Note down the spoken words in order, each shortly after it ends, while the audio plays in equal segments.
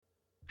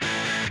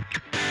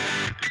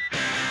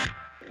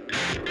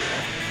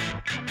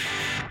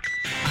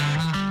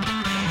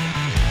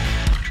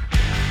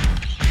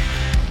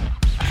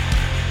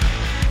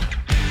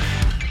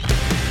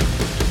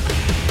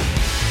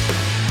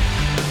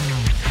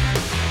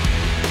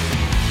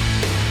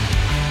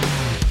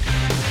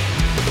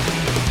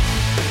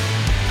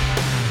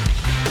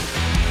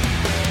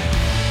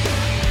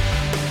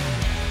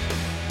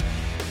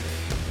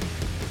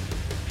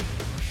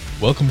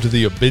Welcome to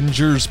the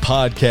Avengers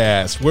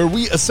Podcast, where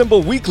we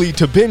assemble weekly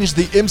to binge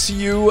the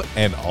MCU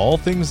and all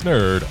things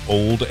nerd,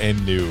 old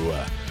and new.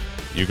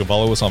 You can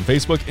follow us on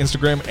Facebook,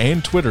 Instagram,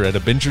 and Twitter at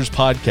Avengers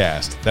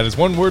Podcast. That is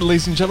one word,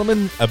 ladies and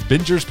gentlemen,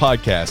 Avengers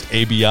Podcast,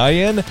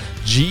 ABINGERS.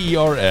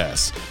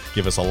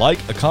 Give us a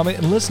like, a comment,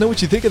 and let us know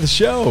what you think of the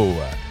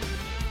show.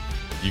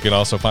 You can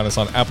also find us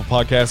on Apple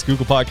Podcasts,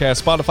 Google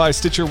Podcasts, Spotify,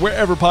 Stitcher,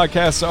 wherever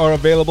podcasts are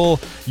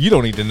available. You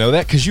don't need to know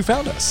that because you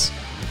found us.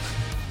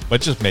 But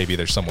just maybe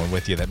there's someone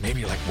with you that maybe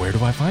you're like, where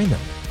do I find them?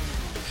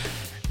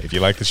 If you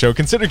like the show,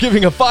 consider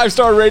giving a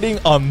 5-star rating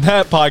on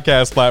that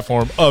podcast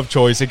platform of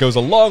choice. It goes a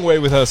long way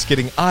with us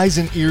getting eyes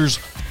and ears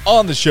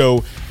on the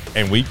show,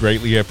 and we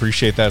greatly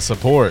appreciate that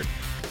support.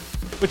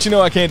 But you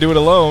know I can't do it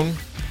alone.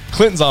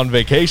 Clinton's on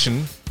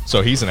vacation,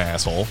 so he's an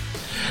asshole.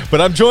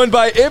 But I'm joined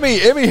by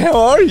Emmy. Emmy, how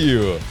are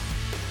you?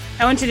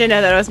 I want you to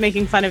know that I was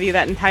making fun of you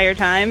that entire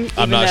time,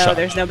 even though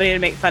there's nobody to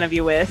make fun of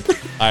you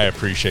with. I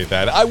appreciate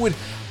that. I would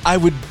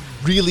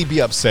really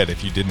be upset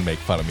if you didn't make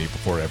fun of me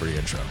before every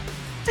intro.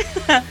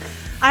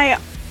 I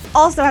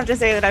also have to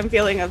say that I'm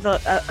feeling a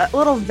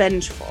little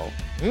vengeful.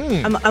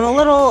 I'm feeling a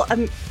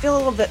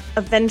little bit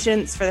of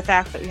vengeance for the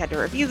fact that we had to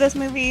review this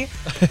movie,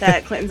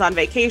 that Clinton's on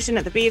vacation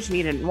at the beach and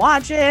he didn't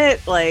watch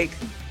it.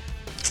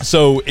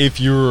 So if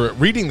you're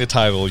reading the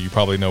title, you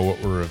probably know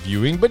what we're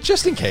reviewing, but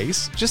just in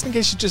case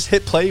you just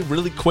hit play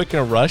really quick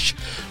in a rush,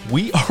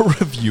 we are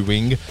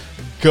reviewing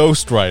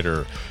Ghost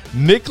Rider.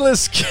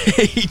 Nicolas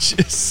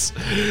Cage's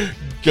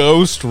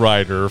Ghost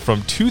Rider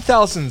from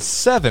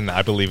 2007,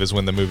 I believe, is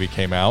when the movie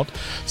came out.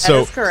 So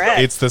that is correct.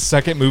 It's the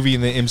second movie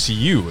in the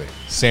MCU.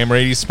 Sam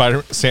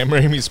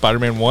Raimi's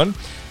Spider-Man 1,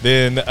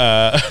 then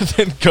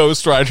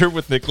Ghost Rider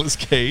with Nicolas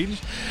Cage,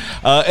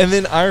 and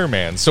then Iron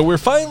Man. So we're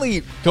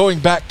finally going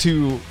back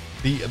to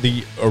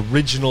the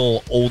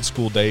original old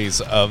school days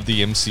of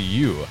the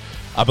MCU.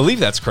 I believe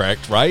that's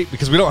correct, right?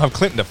 Because we don't have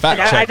Clinton to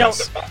fact check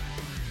us.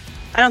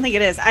 I don't think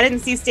it is. I didn't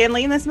see Stan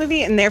Lee in this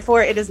movie, and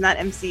therefore it is not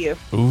MCU.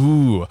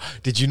 Ooh.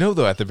 Did you know,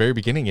 though, at the very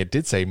beginning, it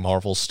did say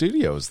Marvel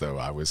Studios, though?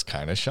 I was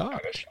kind of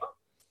shocked.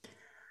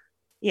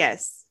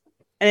 Yes.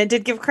 And it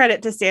did give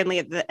credit to Stan Lee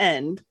at the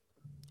end,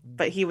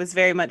 but he was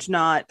very much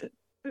not.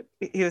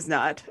 He was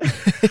not.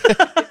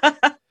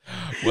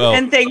 Well,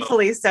 and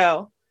thankfully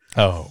so.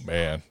 Oh,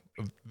 man.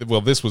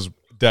 Well, this was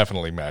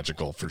definitely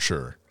magical, for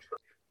sure.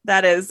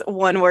 That is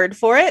one word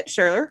for it,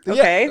 sure.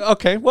 Okay. Yeah,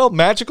 okay. Well,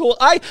 magical.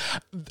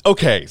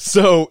 Okay.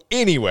 So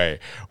anyway,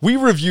 we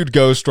reviewed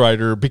Ghost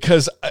Rider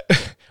because,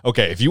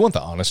 okay, if you want the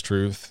honest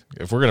truth,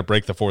 if we're going to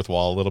break the fourth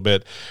wall a little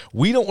bit,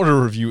 we don't want to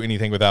review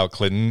anything without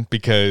Clinton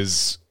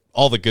because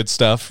all the good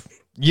stuff,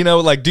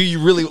 do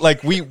you really,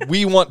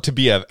 we want to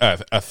be a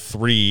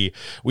three.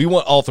 We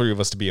want all three of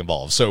us to be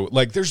involved. So,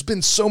 there's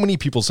been so many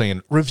people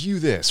saying, review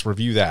this,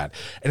 review that.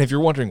 And if you're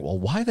wondering, well,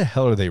 why the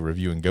hell are they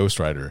reviewing Ghost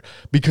Rider?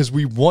 Because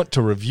we want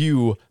to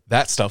review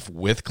that stuff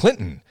with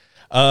Clinton.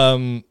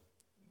 One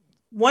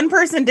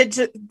person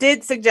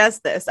did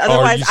suggest this.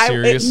 Otherwise,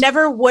 it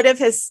never would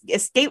have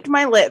escaped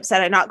my lips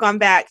had I not gone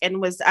back and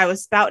I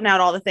was spouting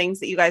out all the things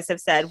that you guys have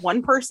said.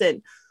 One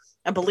person,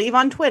 I believe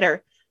on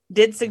Twitter,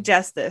 did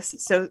suggest this.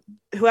 So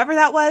whoever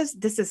that was,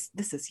 this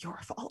is your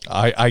fault.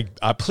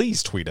 I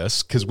please tweet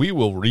us because we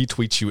will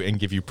retweet you and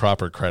give you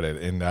proper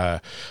credit. And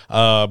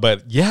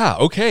but yeah,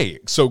 okay.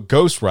 So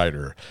Ghost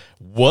Rider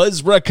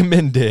was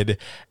recommended,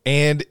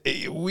 and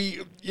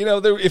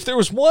if there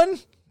was one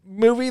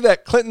movie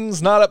that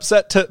Clinton's not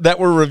upset that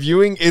we're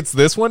reviewing, it's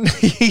this one.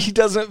 He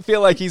doesn't feel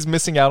like he's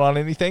missing out on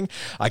anything.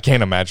 I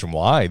can't imagine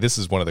why. This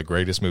is one of the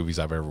greatest movies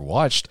I've ever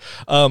watched.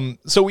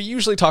 So we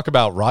usually talk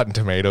about Rotten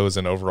Tomatoes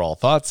and overall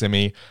thoughts.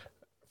 Emmy,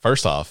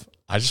 first off,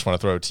 I just want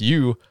to throw it to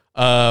you.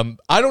 I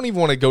don't even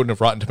want to go into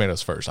Rotten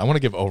Tomatoes first. I want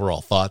to give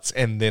overall thoughts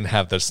and then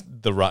have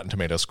the Rotten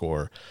Tomato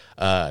score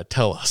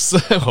tell us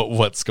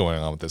what's going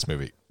on with this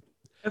movie.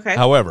 Okay.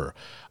 However,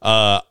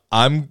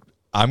 I'm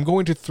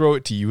going to throw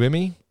it to you,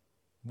 Emmy.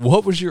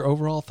 What was your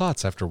overall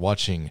thoughts after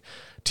watching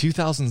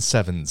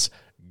 2007's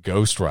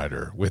Ghost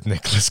Rider with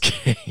Nicolas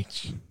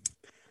Cage?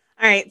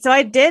 All right, so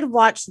I did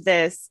watch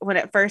this when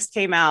it first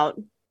came out,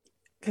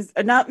 because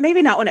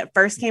maybe not when it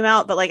first came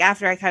out, but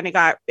after I kind of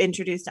got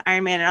introduced to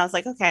Iron Man, and I was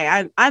like,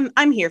 okay,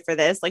 I'm here for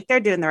this. They're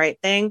doing the right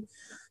thing.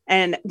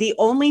 And the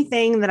only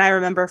thing that I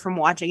remember from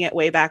watching it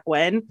way back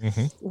when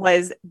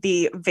was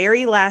the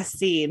very last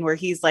scene where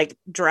he's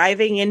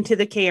driving into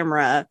the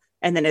camera.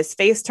 And then his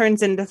face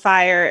turns into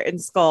fire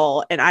and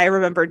skull. And I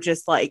remember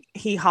just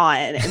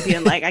hee-hawing and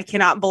being I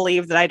cannot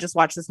believe that I just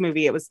watched this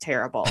movie. It was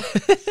terrible.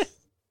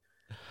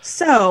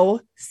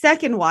 So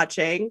second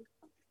watching,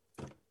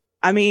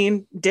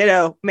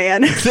 ditto,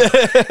 man.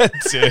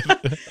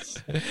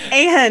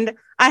 And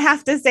I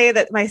have to say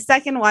that my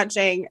second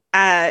watching,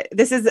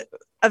 this is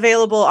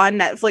available on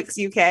Netflix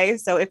UK.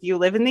 So if you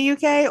live in the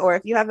UK or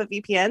if you have a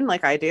VPN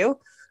like I do,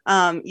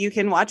 you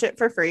can watch it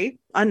for free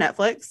on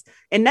Netflix.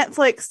 And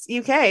Netflix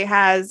UK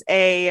has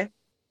a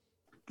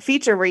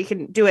feature where you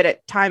can do it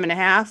at time and a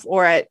half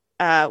or at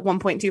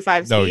 1.25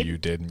 speed. No, you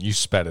didn't. You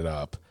sped it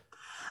up.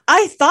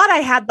 I thought I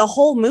had the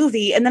whole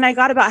movie, and then I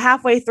got about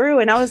halfway through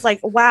and I was like,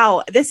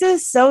 wow, this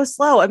is so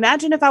slow.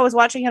 Imagine if I was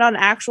watching it on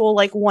actual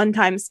like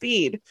one-time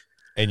speed.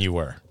 And you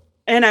were.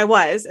 And I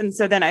was. And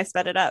so then I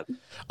sped it up.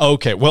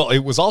 Okay. Well, it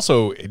was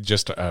also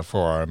just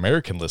for our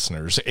American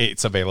listeners,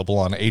 it's available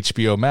on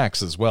HBO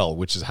Max as well,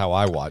 which is how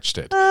I watched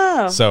it.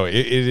 Oh. So it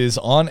is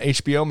on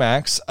HBO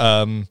Max.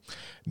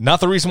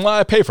 Not the reason why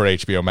I pay for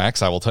HBO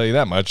Max, I will tell you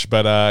that much,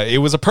 but it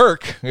was a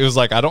perk. It was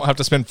like, I don't have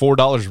to spend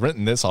 $4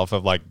 renting this off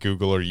of like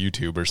Google or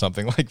YouTube or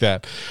something like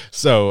that.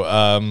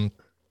 So,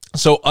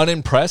 so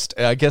unimpressed,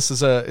 I guess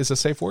is a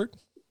safe word.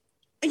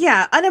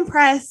 Yeah.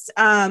 Unimpressed.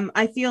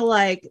 I feel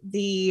like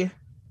the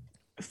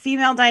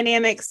female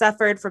dynamic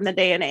suffered from the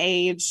day and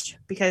age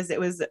because it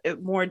was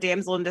more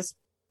damsel in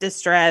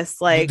distress.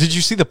 Like, did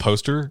you see the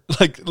poster?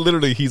 Like,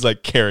 literally, he's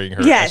like carrying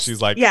her. Yes.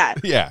 She's like,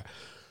 yeah.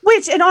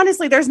 Which, and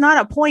honestly, there's not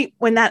a point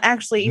when that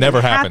actually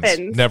never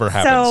happens. Never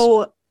happens.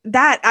 So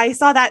that I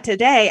saw that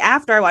today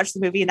after I watched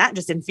the movie, and that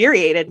just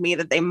infuriated me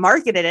that they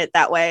marketed it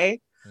that way.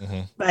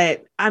 Mm-hmm.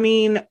 But I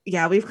mean,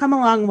 yeah, we've come a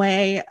long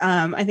way.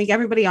 I think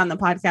everybody on the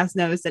podcast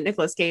knows that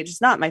Nicolas Cage is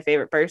not my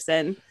favorite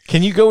person.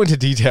 Can you go into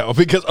detail?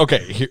 Because,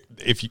 okay,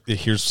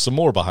 here's some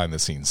more behind the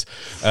scenes.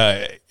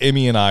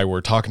 Emmy and I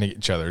were talking to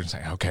each other and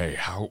saying, okay,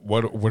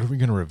 what are we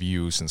going to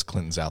review since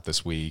Clinton's out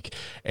this week?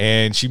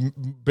 And she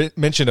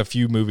mentioned a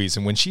few movies.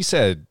 And when she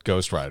said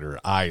Ghost Rider,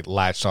 I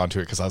latched onto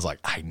it because I was like,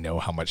 I know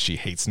how much she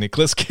hates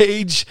Nicolas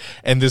Cage,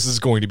 and this is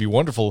going to be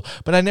wonderful.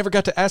 But I never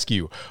got to ask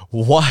you,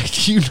 why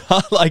do you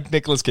not like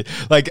Nicolas Cage?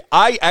 Like,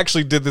 I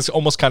actually did this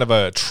almost kind of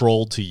a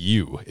troll to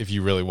you, if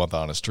you really want the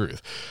honest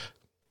truth.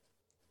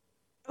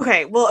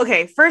 Okay, well,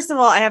 okay. First of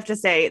all, I have to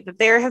say that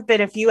there have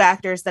been a few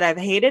actors that I've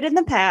hated in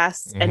the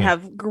past and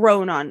have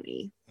grown on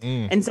me.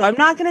 And so I'm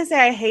not going to say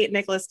I hate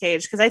Nicolas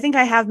Cage because I think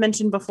I have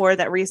mentioned before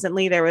that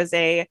recently there was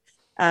a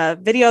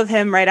video of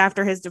him right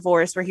after his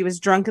divorce where he was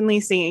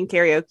drunkenly singing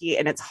karaoke,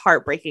 and it's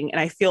heartbreaking,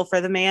 and I feel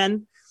for the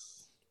man.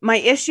 My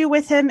issue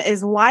with him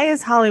is, why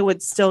is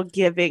Hollywood still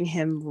giving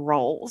him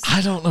roles?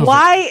 I don't know.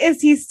 Why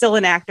is he still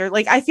an actor?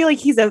 Like, I feel like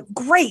he's a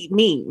great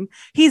meme.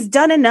 He's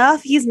done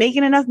enough. He's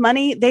making enough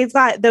money. They've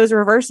got those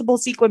reversible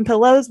sequin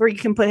pillows where you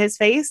can put his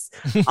face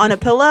on a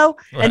pillow,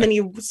 right, and then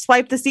you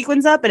swipe the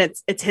sequins up and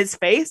it's his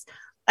face.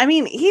 I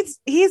mean,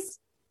 he's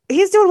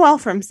doing well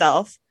for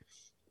himself.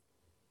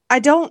 I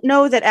don't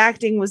know that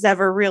acting was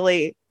ever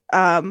really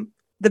the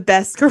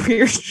best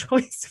career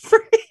choice for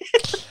him.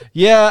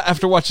 Yeah,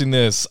 after watching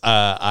this,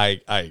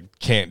 I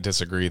can't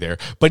disagree there.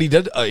 But he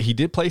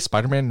did play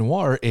Spider-Man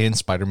Noir in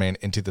Spider-Man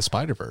Into the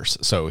Spider-Verse,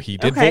 so he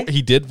did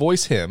he did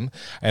voice him,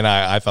 and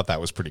I thought that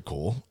was pretty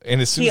cool.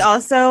 And he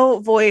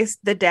also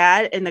voiced the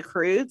dad in The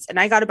Croods, and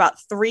I got about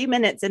 3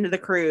 minutes into The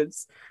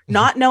Croods,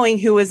 not knowing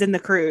who was in The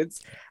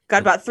Croods.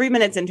 Got about 3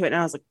 minutes into it, and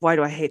I was like, "Why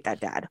do I hate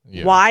that dad?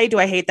 Yeah. Why do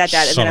I hate that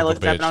dad?" And then I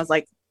looked up, and I was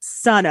like,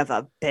 "Son of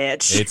a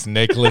bitch!" It's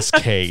Nicolas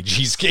Cage.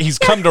 He's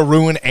come to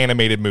ruin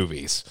animated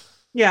movies.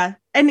 Yeah.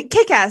 And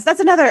Kick-Ass, that's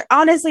another,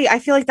 honestly, I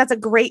feel like that's a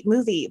great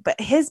movie, but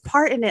his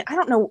part in it,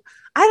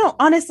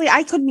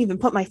 I couldn't even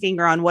put my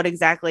finger on what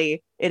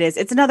exactly it is.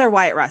 It's another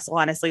Wyatt Russell,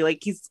 honestly.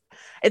 Like,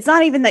 it's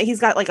not even that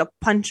he's got like a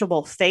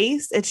punchable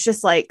face. It's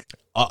just like,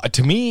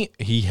 to me,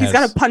 he's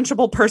got a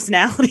punchable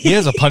personality. He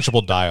has a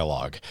punchable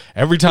dialogue.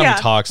 Every time he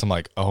talks, I'm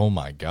like, oh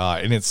my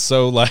God. And it's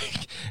so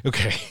like,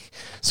 okay.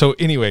 So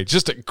anyway,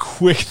 just a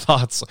quick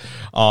thoughts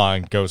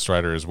on Ghost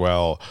Rider as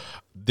well.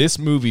 This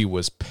movie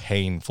was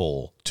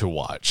painful to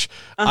watch.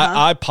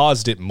 I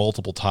paused it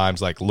multiple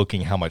times, like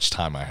looking how much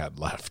time I had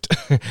left.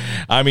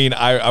 I mean,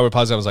 I would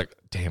pause it. I was like,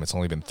 damn, it's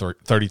only been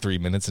 33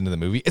 minutes into the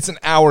movie. It's an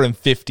hour and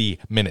 50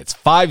 minutes,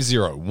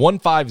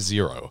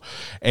 150.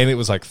 And it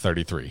was like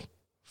 33,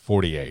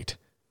 48,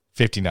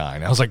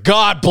 59. I was like,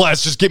 God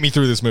bless, just get me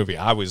through this movie.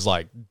 I was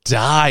like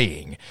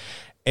dying.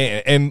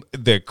 And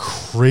the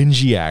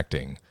cringy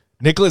acting.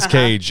 Nicolas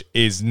Cage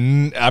is,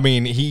 I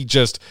mean, he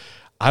just...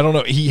 I don't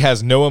know. He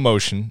has no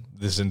emotion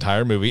this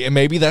entire movie. And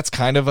maybe that's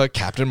kind of a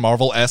Captain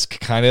Marvel-esque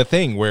kind of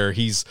thing where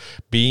he's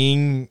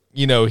being,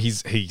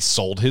 he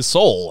sold his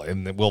soul.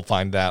 And we'll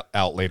find that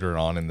out later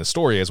on in the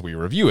story as we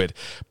review it.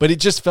 But it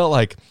just felt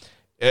like,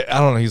 I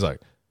don't know. He's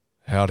like,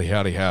 howdy,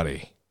 howdy,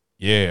 howdy.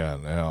 Yeah,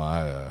 now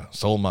I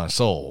sold my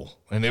soul.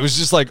 And it was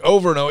just like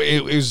over and over.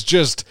 It was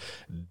just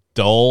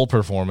dull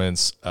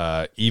performance.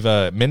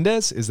 Eva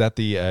Mendes, is that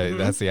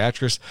that's the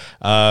actress?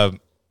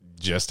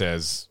 Just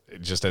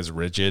as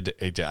rigid.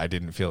 I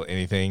didn't feel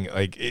anything.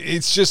 Like,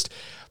 it's just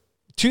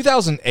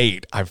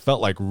 2008, I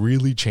felt like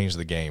really changed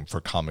the game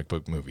for comic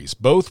book movies,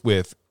 both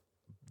with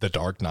The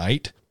Dark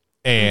Knight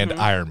and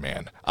Iron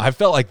Man. I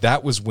felt like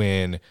that was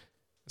when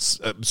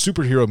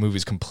superhero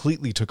movies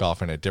completely took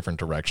off in a different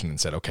direction and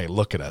said, okay,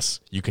 look at us.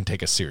 You can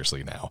take us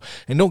seriously now.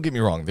 And don't get me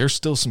wrong, there's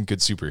still some good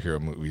superhero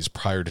movies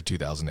prior to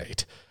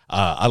 2008.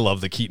 I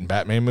love the Keaton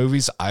Batman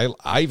movies. I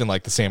even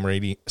like the Sam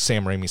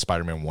Raimi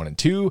Spider-Man 1 and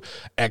 2.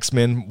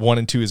 X-Men 1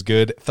 and 2 is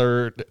good.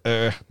 Third,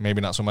 maybe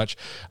not so much.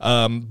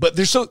 But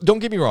don't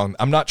get me wrong.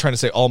 I'm not trying to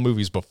say all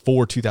movies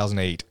before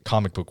 2008,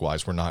 comic book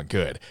wise, were not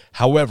good.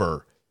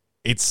 However,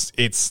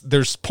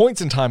 there's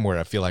points in time where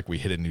I feel like we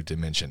hit a new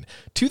dimension.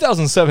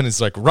 2007 is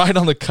like right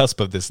on the cusp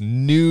of this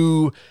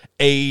new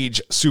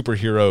age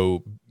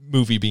superhero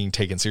movie being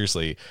taken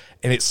seriously,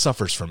 and it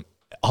suffers from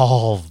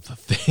all the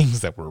things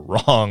that were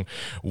wrong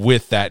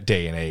with that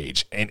day and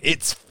age, and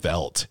it's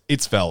felt,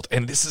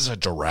 and this is a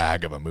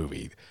drag of a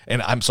movie.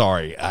 And I'm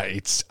sorry,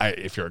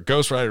 if you're a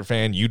Ghost Rider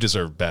fan, you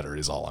deserve better,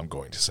 is all I'm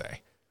going to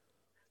say.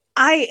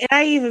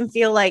 I even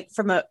feel like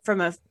from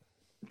a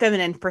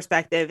feminine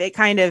perspective, it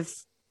kind of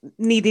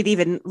needed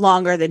even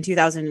longer than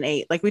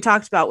 2008. Like we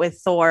talked about with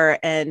Thor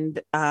and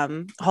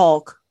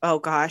Hulk. Oh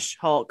gosh,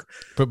 Hulk.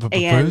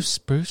 Bruce,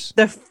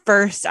 the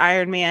first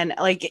Iron Man.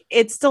 Like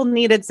it still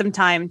needed some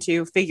time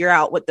to figure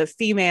out what the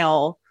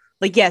female.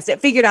 Like yes,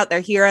 it figured out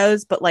their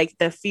heroes, but like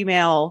the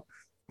female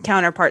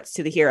counterparts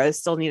to the heroes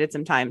still needed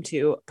some time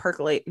to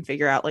percolate and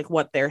figure out like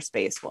what their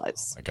space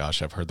was. Oh my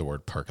gosh, I've heard the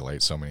word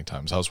percolate so many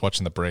times. I was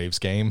watching the Braves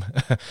game.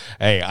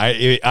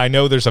 Hey, I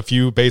know there's a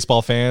few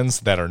baseball fans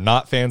that are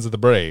not fans of the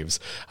Braves.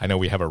 I know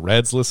we have a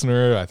Reds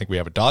listener. I think we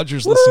have a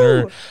Dodgers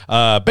listener.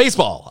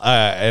 Baseball,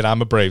 and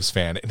I'm a Braves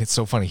fan. And it's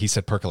so funny. He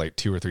said percolate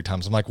 2 or 3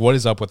 times. I'm like, what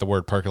is up with the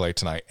word percolate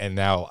tonight? And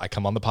now I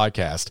come on the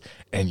podcast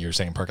and you're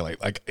saying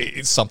percolate. Like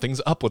something's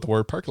up with the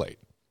word percolate.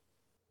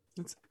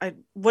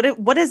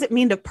 What does it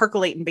mean to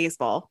percolate in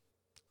baseball?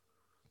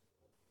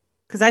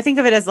 Because I think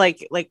of it as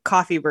like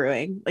coffee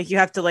brewing. Like you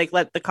have to like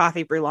let the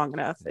coffee brew long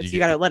enough. You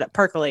got to let it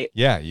percolate.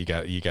 Yeah, you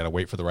got to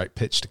wait for the right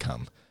pitch to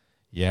come.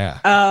 Yeah.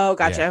 Oh,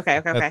 gotcha.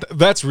 Yeah. Okay.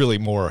 That's really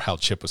more how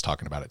Chip was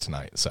talking about it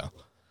tonight. So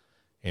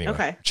anyway,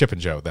 okay. Chip and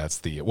Joe.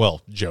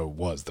 Joe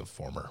was the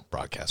former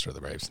broadcaster of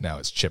the Braves. Now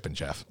it's Chip and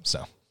Jeff.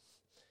 So.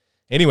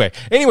 Anyway,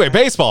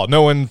 baseball.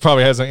 No one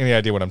probably has any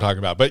idea what I'm talking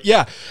about. But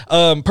yeah,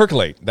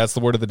 percolate. That's the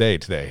word of the day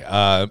today.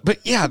 But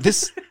yeah,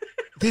 this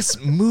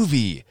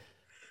movie,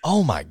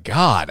 oh my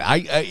God.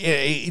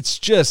 It's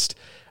just,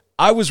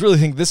 I was really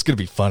thinking this is going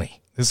to be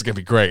funny. This is going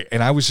to be great.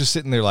 And I was just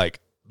sitting there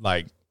like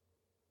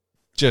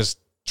just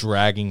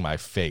dragging my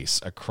face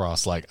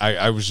across. Like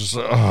I was just,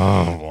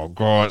 oh my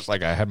gosh.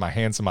 Like I had my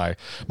hands in my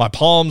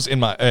palms in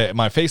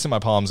my face in my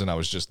palms, and I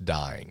was just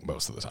dying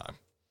most of the time.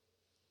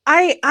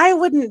 I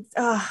wouldn't,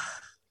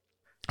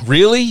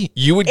 Really?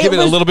 You would give it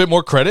a little bit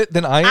more credit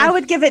than I am? I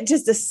would give it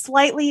just a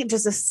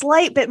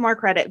slight bit more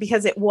credit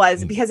because it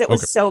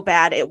was so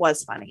bad. It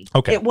was funny.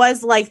 Okay. It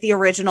was like the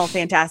original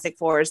Fantastic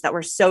Fours that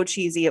were so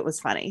cheesy. It was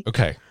funny.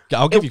 Okay.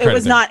 I'll give you credit. It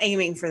was not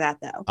aiming for that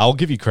though. I'll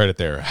give you credit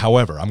there.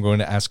 However, I'm going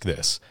to ask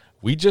this.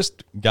 We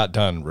just got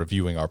done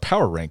reviewing our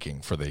power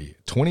ranking for the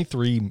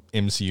 23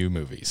 MCU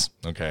movies.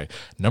 Okay.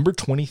 Number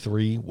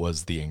 23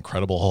 was The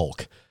Incredible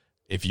Hulk.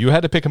 If you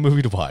had to pick a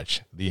movie to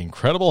watch, The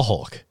Incredible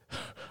Hulk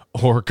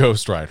or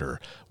Ghost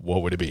Rider,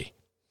 what would it be?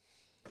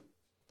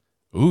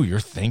 Ooh, you're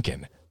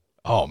thinking.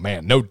 Oh,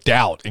 man, no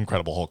doubt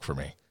Incredible Hulk for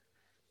me.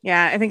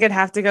 Yeah, I think I'd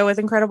have to go with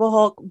Incredible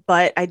Hulk,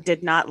 but I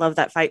did not love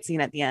that fight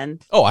scene at the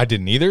end. Oh, I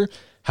didn't either.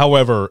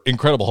 However,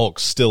 Incredible Hulk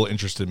still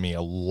interested me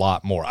a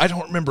lot more. I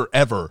don't remember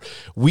ever.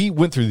 We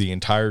went through the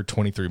entire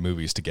 23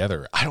 movies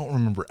together. I don't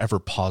remember ever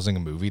pausing a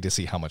movie to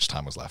see how much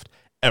time was left.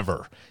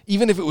 Ever.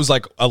 Even if it was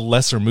like a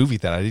lesser movie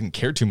that I didn't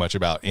care too much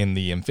about in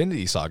the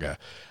Infinity Saga,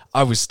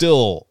 I was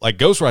still like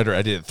Ghost Rider.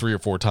 I did it 3 or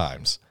 4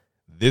 times.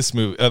 This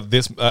movie,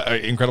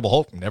 Incredible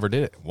Hulk, never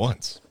did it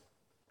once.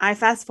 I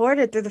fast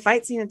forwarded through the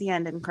fight scene at the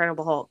end of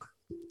Incredible Hulk.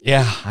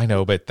 Yeah, I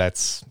know, but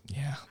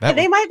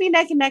they might be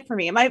neck and neck for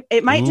me.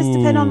 It might just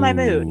depend on my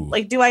mood.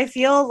 Like, do I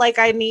feel like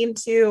I need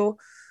to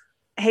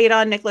hate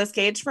on Nicolas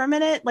Cage for a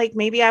minute? Like,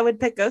 maybe I would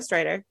pick Ghost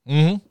Rider.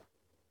 Mm-hmm.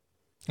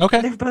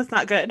 Okay. They're both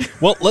not good.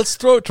 Well, let's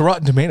throw it to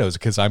Rotten Tomatoes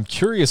because I'm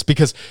curious,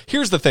 because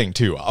here's the thing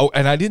too. Oh,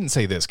 and I didn't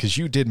say this because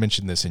you did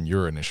mention this in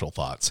your initial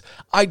thoughts.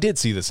 I did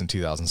see this in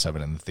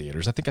 2007 in the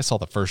theaters. I think I saw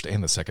the first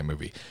and the second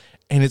movie.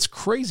 And it's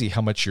crazy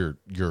how much your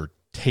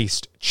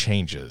taste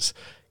changes.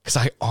 Because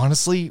I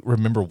honestly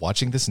remember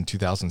watching this in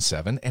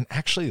 2007 and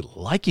actually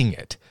liking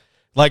it.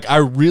 Like I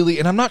really,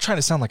 and I'm not trying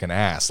to sound like an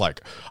ass.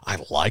 Like I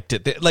liked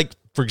it. Like,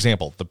 for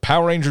example, the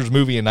Power Rangers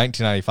movie in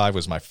 1995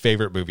 was my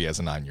favorite movie as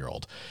a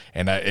 9-year-old.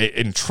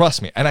 And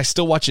trust me, and I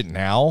still watch it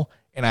now,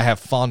 and I have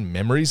fond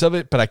memories of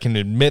it, but I can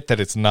admit that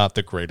it's not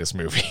the greatest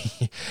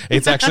movie.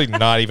 It's actually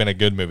not even a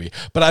good movie.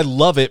 But I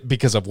love it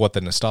because of what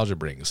the nostalgia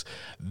brings.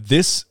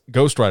 This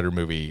Ghost Rider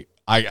movie,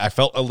 I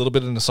felt a little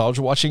bit of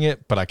nostalgia watching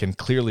it, but I can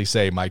clearly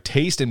say my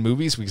taste in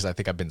movies, because I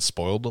think I've been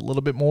spoiled a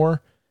little bit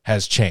more,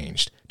 has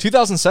changed.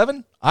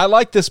 2007, I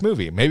liked this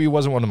movie. Maybe it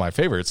wasn't one of my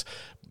favorites.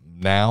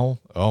 Now,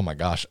 oh my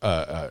gosh,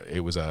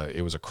 it was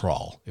a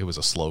crawl. It was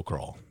a slow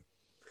crawl.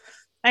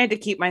 I had to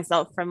keep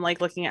myself from like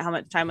looking at how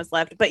much time was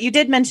left. But you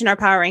did mention our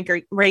power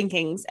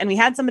rankings, and we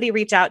had somebody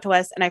reach out to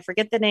us, and I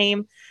forget the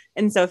name.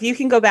 And so if you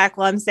can go back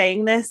while I'm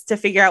saying this to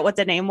figure out what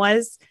the name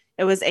was,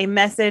 it was a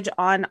message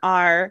on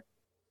our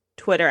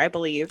Twitter, I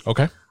believe.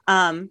 Okay.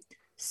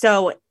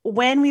 So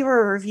when we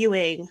were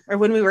reviewing, or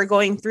when we were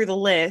going through the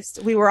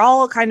list, we were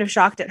all kind of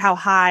shocked at how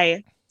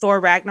high Thor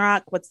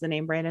Ragnarok. What's the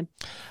name, Brandon?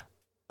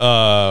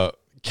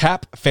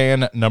 Cap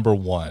fan number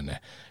 1.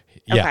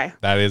 Yeah, Okay.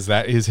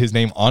 that is his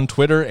name on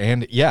Twitter,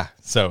 and yeah,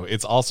 so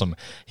it's awesome.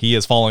 He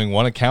is following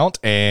one account,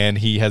 and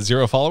he has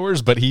 0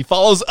 followers, but he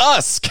follows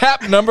us.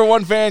 Cap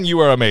 #1 fan, you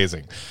are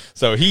amazing.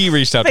 So he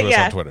reached out to us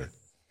on Twitter.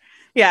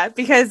 Yeah,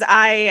 because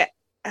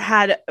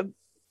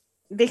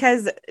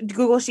because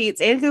Google Sheets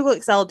and Google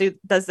Excel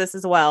does this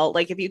as well.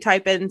 Like if you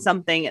type in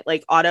something, it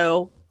like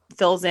auto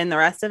fills in the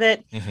rest of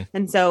it,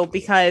 and so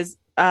because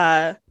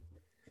I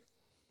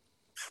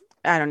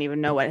don't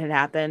even know what had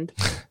happened.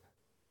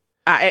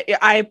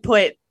 I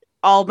put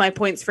all my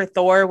points for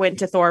Thor went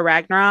to Thor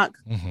Ragnarok.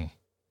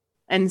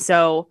 And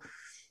so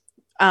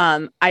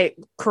I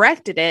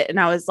corrected it and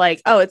I was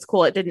like, oh, it's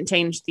cool. It didn't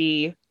change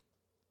the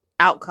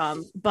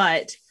outcome,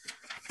 but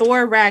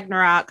Thor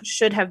Ragnarok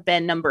should have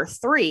been number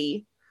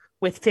 3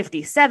 with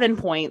 57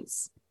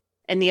 points.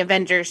 And the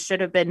Avengers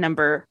should have been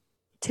number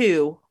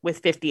 2 with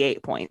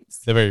 58 points.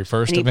 The very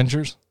first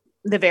Avengers?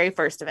 The very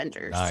first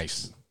Avengers.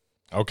 Nice.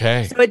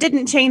 Okay. So it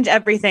didn't change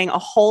everything a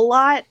whole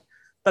lot.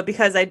 But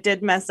because I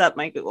did mess up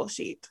my Google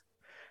Sheet,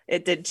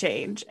 it did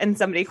change. And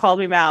somebody called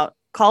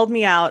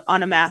me out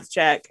on a math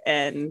check,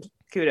 and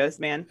kudos,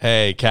 man.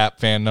 Hey, Cap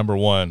fan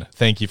 #1.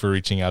 Thank you for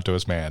reaching out to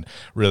us, man.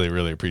 Really,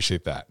 really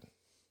appreciate that.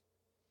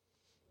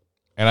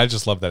 And I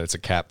just love that it's a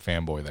Cap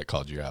fanboy that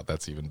called you out.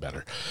 That's even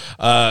better.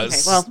 Okay,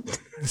 well.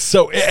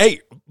 So,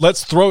 hey,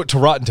 let's throw it to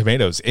Rotten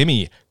Tomatoes.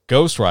 Emmy,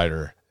 Ghost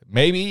Rider.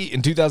 Maybe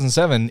in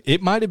 2007,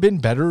 it might have been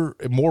better,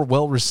 more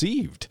well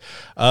received.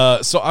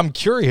 So I'm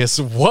curious,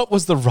 what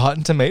was the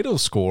Rotten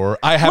Tomatoes score?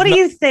 What do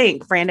you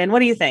think, Brandon? What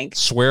do you think?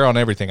 Swear on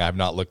everything, I have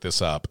not looked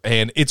this up.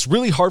 And it's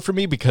really hard for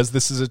me because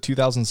this is a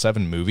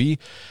 2007 movie,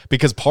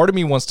 because part of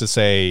me wants to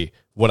say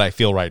what I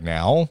feel right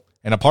now,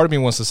 and a part of me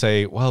wants to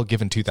say, well,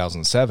 given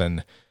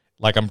 2007,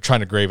 like I'm trying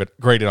to grade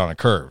it on a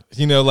curve.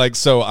 You know, like,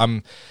 so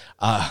I'm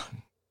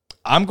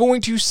going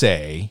to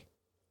say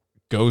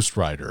Ghost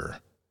Rider.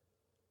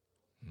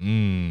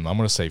 I'm going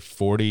to say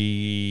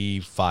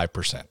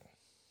 45%.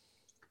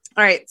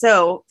 All right.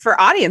 So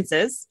for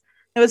audiences,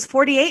 it was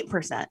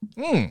 48%.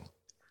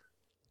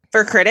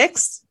 For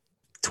critics,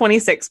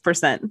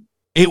 26%.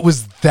 It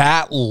was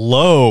that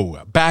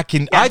low back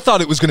in. Yeah. I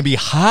thought it was going to be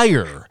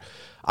higher.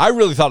 I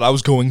really thought I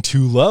was going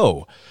too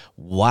low.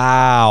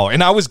 Wow.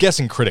 And I was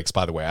guessing critics,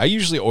 by the way. I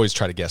usually always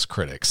try to guess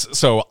critics.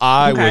 So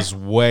I was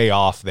way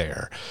off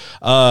there.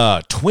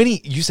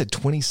 20, you said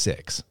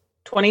 26.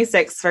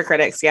 26 for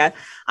critics, yeah.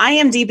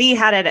 IMDb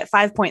had it at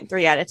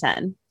 5.3 out of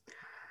 10.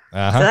 So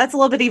that's a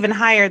little bit even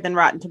higher than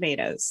Rotten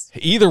Tomatoes.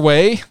 Either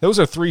way, those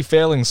are 3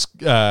 failing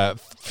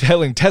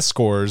test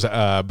scores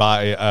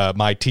by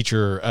my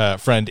teacher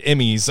friend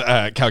Emmy's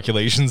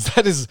calculations.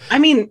 That is, I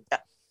mean,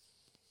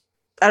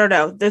 I don't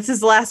know. This is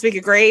the last week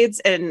of grades,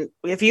 and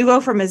if you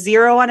go from a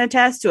 0 on a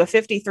test to a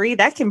 53,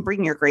 that can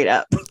bring your grade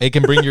up. It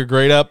can bring your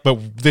grade up,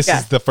 but this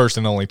is the first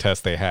and only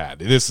test they had.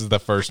 This is the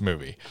first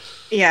movie.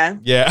 Yeah.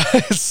 Yeah.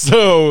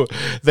 So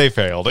they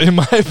failed. In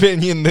my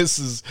opinion, this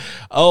is,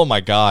 oh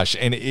my gosh.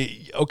 And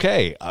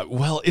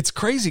well, it's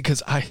crazy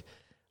because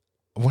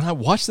when I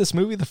watched this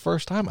movie the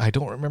first time, I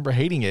don't remember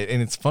hating it.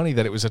 And it's funny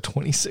that it was a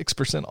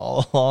 26%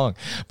 all along.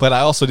 But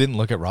I also didn't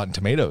look at Rotten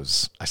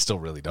Tomatoes. I still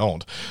really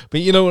don't. But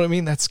you know what I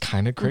mean? That's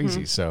kind of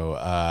crazy.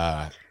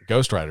 So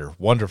Ghost Rider,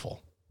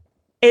 wonderful.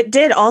 It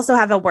did also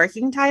have a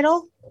working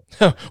title.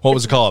 What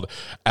was it called?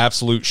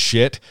 Absolute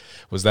Shit?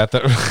 Was that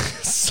the...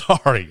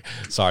 Sorry.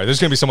 There's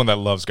going to be someone that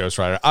loves Ghost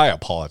Rider. I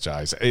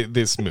apologize.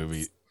 This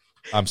movie...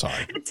 I'm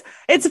sorry.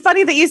 It's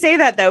funny that you say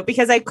that, though,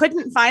 because I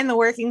couldn't find the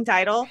working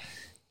title.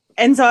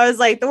 And so I was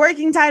like, the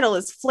working title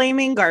is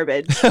Flaming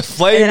Garbage.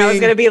 Flaming. And I was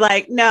going to be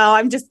like, no,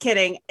 I'm just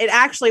kidding. It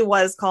actually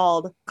was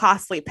called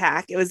Costly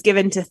Pack. It was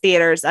given to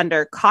theaters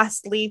under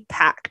Costly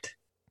Packed.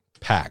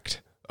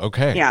 Packed.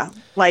 Okay. Yeah.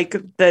 Like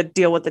the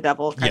Deal with the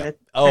Devil kind of.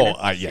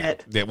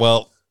 Yeah.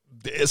 Well,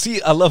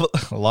 see, I love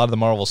a lot of the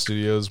Marvel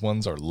Studios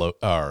ones are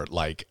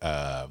like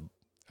a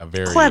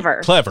very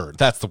clever.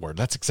 That's the word.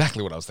 That's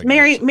exactly what I was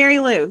thinking. Mary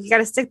Lou, you got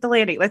to stick the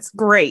landing. That's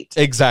great.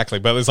 Exactly.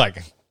 But it's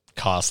like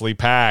Costly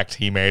Packed.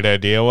 He made a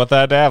deal with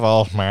the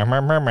devil.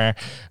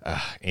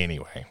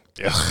 Anyway.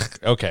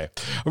 Okay.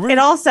 It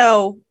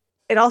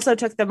also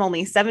took them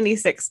only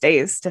 76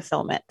 days to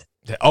film it.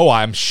 Oh,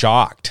 I'm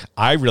shocked.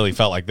 I really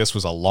felt like this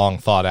was a long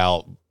thought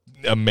out,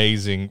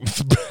 amazing.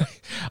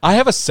 I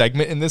have a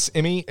segment in this,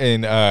 Emmy,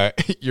 and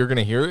you're going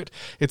to hear it.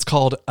 It's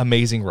called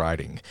Amazing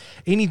Writing.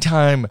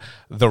 Anytime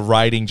the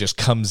writing just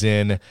comes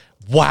in,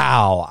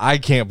 wow, I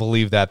can't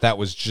believe that. That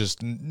was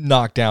just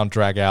knock down,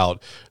 drag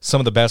out. Some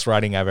of the best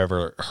writing I've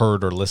ever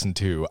heard or listened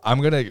to. I'm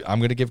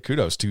gonna give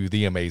kudos to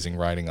the amazing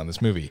writing on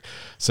this movie.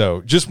 So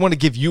just want to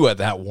give you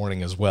that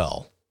warning as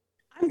well.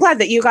 I'm glad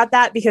that you got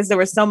that because there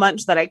was so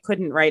much that I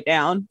couldn't write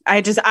down. I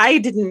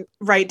didn't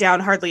write down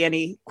hardly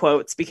any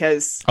quotes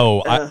because...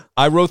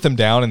 I wrote them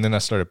down and then I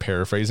started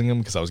paraphrasing them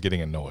because I was getting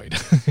annoyed.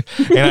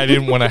 And I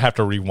didn't want to have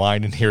to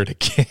rewind and hear it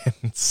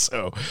again.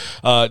 So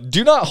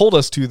do not hold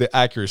us to the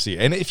accuracy.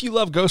 And if you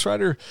love Ghost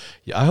Rider,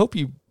 I hope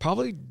you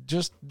probably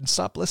just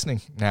stop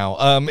listening now.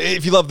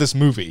 If you love this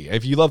movie,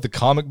 if you love the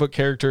comic book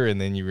character,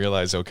 and then you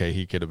realize, okay,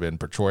 he could have been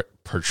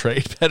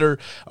portrayed better.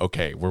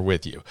 Okay, we're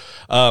with you.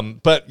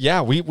 But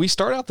yeah, we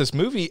start out this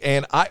movie,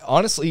 and I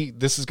honestly,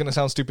 this is going to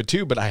sound stupid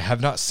too, but I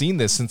have not seen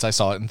this since I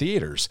saw it in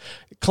theaters.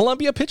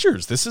 Columbia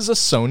Pictures. This is a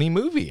Sony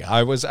movie.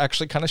 I was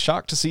actually kind of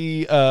shocked to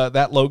see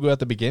that logo at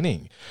the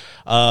beginning.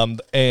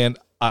 And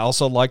I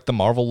also like the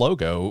Marvel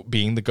logo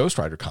being the Ghost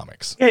Rider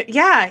comics.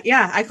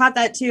 Yeah, I caught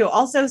that too.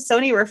 Also,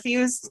 Sony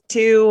refused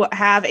to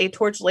have a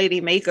Torch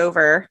Lady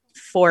makeover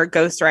for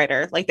Ghost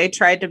Rider. Like, they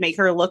tried to make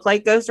her look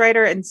like Ghost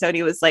Rider, and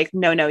Sony was like,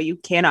 no, you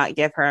cannot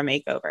give her a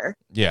makeover.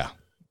 Yeah.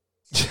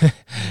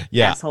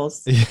 Yeah.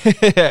 Assholes.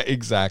 Yeah,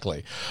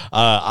 exactly.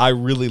 I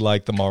really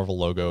like the Marvel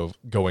logo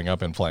going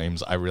up in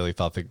flames. I really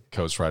thought the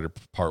Ghost Rider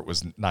part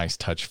was a nice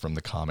touch from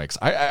the comics.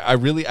 I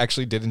really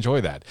actually did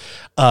enjoy that.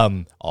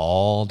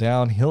 All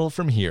downhill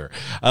from here.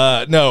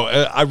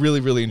 I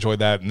really enjoyed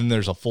that. And then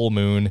there's a full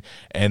moon,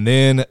 and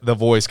then the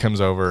voice comes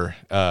over.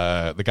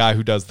 The guy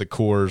who does the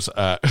Coors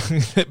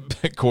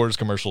Coors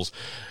commercials.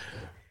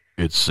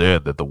 It's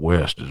said that the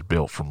West is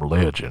built from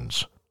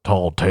legends,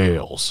 tall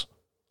tales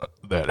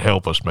that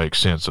help us make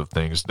sense of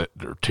things that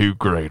are too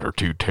great or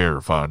too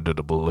terrifying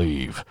to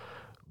believe.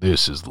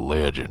 This is the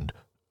legend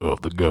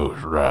of the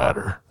Ghost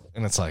Rider.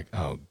 And it's like,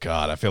 oh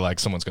God, I feel like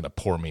someone's going to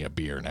pour me a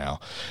beer now.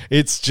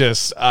 It's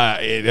just,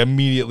 it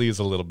immediately is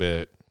a little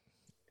bit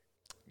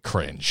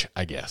cringe,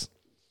 I guess.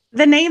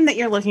 The name that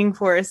you're looking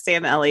for is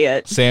Sam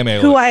Elliott. Sam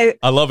Elliott. Who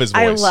I love his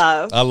voice.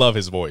 I love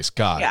his voice.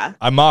 God. Yeah.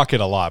 I mock it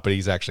a lot, but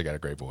he's actually got a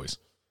great voice.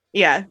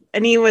 Yeah.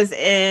 And he was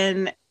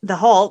in The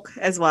Hulk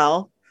as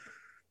well.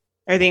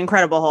 Or The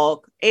Incredible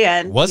Hulk.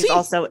 And was he's he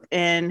also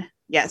in,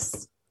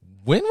 yes.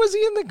 When was he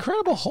in The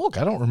Incredible Hulk?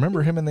 I don't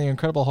remember him in The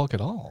Incredible Hulk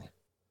at all.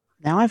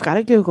 Now I've got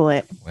to Google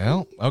it.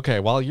 Well, okay.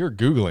 While you're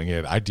Googling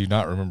it, I do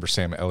not remember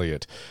Sam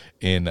Elliott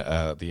in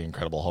The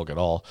Incredible Hulk at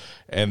all.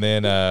 And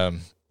then,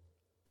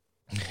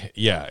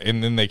 yeah,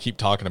 and then they keep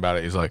talking about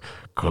it. He's like,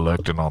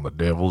 collecting on the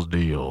devil's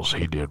deals.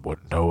 He did what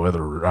no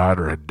other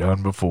rider had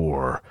done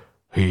before.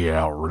 He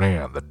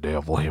outran the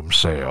devil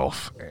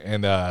himself.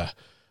 And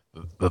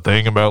the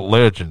thing about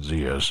legends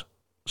is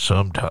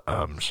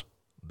sometimes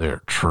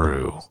they're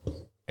true.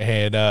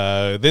 And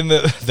then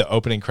the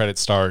opening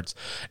credits starts,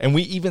 and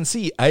we even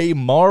see a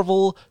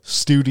Marvel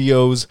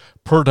Studios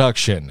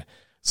production.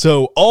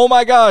 So, oh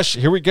my gosh,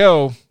 here we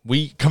go.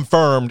 We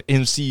confirmed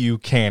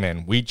MCU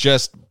canon. We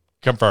just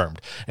confirmed.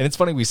 And it's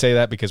funny we say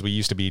that because we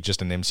used to be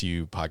just an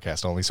MCU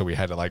podcast only, so we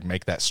had to like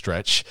make that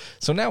stretch.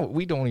 So now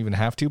we don't even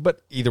have to,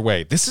 but either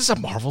way, this is a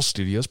Marvel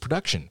Studios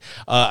production.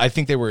 I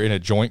think they were in a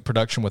joint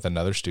production with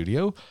another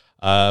studio.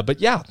 But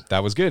yeah,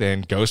 that was good.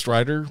 And Ghost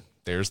Rider,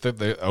 there's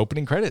the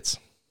opening credits.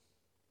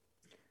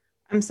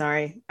 I'm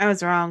sorry. I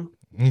was wrong.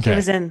 Okay. He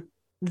was in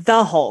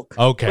The Hulk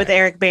with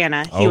Eric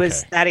Bana. He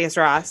was Thaddeus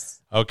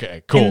Ross.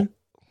 Okay, cool. In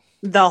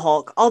The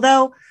Hulk.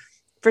 Although,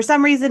 for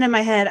some reason in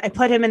my head, I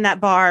put him in that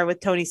bar with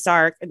Tony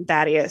Stark and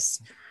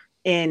Thaddeus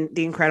in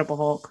The Incredible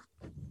Hulk.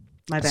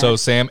 My bad. So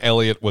Sam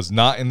Elliott was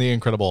not in The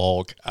Incredible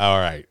Hulk. All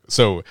right.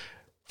 So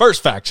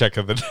first fact check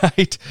of the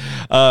night.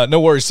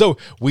 No worries. So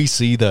we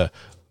see the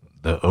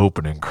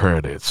opening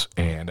credits,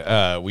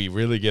 and we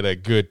really get a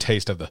good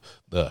taste of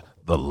the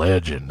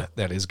legend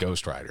that is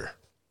Ghost Rider.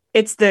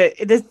 It's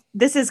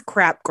this is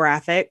crap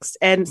graphics,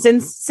 and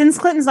since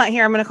Clinton's not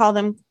here, I'm going to call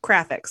them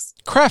graphics.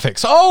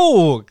 Graphics.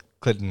 Oh,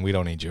 Clinton, we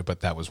don't need you, but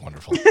that was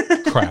wonderful.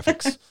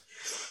 Graphics.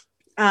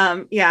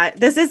 Yeah,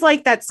 this is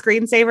like that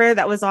screensaver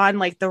that was on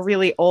like the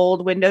really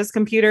old Windows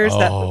computers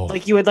that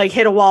like you would like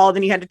hit a wall,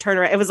 then you had to turn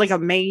around. It was like a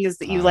maze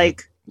that you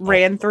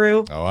ran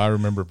through. Oh, I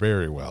remember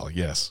very well.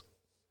 Yes.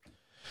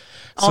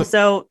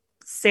 Also,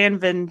 San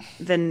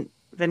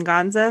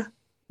Venganza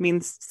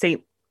means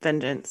Saint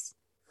Vengeance.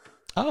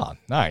 Oh,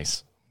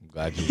 nice.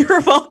 Glad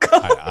You're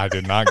welcome. I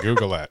did not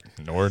Google that,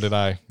 nor did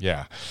I.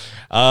 Yeah.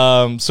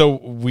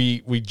 So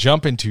we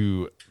jump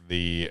into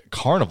the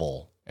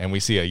carnival, and we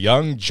see a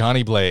young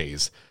Johnny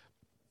Blaze,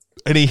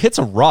 and he hits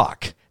a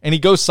rock, and he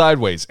goes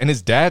sideways, and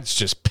his dad's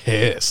just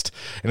pissed.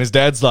 And his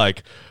dad's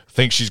like,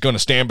 think she's going to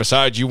stand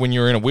beside you when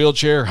you're in a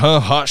wheelchair? Huh,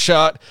 hot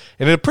shot?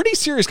 And a pretty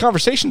serious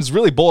conversation is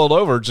really boiled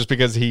over just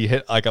because he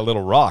hit like a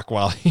little rock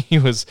while he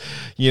was,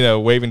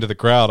 waving to the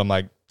crowd. I'm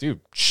like, dude,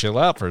 chill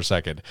out for a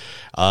second.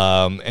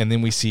 And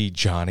then we see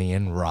Johnny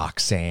and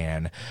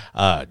Roxanne.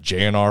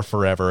 JNR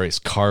Forever is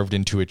carved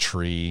into a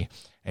tree,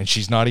 and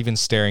she's not even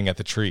staring at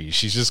the tree.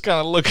 She's just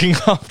kind of looking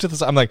off to the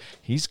side. I'm like,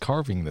 he's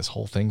carving this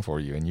whole thing for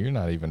you, and you're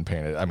not even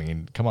paying it. I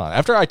mean, come on.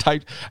 After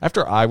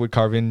I would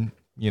carve in,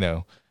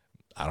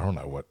 I don't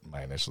know what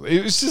my initial.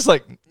 It was just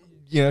like,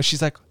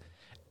 she's like.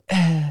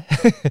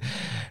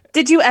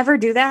 Did you ever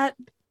do that?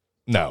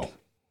 No.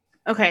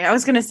 Okay, I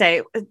was gonna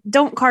say,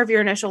 don't carve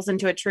your initials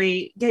into a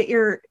tree. Get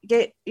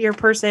your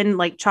person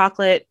like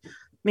chocolate,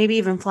 maybe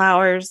even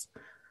flowers.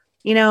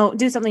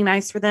 do something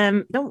nice for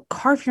them. Don't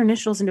carve your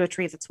initials into a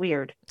tree. That's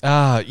weird.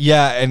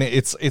 Yeah, and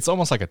it's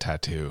almost like a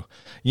tattoo,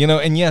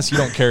 and yes, you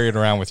don't carry it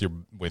around with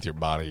your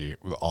body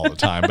all the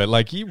time, but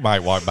like you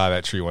might walk by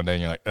that tree one day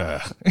and you're like,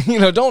 ugh.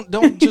 Don't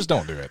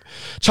do it.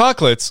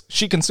 Chocolates,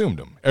 she consumed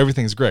them.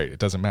 Everything's great. It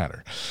doesn't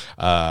matter.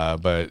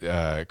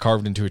 But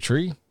carved into a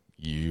tree,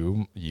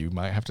 you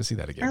might have to see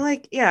that again. Or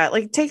like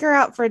take her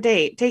out for a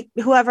date. Take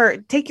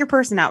your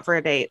person out for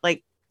a date.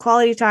 Like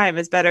quality time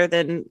is better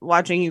than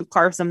watching you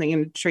carve something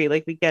in a tree.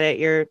 Like we get it.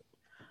 You're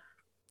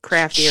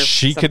crafty or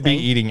she something. could be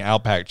eating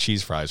Outback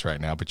cheese fries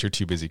right now, but you're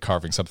too busy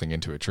carving something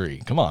into a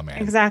tree. Come on,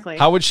 man. Exactly.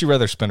 How would she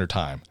rather spend her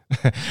time?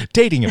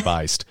 Dating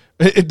advice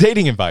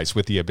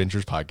with the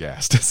Avengers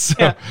podcast.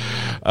 So,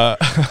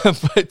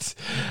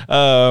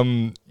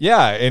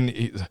 yeah.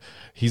 And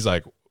he's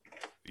like,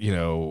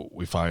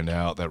 we find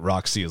out that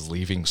Roxy is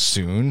leaving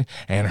soon,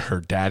 and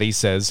her daddy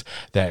says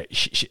that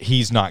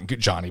he's not good.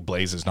 Johnny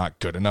Blaze is not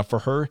good enough for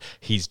her.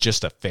 He's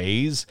just a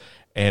phase.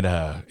 And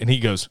he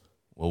goes,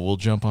 well, we'll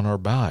jump on our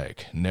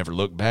bike, never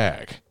look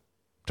back.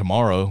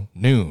 Tomorrow,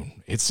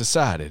 noon, it's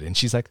decided. And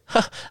she's like,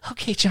 huh,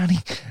 okay, Johnny.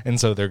 And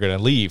so they're going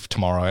to leave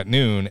tomorrow at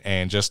noon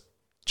and just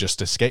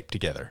escape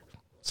together.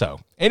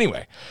 So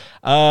anyway,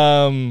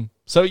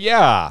 so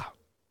yeah,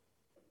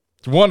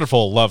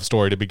 wonderful love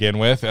story to begin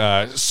with.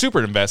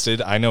 Super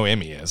invested. I know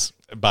Emmy is.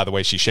 By the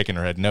way, she's shaking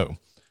her head no.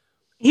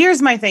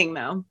 Here's my thing,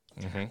 though.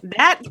 Mm-hmm.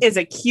 That is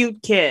a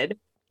cute kid.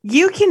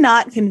 You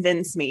cannot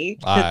convince me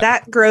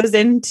that grows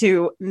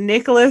into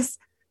Nicolas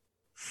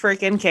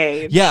freaking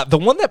Cage. Yeah, the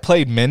one that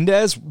played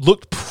Mendez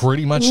looked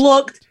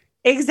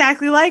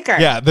exactly like her.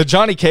 Yeah, the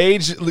Johnny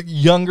Cage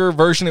younger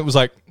version, it was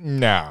like,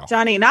 no.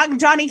 Not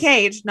Johnny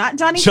Cage.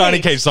 Johnny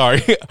Cage,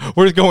 sorry.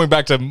 We're going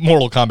back to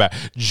Mortal Kombat.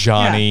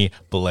 Johnny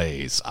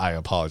Blaze. I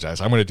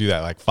apologize. I'm going to do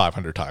that like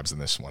 500 times in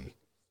this one.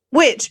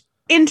 Which,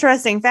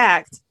 interesting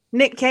fact,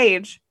 Nick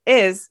Cage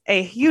is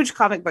a huge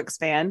comic books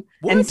fan.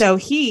 What? And so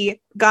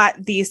he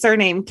got the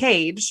surname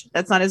Cage,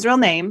 that's not his real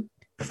name,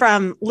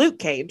 from Luke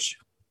Cage.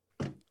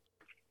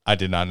 I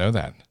did not know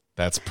that.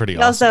 That's pretty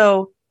awesome. He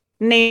also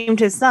named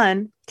his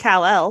son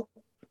Kal-El,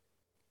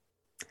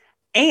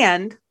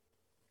 and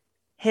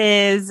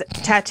his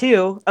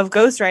tattoo of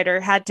Ghost Rider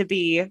had to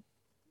be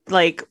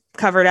like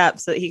covered up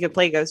so that he could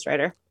play Ghost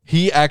Rider.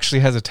 He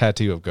actually has a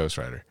tattoo of Ghost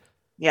Rider.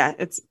 Yeah,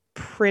 it's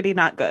pretty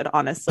not good,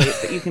 honestly,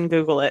 but you can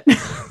Google it.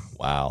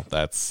 Wow,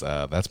 that's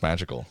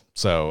magical.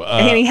 So,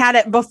 and he had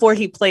it before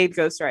he played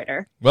Ghost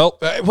Rider. Well,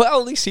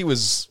 at least he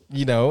was,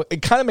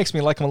 it kind of makes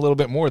me like him a little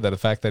bit more, that the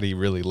fact that he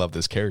really loved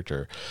this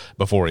character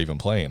before even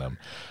playing him.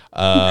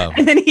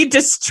 And then he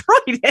destroyed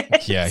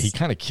it. Yeah, he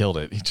kind of killed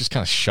it. He just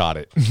kind of shot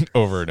it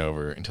over and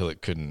over until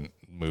it couldn't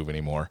move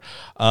anymore.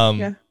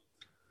 Yeah.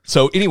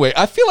 So anyway,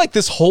 I feel like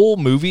this whole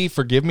movie,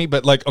 forgive me,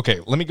 but like, okay,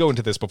 let me go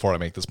into this before I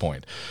make this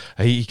point.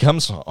 He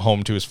comes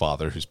home to his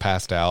father, who's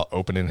passed out,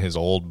 opening his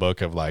old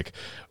book of like,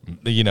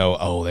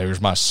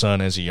 there's my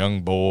son as a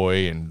young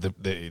boy, and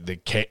the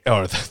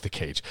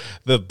cage,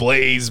 the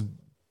Blaze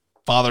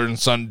father and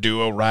son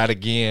duo ride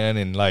again,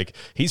 and like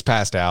he's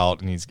passed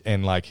out, and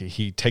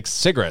he takes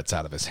cigarettes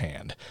out of his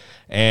hand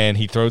and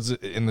he throws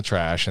it in the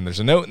trash, and there's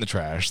a note in the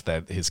trash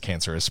that his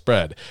cancer has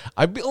spread.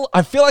 I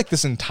feel like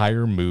this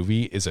entire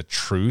movie is a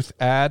truth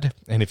ad,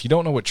 and if you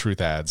don't know what truth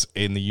ads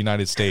in the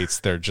United States,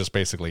 they're just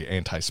basically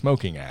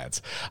anti-smoking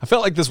ads. I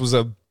felt like this was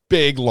a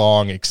big,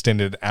 long,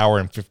 extended hour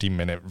and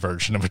 50-minute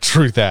version of a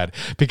truth ad,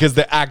 because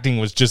the acting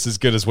was just as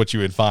good as what you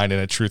would find in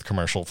a truth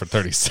commercial for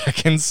 30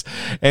 seconds.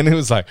 And it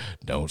was like,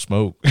 don't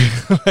smoke.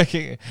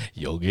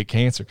 You'll get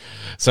cancer.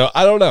 So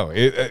I don't know.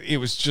 It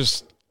was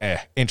just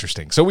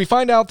interesting. So we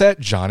find out that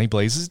Johnny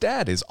Blaze's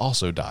dad is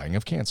also dying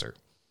of cancer.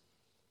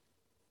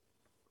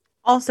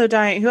 Also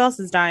dying. Who else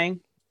is dying?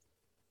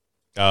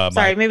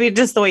 Sorry, maybe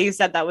just the way you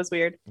said that was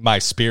weird. My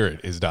spirit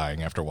is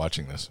dying after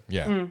watching this.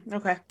 Yeah.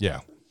 Okay.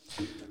 Yeah.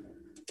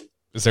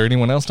 Is there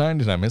anyone else dying?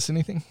 Did I miss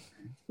anything?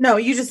 No,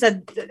 you just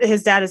said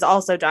his dad is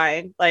also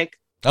dying. Like,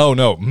 oh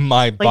no,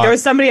 there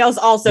was somebody else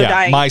also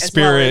dying. My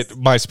spirit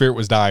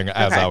was dying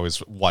as I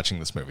was watching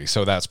this movie.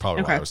 So that's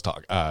probably what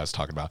I was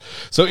talking about.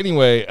 So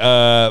anyway,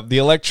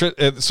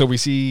 so we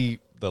see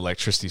the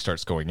electricity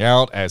starts going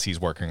out as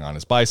he's working on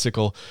his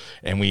bicycle,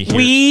 and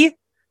we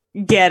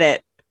get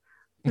it.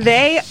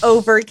 They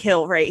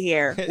overkill right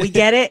here. We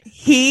get it.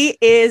 He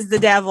is the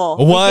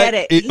devil. What? We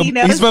get it. He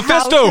knows he's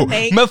Mephisto.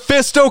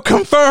 Mephisto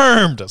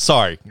confirmed.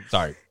 Sorry.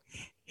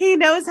 He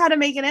knows how to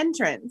make an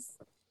entrance.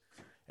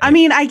 I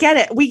mean, I get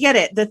it. We get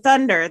it. The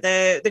thunder,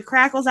 the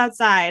crackles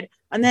outside,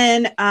 and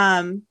then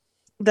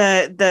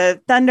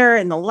the thunder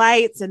and the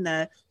lights,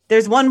 and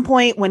there's one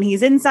point when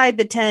he's inside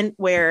the tent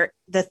where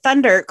the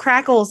thunder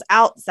crackles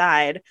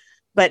outside,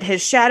 but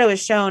his shadow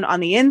is shown on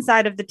the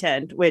inside of the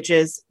tent, which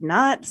is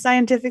not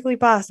scientifically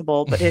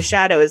possible, but his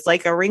shadow is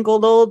like a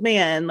wrinkled old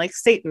man, like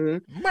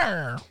Satan.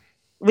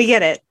 We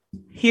get it.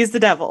 He's the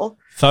devil.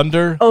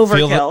 Thunder,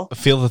 Overkill.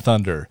 feel the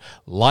thunder,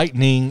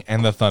 lightning,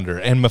 and the thunder.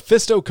 And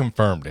Mephisto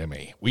confirmed,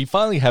 Emmy. We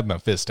finally have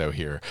Mephisto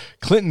here.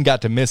 Clinton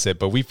got to miss it,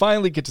 but we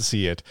finally get to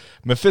see it.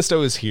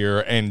 Mephisto is here,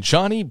 and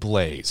Johnny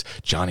Blaze,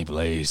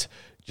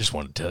 just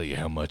want to tell you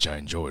how much I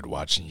enjoyed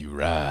watching you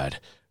ride.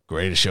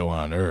 Greatest show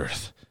on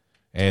earth.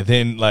 And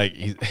then, like,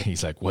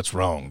 he's like, what's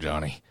wrong,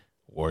 Johnny?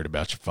 Worried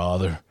about your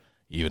father?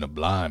 Even a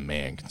blind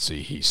man can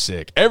see he's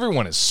sick.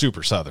 Everyone is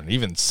super Southern.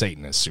 Even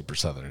Satan is super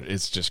Southern.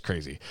 It's just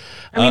crazy.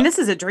 I mean, this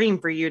is a dream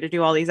for you to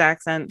do all these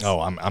accents. Oh,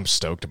 I'm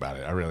stoked about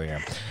it. I really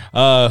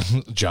am.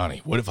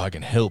 Johnny, what if I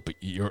can help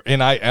you?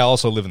 And I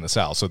also live in the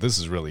South, so this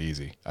is really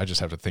easy. I just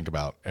have to think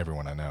about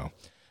everyone I know.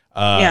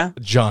 Yeah.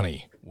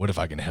 Johnny, what if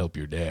I can help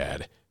your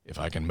dad? If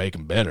I can make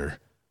him better,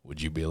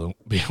 would you be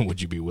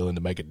willing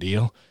to make a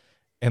deal?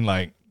 And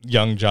like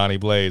young Johnny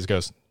Blaze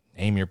goes,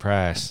 name your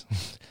price.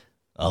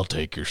 I'll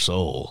take your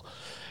soul.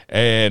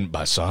 And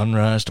by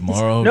sunrise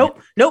tomorrow. Nope.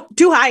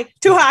 Too high.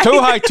 Too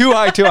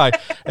high.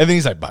 And then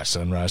he's like, by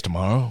sunrise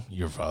tomorrow,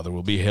 your father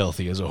will be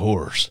healthy as a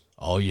horse.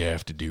 All you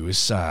have to do is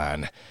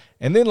sign.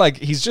 And then, like,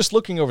 he's just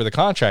looking over the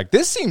contract.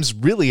 This seems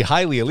really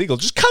highly illegal.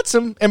 Just cuts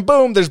him, and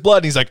boom, there's blood.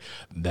 And he's like,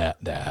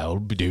 that'll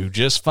do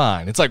just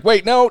fine. It's like,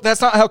 wait, no,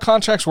 that's not how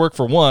contracts work,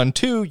 for one.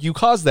 Two, you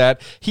caused that.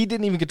 He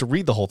didn't even get to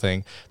read the whole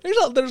thing.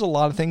 There's a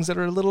lot of things that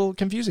are a little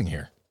confusing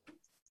here.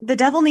 The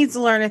devil needs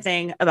to learn a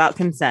thing about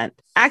consent.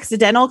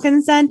 Accidental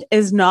consent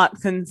is not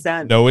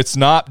consent. No, it's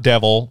not,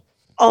 devil.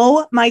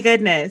 Oh my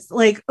goodness.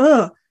 Like,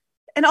 ugh.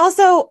 And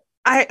also,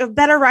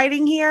 better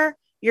writing here.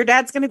 Your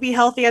dad's going to be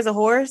healthy as a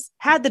horse.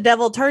 Had the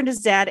devil turned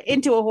his dad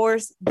into a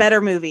horse. Better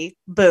movie.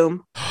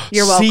 Boom.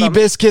 You're welcome.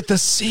 Seabiscuit the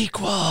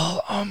sequel.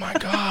 Oh my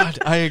God.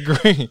 I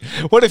agree.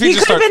 What if he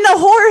just could have been the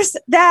horse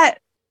that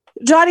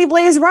Johnny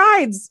Blaze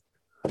rides?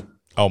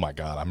 Oh my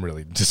God, I'm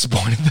really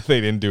disappointed that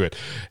they didn't do it.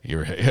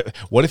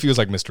 What if he was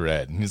like Mr.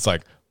 Ed? And he's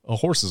like, a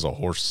horse is a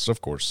horse,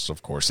 of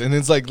course. And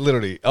it's like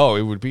literally,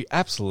 it would be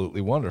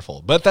absolutely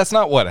wonderful. But that's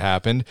not what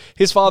happened.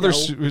 His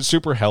father's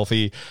super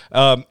healthy.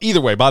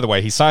 Either way, by the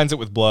way, he signs it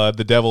with blood.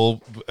 The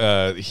devil,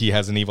 he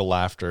has an evil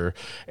laughter.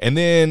 And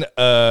then,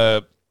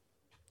 so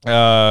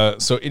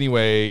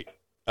anyway,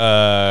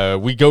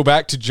 we go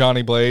back to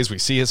Johnny Blaze. We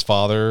see his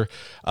father,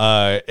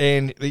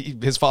 and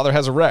his father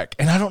has a wreck.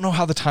 And I don't know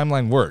how the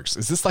timeline works.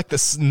 Is this like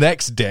the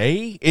next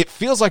day? It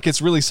feels like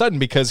it's really sudden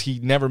because he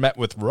never met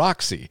with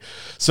Roxy.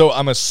 So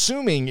I'm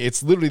assuming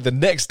it's literally the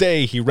next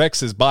day he wrecks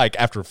his bike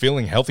after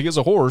feeling healthy as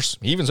a horse.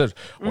 He even says,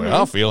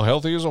 well, I feel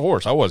healthy as a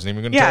horse. I wasn't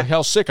even going to tell you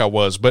how sick I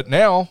was, but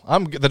now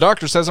the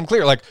doctor says I'm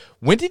clear. Like,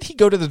 when did he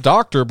go to the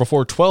doctor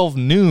before 12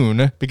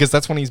 noon? Because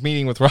that's when he's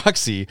meeting with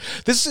Roxy.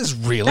 This is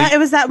really... It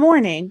was that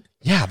morning.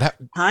 Yeah, that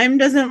time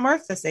doesn't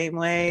work the same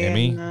way.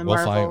 Emmy,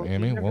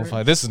 we'll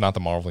find. This is not the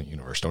Marvel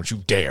universe. Don't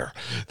you dare.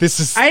 This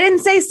is. I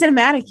didn't say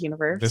cinematic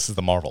universe. This is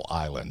the Marvel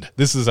Island.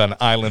 This is an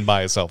island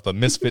by itself. The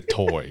misfit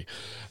toy.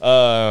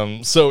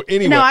 So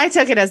anyway, no, I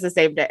took it as the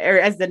same day or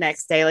as the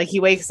next day. Like he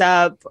wakes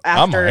up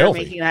after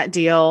making that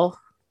deal,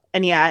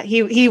 and yeah,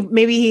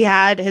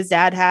 his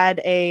dad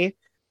had a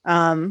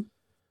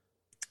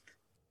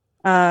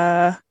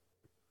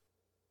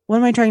what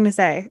am I trying to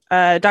say?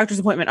 Doctor's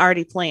appointment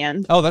already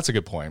planned. Oh, that's a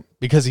good point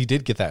because he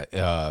did get that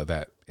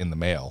in the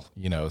mail,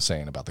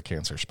 saying about the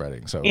cancer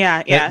spreading. So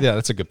yeah,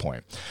 that's a good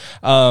point.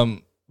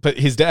 But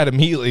his dad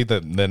immediately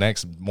the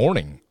next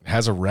morning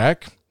has a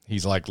wreck.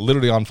 He's like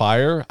literally on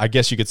fire. I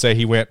guess you could say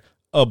he went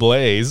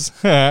ablaze.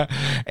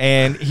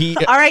 And he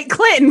all right,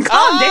 Clinton,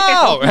 calm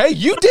down. Hey,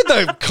 you did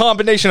the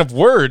combination of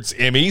words,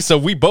 Emmy, so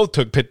we both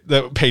took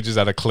the pages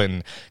out of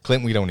Clinton.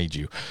 We don't need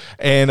you.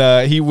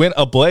 And he went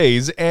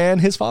ablaze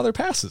and his father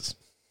passes.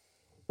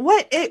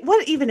 What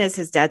even is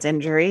his dad's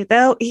injury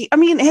though?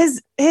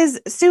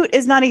 His suit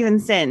is not even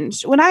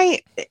singed.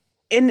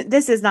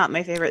 This is not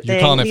my favorite thing.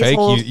 You're calling it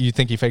fake? You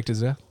think he faked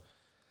his death?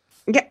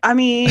 Yeah,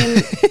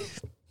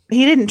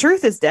 he didn't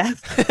truth his death.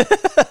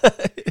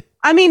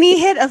 He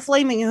hit a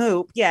flaming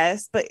hoop,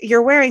 yes, but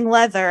you're wearing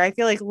leather. I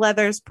feel like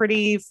leather's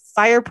pretty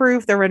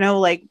fireproof. There were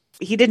no,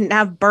 he didn't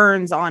have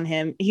burns on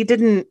him. He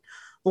didn't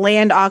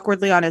land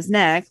awkwardly on his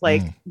neck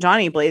like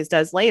Johnny Blaze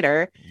does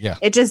later. Yeah.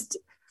 It just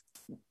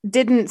he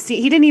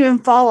didn't even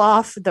fall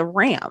off the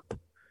ramp.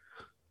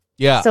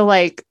 Yeah. So,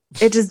 it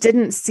just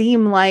didn't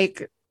seem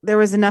like there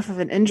was enough of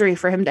an injury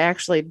for him to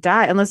actually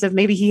die, unless if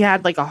maybe he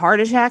had, a heart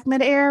attack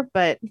midair,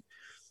 but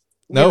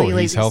no,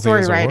 really he's healthy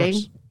story as a writing.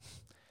 Horse.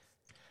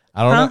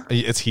 I don't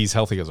know. He's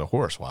healthy as a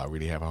horse. Why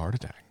would he have a heart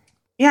attack?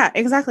 Yeah,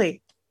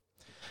 exactly.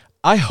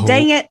 I hope.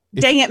 Dang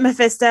it,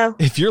 Mephisto.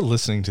 If you're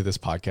listening to this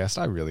podcast,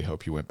 I really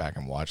hope you went back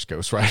and watched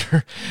Ghost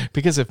Rider,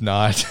 because if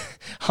not,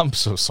 I'm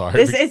so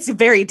sorry. It's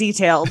very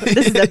detailed.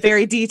 This is a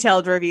very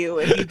detailed review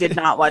if you did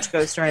not watch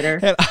Ghost Rider.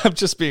 And I'm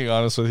just being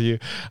honest with you.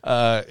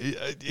 I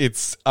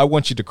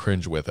want you to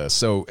cringe with us.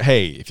 So,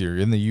 hey, if you're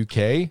in the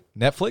UK,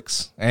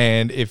 Netflix,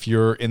 and if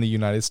you're in the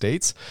United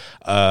States,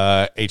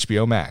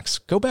 HBO Max,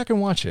 go back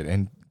and watch it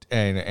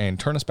and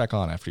turn us back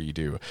on after you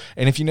do.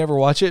 And if you never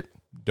watch it,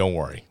 Don't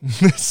worry.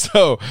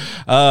 So,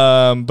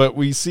 but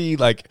we see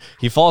like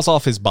he falls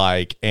off his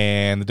bike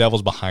and the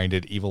devil's behind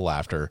it, evil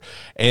laughter.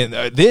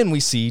 And then we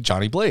see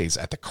Johnny Blaze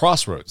at the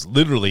crossroads,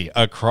 literally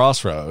a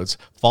crossroads,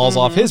 falls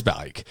off his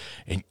bike.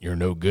 And you're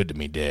no good to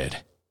me,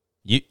 Dad.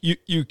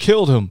 You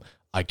killed him.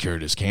 I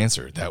cured his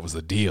cancer. That was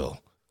the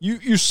deal.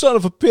 You son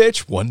of a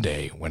bitch. One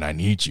day when I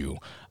need you,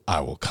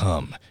 I will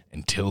come.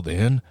 Until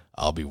then,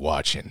 I'll be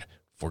watching.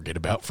 Forget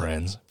about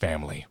friends,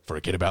 family.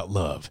 Forget about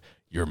love.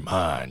 You're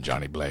mine,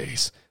 Johnny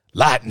Blaze.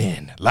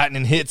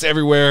 Lightning hits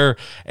everywhere.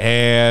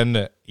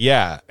 And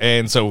yeah.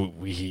 And so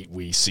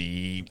we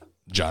see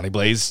Johnny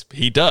Blaze.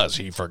 He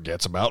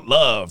forgets about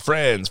love,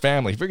 friends,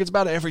 family. He forgets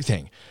about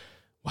everything.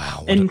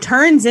 Wow. And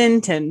turns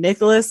into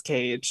Nicolas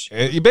Cage.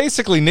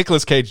 Basically,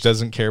 Nicolas Cage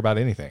doesn't care about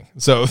anything.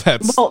 So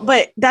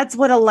but that's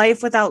what a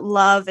life without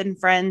love and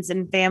friends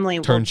and family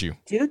will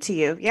do to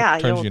you. Yeah,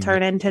 you'll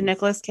turn into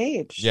Nicolas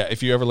Cage. Yeah,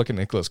 if you ever look at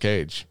Nicolas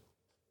Cage,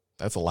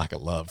 that's a lack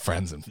of love,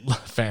 friends, and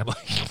family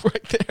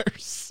right there.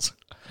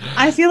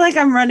 I feel like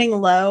I'm running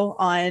low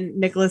on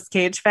Nicolas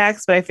Cage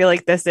facts, but I feel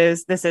like this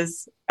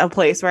is a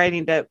place where I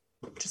need to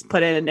just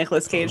put in a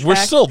Nicolas Cage We're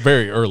fact. still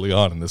very early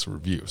on in this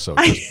review, so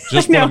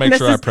just want to make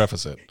sure I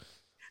preface it.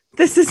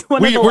 This is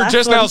one of the we're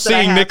just now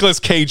seeing Nicolas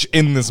Cage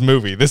in this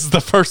movie. This is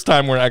the first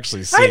time we're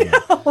actually seeing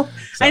it. So.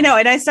 I know,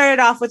 and I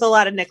started off with a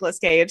lot of Nicolas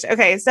Cage.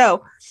 Okay,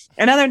 so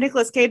another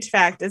Nicolas Cage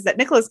fact is that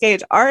Nicolas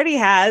Cage already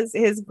has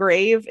his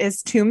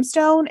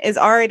tombstone is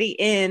already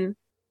in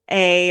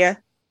a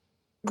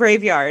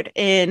graveyard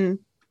in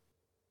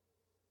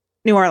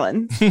New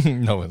Orleans.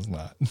 No, it's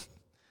not.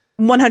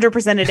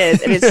 100% it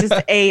is. It is just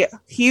a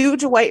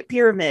huge white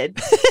pyramid.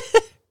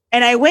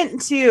 And I went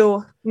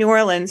to New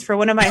Orleans for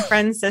one of my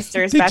friend's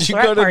sisters' Did you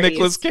go to parties.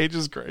 Nicolas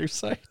Cage's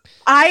gravesite?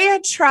 I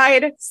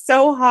tried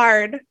so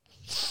hard,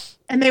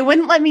 and they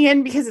wouldn't let me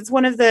in because it's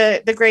one of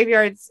the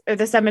graveyards or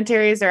the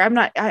cemeteries, or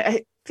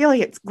I feel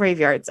like it's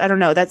graveyards. I don't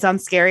know. That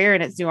sounds scarier,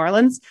 and it's New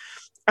Orleans.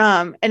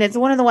 And it's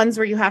one of the ones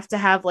where you have to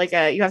have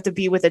you have to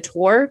be with a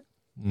tour.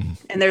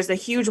 And there's a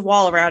huge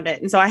wall around it.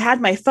 And so I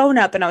had my phone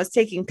up and I was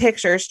taking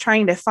pictures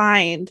trying to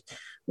find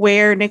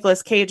where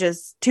Nicolas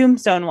Cage's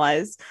tombstone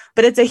was.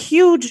 But it's a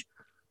huge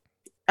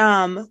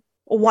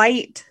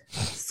white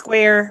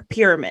square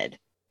pyramid.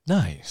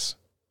 Nice.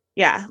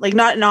 Yeah, like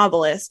not an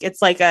obelisk.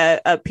 It's like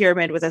a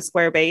pyramid with a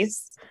square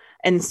base.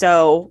 And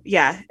so,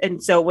 yeah.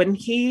 And so when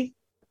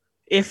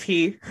if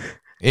he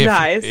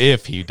dies,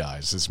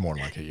 it's more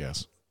like it,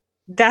 yes.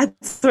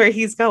 That's where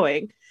he's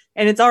going.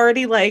 And it's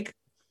already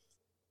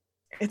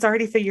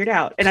figured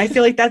out. And I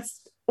feel like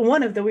that's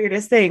one of the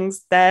weirdest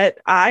things that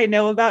I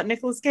know about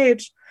Nicolas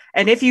Cage.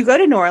 And if you go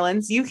to New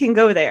Orleans, you can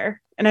go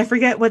there. And I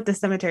forget what the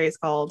cemetery is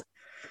called.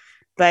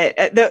 But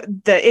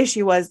the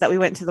issue was that we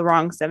went to the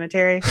wrong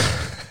cemetery.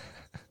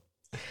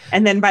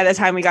 And then by the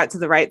time we got to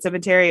the right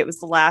cemetery, it was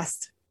the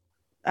last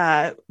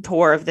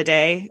tour of the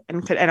day.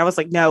 And I was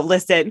like, no,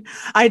 listen,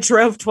 I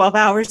drove 12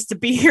 hours to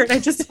be here. And I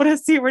just want to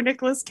see where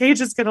Nicolas Cage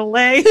is going to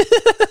lay.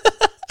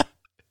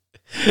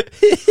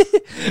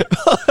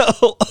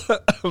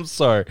 I'm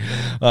sorry.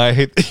 I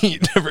hate that you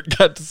never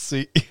got to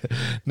see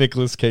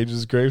Nicolas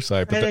Cage's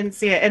gravesite. But I didn't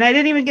see it. And I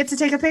didn't even get to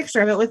take a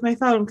picture of it with my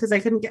phone because I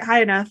couldn't get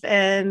high enough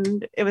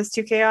and it was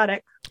too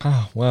chaotic.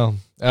 Oh, well.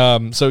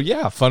 So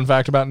yeah, fun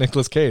fact about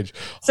Nicolas Cage.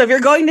 So if you're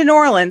going to New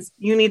Orleans,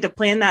 you need to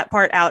plan that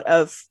part out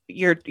of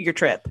your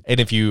trip. And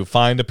if you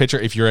find a picture,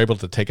 if you're able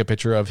to take a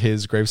picture of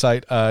his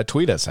gravesite,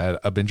 tweet us at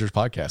a Bingers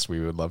Podcast. We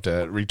would love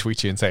to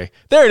retweet you and say,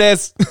 there it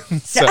is.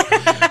 so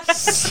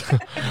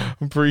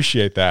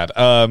appreciate that.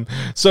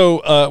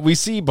 So we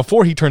see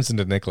before he turns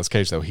into Nicolas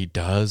Cage, though, he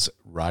does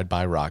ride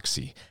by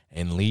Roxy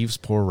and leaves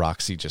poor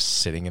Roxy just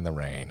sitting in the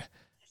rain.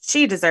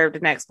 She deserved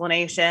an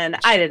explanation.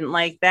 I didn't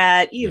like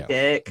that. You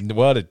dick.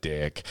 What a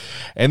dick.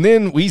 And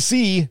then we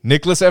see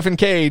Nicolas effing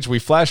Cage. We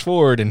flash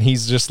forward and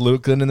he's just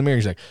looking in the mirror.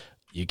 He's like,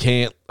 I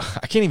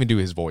can't even do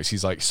his voice.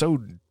 He's like so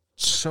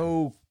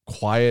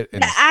quiet.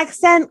 And the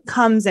accent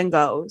comes and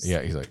goes.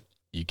 Yeah. He's like,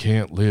 you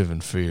can't live in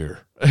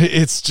fear.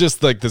 It's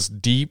just like this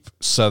deep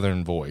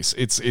Southern voice.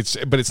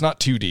 But it's not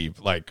too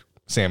deep like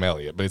Sam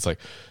Elliott, but it's like,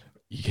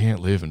 you can't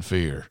live in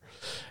fear.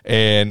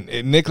 And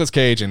Nicolas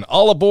Cage and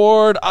all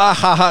aboard,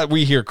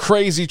 we hear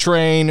crazy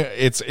train.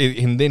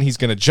 And then he's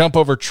gonna jump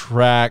over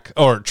trucks,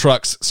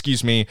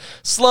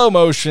 slow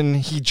motion.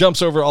 He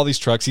jumps over all these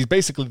trucks. He's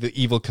basically the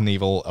Evel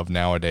Knievel of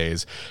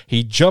nowadays.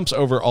 He jumps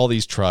over all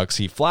these trucks.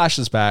 He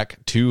flashes back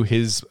to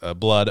his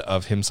blood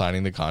of him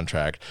signing the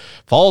contract,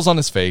 falls on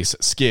his face,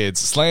 skids,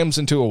 slams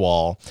into a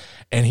wall,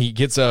 and he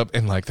gets up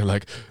and they're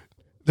like,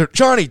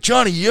 Johnny,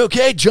 you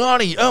okay?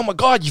 Johnny, oh my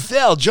God, you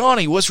fell.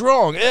 Johnny, what's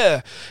wrong?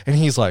 Yeah. And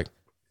he's like,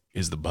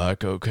 is the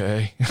bike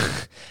okay?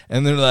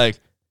 And they're like,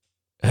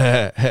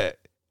 and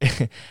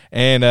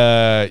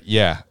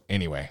yeah,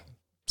 anyway.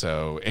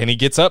 So, and he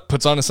gets up,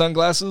 puts on his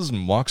sunglasses,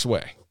 and walks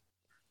away.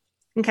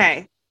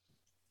 Okay.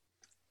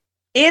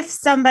 If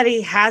somebody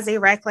has a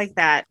wreck like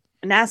that,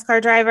 a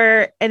NASCAR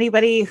driver,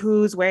 anybody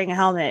who's wearing a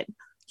helmet,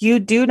 you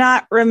do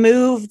not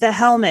remove the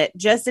helmet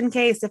just in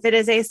case if it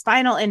is a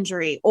spinal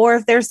injury or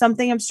if there's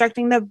something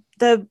obstructing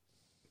the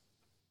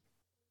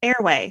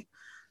airway.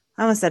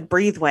 I almost said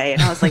breatheway,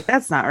 and I was like,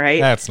 that's not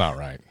right. That's not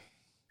right.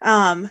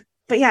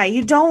 But yeah,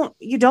 you don't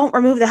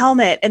remove the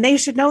helmet, and they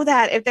should know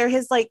that if they're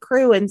his like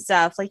crew and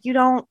stuff. Like, you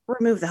don't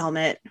remove the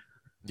helmet.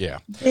 Yeah.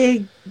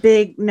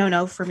 Big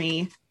no for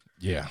me.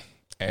 Yeah.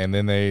 And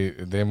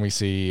then we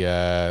see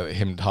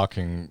him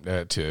talking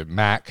to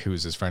Mac,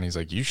 who's his friend. He's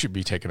like, you should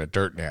be taking a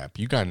dirt nap.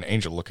 You got an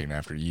angel looking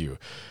after you.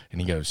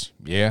 And he goes,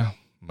 yeah,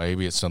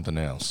 maybe it's something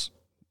else.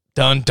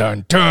 Dun,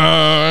 dun,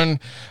 dun.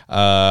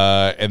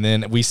 And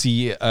then we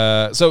see,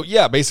 so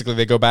yeah, basically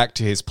they go back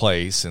to his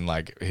place, and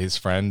like his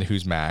friend,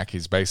 who's Mac,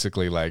 he's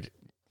basically like,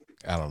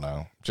 I don't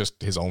know, just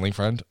his only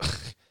friend.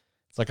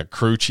 It's like a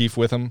crew chief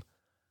with him.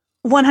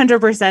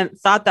 100%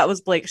 thought that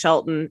was Blake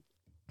Shelton.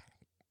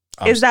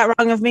 Is that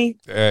wrong of me?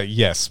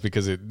 Yes,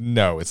 because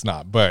no, it's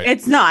not. But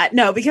it's not.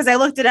 No, because I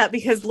looked it up,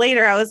 because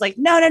later I was like,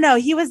 no.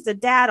 He was the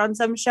dad on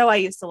some show I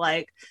used to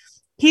like.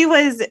 He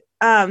was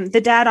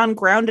the dad on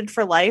Grounded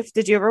for Life.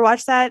 Did you ever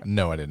watch that?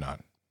 No, I did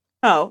not.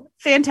 Oh,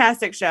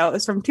 fantastic show. It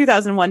was from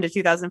 2001 to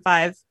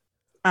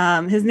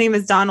 2005. His name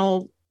is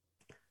Donald.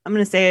 I'm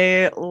going to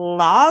say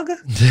Log.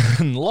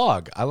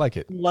 Log. I like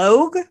it.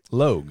 Logue.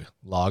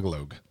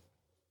 Log.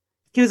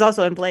 He was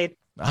also in Blade.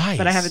 Nice.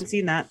 But I haven't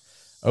seen that.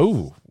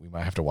 Oh, we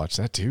might have to watch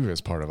that too as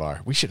part of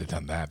our. We should have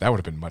done that. That would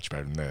have been much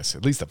better than this.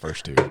 At least the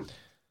first two. Dang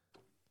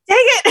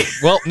it.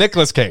 Well,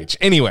 Nicolas Cage.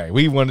 Anyway,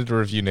 we wanted to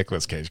review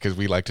Nicolas Cage because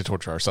we like to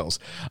torture ourselves.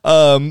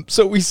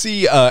 So we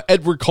see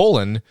Edward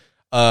Cullen,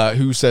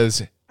 who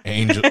says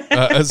angel.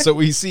 So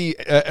we see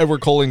Edward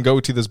Cullen go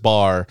to this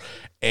bar,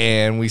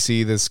 and we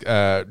see this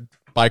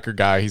biker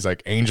guy. He's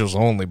like, angels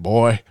only,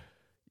 boy.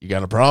 You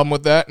got a problem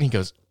with that? And he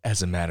goes,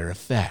 as a matter of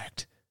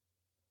fact,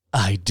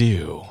 I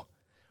do.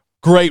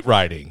 Great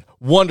writing.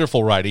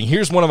 Wonderful writing.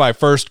 Here's one of my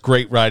first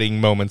great writing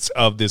moments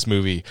of this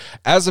movie.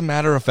 As a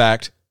matter of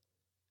fact,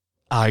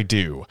 I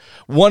do.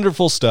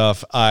 Wonderful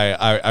stuff.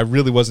 I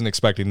really wasn't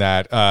expecting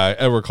that.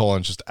 Edward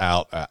Cullen's just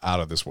out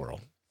of this world.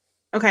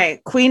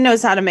 Okay, Queen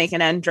knows how to make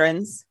an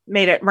entrance.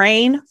 Made it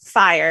rain,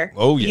 fire.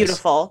 Oh, yes.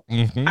 Beautiful.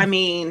 Mm-hmm. I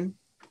mean,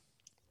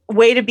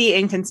 way to be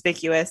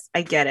inconspicuous.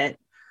 I get it.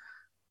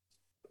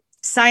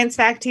 Science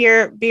fact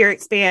here, beer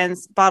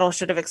expands, bottle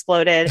should have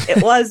exploded.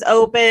 It was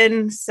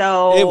open,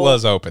 so... It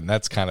was open.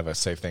 That's kind of a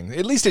safe thing.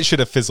 At least it should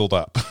have fizzled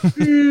up.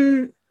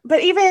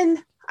 But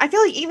I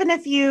feel like even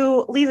if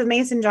you leave a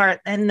mason jar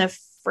in the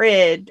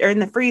fridge or in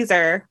the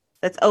freezer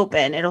that's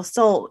open, it'll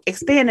still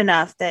expand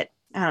enough that,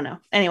 I don't know.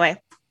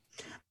 Anyway,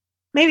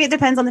 maybe it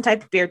depends on the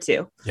type of beer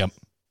too. Yep.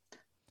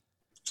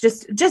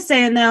 Just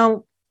saying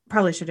though,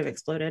 probably should have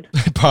exploded.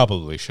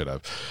 Probably should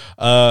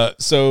have.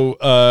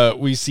 So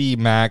we see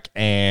Mac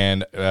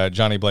and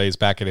Johnny Blaze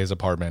back at his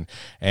apartment,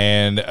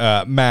 and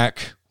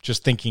Mac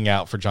just thinking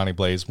out for Johnny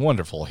Blaze.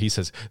 Wonderful. He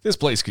says, this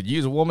place could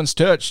use a woman's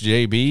touch,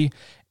 JB.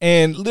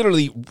 And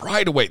literally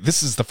right away,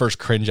 this is the first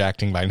cringe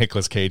acting by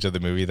Nicolas Cage of the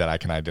movie that I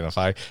can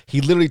identify.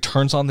 He literally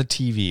turns on the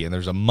TV and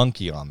there's a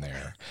monkey on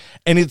there.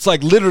 And it's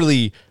like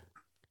literally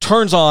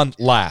turns on,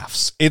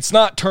 laughs. It's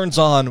not turns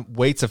on,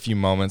 waits a few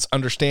moments,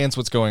 understands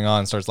what's going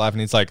on, starts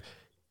laughing. It's like,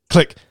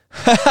 click.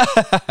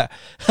 And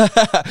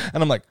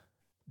I'm like,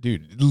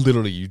 dude,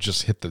 literally you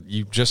just hit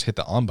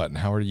the on button.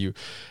 How are you?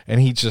 And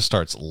he just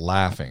starts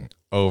laughing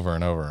over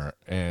and over.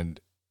 And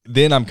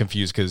then I'm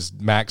confused because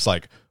Mac's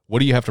like, what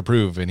do you have to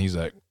prove? And he's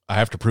like, I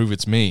have to prove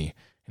it's me.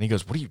 And he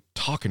goes, what are you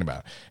talking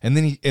about? And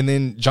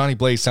then Johnny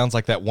Blaze sounds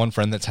like that one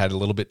friend that's had a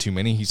little bit too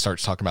many. He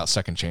starts talking about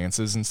second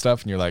chances and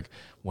stuff. And you're like,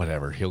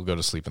 whatever, he'll go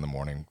to sleep in the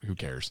morning. Who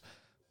cares?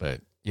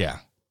 But yeah,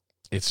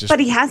 it's just. But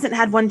he hasn't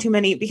had one too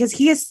many because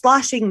he is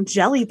sloshing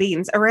jelly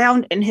beans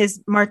around in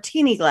his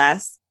martini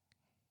glass.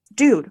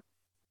 Dude,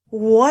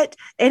 what?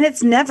 And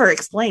it's never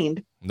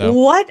explained. No.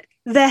 What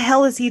the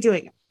hell is he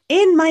doing?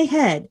 In my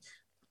head,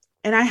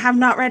 and I have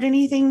not read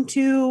anything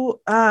to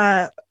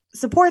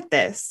support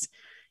this.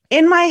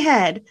 In my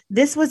head,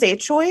 this was a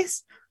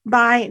choice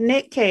by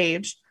Nick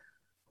Cage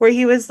where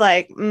he was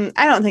like,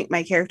 I don't think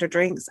my character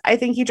drinks. I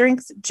think he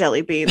drinks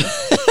jelly beans.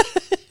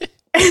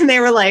 And they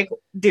were like,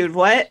 dude,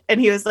 what?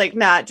 And he was like,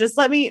 nah, just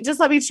let me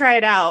try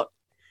it out.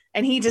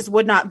 And he just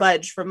would not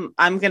budge from,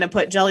 I'm going to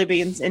put jelly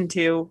beans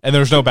into. And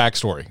there's no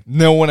backstory.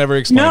 No one ever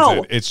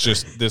explains it. It's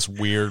just this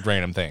weird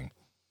random thing.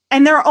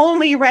 And they're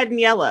only red and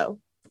yellow.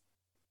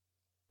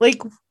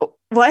 Like,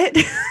 what?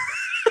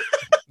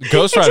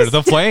 Ghost Rider,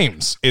 the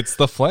flames. It's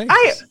the flames.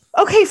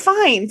 Okay,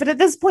 fine. But at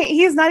this point,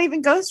 he is not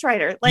even Ghost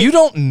Rider. Like, you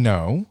don't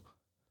know.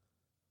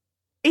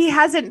 He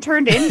hasn't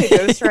turned into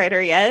Ghost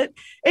Rider yet.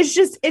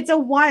 It's a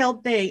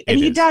wild thing. And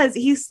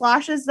he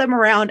sloshes them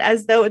around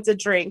as though it's a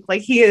drink.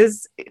 Like he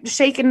is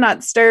shaken,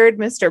 not stirred,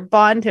 Mr.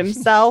 Bond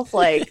himself.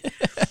 Like,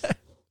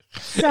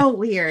 so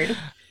weird.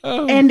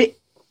 Oh. And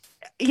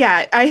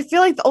yeah, I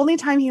feel like the only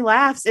time he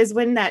laughs is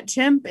when that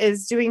chimp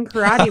is doing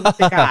karate with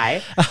the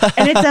guy.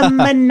 And it's a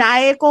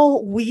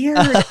maniacal, weird.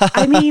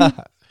 I mean,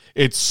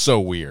 it's so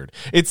weird.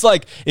 It's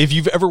like if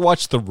you've ever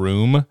watched The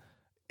Room,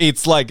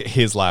 it's like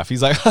his laugh.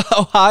 He's like,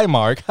 oh, hi,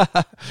 Mark.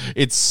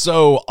 It's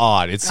so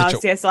odd. It's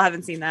such I still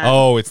haven't seen that.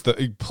 Oh,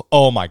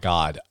 oh my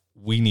God.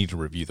 we need to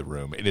review The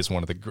Room. It is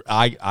one of the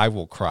I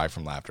will cry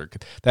from laughter.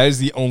 That is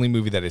the only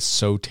movie that is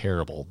so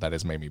terrible that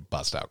has made me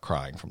bust out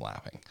crying from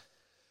laughing.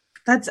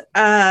 That's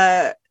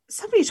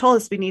somebody told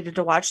us we needed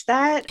to watch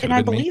that, and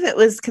I believe it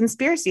was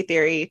Conspiracy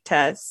Theory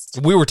Test.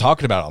 We were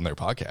talking about it on their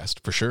podcast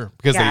for sure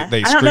because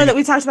they I don't know that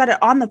we talked about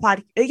it on the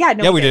podcast.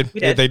 Yeah, we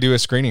did. They do a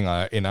screening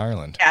in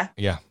Ireland.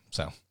 Yeah.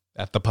 So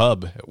at the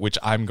pub, which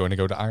I'm going to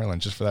go to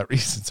Ireland just for that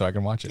reason, so I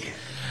can watch it.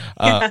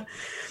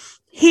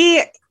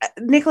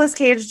 Nicolas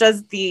Cage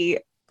does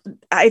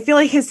I feel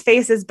like his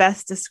face is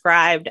best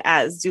described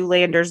as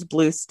Zoolander's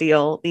blue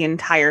steel the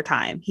entire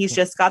time. He's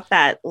just got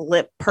that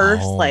lip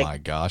purse. Oh my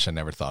gosh, I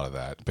never thought of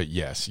that. But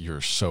yes, you're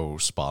so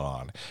spot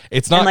on.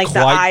 It's not and the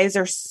eyes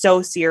are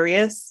so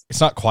serious. It's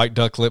not quite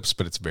duck lips,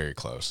 but it's very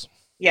close.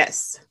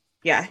 Yes.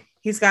 Yeah.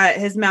 He's got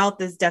his mouth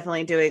is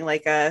definitely doing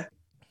like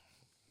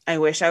I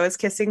wish I was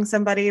kissing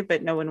somebody,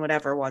 but no one would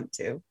ever want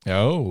to.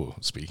 Oh,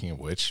 speaking of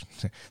which,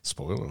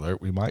 spoiler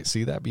alert, we might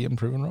see that being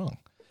proven wrong.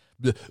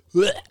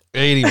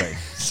 Anyway,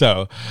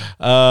 so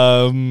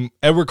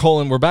Edward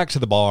Cullen, we're back to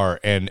the bar,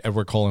 and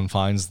Edward Cullen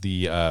finds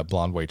the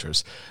blonde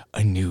waitress.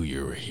 I knew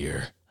you were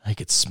here. I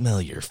could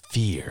smell your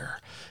fear.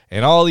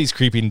 And all these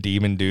creeping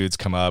demon dudes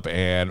come up,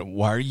 and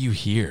why are you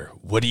here?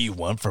 What do you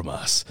want from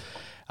us?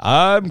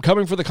 I'm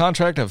coming for the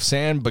contract of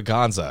San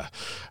Baganza.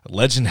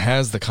 Legend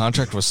has the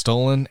contract was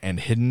stolen and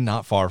hidden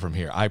not far from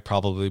here. I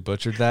probably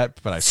butchered that,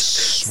 but I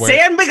swear.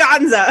 San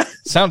Baganza.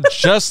 Sound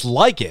just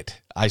like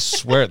it. I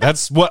swear.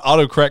 That's what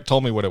autocorrect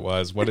told me what it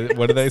was. What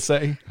did they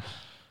say?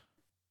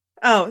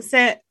 Oh,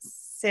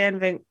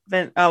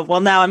 oh,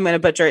 well, now I'm going to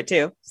butcher it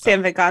too.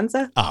 San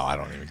Baganza. Oh, I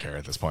don't even care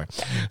at this point.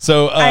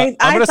 So I'm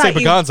going to say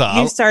Baganza.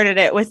 You started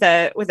it with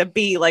a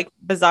B, like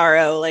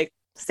Bizarro, like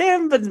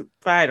Sam, but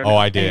I don't know. Oh,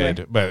 I did,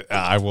 anyway. But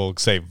I will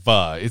say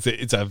Va.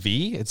 It's a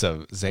V. It's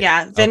a Z.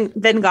 Yeah,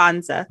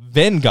 Venganza.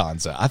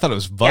 Venganza. I thought it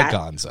was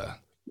Vaganza.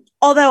 Yeah.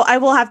 Although I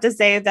will have to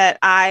say that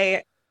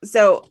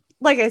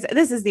like I said,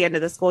 this is the end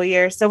of the school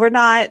year, so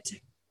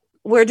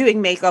we're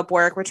doing makeup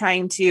work. We're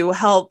trying to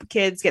help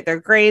kids get their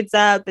grades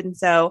up, and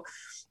so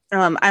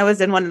I was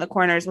in one of the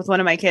corners with one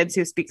of my kids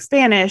who speaks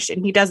Spanish,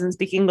 and he doesn't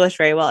speak English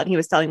very well. And he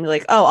was telling me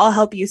like, oh, I'll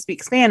help you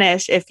speak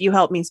Spanish if you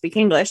help me speak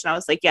English. And I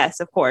was like, yes,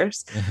 of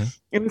course. Mm-hmm.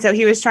 And so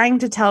he was trying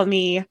to tell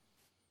me,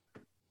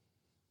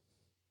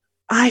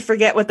 I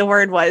forget what the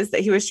word was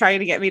that he was trying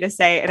to get me to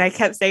say. And I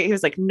kept saying, he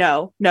was like,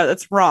 no,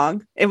 that's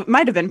wrong. It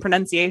might've been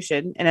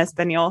pronunciation in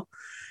Espanol.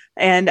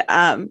 And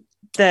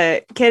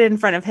the kid in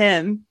front of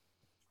him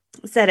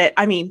said it,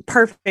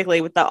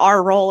 perfectly with the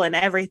R roll and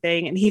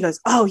everything. And he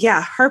goes, oh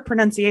yeah, her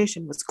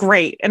pronunciation was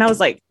great. And I was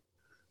like,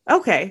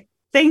 okay,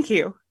 thank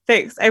you.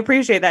 Thanks. I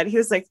appreciate that. He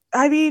was like,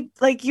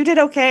 you did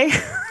okay.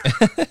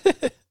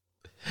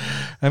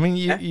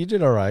 You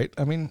did all right.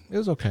 It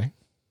was okay.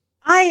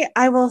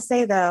 I will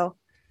say though,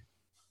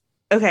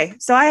 okay,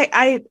 so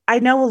I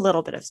know a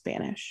little bit of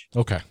Spanish.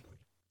 Okay.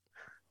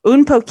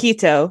 Un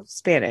poquito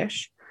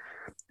Spanish.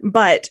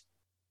 But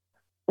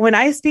when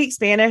I speak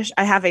Spanish,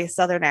 I have a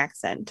Southern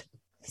accent.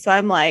 So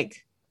I'm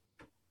like,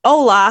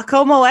 hola,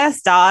 ¿cómo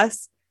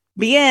estás?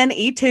 Bien,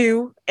 y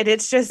tú. And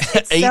it's so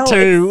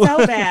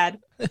bad.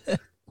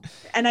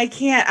 And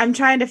I'm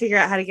trying to figure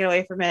out how to get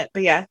away from it.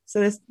 But yeah,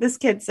 so this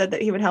kid said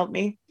that he would help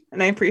me.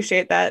 And I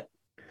appreciate that.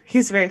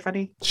 He's very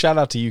funny. Shout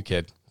out to you,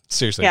 kid.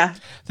 Seriously. Yeah.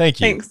 Thank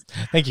you. Thanks.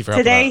 Thank you for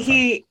helping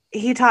Today, out.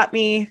 he taught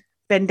me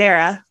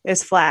bandera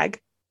is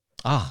flag.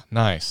 Ah,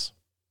 nice.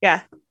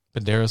 Yeah.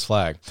 Bandera's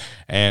flag.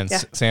 And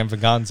San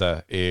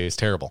Vaganza is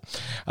terrible.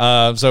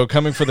 So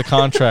coming for the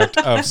contract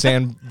of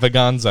San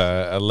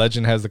Vaganza, a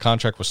legend has the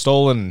contract was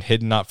stolen and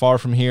hidden not far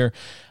from here.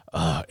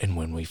 And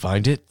when we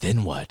find it,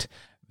 then what?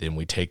 Then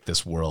we take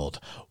this world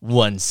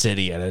one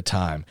city at a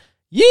time.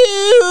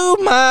 You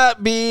might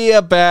be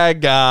a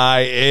bad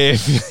guy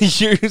if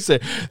you say,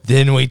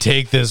 then we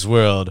take this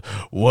world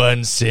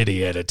one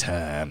city at a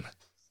time.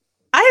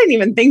 I didn't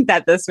even think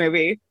that this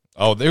movie.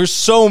 Oh, there's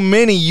so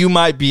many you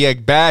might be a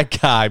bad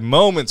guy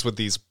moments with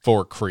these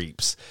four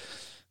creeps.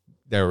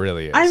 There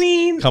really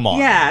is. Come on.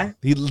 Yeah. Man.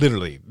 He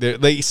literally,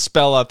 they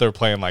spell out their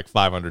plan like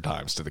 500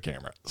 times to the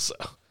camera. So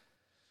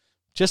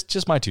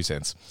just my 2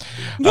 cents.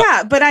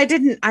 Yeah, but I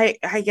didn't, I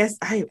guess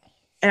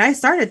and I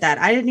started that.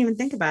 I didn't even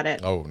think about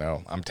it. Oh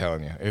no, I'm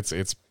telling you,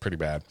 it's pretty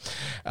bad.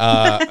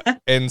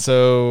 And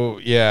so,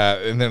 yeah.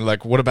 And then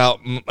like, what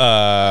about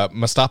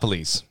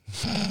Mastopheles?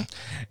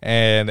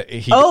 And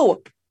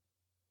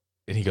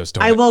he goes,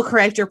 I will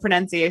correct your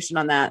pronunciation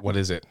on that. What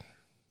is it?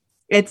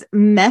 It's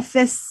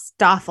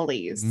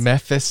Mephistopheles.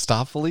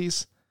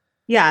 Mephistopheles?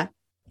 Yeah.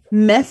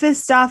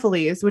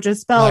 Mephistopheles, which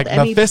is spelled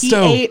like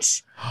Mephisto.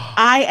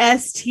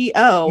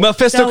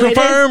 Mephisto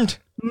confirmed.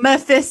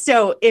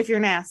 Mephisto, if you're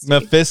nasty.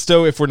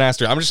 Mephisto, if we're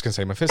nasty. I'm just going to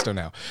say Mephisto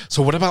now.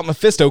 So what about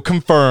Mephisto?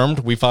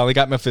 Confirmed. We finally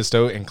got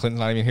Mephisto, and Clinton's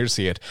not even here to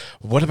see it.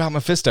 What about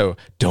Mephisto?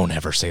 Don't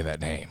ever say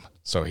that name.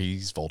 So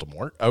he's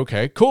Voldemort.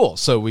 Okay, cool.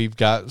 So we've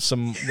got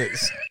some...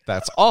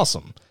 That's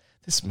awesome.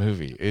 This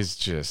movie is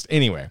just...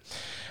 Anyway.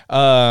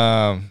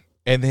 And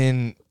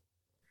then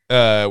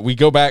we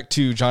go back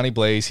to Johnny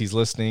Blaze. He's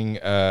listening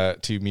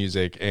to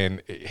music,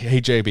 and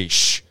hey, JB,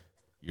 shh,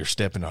 you're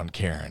stepping on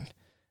Karen,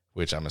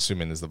 which I'm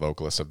assuming is the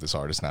vocalist of this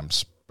artist,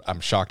 and I'm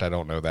shocked I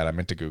don't know that. I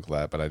meant to Google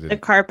that, but I didn't. The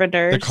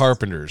Carpenters. The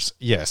Carpenters,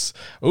 yes.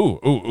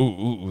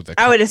 Ooh.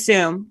 I would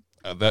assume.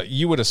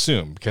 You would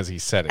assume because he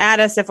said it. Add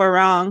us if we're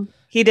wrong.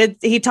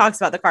 He talks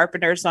about the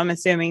Carpenters, so I'm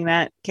assuming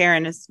that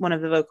Karen is one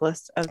of the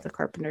vocalists of the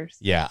Carpenters.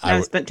 Yeah. I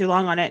spent too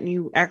long on it, and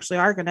you actually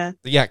are going to.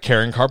 Yeah,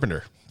 Karen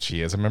Carpenter.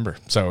 She is a member.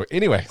 So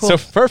anyway, cool.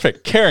 So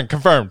perfect. Karen,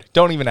 confirmed.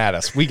 Don't even add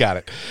us. We got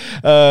it.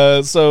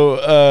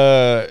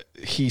 So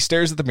he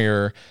stares at the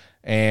mirror,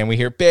 and we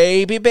hear,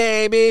 baby,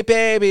 baby,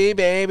 baby,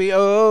 baby,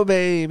 oh,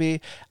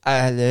 baby,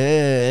 I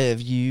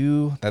love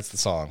you. That's the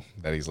song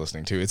that he's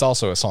listening to. It's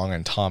also a song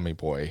in Tommy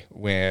Boy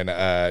when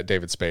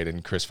David Spade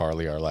and Chris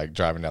Farley are like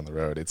driving down the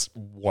road. It's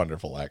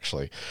wonderful,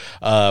 actually.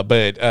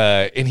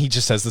 And he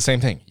just says the same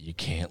thing. You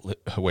can't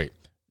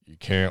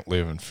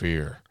live in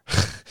fear.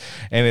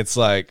 And it's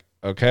like,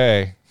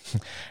 okay.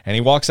 And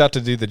he walks out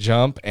to do the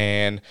jump,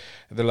 and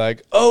they're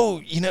like,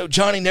 oh,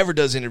 Johnny never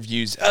does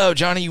interviews. Oh,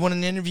 Johnny, you want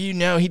an interview?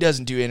 No, he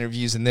doesn't do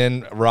interviews. And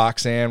then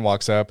Roxanne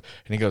walks up,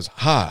 and he goes,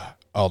 ha,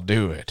 I'll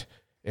do it.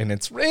 And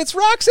it's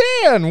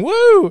Roxanne,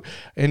 woo!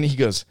 And he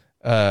goes,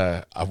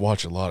 I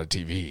watch a lot of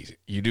TV.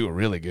 You do a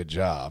really good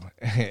job.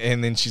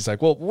 And then she's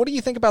like, well, what do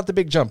you think about the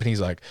big jump? And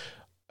he's like,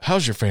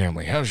 how's your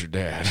family? How's your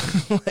dad?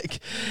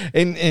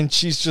 and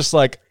she's just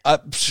like,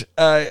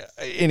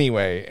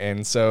 anyway.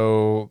 And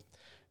so,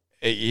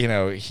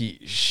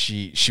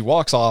 she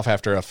walks off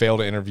after a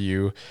failed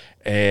interview,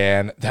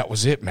 and that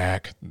was it,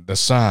 Mac, the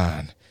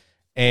sign.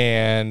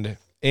 And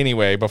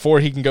anyway, before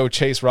he can go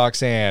chase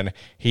Roxanne,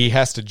 he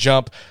has to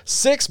jump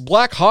 6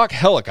 Black Hawk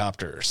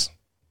helicopters,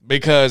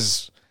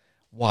 because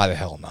why the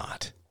hell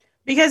not?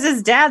 Because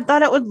his dad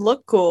thought it would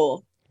look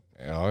cool.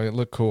 It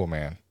looked cool,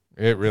 man.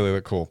 It really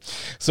looked cool.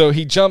 So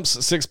he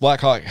jumps 6 Black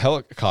Hawk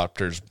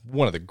helicopters,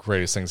 one of the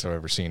greatest things I've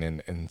ever seen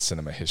in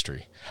cinema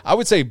history. I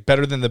would say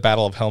better than the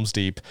Battle of Helm's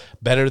Deep,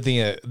 better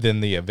than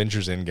the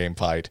Avengers Endgame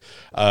fight.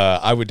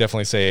 I would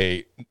definitely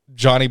say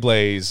Johnny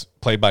Blaze,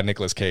 played by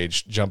Nicolas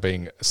Cage,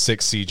 jumping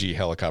 6 CG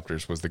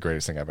helicopters was the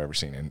greatest thing I've ever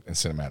seen in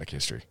cinematic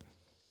history.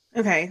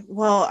 Okay,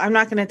 well, I'm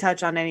not going to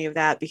touch on any of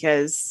that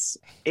because,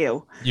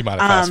 ew. You might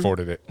have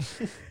fast-forwarded it.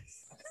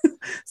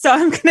 So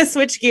I'm going to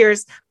switch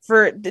gears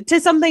to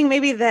something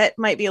maybe that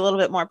might be a little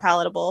bit more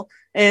palatable.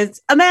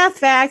 It's a math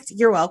fact.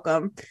 You're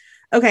welcome.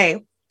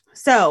 Okay.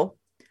 So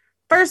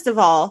first of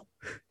all,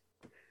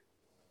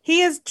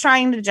 he is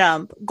trying to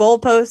jump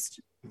goalpost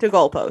to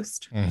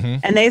goalpost. Mm-hmm.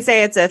 And they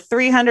say it's a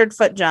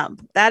 300-foot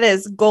jump. That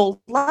is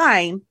goal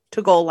line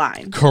to goal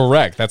line.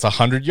 Correct. That's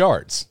 100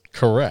 yards.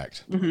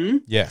 Correct. Mm-hmm.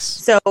 Yes.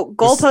 So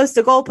goalpost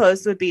to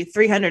goalpost would be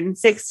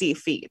 360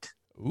 feet.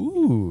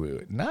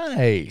 Ooh,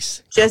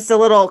 nice. Just a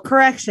little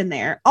correction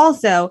there.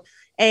 Also,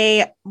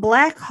 a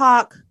Black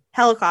Hawk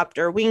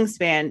helicopter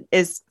wingspan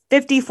is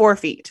 54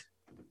 feet.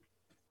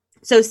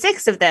 So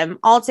 6 of them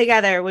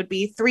altogether would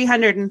be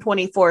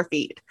 324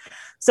 feet.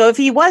 So if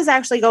he was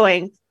actually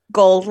going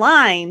goal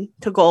line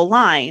to goal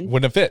line,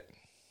 wouldn't have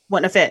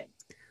fit.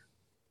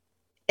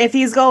 If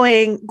he's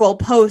going goal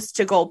post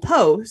to goal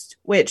post,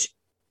 which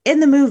in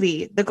the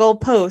movie, the goal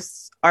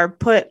posts are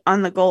put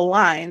on the goal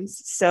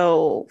lines.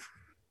 So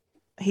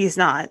he's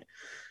not.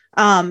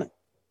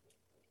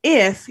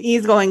 If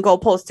he's going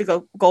goalpost to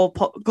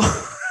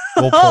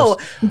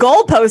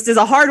goalpost is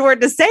a hard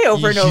word to say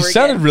over and over again. You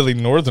sounded really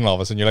northern all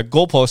of a sudden. You're like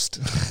goalpost.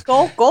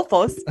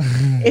 Goalpost.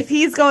 If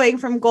he's going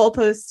from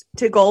goalpost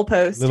to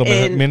goalpost, a little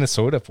bit of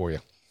Minnesota for you.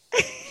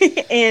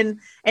 In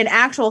an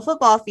actual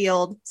football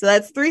field, so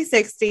that's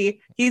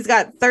 360. He's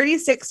got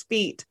 36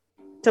 feet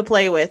to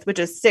play with, which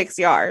is 6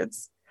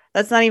 yards.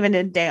 That's not even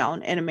a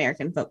down in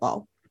American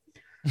football.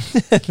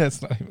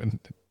 That's not even.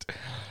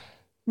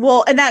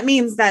 Well, and that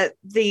means that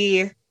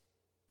the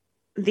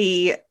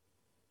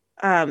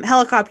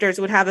helicopters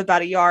would have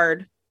about a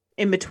yard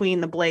in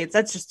between the blades.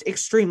 That's just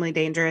extremely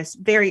dangerous,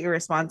 very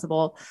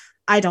irresponsible.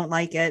 I don't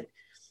like it.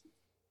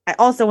 I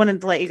also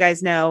wanted to let you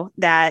guys know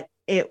that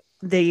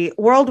the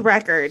world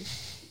record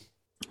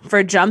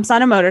for jumps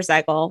on a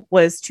motorcycle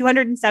was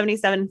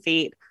 277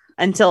 feet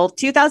until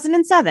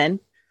 2007,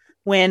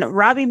 when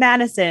Robbie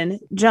Madison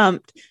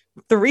jumped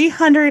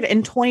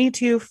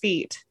 322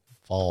 feet.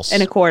 False.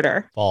 And a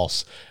quarter.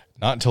 False.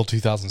 Not until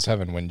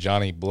 2007 when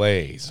Johnny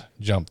Blaze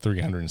jumped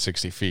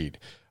 360 feet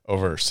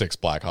over 6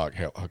 Black Hawk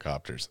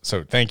helicopters.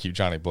 So thank you,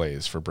 Johnny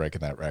Blaze, for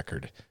breaking that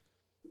record.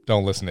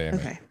 Don't listen to him.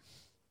 Okay.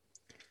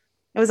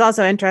 It was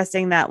also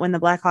interesting that when the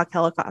Black Hawk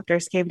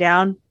helicopters came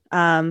down,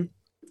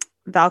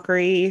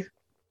 Valkyrie,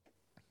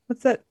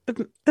 what's that?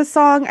 The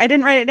song? I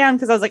didn't write it down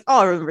because I was like, oh,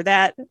 I remember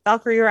that.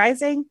 Valkyrie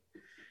Rising.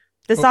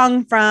 The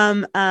song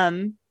from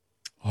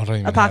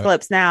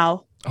Apocalypse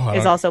Now.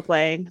 Is also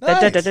playing. Yep.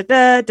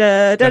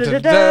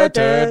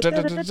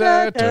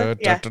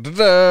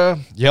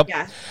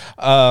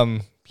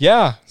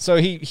 Yeah. So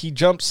he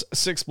jumps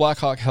 6 Black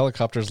Hawk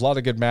helicopters. A lot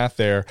of good math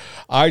there.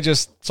 I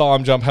just saw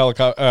him jump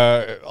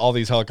all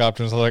these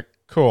helicopters. I was like,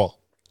 cool.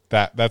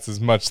 That's as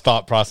much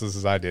thought process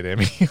as I did,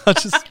 Emmy. I'll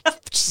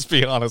just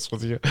be honest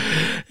with you.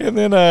 And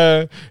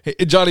then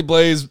Johnny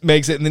Blaze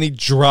makes it, and then he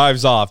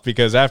drives off,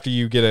 because after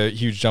you get a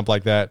huge jump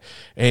like that,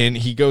 and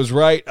he goes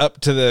right up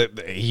to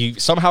he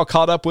somehow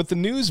caught up with the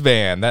news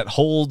van that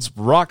holds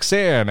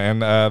Roxanne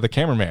and the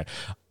cameraman.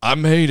 I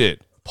made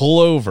it. Pull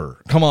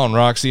over. Come on,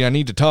 Roxy. I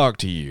need to talk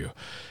to you.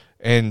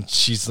 And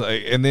she's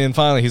like, and then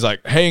finally he's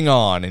like, hang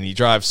on. And he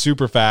drives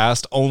super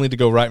fast, only to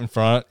go right in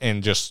front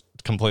and just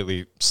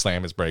completely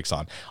slam his brakes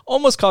on.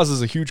 Almost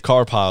causes a huge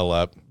car pile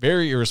up.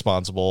 Very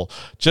irresponsible,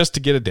 just to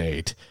get a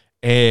date.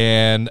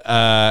 And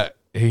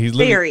he's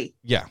very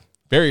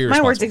irresponsible.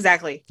 My words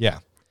exactly. Yeah.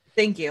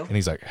 Thank you. And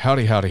he's like,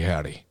 howdy, howdy,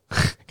 howdy.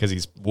 Because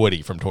he's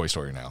Woody from Toy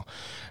Story now.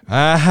 Give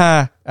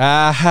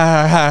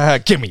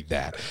me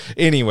that.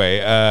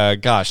 Anyway,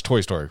 gosh,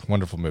 Toy Story,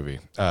 wonderful movie.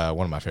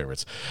 One of my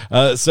favorites.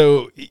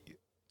 So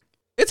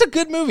it's a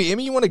good movie.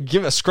 Emmy, you want to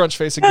give a scrunch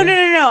face again?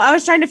 No. I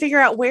was trying to figure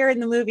out where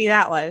in the movie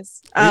that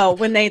was. Oh,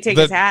 when they take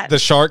his hat. The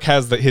shark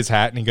has his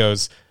hat, and he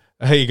goes,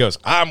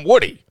 I'm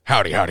Woody.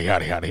 Howdy, howdy,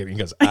 howdy, howdy. And he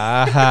goes,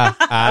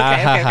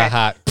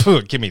 okay.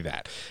 Give me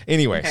that.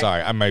 Anyway, okay.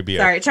 Sorry, I might be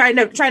trying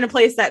to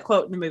place that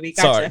quote in the movie.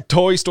 Gotcha. Sorry,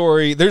 Toy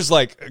Story. There's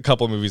like a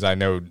couple of movies I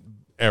know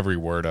every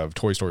word of.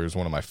 Toy Story is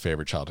one of my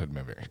favorite childhood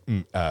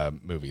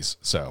movies.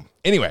 So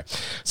anyway,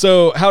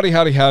 howdy,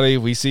 howdy, howdy.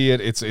 We see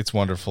it. It's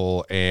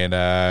wonderful. And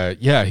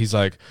he's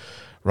like,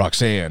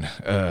 Roxanne,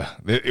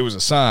 it was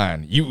a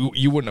sign.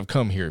 You wouldn't have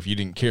come here if you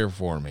didn't care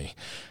for me.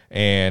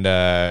 And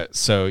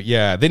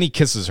then he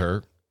kisses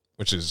her,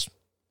 which is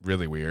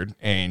really weird.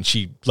 And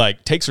she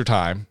like takes her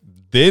time,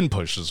 then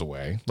pushes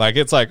away. Like,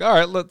 it's like, all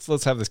right,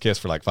 let's have this kiss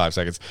for like 5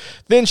 seconds.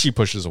 Then she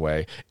pushes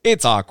away.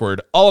 It's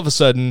awkward. All of a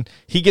sudden,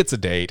 he gets a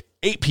date,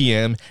 8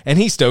 p.m., and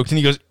he's stoked, and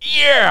he goes,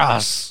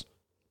 yes!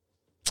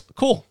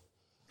 Cool.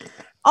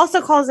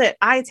 Also calls it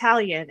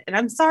Italian. And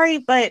I'm sorry,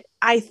 but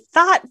I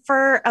thought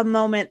for a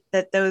moment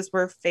that those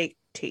were fake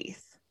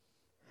teeth.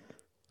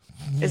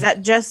 Is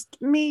that just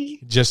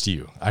me? Just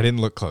you. I didn't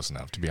look close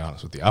enough, to be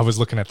honest with you. I was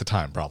looking at the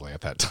time probably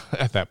at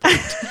that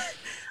point.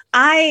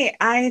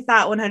 I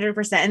thought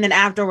 100%. And then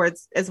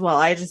afterwards as well,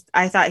 I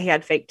thought he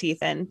had fake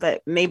teeth in,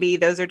 but maybe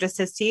those are just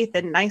his teeth.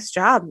 And nice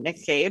job,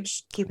 Nick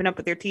Cage, keeping up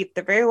with your teeth.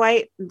 They're very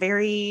white,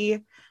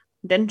 very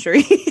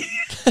denture.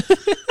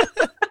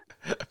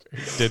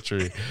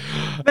 Ditchery.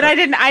 But I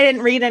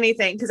didn't read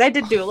anything, because I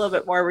did do a little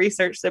bit more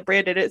research than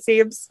Brandon, it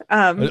seems.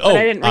 But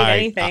I didn't read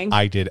anything.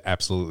 I did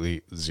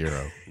absolutely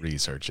zero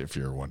research, if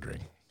you're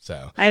wondering.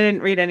 So I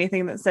didn't read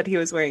anything that said he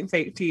was wearing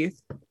fake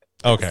teeth.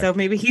 Okay. So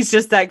maybe he's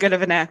just that good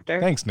of an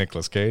actor. Thanks,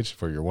 Nicolas Cage,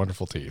 for your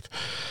wonderful teeth.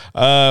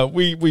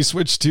 We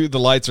switched to the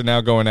lights are now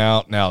going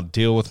out. Now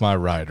deal with my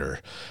rider.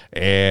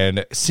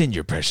 And send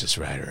your precious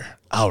rider.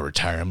 I'll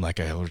retire him like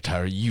I'll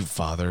retire you,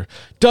 father.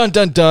 Dun,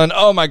 dun, dun.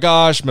 Oh, my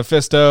gosh.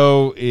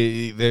 Mephisto.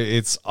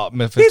 It's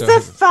Mephisto. He's a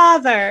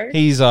father.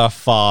 He's a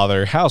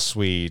father. How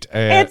sweet.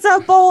 It's a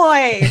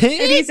boy. And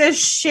he's a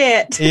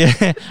shit.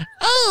 Yeah.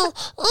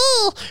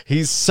 Oh.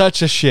 He's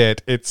such a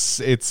shit.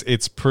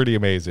 It's pretty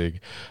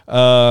amazing.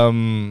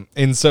 And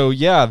so,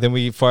 then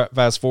we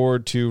fast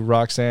forward to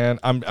Roxanne.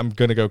 I'm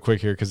going to go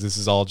quick here, because this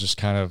is all just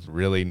kind of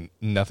really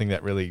nothing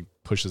that really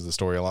pushes the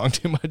story along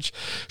too much.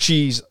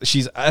 She's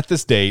at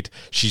this date.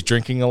 She's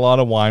drinking a lot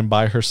of wine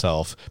by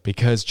herself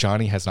because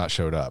Johnny has not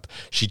showed up.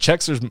 She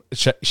checks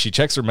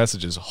her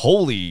messages.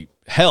 Holy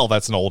hell,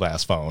 that's an old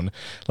ass phone.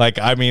 Like,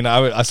 I mean,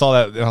 I saw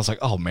that and I was like,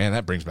 oh man,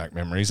 that brings back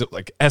memories.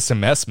 Like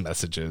SMS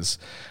messages.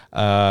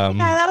 Yeah,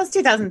 that was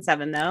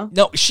 2007 though.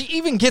 No, she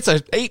even gets an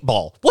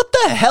 8-ball. What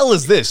the hell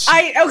is this?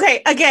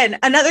 Okay, again,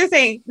 another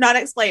thing not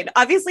explained.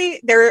 Obviously,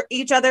 they're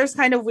each other's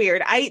kind of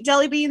weird. I eat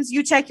jelly beans,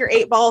 you check your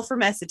 8-ball for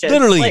messages.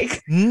 Literally,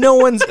 no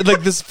one's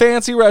like this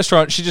fancy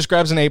restaurant. She just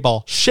grabs an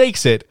 8-ball,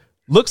 shakes it,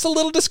 looks a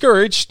little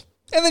discouraged,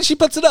 and then she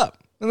puts it up.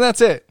 And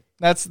that's it.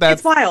 That's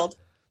it's wild.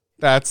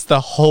 That's the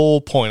whole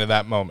point of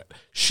that moment.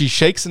 She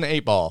shakes an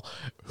 8-ball.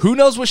 Who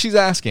knows what she's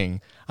asking?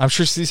 I'm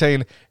sure she's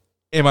saying,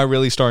 am I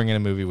really starring in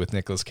a movie with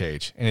Nicolas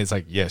Cage? And it's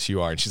like, yes,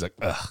 you are. And she's like,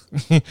 ugh.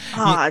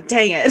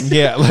 Dang it.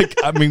 Yeah, like,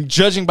 I mean,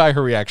 judging by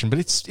her reaction, but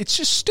it's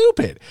just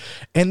stupid.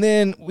 And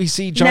then we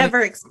see Johnny.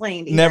 Never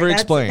explained. Either. Never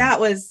explained. That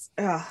was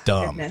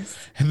dumb. Goodness.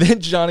 And then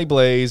Johnny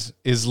Blaze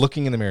is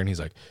looking in the mirror and he's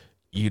like,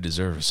 you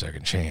deserve a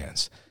second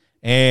chance.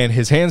 And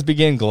his hands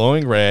begin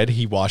glowing red.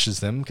 He washes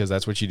them, because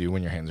that's what you do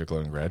when your hands are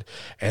glowing red.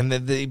 And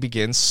then they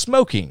begin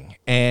smoking.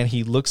 And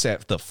he looks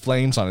at the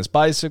flames on his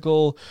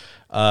bicycle.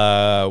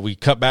 We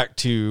cut back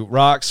to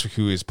Rox,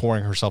 who is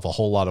pouring herself a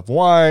whole lot of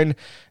wine.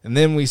 And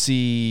then we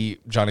see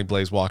Johnny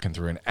Blaze walking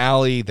through an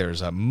alley.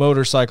 There's a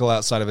motorcycle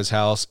outside of his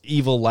house.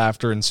 Evil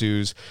laughter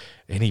ensues.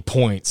 And he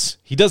points.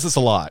 He does this a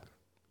lot.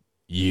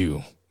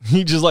 You.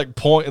 He just like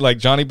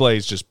Johnny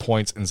Blaze just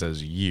points and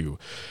says, you.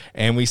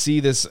 And we see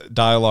this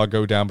dialogue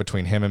go down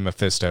between him and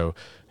Mephisto.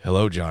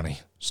 Hello, Johnny.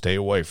 Stay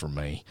away from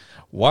me.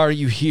 Why are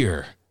you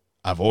here?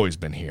 I've always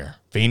been here.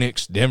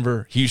 Phoenix,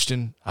 Denver,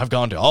 Houston. I've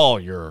gone to all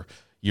your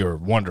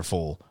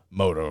wonderful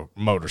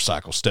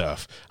motorcycle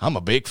stuff. I'm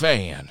a big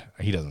fan.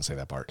 He doesn't say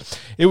that part.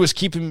 It was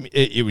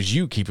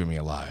you keeping me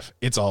alive.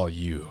 It's all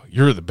you.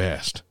 You're the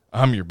best.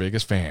 I'm your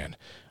biggest fan.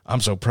 I'm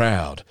so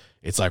proud.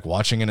 It's like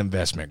watching an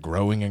investment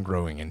growing and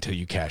growing until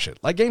you cash it,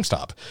 like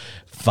GameStop.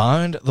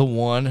 Find the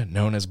one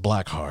known as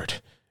Blackheart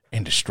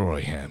and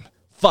destroy him.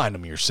 Find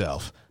him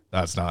yourself.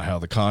 That's not how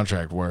the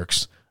contract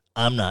works.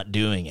 I'm not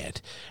doing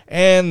it.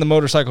 And the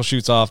motorcycle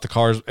shoots off, the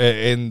cars,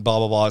 and blah,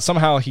 blah, blah.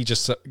 Somehow he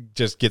just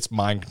gets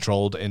mind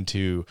controlled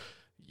into,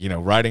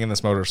 riding in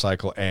this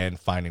motorcycle and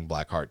finding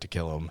Blackheart to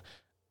kill him.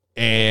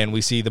 And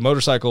we see the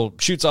motorcycle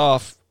shoots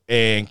off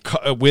and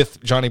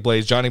with Johnny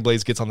Blaze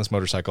gets on this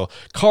motorcycle.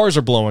 Cars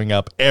are blowing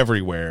up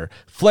everywhere.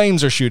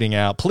 Flames are shooting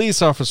out.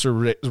 Police officer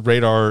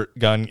radar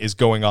gun is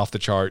going off the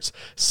charts.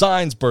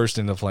 Signs burst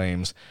into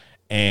flames.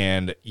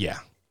 And yeah,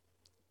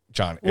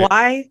 John.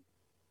 Why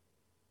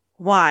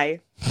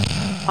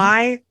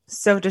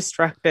so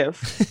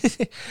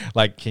destructive?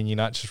 Like, can you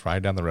not just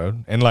ride down the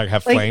road and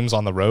have flames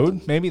on the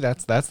road? Maybe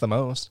that's the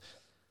most.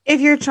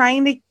 If you're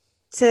trying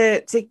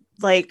to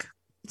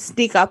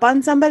sneak up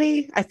on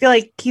somebody, I feel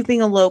like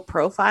keeping a low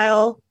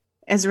profile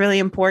is really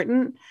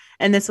important.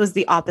 And this was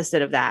the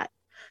opposite of that.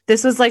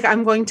 This was like,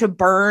 I'm going to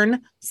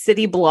burn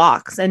city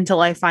blocks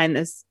until I find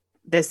this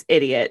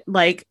idiot.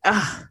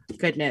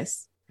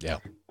 Goodness. Yeah.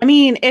 I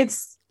mean,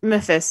 it's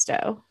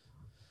Mephisto.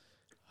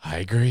 I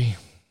agree.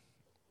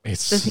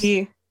 Does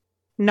he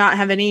not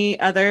have any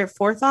other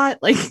forethought?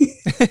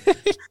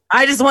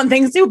 I just want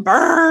things to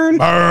burn.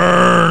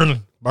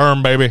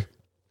 Burn, baby.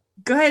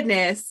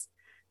 Goodness.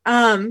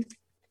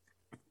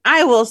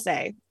 I will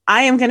say,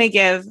 I am going to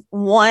give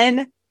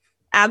one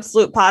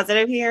absolute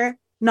positive here,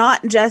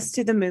 not just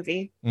to the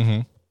movie,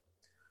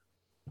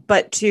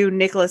 but to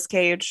Nicolas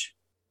Cage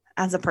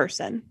as a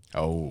person.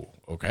 Oh,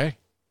 okay.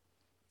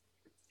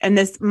 And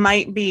this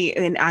might be,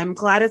 and I'm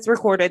glad it's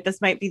recorded.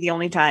 This might be the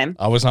only time.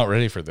 I was not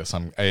ready for this.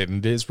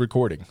 It is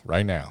recording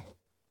right now.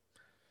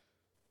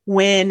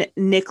 When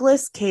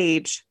Nicolas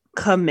Cage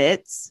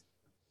commits,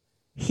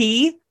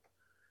 he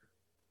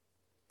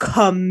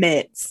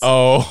commits.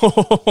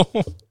 Oh.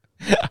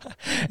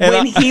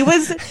 When he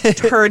was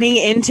turning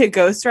into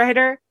Ghost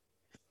Rider,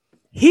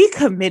 he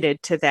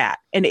committed to that.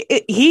 And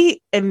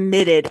he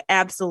emitted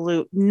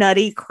absolute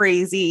nutty,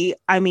 crazy,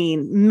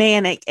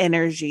 manic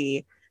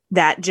energy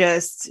that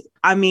just,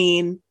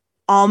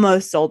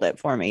 almost sold it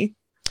for me.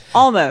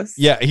 Almost.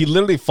 Yeah, he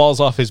literally falls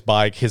off his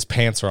bike. His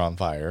pants are on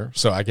fire.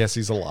 So I guess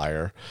he's a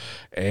liar.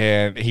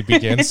 And he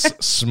begins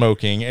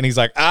smoking. And he's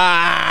like,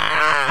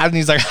 ah! And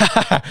he's like,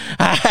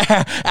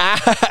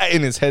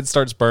 and his head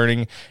starts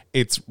burning.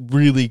 It's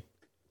really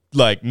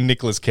like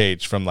Nicolas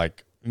Cage from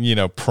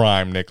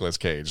prime Nicolas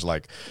Cage.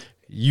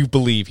 You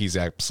believe he's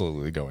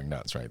absolutely going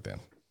nuts right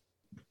then.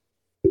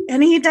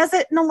 And he does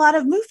it in a lot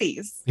of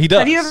movies. He does.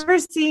 Have you ever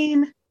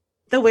seen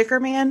The Wicker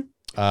Man?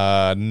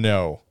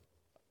 No.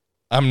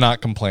 I'm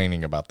not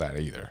complaining about that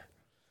either.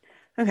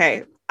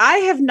 Okay. I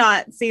have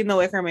not seen The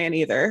Wicker Man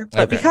either,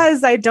 but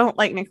because I don't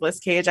like Nicolas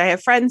Cage, I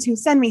have friends who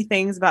send me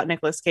things about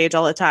Nicolas Cage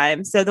all the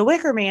time. So The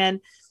Wicker Man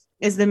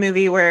is the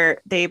movie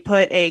where they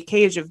put a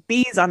cage of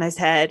bees on his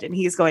head and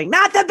he's going,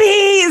 not the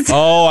bees.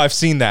 Oh, I've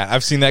seen that.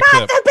 I've seen that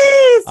clip. Not the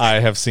bees. I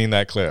have seen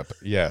that clip.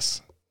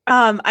 Yes.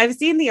 I've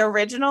seen the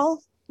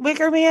original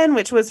Wicker Man,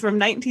 which was from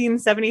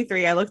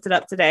 1973. I looked it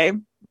up today.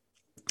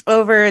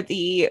 Over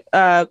the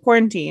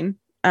quarantine,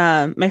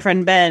 my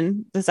friend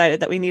Ben decided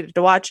that we needed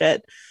to watch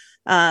it.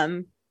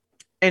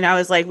 And I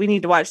was like, we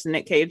need to watch the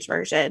Nick Cage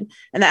version.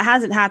 And that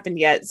hasn't happened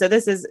yet. So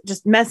this is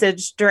just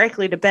message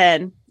directly to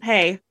Ben.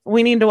 Hey,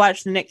 we need to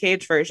watch the Nick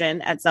Cage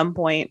version at some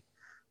point.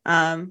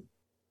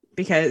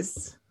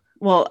 Because,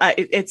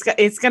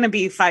 it's going to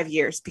be 5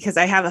 years because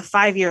I have a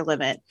 5-year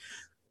limit.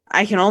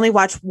 I can only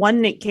watch one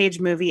Nick Cage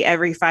movie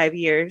every 5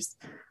 years.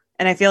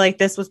 And I feel like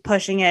this was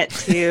pushing it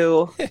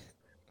to...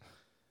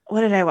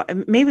 What did I watch?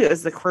 Maybe it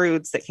was The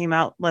Croods that came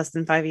out less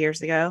than 5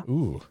 years ago.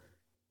 Ooh.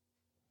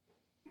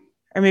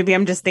 Or maybe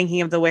I'm just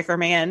thinking of The Wicker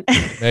Man.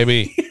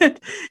 Maybe.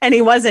 And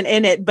he wasn't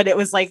in it, but it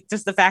was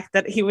just the fact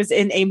that he was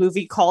in a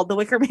movie called The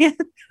Wicker Man.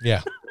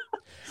 Yeah.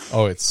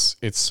 Oh, it's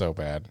so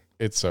bad.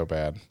 It's so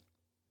bad.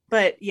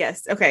 But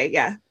yes. Okay.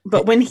 Yeah.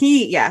 But when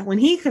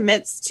he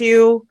commits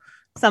to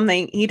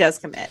something, he does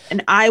commit.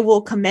 And I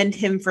will commend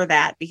him for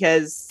that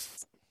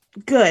because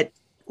good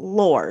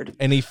Lord.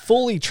 And he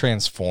fully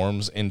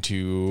transforms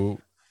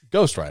into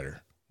Ghost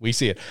Rider. We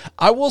see it.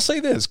 I will say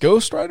this,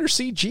 Ghost Rider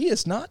CG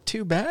is not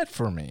too bad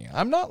for me.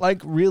 I'm not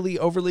really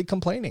overly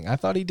complaining. I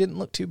thought he didn't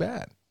look too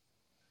bad.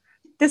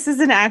 This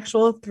is an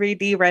actual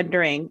 3D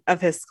rendering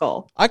of his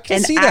skull. I can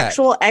see that. An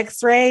actual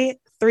X-ray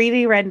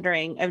 3D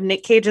rendering of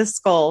Nick Cage's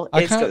skull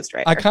is Ghost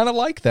Rider. I kind of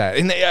like that.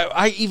 And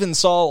I even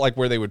saw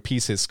where they would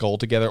piece his skull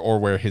together or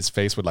where his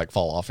face would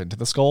fall off into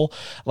the skull.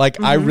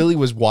 I really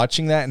was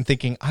watching that and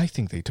thinking, I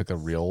think they took a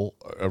real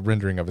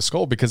rendering of his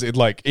skull because it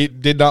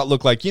did not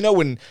look like,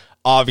 when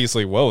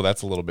obviously, whoa,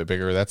 that's a little bit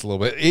bigger. That's a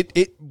little bit,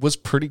 it was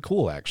pretty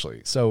cool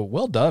actually. So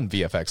well done,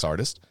 VFX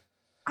artist.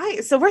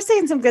 So we're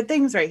saying some good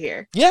things right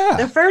here. Yeah.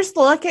 The first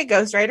look at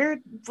Ghost Rider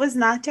was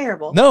not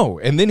terrible. No,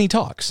 and then he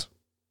talks.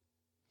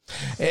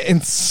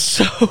 And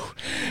so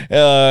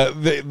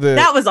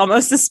that was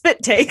almost a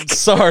spit take.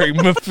 Sorry,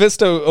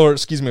 Mephisto's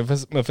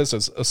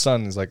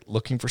son is like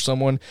looking for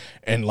someone,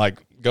 and like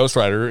Ghost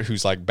Rider,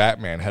 who's like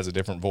Batman, has a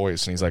different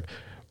voice, and he's like,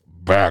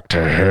 "Back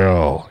to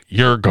hell,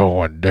 you're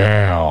going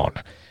down."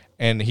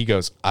 And he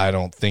goes, "I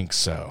don't think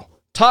so."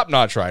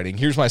 Top-notch writing.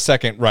 Here's my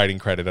second writing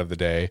credit of the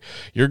day.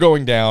 You're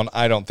going down.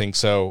 I don't think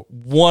so.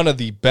 One of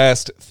the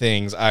best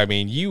things. I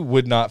mean, you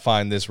would not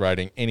find this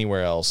writing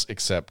anywhere else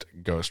except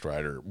Ghost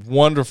Rider.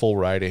 Wonderful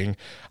writing.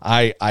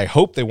 I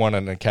hope they won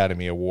an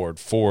Academy Award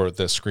for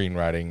the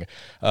screenwriting.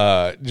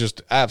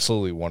 Just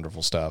absolutely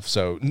wonderful stuff.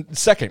 So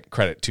second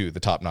credit to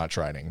the top-notch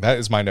writing. That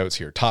is my notes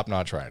here.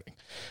 Top-notch writing.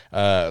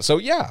 So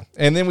yeah.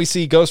 And then we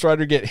see Ghost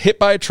Rider get hit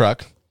by a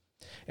truck,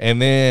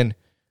 and then,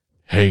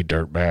 "Hey,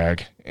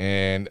 dirtbag,"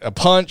 and a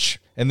punch,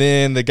 and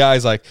then the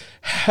guy's like,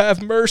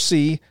 "Have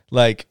mercy,"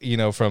 like, you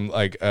know, from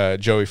like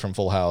Joey from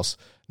Full House.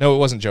 No, it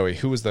wasn't Joey.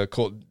 Who was the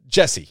cool?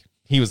 Jesse.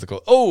 He was the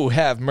cool. "Oh,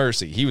 have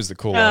mercy." He was the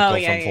cool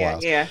uncle from Full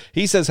House. Yeah.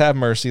 He says, "Have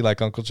mercy,"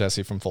 like Uncle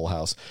Jesse from Full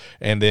House,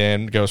 and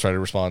then Ghost Rider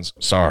responds,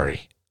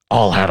 "Sorry,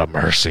 all out of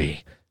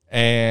mercy."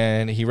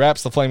 And he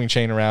wraps the flaming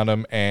chain around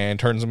him and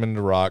turns him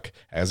into rock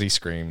as he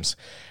screams.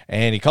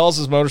 And he calls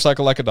his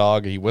motorcycle like a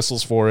dog. He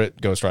whistles for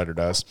it. Ghost Rider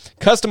does.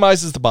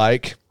 Customizes the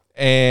bike.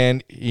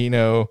 And, you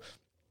know,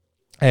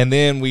 and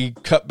then we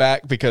cut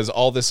back because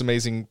all this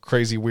amazing,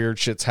 crazy, weird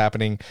shit's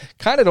happening.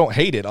 Kind of don't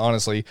hate it,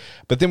 honestly.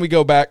 But then we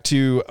go back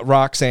to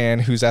Roxanne,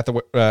 who's at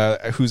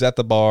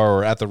the bar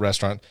or at the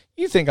restaurant.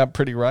 "You think I'm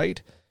pretty,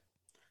 right?"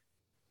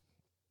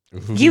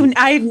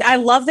 I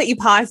love that you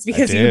paused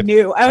because you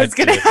knew I was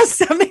going to have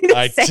something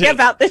to say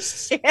about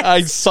this shit.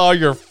 I saw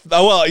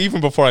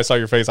even before I saw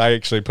your face, I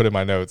actually put in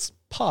my notes,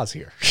 pause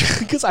here,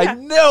 because I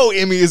know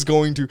Emmy is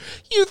going to,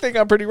 "You think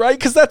I'm pretty, right?"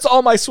 Because that's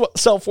all my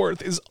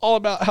self-worth is all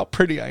about how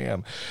pretty I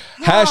am.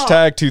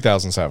 Hashtag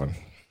 2007.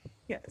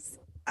 Yes.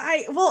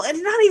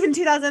 And not even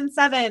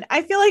 2007.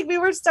 I feel like we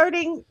were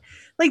starting,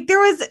 like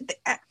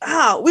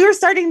we were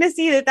starting to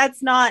see that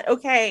that's not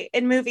okay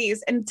in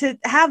movies, and to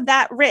have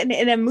that written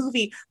in a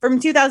movie from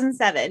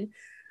 2007,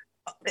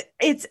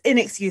 it's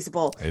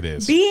inexcusable. It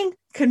is. Being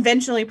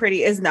conventionally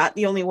pretty is not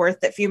the only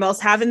worth that females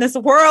have in this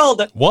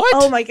world. What?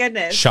 Oh my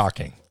goodness.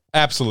 Shocking.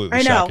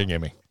 Absolutely shocking,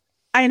 Emmy.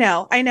 I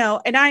know.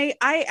 And I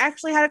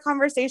actually had a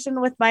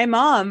conversation with my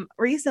mom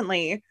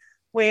recently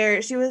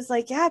where she was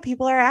like, "Yeah,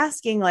 people are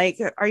asking, like,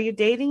 are you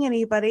dating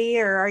anybody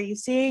or are you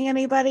seeing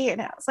anybody?" And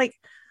I was like,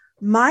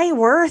 my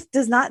worth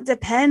does not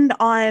depend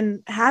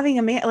on having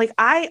a man. Like,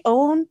 I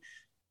own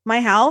my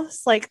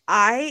house. Like,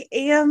 I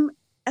am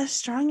a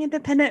strong,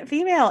 independent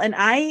female, and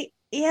I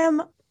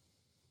am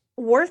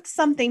worth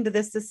something to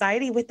this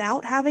society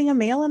without having a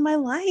male in my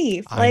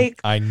life.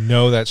 I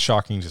know that's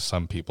shocking to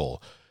some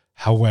people.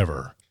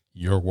 However,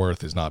 your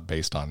worth is not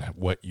based on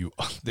what you.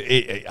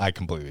 I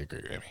completely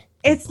agree, Amy.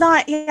 It's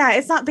not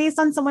based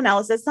on someone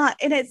else. It's not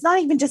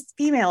even just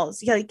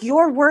females. Like,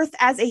 your worth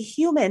as a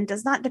human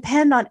does not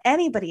depend on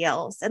anybody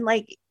else. And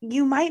like,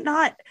 you might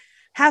not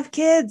have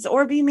kids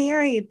or be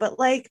married, but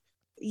like,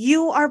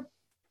 you are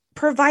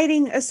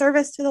providing a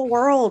service to the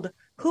world,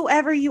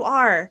 whoever you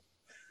are.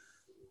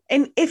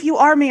 And if you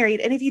are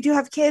married and if you do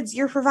have kids,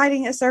 you're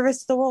providing a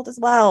service to the world as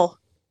well.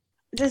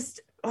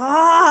 Just,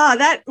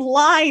 that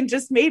line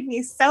just made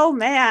me so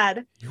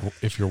mad.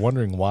 If you're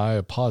wondering why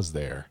I paused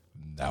there,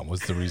 that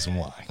was the reason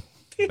why.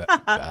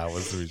 That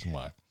was the reason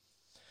why.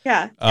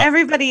 Yeah.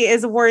 Everybody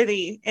is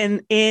worthy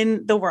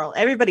in the world.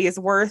 Everybody is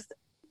worth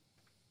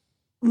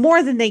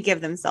more than they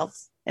give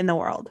themselves in the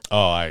world.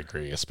 Oh, I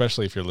agree.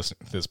 Especially if you're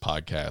listening to this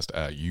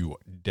podcast, you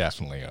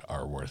definitely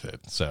are worth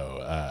it.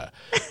 So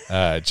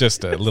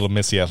just a little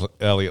Missy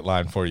Elliott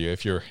line for you.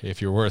 If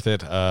you're worth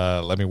it,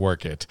 let me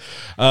work it.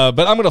 But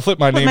I'm going to flip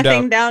my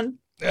name down.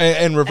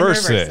 And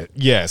reverse it.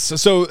 Yes.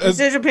 So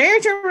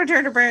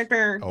return to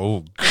parent.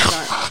 Oh,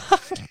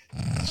 God.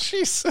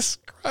 Jesus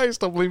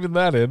Christ, I'm leaving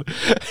that in.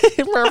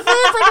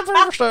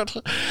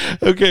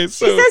 Okay,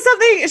 so she says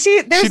something.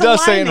 She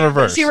does say it in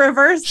reverse. She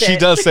reversed it. She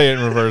does say it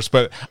in reverse,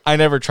 but I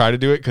never try to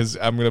do it because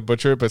I'm going to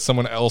butcher it. But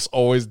someone else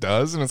always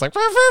does, and it's like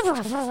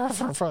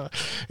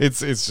it's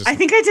just. I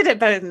think I did it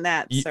better than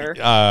that,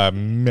 sir.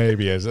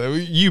 Maybe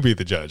you be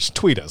the judge.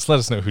 Tweet us. Let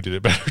us know who did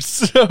it better.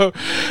 So,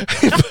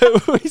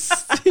 but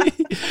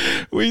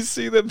we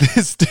see that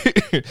this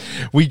dude.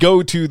 We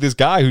go to this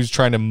guy who's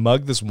trying to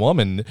mug this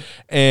woman,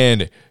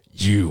 and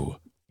you.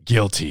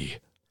 Guilty.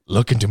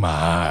 Look into my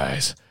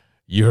eyes.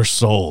 Your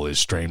soul is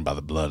strained by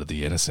the blood of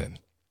the innocent.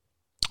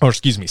 Or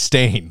excuse me,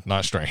 stained,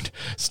 not strained.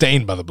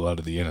 Stained by the blood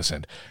of the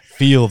innocent.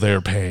 Feel their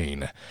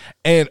pain.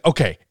 And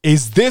okay,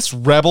 is this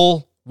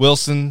Rebel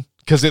Wilson?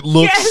 Because it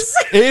looks... Yes.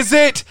 Is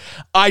it?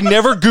 I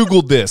never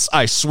Googled this.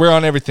 I swear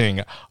on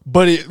everything.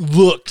 But it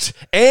looked.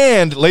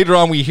 And later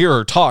on we hear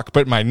her talk.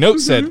 But my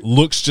note said,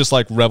 looks just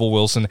like Rebel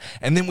Wilson.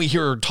 And then we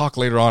hear her talk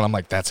later on. I'm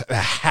like, that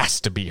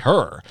has to be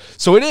her.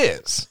 So it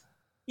is.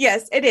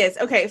 Yes, it is.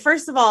 Okay,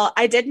 first of all,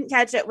 I didn't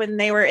catch it when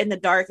they were in the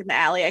dark in the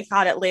alley. I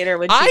caught it later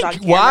when she's on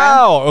camera.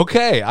 Wow.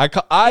 Okay.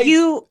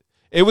 You.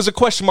 It was a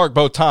question mark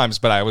both times,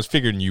 but I was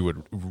figuring you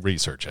would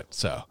research it.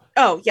 So.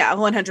 Oh yeah,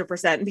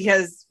 100%.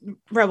 Because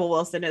Rebel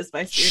Wilson is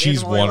my student.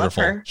 She's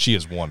wonderful. She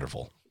is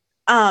wonderful.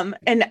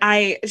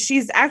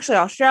 She's actually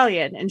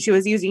Australian, and she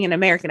was using an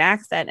American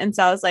accent, and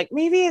so I was like,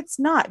 maybe it's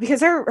not,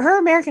 because her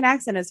American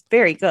accent is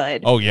very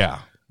good. Oh yeah,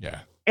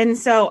 yeah. And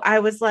so I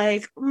was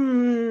like,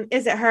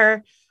 is it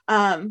her?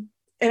 And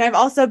I've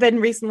also been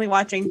recently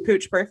watching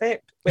Pooch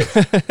Perfect, which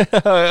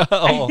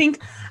I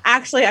think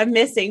actually I'm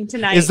missing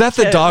tonight. Is that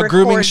the dog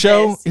grooming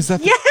show? This. Is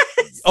that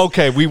yes?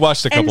 Okay, we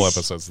watched a couple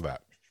episodes of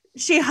that.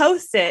 She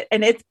hosts it,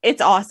 and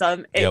it's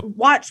awesome.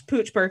 Watch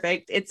Pooch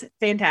Perfect; it's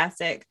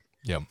fantastic.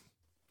 Yep.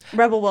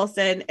 Rebel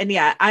Wilson, and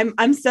yeah,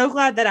 I'm so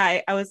glad that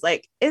I was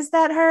like, is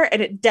that her?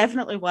 And it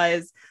definitely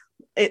was.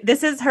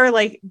 This is her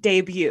like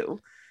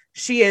debut.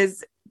 She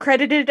is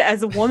credited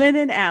as a woman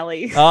in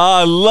Alley.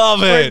 I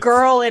love it. Or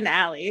girl in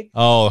Alley.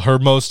 Oh, her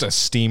most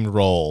esteemed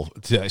role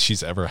that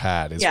she's ever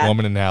had is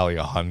Woman in Alley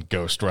on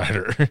Ghost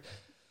Rider.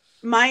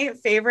 My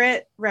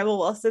favorite Rebel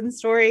Wilson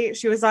story,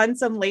 she was on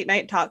some late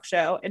night talk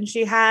show, and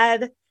she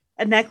had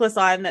a necklace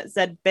on that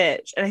said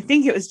bitch, and I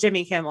think it was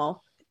Jimmy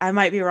Kimmel. I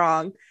might be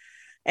wrong.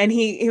 And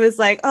he was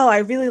like, oh, I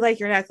really like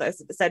your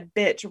necklace. It said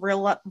bitch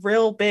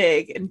real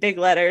big in big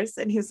letters.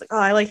 And he was like, oh,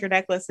 I like your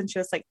necklace. And she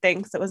was like,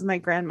 thanks. It was my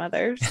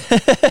grandmother's.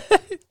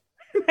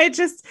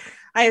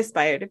 I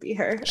aspire to be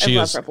her. I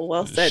love Rebel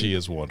Wilson. She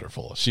is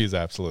wonderful. She's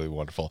absolutely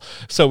wonderful.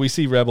 So we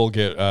see Rebel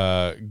get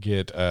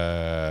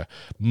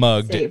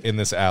mugged in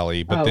this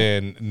alley, but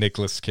then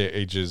Nicolas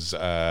Cage's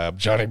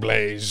Johnny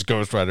Blaze,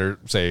 Ghost Rider,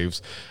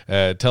 saves,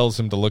 tells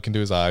him to look into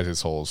his eyes,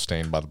 his holes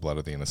stained by the blood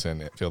of the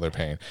innocent, feel their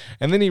pain.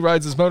 And then he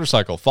rides his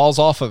motorcycle, falls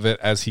off of it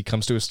as he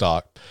comes to a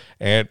stop,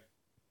 and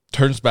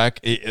turns back.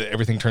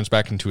 Everything turns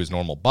back into his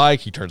normal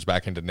bike. He turns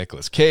back into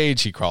Nicolas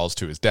Cage. He crawls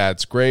to his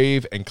dad's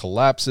grave and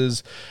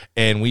collapses.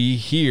 And we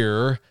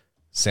hear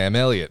Sam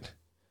Elliott.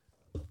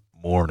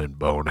 Morning,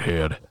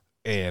 bonehead.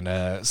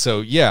 And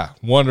so, yeah,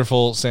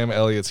 wonderful. Sam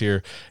Elliott's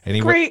here. And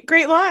he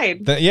great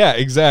line. Yeah,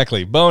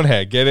 exactly.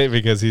 Bonehead. Get it?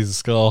 Because he's a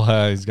skull.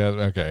 He's got,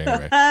 okay,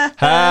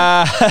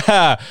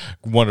 anyway.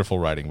 Wonderful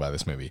writing by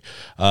this movie.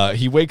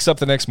 He wakes up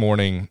the next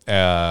morning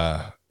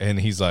and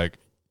he's like,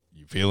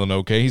 feeling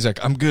okay? He's like,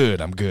 I'm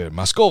good.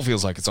 My skull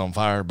feels like it's on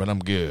fire, but I'm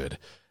good.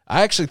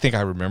 I actually think I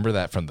remember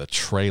that from the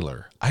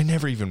trailer. I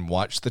never even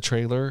watched the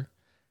trailer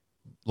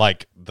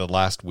like the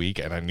last week,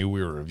 and I knew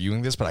we were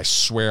reviewing this, but I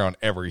swear on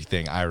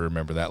everything I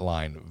remember that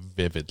line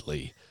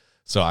vividly.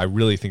 So I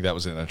really think that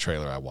was in a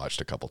trailer I watched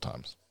a couple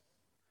times.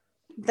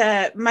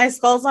 My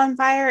skull's on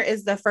fire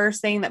is the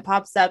first thing that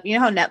pops up. You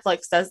know how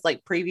Netflix does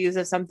like previews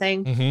of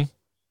something? Mm-hmm.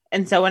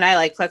 And so when I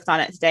like clicked on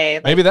it today,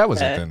 like, maybe that was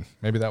it then.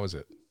 Maybe that was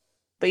it.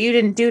 But you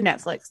didn't do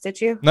Netflix, did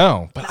you?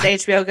 No. But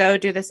does HBO Go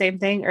do the same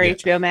thing, or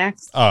HBO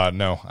Max?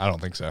 No, I don't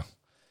think so.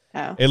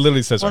 Oh. It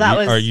literally says,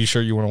 are you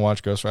sure you want to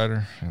watch Ghost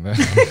Rider?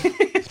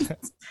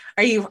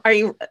 Are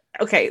you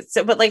okay?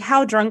 So, but like,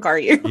 how drunk are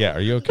you? Yeah, are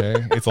you okay?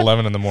 It's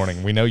 11 in the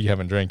morning. We know you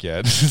haven't drank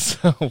yet.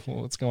 So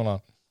what's going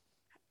on?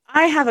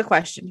 I have a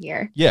question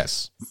here.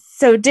 Yes.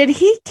 So did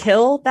he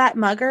kill that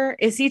mugger?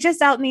 Is he just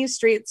out in these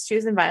streets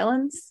choosing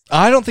violence?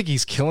 I don't think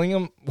he's killing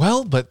him.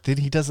 Well, but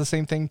he does the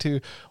same thing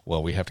to,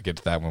 well, we have to get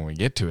to that when we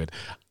get to it.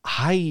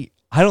 I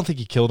don't think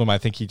he killed him. I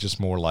think he just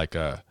more like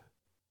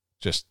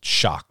just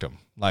shocked him.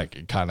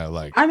 Like kind of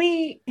like, I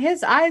mean,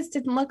 his eyes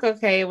didn't look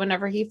okay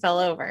whenever he fell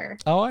over.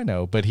 Oh, I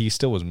know. But he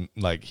still was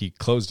like, he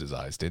closed his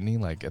eyes, didn't he?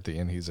 Like at the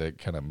end, he's like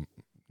kind of,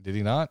 did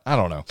he not? I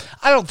don't know.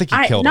 I don't think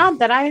he killed him. Not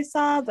that I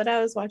saw, but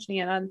I was watching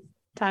it on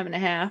time and a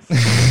half.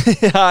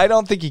 I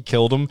don't think he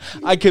killed him.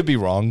 I could be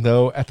wrong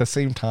though. At the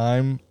same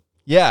time,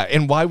 yeah.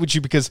 And why would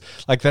you? Because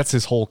like that's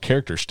his whole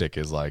character shtick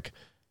is like,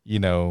 you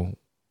know,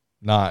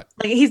 not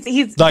like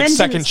he's like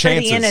second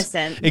chances.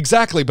 Innocent.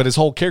 Exactly, but his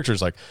whole character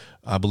is like,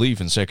 I believe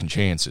in second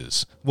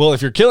chances. Well,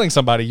 if you're killing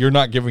somebody, you're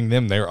not giving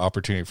them their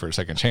opportunity for a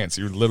second chance.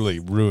 You're literally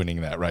ruining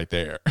that right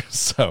there.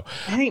 So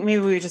I think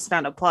maybe we just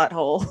found a plot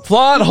hole.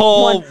 Plot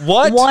hole.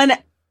 What?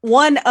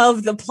 One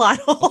of the plot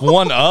holes.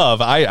 One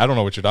of. I don't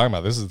know what you're talking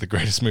about. This is the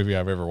greatest movie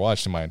I've ever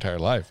watched in my entire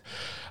life.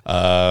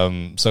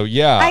 So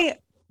yeah.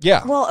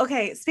 Yeah. Well,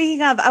 okay.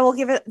 Speaking of, I will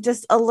give it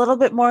just a little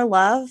bit more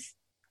love.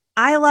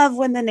 I love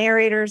when the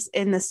narrator's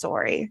in the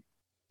story.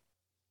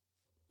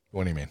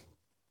 What do you mean?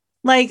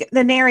 Like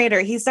the narrator,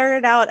 he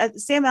started out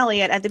Sam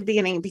Elliott at the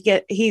beginning.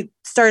 He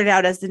started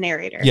out as the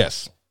narrator.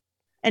 Yes.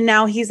 And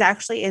now he's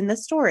actually in the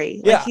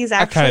story. Yeah, like he's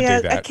actually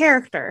a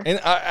character.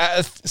 And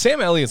Sam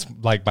Elliott's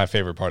like my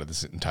favorite part of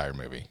this entire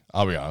movie.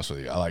 I'll be honest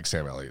with you. I like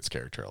Sam Elliott's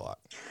character a lot.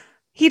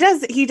 He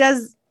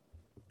does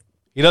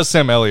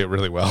Sam Elliott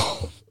really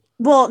well.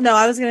 Well, no,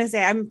 I was going to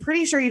say, I'm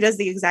pretty sure he does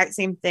the exact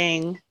same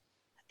thing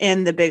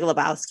in The Big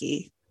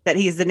Lebowski, that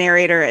he's the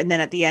narrator. And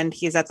then at the end,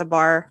 he's at the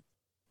bar.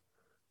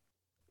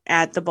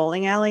 at the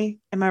bowling alley.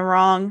 Am I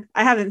wrong?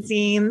 I haven't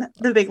seen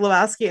The Big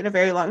Lebowski in a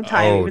very long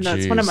time, even though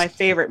it's one of my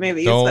favorite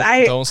movies.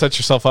 Don't set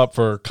yourself up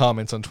for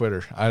comments on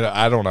Twitter.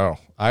 I don't know.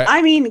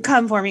 I mean,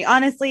 come for me.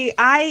 Honestly,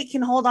 I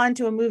can hold on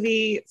to a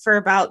movie for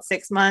about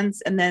 6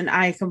 months and then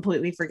I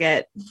completely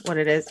forget what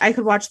it is. I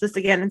could watch this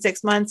again in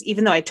 6 months,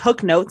 even though I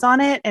took notes on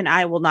it, and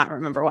I will not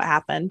remember what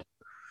happened.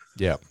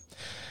 Yeah.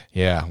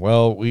 Yeah.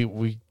 Well,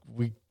 we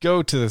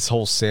go to this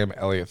whole Sam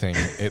Elliott thing.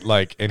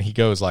 And he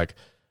goes like,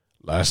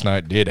 last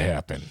night did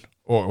happen.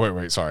 Oh,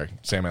 wait, sorry.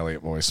 Sam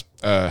Elliott voice.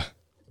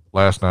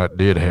 Last night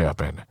did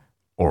happen,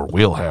 or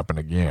will happen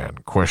again.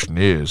 Question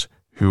is,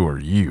 who are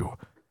you?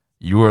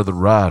 You are the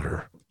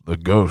rider, the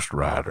ghost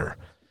rider.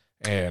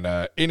 And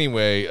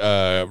anyway,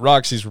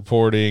 Roxy's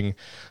reporting,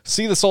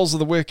 see the souls of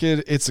the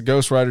wicked. It's the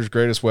Ghost Rider's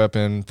greatest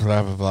weapon,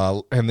 blah, blah,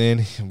 blah. And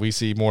then we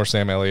see more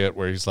Sam Elliott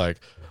where he's like,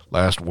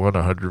 last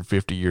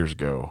 150 years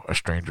ago, a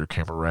stranger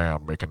came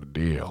around making a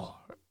deal.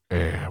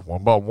 And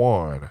one by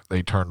one,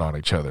 they turned on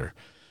each other.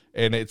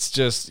 And it's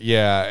just,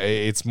 yeah,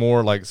 it's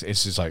more like,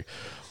 it's just like,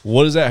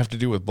 what does that have to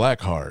do with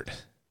Blackheart?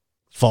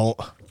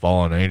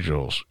 Fallen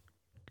angels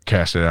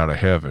casted out of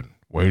heaven,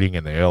 waiting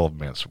in the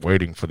elements,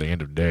 waiting for the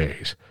end of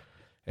days.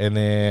 And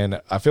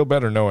then I feel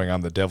better knowing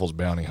I'm the devil's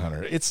bounty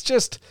hunter. It's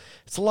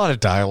a lot of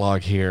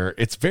dialogue here.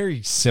 It's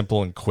very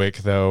simple and quick,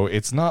 though.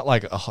 It's not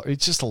like,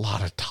 it's just a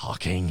lot of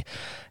talking.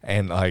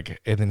 And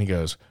then he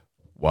goes,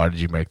 why did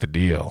you make the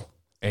deal?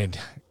 And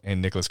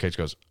Nicolas Cage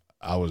goes,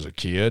 I was a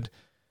kid.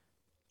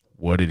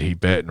 What did he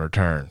bet in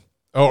return?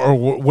 Or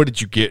what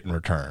did you get in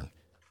return?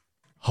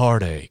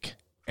 Heartache.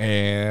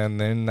 And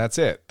then that's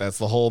it. That's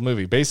the whole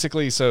movie.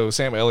 Basically, so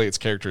Sam Elliott's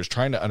character is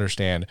trying to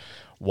understand,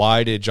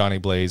 why did Johnny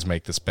Blaze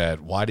make this bet?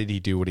 Why did he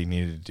do what he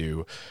needed to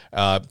do?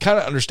 Kind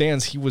of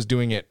understands he was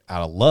doing it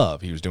out of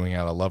love. He was doing it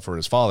out of love for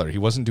his father. He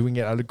wasn't doing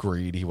it out of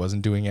greed. He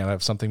wasn't doing it out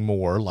of something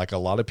more, like a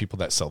lot of people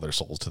that sell their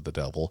souls to the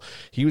devil.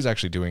 He was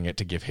actually doing it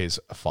to give his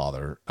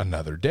father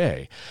another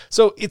day.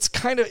 So it's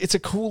a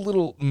cool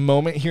little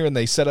moment here, and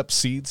they set up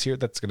seeds here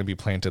that's going to be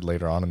planted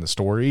later on in the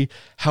story.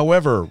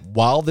 However,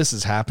 while this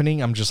is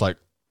happening, I'm just like,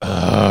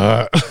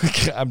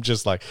 I'm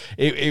just like,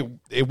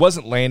 it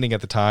wasn't landing at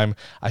the time.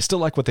 I still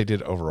like what they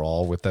did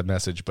overall with that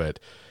message,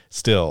 but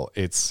still,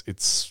 it's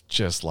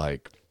just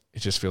like, it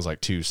just feels like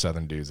two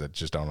Southern dudes that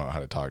just don't know how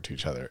to talk to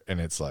each other,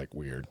 and it's like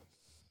weird.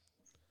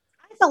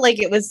 I felt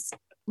like it was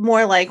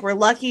more like, we're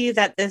lucky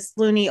that this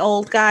loony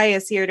old guy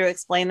is here to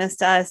explain this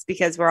to us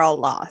because we're all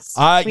lost.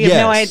 We have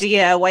no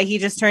idea why he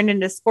just turned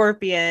into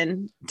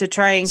Scorpion to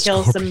try and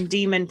kill some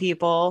demon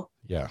people.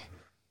 Yeah.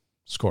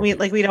 Scorpion.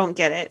 We don't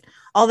get it.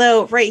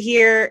 Although right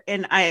here,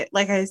 and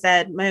like I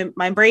said,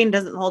 my brain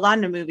doesn't hold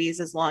on to movies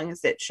as long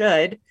as it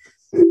should.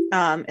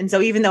 And so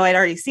even though I'd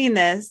already seen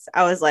this,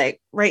 I was like,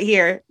 right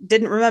here,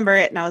 didn't remember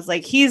it. And I was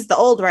like, he's the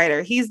old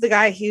writer. He's the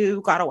guy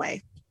who got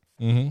away.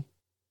 Mm-hmm.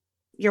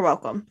 You're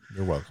welcome.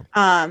 You're welcome.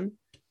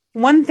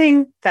 One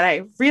thing that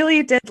I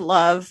really did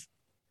love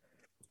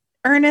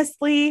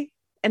earnestly,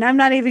 and I'm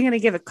not even going to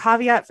give a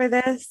caveat for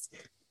this,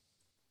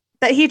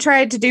 that he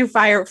tried to do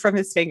fire from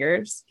his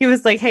fingers. He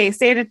was like, hey,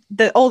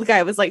 the old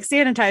guy was like,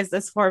 sanitize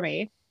this for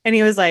me. And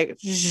he was like,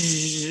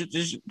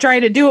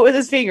 trying to do it with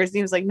his fingers. And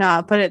he was like,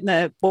 nah, put it in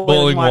the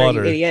boiling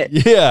water, you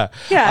idiot. Yeah.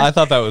 I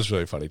thought that was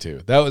really funny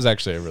too. That was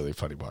actually a really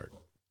funny part.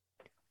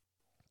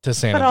 To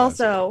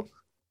sanitize.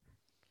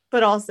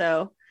 But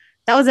also,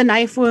 that was a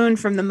knife wound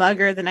from the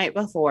mugger the night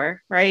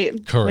before, right?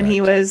 Correct. When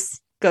he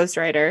was Ghost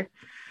Rider.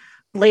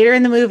 Later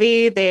in the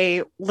movie,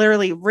 they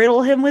literally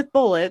riddle him with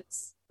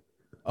bullets.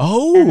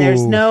 Oh, and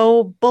there's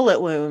no bullet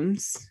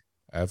wounds.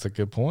 That's a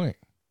good point.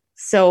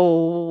 So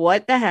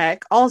what the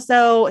heck?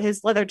 Also,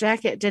 his leather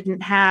jacket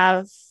didn't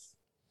have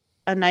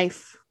a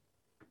knife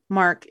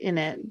mark in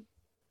it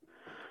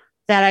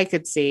that I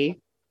could see,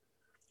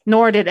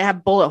 nor did it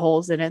have bullet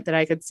holes in it that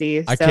I could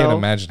see. I can't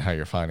imagine how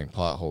you're finding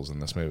plot holes in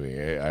this movie.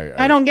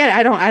 I don't get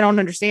it. I don't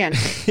understand.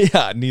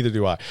 Yeah, neither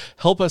do I.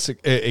 Help us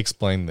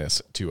explain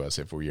this to us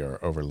if we are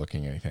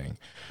overlooking anything.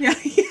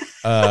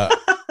 Yeah.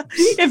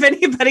 If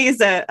anybody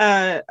is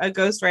a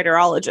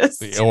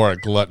ghostwriterologist or a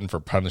glutton for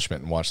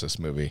punishment and watch this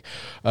movie,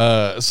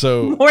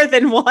 so more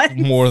than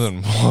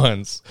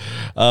once.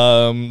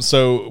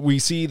 So we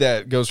see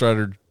that Ghost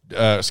Rider,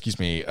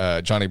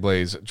 Johnny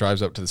Blaze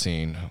drives up to the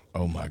scene.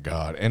 Oh my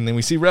God! And then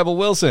we see Rebel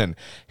Wilson.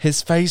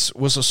 His face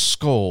was a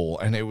skull,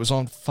 and it was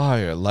on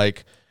fire.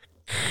 Like,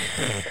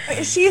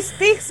 she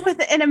speaks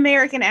with an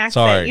American accent.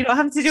 Sorry. You don't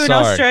have to do an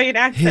Australian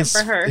accent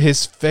for her.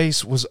 His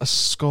face was a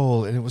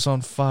skull and it was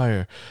on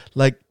fire.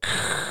 Like,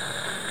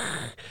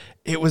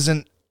 it was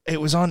an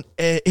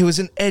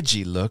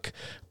edgy look,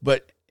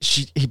 but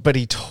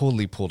he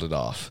totally pulled it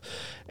off.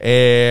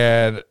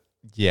 And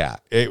yeah,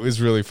 it was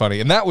really funny.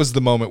 And that was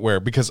the moment where,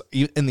 because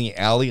in the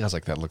alley, I was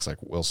like, that looks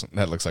like Wilson.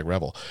 That looks like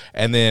Rebel.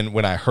 And then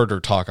when I heard her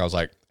talk, I was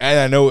like, and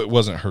I know it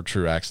wasn't her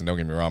true accent, don't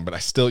get me wrong, but I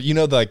still,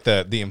 like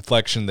the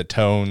inflection, the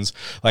tones,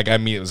 like I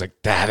mean, it was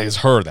like, that is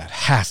her. That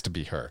has to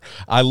be her.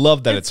 I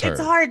love that it's her.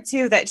 It's hard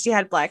too that she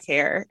had black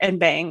hair and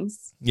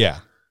bangs. Yeah.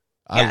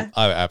 Yeah.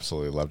 I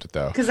absolutely loved it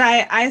though. Because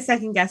I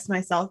second guessed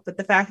myself, but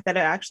the fact that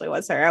it actually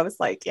was her, I was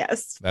like,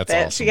 yes, That's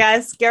bitch, awesome.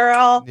 yes,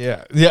 girl.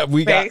 Yeah,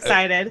 we Very got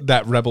excited.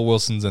 that Rebel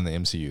Wilson's in the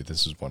MCU.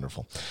 This is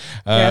wonderful.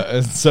 Yeah.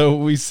 And so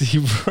we see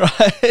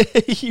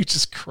you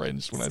just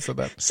cringed when I said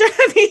that. Sure.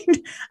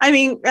 I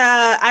mean,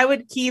 I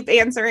would keep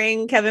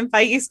answering Kevin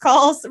Feige's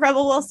calls,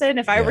 Rebel Wilson,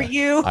 if I were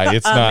you.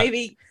 It's not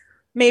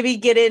maybe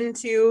get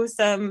into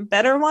some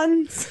better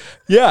ones.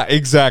 Yeah,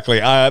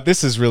 exactly.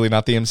 This is really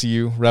not the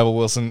MCU, Rebel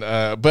Wilson.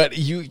 But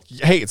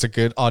hey, it's a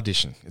good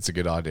audition. It's a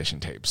good audition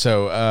tape.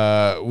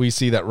 So we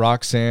see that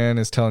Roxanne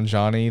is telling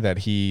Johnny that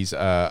he's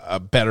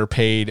a better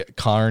paid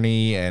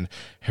carny, and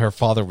her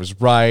father was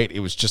right.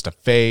 It was just a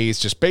phase.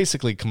 Just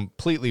basically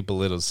completely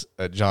belittles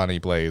Johnny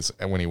Blaze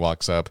when he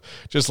walks up.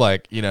 Just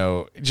like,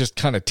 just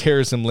kind of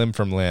tears him limb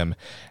from limb.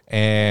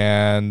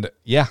 And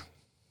yeah.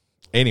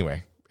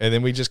 Anyway. And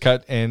then we just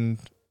cut and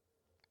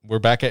we're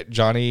back at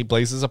Johnny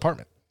Blaze's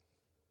apartment.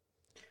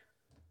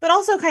 But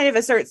also kind of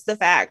asserts the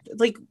fact,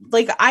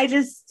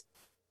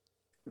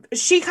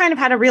 she kind of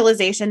had a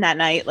realization that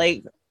night,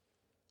 like,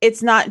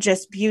 it's not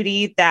just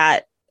beauty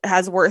that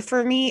has worth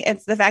for me.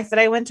 It's the fact that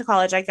I went to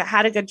college. I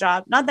had a good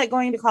job. Not that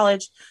going to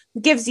college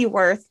gives you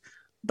worth,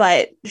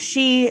 but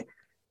she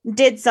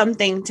did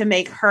something to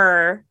make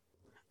her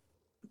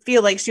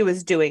feel like she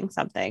was doing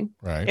something.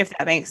 Right. If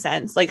that makes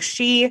sense. Like,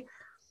 she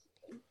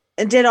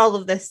did all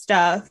of this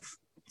stuff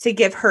to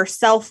give her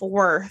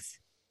self-worth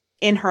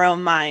in her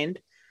own mind.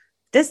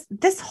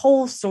 This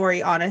whole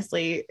story,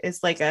 honestly,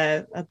 is like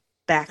a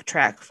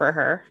backtrack for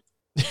her.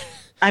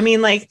 I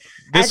mean, like,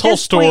 this whole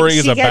story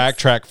is a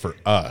backtrack for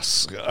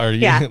us. Are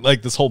you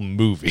like this whole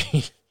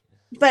movie?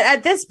 But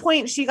at this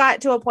point, she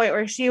got to a point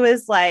where she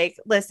was like,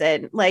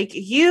 listen, like,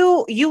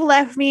 you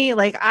left me.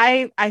 Like,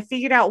 I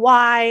figured out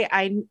why.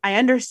 I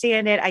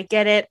understand it. I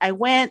get it. I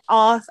went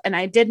off and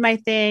I did my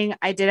thing.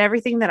 I did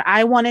everything that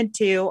I wanted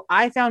to.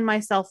 I found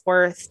my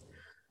self-worth.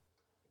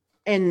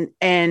 And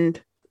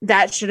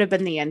that should have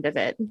been the end of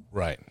it.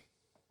 Right.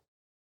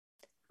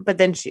 But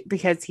then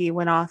because he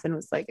went off and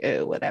was like,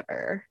 oh,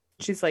 whatever.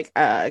 She's like,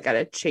 I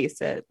gotta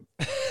chase it.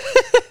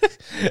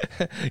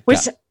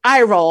 Which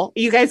eye roll.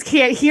 You guys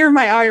can't hear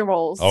my eye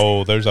rolls.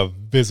 Oh, there's a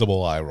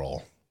visible eye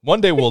roll. One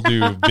day we'll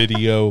do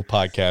video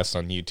podcasts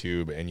on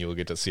YouTube and you'll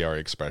get to see our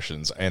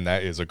expressions. And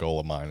that is a goal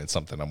of mine. It's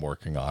something I'm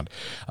working on.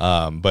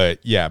 But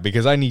yeah,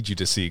 because I need you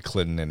to see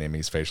Clinton and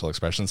Emmy's facial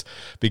expressions,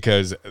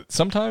 because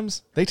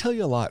sometimes they tell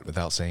you a lot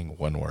without saying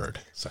one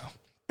word. So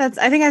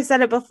I think I've said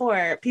it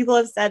before. People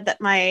have said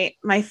that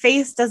my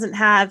face doesn't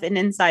have an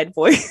inside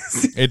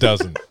voice. It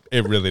doesn't.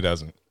 It really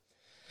doesn't.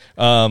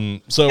 So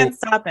can't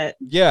stop it.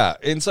 Yeah,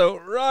 and so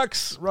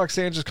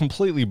Roxanne just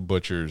completely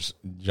butchers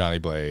Johnny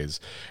Blaze,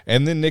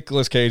 and then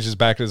Nicolas Cage is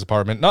back at his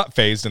apartment, not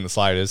phased in the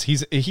slightest.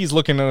 He's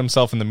looking at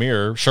himself in the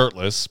mirror,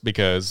 shirtless,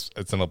 because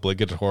it's an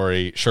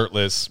obligatory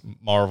shirtless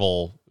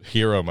Marvel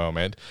hero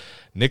moment.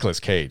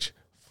 Nicolas Cage,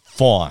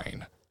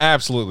 fine.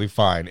 Absolutely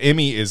fine.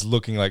 Emmy is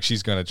looking like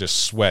she's going to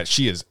just sweat.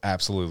 She is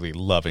absolutely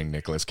loving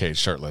Nicolas Cage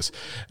shirtless.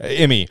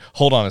 Emmy,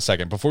 hold on a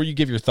second. Before you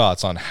give your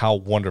thoughts on how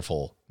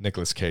wonderful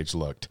Nicolas Cage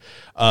looked,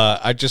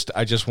 I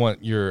just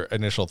want your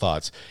initial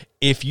thoughts.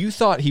 If you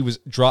thought he was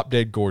drop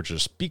dead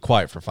gorgeous, be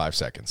quiet for 5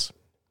 seconds.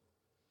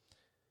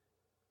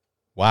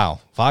 Wow,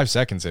 5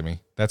 seconds,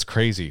 Emmy. That's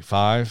crazy.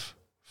 5,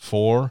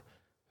 4,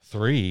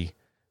 3,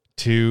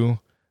 2,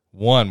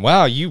 1.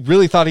 Wow, you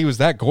really thought he was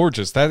that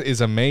gorgeous. That is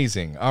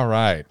amazing. All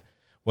right.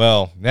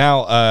 Well,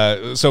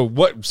 now,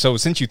 so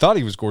since you thought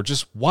he was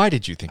gorgeous, why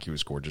did you think he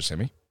was gorgeous,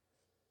 Emmy?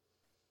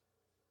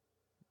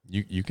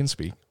 You can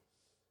speak.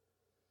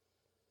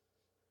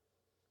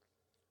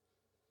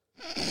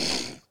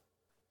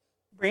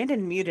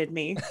 Brandon muted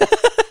me.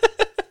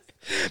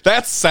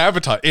 That's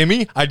sabotage.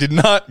 Emmy, I did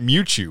not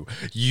mute you.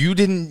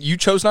 You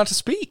chose not to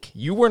speak.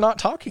 You were not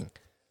talking.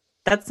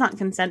 That's not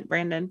consent,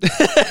 Brandon.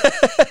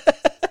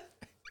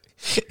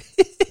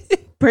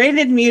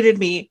 Brandon muted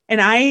me,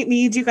 and I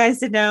need you guys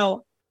to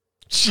know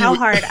how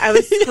hard I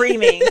was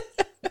screaming.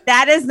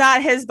 That is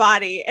not his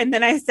body. And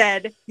then I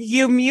said,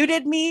 you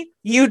muted me,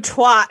 you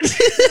twat.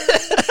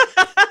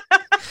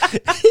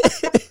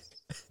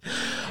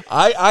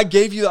 I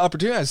gave you the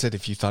opportunity. I said,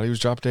 if you thought he was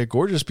drop dead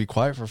gorgeous, be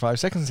quiet for 5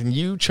 seconds. And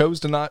you chose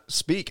to not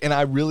speak. And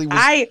I really was.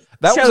 I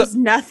chose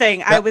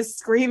nothing. I was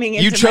screaming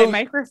into my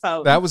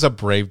microphone. That was a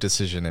brave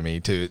decision of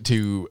me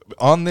to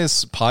on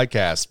this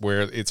podcast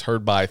where it's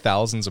heard by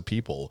thousands of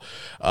people.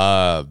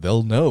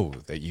 They'll know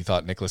that you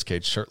thought Nicolas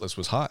Cage shirtless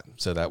was hot.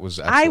 So that was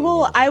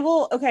absolutely I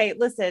will. Okay,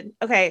 listen.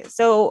 Okay,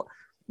 so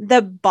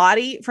the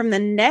body from the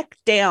neck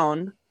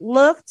down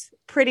looked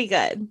pretty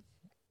good.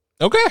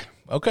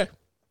 Okay.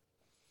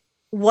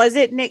 Was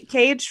it Nick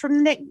Cage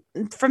from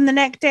the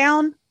neck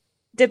down?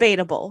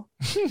 Debatable.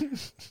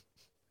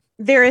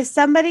 There is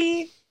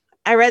somebody,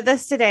 I read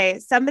this today,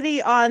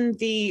 somebody on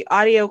the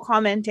audio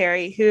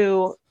commentary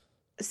who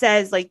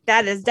says, like,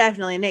 that is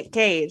definitely Nick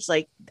Cage.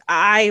 Like,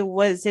 I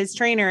was his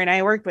trainer and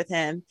I worked with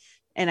him.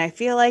 And I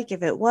feel like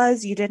if it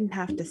was, you didn't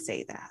have to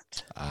say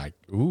that.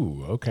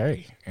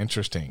 Okay.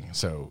 Interesting.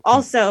 So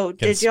Also,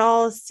 did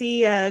y'all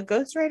see a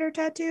Ghost Rider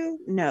tattoo?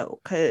 No,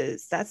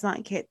 because that's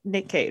not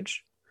Nick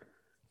Cage.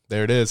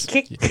 There it is.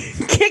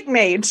 Kick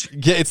Mage.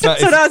 Yeah, it's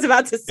That's not. what I was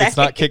about to say. It's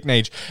not Kick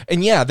Mage.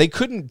 And yeah, they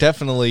could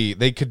definitely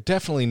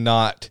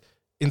not,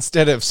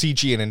 instead of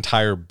CG an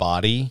entire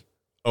body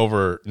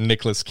over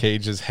Nicolas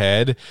Cage's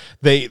head,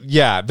 they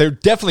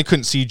definitely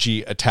couldn't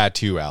CG a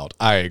tattoo out.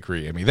 I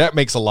agree. I mean, that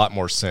makes a lot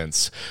more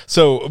sense.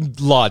 So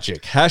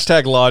logic.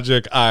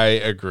 #logic. I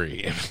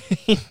agree.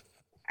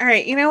 All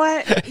right. You know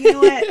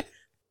what?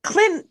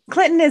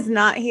 Clinton is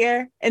not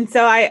here. And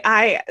so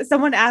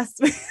someone asked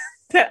me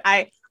that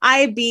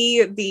I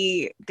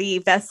be the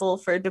vessel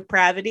for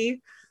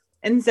depravity.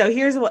 And so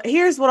here's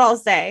what I'll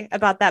say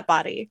about that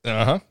body.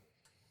 Uh-huh.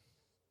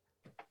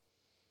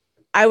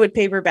 I would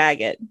paper bag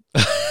it.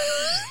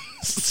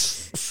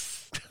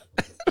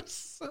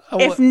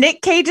 If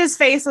Nick Cage's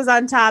face was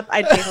on top,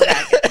 I'd paper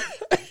bag it.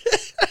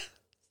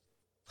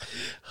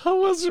 I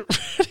wasn't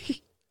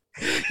ready.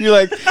 You're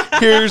like,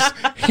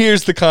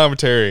 here's the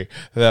commentary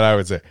that I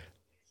would say.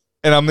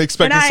 And I'm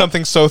expecting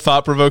something so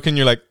thought-provoking,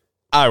 you're like,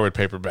 I would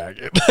paper bag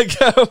it.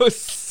 Like, I was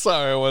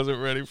sorry, I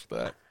wasn't ready for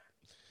that.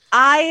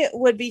 I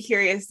would be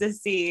curious to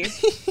see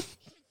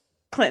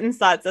Clinton's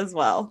thoughts as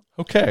well.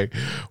 Okay.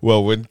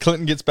 Well, when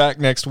Clinton gets back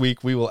next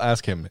week, we will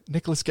ask him.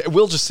 Nicolas Cage.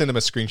 We'll just send him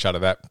a screenshot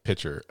of that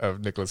picture of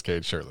Nicolas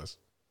Cage shirtless.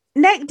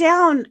 Neck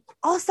down.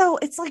 Also,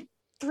 it's like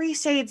 3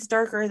 shades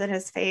darker than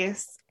his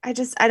face. I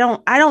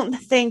don't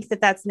think that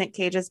that's Nick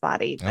Cage's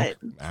body. But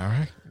all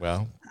right.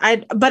 Well,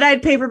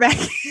 I'd paper bag.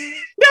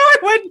 No, I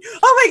wouldn't.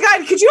 Oh my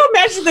God. Could you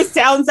imagine the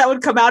sounds that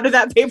would come out of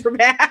that paper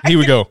bag? He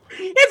would go.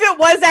 If it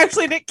was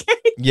actually Nick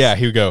Cage. Yeah,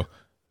 he would go.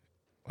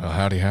 Well,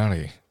 howdy.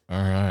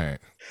 All right.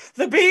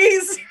 The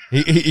bees.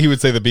 He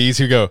would say the bees.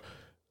 He'd go,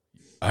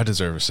 I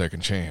deserve a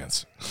second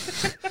chance.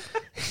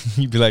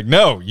 He'd be like,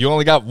 no, you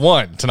only got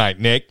one tonight,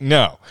 Nick.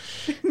 No.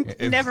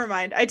 Never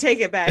mind. I take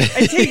it back.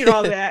 I take it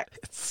all back.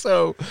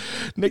 So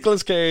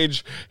Nicolas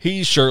Cage,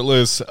 he's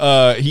shirtless.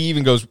 He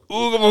even goes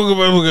ooga, ooga,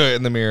 ooga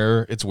in the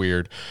mirror. It's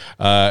weird.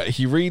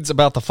 He reads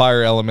about the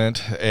fire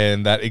element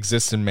and that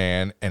exists in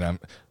man. And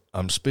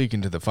I'm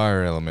speaking to the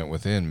fire element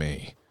within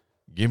me.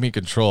 Give me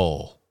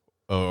control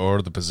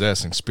or the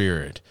possessing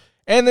spirit.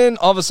 And then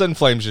all of a sudden,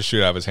 flames just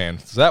shoot out of his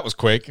hand. So that was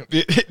quick.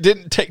 It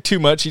didn't take too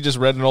much. He just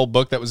read an old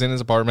book that was in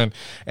his apartment,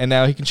 and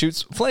now he can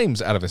shoot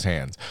flames out of his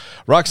hands.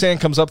 Roxanne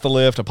comes up the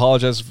lift,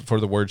 apologizes for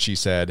the words she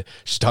said.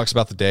 She talks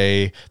about the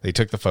day they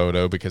took the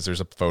photo because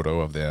there's a photo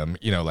of them,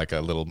 like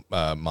a little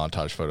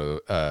montage photo,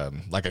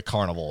 like a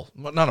carnival,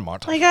 not a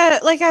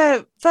montage, like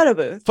a photo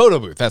booth. Photo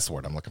booth. That's the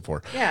word I'm looking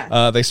for.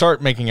 Yeah. They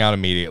start making out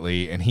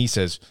immediately, and he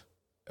says,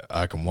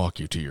 "I can walk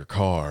you to your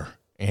car."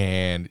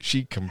 And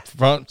she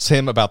confronts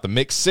him about the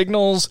mixed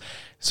signals.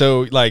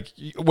 So, like,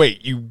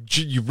 wait,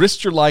 you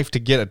risked your life to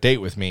get a date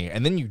with me,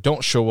 and then you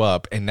don't show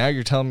up, and now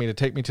you're telling me to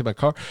take me to my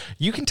car?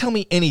 You can tell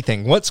me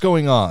anything. What's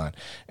going on?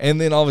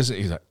 And then all of a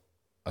sudden, he's like,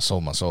 I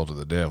sold my soul to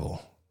the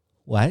devil.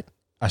 What?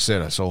 I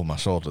said I sold my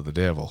soul to the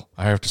devil.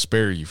 I have to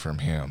spare you from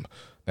him.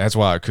 That's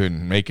why I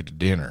couldn't make it to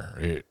dinner.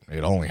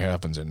 It only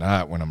happens at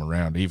night when I'm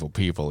around evil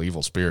people,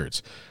 evil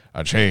spirits.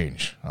 I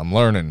change. I'm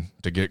learning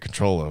to get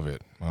control of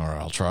it, or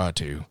I'll try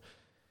to.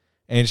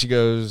 And he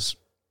goes,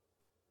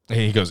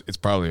 it's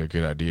probably a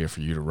good idea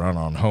for you to run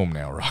on home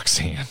now,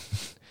 Roxanne.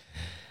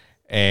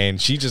 And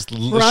she just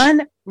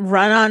run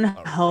on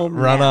home.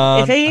 Run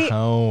on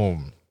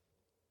home.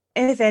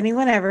 If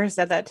anyone ever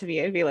said that to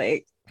me, I'd be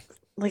like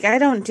I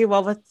don't do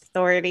well with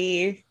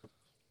authority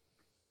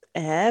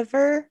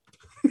ever.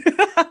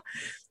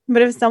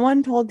 But if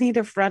someone told me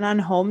to run on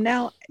home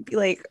now, I'd be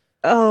like,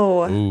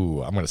 oh.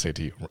 Ooh, I'm going to say it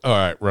to you. All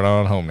right, run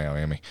on home now,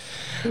 Amy.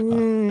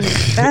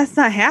 That's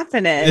not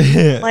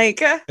happening.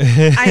 Like,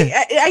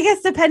 I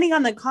guess depending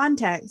on the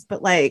context,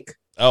 but like.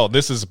 Oh,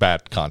 this is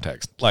bad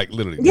context. Like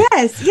literally.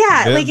 Yes,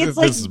 yeah. It's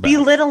like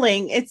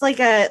belittling. It's like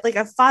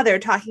a father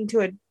talking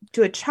to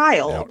a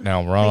child.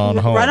 Now run on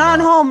home. Run on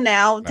home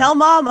now. Tell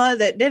mama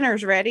that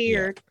dinner's ready.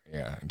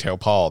 Yeah. And tell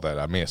Paul that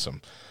I miss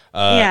him.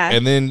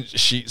 And then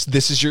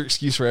this is your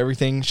excuse for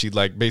everything. She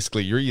like,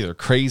 basically, you're either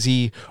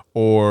crazy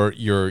or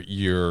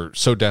you're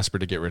so desperate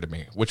to get rid of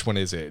me. Which one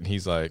is it? And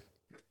he's like,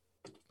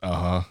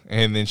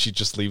 and then she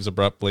just leaves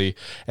abruptly.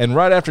 And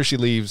right after she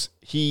leaves,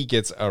 he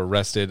gets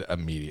arrested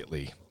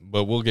immediately.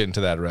 But we'll get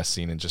into that arrest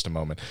scene in just a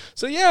moment.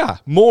 So yeah,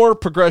 more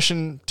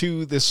progression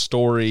to this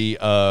story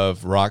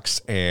of Rox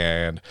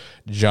and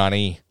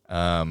Johnny.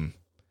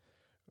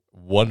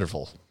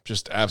 Wonderful.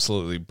 Just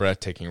absolutely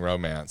breathtaking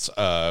romance.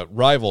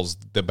 Rivals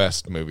the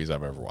best movies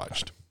I've ever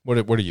watched. What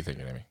are you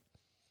thinking, Amy?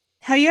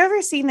 Have you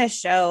ever seen this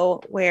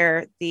show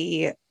where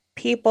the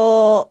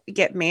people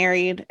get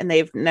married and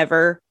they've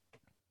never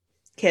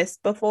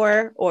kissed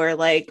before, or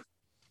like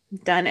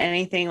done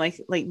anything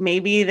like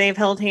maybe they've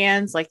held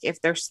hands, like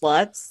if they're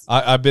sluts.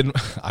 I've been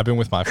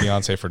with my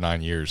fiance for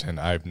 9 years, and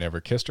I've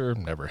never kissed her,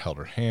 never held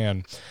her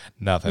hand,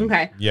 nothing.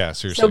 Okay. Yeah,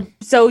 seriously.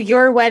 So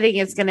your wedding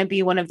is going to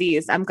be one of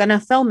these. I'm going to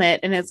film it,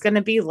 and it's going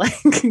to be like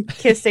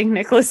kissing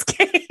Nicolas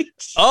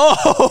Cage.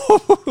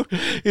 Oh,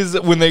 is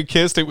it when they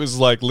kissed? It was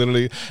like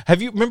literally.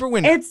 Remember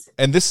when?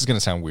 And this is going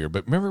to sound weird,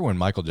 but remember when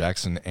Michael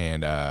Jackson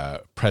and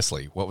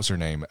Presley? What was her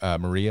name?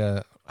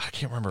 Maria. I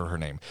can't remember her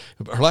name.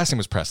 Her last name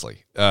was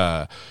Presley.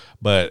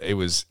 But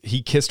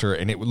he kissed her,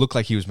 and it looked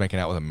like he was making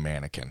out with a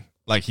mannequin.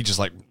 Like he just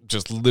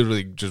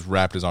literally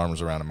wrapped his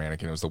arms around a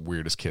mannequin. It was the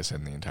weirdest kiss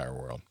in the entire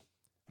world.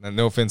 And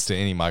no offense to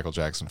any Michael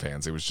Jackson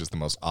fans, it was just the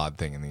most odd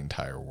thing in the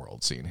entire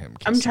world seeing him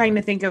kiss. I'm trying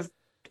to think of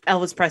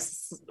Elvis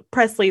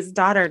Presley's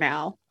daughter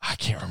now. I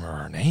can't remember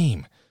her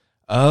name.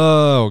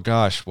 Oh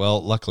gosh.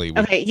 Well, luckily.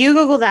 Okay, you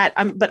Google that.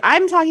 But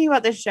I'm talking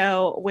about the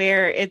show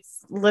where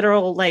it's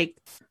literal like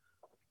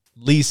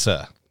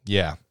Lisa.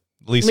 Yeah.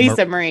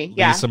 Lisa Marie.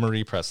 Yeah. Lisa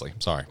Marie Presley.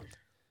 Sorry.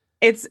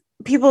 It's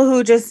people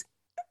who just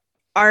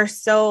are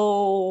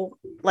so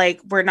like,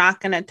 we're not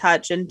going to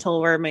touch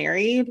until we're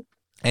married.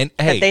 And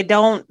hey, they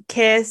don't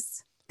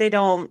kiss. They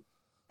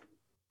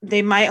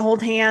might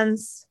hold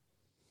hands.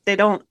 They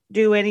don't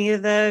do any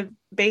of the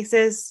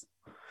bases.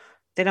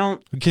 They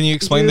don't. Can you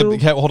explain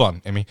hold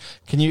on, Emmy.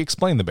 Can you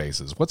explain the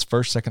bases? What's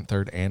first, second,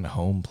 third, and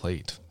home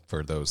plate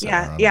for those?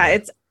 Yeah.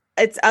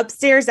 It's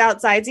upstairs,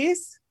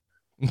 outsidesies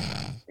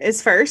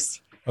is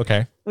first.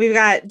 Okay. We've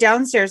got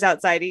downstairs,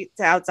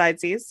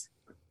 outsidesies,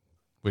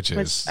 which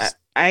is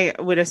I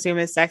would assume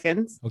is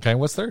seconds. Okay.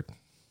 What's third?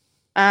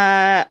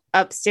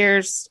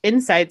 Upstairs,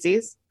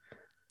 insidesies.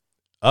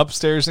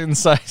 Upstairs,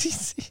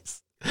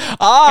 insidesies.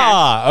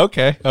 Ah,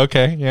 yeah.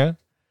 Okay, yeah.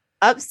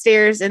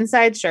 Upstairs,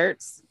 inside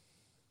shirts.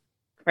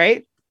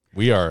 Right?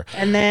 We are.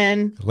 And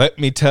then let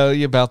me tell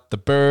you about the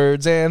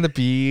birds and the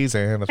bees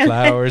and the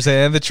flowers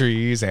and the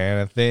trees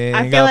and a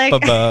thing up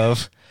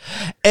above.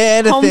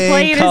 And a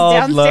thing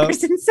called love.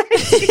 Inside.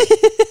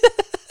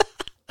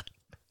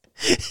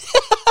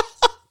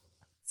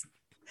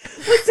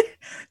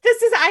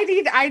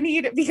 I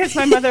need because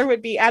my mother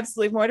would be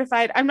absolutely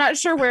mortified. I'm not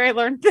sure where I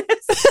learned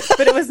this,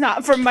 but it was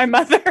not from my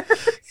mother.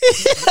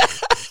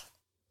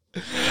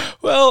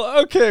 Well,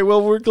 okay.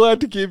 Well, we're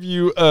glad to give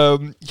you,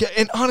 yeah.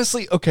 And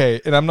honestly,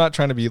 okay. And I'm not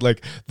trying to be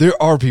like, there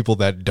are people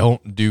that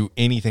don't do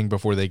anything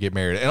before they get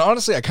married. And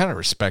honestly, I kind of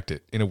respect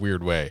it in a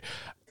weird way.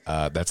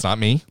 That's not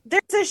me.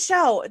 There's a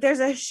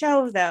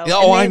show though.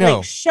 Oh, I know.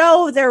 Like,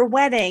 show their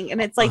wedding,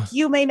 and it's like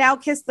you may now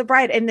kiss the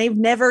bride, and they've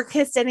never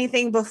kissed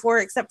anything before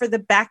except for the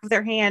back of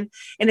their hand,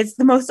 and it's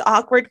the most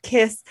awkward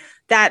kiss.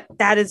 That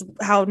is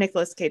how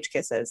Nicolas Cage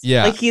kisses.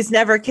 Yeah, like he's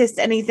never kissed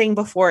anything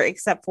before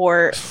except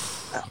for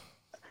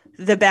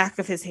the back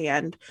of his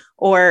hand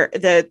or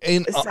the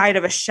side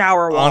of a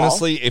shower wall.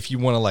 Honestly, if you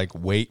want to like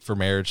wait for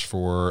marriage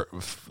for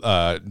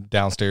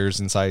downstairs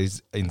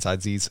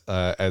insidesies,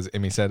 as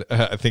Emmy said,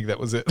 I think that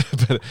was it.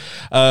 But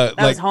that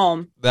was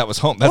home. That was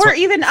home.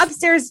 Even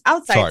upstairs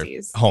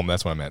outsidesies. Home.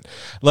 That's what I meant.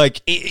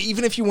 Like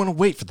even if you want to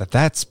wait for that,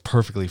 that's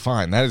perfectly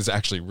fine. That is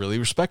actually really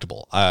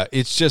respectable.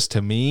 It's just,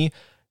 to me,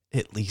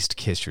 at least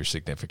kiss your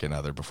significant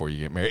other before you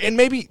get married. And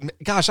maybe,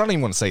 gosh, I don't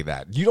even want to say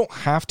that. You don't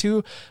have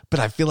to, but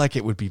I feel like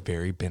it would be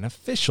very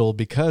beneficial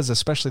because,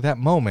 especially that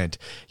moment,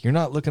 you're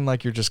not looking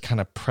like you're just kind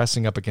of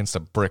pressing up against a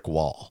brick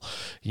wall,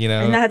 you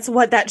know? And that's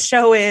what that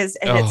show is.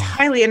 And it's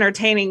highly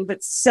entertaining,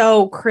 but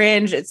so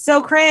cringe. It's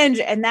so cringe.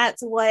 And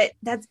that's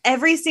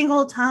every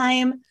single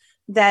time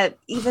that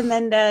Eva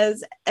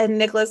Mendes and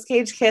Nicolas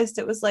Cage kissed,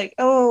 it was like,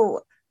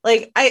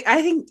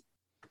 I think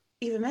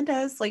Eva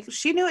Mendes, like,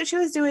 she knew what she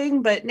was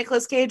doing, but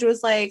Nicolas Cage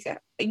was like,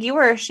 you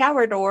were a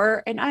shower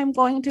door and I'm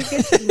going to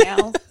kiss you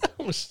now.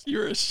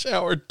 You're a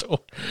shower door.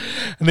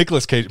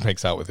 Nicolas Cage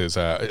makes out with his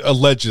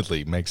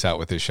allegedly makes out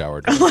with his shower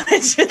door.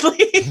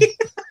 Allegedly.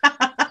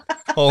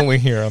 Only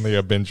here on the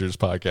Avengers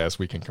podcast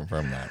we can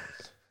confirm that.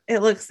 It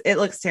looks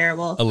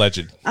terrible.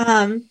 Alleged.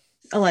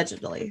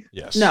 Allegedly.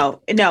 Yes. No,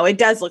 it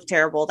does look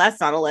terrible. That's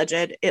not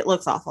alleged. It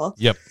looks awful.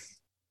 Yep.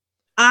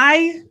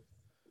 I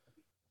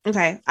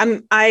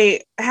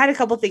had a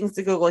couple things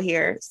to Google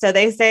here. So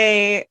they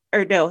say,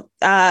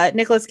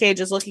 Nicolas Cage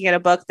is looking at a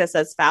book that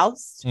says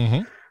Faust.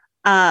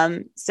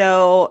 Mm-hmm.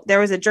 So there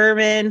was a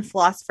German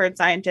philosopher and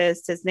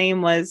scientist. His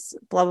name was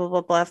blah, blah,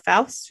 blah, blah,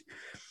 Faust.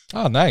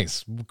 Oh,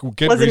 nice.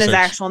 Good Wasn't research. His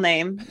actual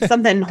name.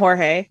 Something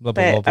Jorge, blah,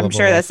 but blah, blah, I'm blah,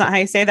 sure blah, that's not how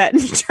you say that in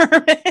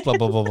German. Blah,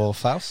 blah, blah, blah,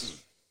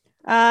 Faust.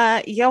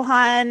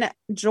 Johann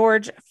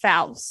George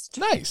Faust.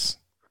 Nice.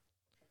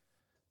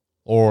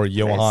 Or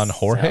Johann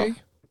Jorge?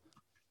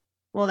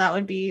 Well, that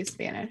would be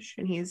Spanish,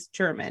 and he's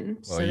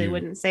German, so they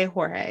wouldn't say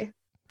Jorge.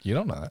 You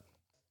don't know that.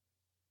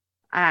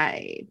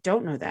 I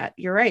don't know that.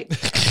 You're right.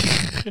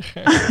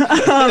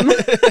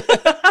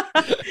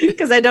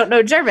 Because I don't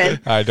know German.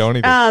 I don't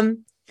either.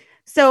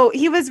 So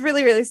he was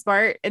really, really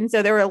smart, and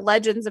so there were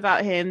legends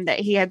about him that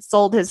he had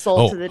sold his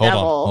soul to the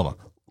devil. Hold on.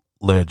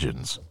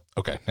 Legends.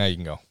 Okay, now you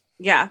can go.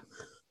 Yeah,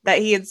 that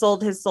he had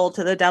sold his soul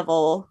to the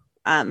devil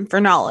for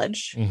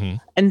knowledge. Mm-hmm.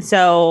 And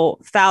so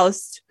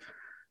Faust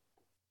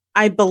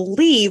I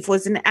believe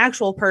was an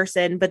actual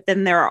person, but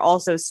then there are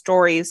also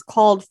stories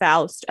called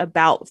Faust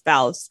about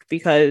Faust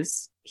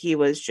because he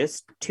was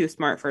just too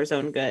smart for his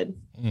own good.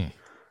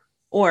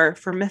 Or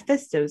for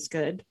Mephisto's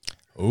good.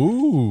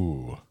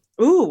 Ooh.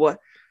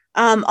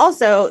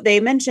 Also, they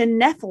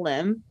mentioned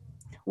Nephilim,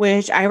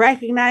 which I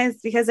recognize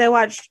because I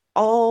watched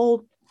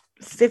all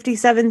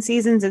 57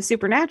 seasons of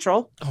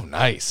Supernatural. Oh,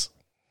 nice.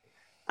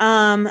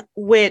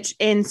 Which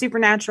in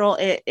Supernatural,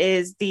 it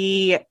is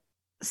the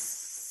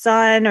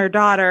son or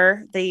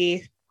daughter,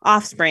 the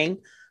offspring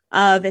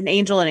of an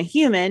angel and a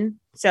human.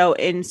 So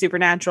in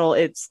Supernatural,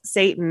 it's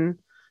Satan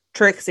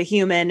tricks a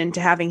human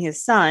into having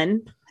his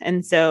son.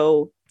 And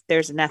so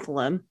there's a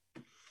Nephilim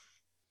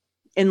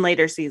in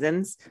later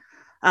seasons.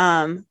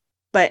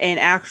 But in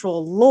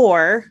actual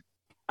lore,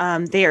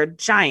 they are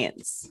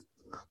giants.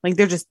 Like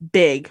they're just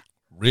big.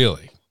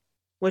 Really?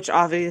 Which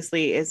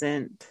obviously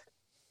isn't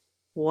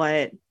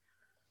what...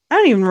 I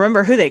don't even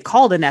remember who they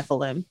called a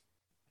Nephilim.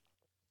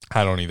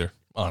 I don't either,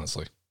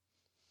 honestly.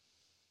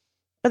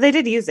 But they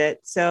did use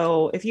it.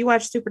 So if you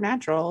watch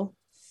Supernatural,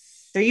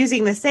 they're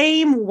using the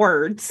same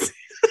words.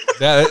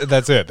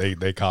 That's it.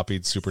 They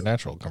copied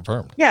Supernatural.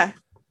 Confirmed. Yeah.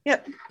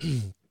 Yep.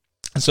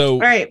 So, all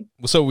right.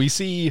 So we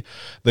see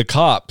the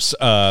cops.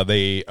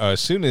 They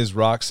as soon as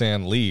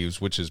Roxanne leaves,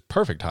 which is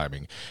perfect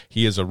timing,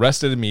 he is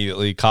arrested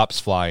immediately. Cops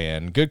fly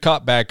in. Good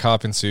cop, bad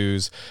cop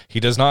ensues. He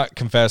does not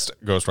confess.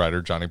 Ghost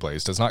Rider Johnny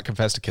Blaze does not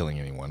confess to killing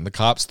anyone. The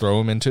cops throw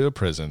him into a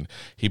prison.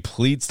 He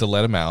pleads to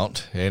let him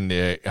out, and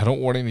I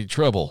don't want any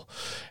trouble.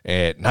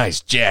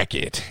 Nice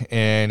jacket,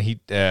 and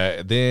he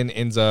then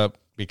ends up.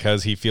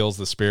 Because he feels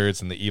the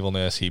spirits and the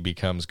evilness, he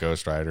becomes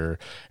Ghost Rider,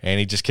 and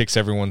he just kicks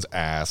everyone's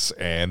ass.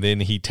 And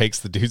then he takes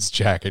the dude's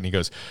jacket and he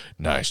goes,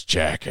 "Nice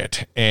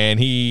jacket." And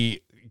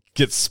he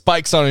gets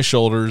spikes on his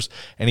shoulders,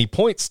 and he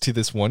points to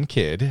this one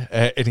kid,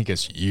 and he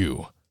goes,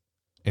 "You."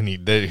 And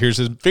here's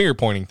his finger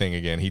pointing thing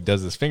again. He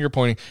does this finger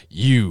pointing,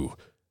 "You,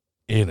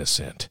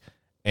 innocent."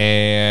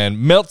 And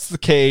melts the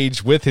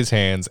cage with his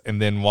hands, and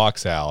then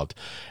walks out.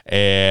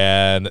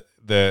 And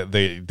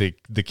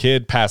the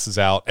kid passes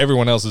out.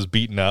 Everyone else is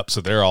beaten up, so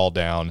they're all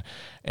down,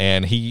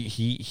 and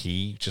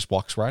he just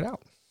walks right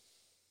out.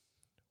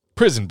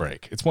 Prison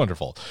break. It's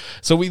wonderful.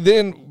 So we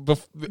then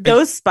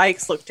those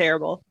spikes look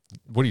terrible.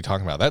 What are you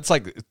talking about? That's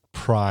like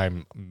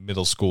prime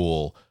middle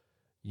school,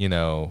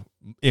 MC,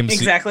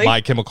 exactly.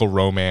 My Chemical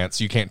Romance.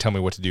 You can't tell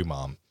me what to do,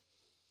 Mom.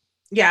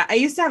 Yeah, I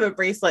used to have a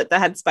bracelet that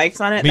had spikes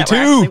on it. Me that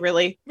too. Were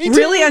actually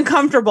really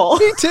uncomfortable.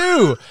 Me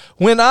too.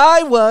 When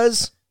I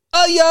was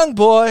a young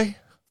boy.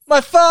 My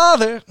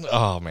father.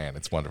 Oh man,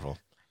 it's wonderful.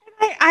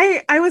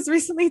 I was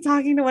recently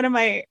talking to one of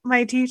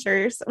my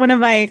teachers, one of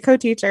my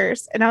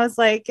co-teachers, and I was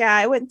like, yeah,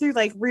 I went through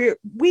like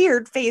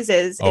weird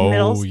phases in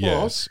middle school.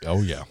 Yes.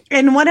 Oh yeah.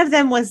 And one of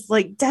them was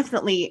like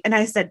definitely, and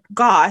I said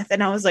goth,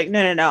 and I was like,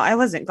 no, I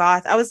wasn't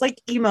goth. I was like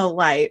emo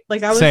light.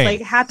 Like I was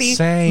like happy,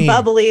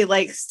 bubbly,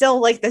 like still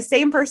like the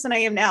same person I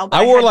am now.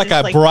 I wore like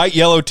a bright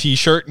yellow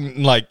t-shirt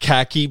and like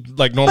khaki,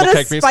 like normal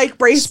khaki. Spike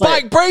bracelet.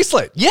 Spike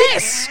bracelet.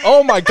 Yes.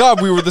 Oh my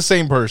God, we were the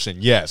same person.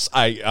 Yes,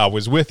 I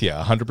was with you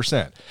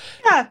 100%.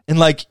 Yeah. And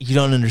like, you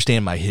don't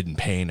understand my hidden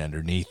pain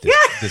underneath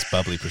this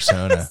bubbly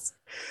persona.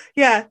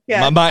 Yeah.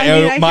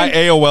 My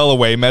AOL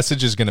away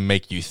message is going to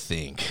make you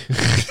think.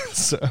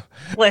 So.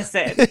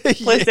 Listen.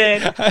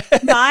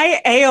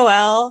 My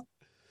AOL,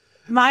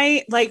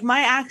 my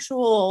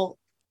actual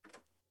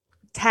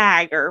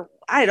tag, or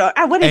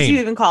what did you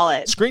even call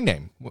it? Screen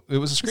name. It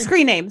was a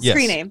screen name. Yes.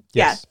 Screen name.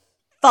 Yes.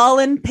 Yeah.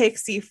 Fallen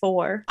Pixie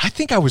 4. I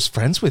think I was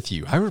friends with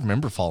you. I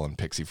remember Fallen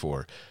Pixie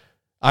 4.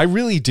 I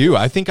really do.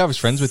 I think I was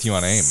friends with you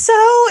on AIM.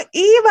 So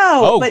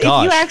emo. But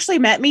gosh. if you actually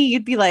met me,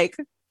 you'd be like,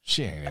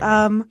 she ain't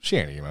emo. She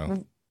ain't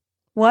emo.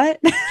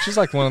 What? She's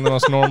like one of the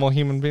most normal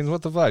human beings.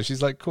 What the fuck?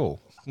 She's like,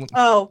 cool.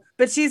 Oh,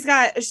 but she's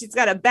got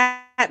a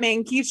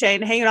Batman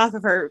keychain hanging off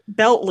of her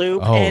belt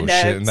loop and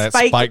that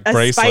spike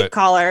bracelet, spike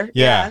collar.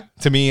 Yeah.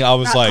 To me, I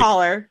was not like,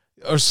 collar.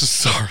 I was just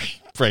sorry.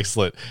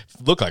 Bracelet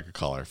looked like a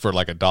collar for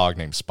like a dog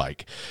named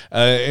Spike,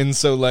 and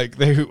so like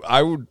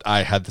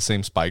I had the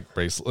same Spike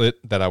bracelet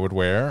that I would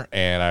wear,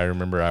 and I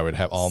remember I would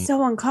have all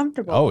so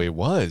uncomfortable. Oh, it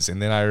was.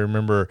 And then I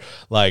remember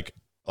like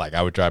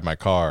I would drive my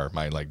car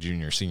my like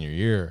senior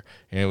year,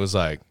 and it was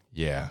like,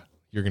 yeah,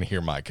 you're gonna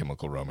hear My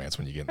Chemical Romance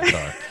when you get in the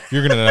car.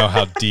 You're gonna know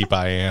how deep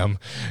I am.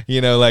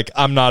 Like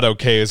I'm Not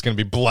Okay is gonna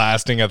be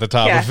blasting at the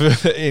top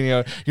of it.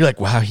 And, you're like,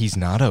 wow, he's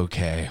not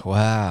okay.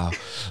 Wow,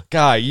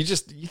 guy, you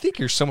think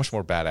you're so much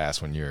more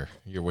badass when you're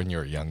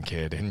a young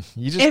kid, and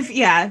you just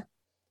you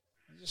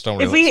just don't.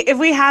 Really if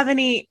we have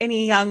any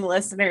young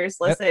listeners,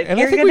 listen, and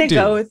you're gonna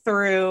go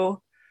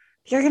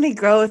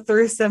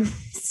through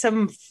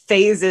some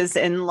phases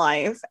in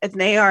life,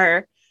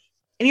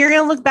 and you're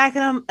going to look back at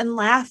them and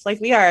laugh like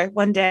we are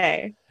one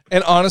day.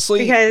 And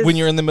honestly, when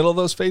you're in the middle of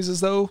those phases,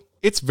 though,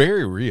 it's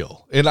very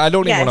real. And I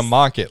don't even want to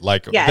mock it.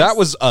 Like, that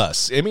was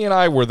us. Emmy and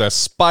I were the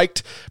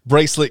spiked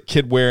bracelet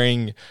kid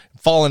wearing,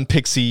 Fallen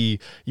Pixie,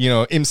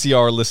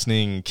 MCR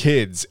listening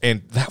kids.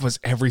 And that was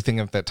everything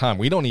at that time.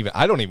 I don't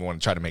even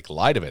want to try to make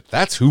light of it.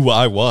 That's who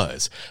I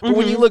was. But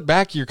when you look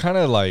back, you're kind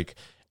of like,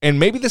 And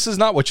maybe this is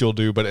not what you'll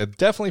do, but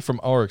definitely from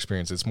our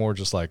experience, it's more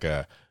just like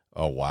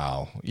oh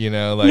wow,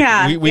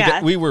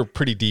 we were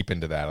pretty deep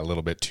into that a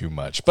little bit too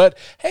much. But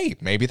hey,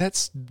 maybe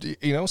that's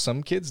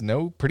some kids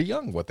know pretty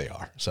young what they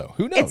are, so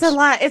who knows?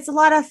 It's a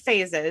lot of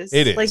phases.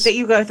 It is like that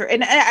you go through,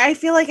 and I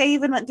feel like I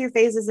even went through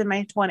phases in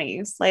my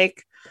 20s,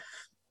 like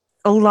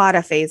a lot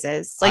of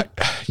phases. Like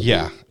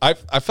I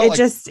felt like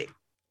just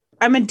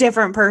I'm a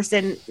different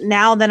person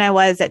now than I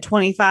was at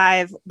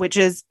 25, which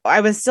is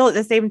I was still at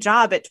the same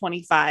job at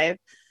 25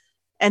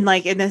 and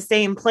like in the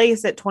same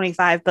place at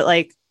 25, but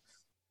like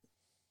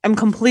I'm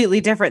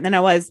completely different than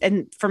I was.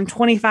 And from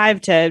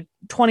 25 to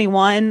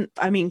 21,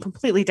 I mean,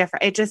 completely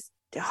different. It just,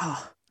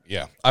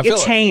 yeah, you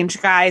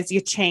change, guys. You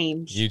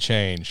change. You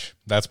change.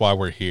 That's why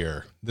we're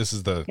here. This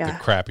is the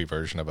crappy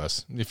version of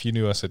us. If you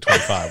knew us at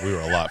 25, we were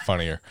a lot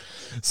funnier.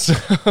 So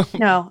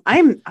no, I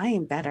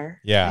am better.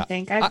 Yeah, I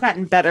think I've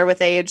gotten better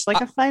with age,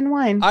 like a fine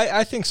wine.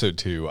 I think so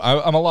too.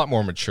 I'm a lot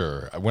more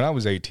mature. When I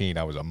was 18,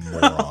 I was a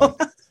moron.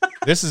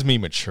 This is me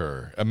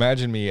mature.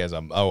 Imagine me as I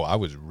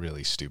was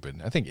really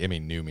stupid. I think Emmy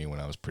knew me when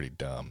I was pretty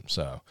dumb.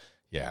 So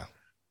yeah.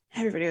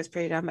 Everybody was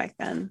pretty dumb back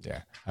then.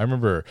 Yeah. I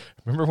remember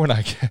when remember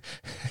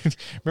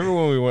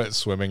when we went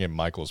swimming in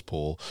Michael's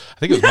pool. I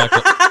think it was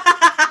Michael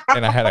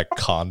and I had a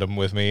condom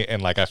with me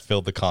and like I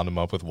filled the condom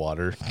up with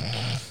water.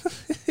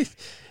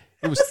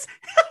 That was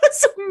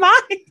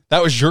mine.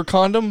 That was your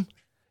condom?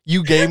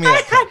 You gave me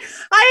that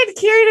I had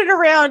carried it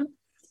around.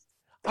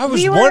 I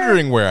was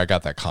wondering where I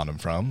got that condom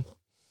from.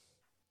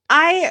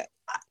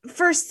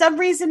 For some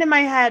reason in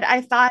my head,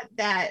 I thought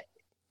that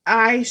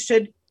I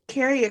should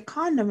carry a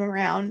condom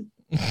around.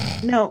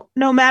 No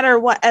matter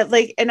what.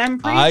 And I'm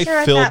pretty sure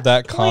I filled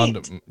that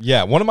condom.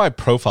 Yeah, one of my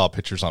profile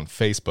pictures on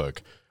Facebook,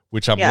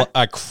 which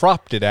I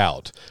cropped it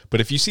out.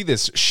 But if you see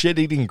this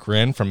shit-eating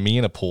grin from me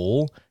in a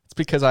pool, it's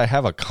because I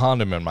have a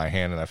condom in my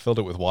hand and I filled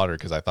it with water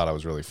because I thought I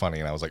was really funny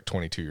and I was like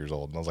 22 years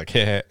old and I was like,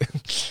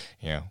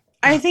 yeah.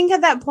 I think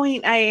at that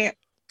point I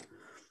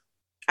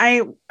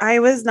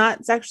was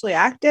not sexually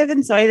active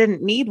and so I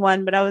didn't need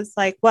one, but I was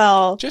like,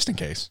 well, just in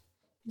case.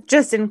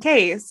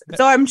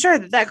 So I'm sure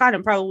that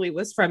condom probably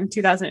was from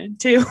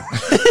 2002.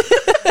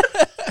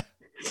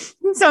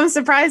 So I'm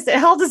surprised it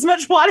held as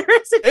much water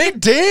as it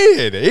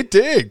did. It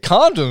did.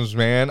 Condoms,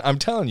 man. I'm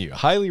telling you,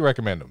 highly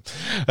recommend them.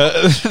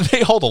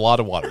 They hold a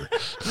lot of water.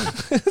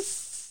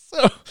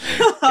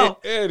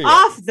 Anyway.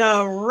 Off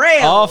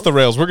the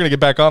rails. We're going to get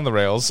back on the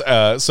rails.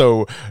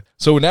 So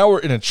now we're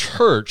in a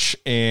church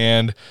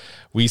and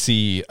we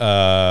see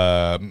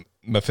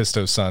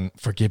Mephisto's son.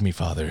 Forgive me,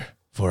 Father,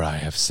 for I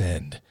have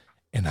sinned,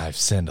 and I've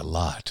sinned a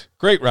lot.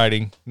 Great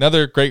writing.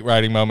 Another great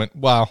writing moment.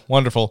 Wow,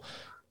 wonderful.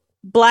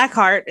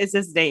 Blackheart is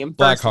his name.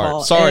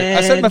 Blackheart. Sorry, I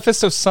said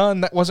Mephisto's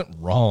son. That wasn't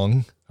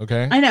wrong.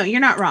 Okay. I know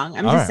you're not wrong.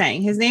 I'm just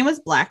saying his name was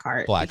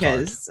Blackheart.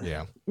 Because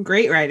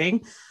great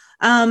writing.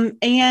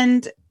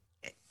 And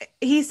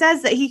he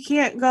says that he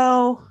can't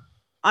go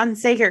on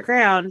sacred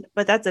ground,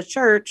 but that's a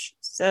church.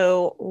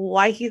 So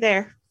why he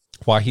there?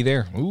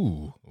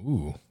 Ooh.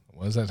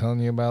 What is that telling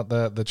you about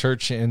the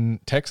church in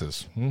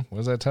Texas? What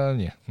is that telling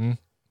you?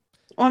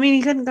 Well, I mean,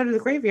 he couldn't go to the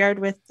graveyard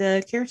with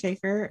the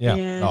caretaker.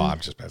 Yeah. I'm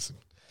just messing.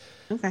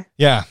 Okay.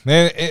 Yeah.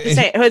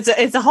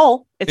 It's a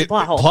hole. It's a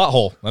plot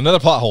hole. Another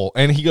plot hole.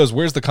 And he goes,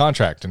 where's the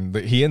contract? And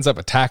he ends up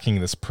attacking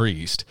this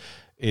priest.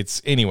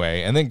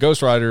 And then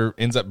Ghost Rider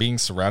ends up being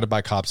surrounded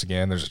by cops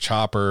again. There's a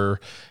chopper.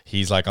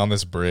 He's like on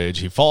this bridge.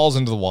 He falls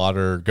into the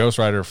water. Ghost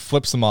Rider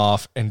flips him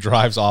off and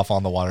drives off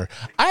on the water.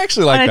 I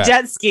actually like that. On a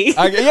jet ski.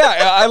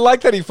 I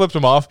like that he flipped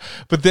him off.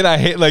 But then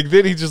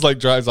then he just like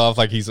drives off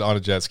like he's on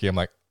a jet ski. I'm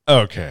like,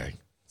 okay.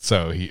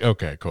 So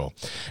okay, cool.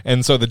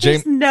 And so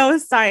there's no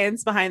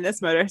science behind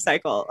this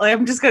motorcycle. Like,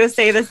 I'm just going to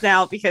say this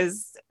now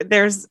because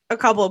there's a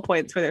couple of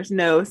points where there's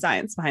no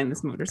science behind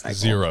this motorcycle.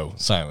 Zero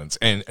silence.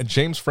 And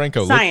James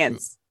Franco.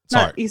 Science.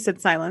 You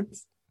said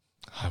silence.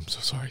 I'm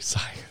so sorry.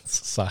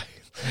 Science.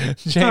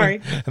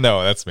 Sorry.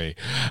 No, that's me.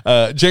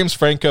 James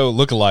Franco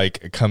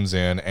lookalike comes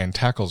in and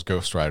tackles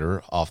Ghost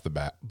Rider off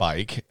the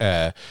bike.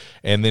 And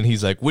then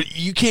he's like, "What?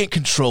 You can't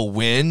control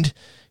wind.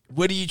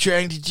 What are you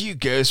trying to do,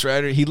 Ghost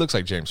Rider?" He looks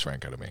like James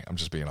Franco to me. I'm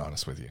just being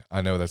honest with you.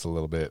 I know that's a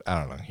little bit, I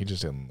don't know. He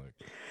just didn't look.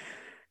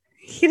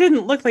 He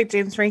didn't look like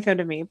James Franco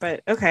to me,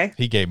 but okay.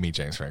 He gave me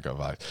James Franco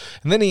vibe.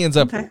 And then he ends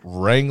up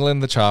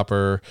wrangling the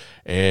chopper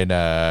and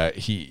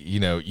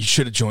you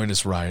should have joined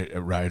us,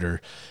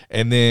 Rider.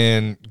 And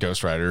then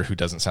Ghost Rider, who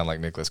doesn't sound like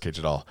Nicolas Cage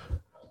at all.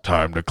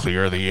 Time to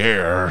clear the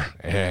air,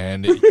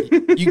 and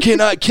you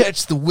cannot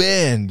catch the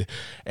wind.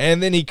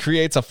 And then he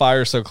creates a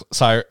fire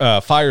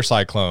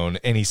cyclone,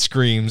 and he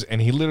screams,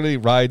 and he literally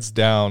rides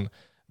down.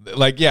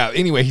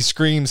 Anyway, he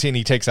screams, and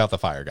he takes out the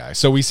fire guy.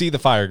 So we see the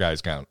fire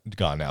guy's gone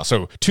now.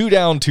 So 2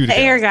 down, 2 to go. The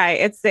air guy.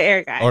 It's the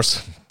air guy. Or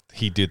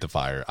he did the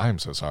fire. I'm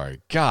so sorry.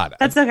 God.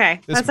 That's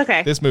okay. That's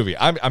okay. This movie,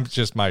 I'm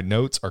just, my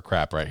notes are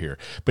crap right here.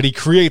 But he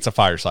creates a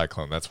fire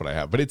cyclone. That's what I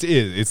have. But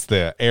it's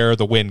the air,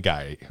 the wind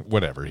guy,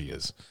 whatever he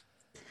is.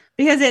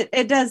 Because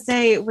it does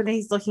say when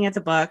he's looking at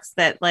the books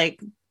that like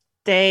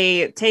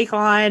they take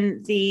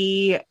on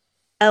the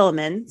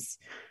elements.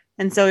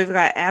 And so we've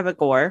got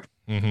Abigor.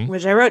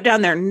 which I wrote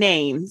down their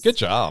names. Good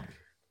job.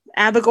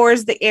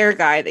 Abigor's the air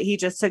guy that he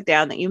just took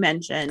down that you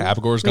mentioned.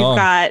 Abigor's We've gone.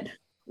 got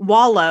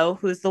Wallow,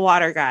 who's the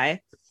water guy.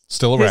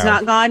 Still around. Who's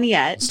not gone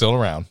yet. Still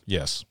around.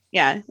 Yes.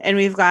 Yeah. And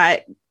we've got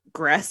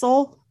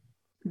Gressel,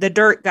 the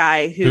dirt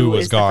guy who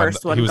was gone. The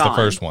first one. He was gone. the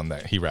first one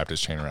that he wrapped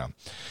his chain around.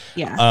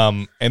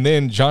 Yeah. And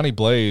then Johnny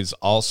Blaze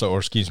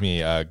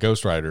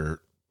Ghost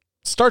Rider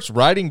starts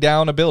riding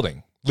down a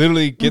building.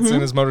 Literally gets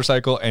in his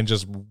motorcycle and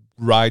just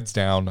rides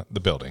down the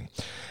building.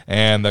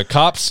 And the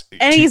cops.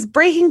 And he's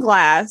breaking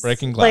glass.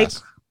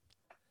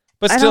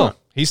 But still,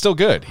 he's still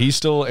good. He's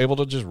still able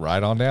to just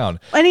ride on down.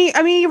 And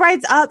he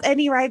rides up and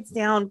he rides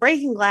down,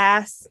 breaking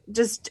glass,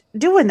 just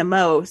doing the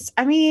most.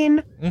 I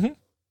mean,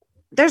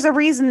 there's a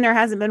reason there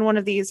hasn't been one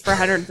of these for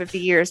 150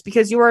 years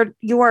because you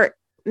are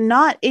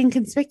not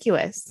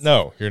inconspicuous.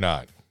 No, you're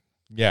not.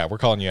 Yeah, we're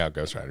calling you out,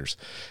 Ghost Riders.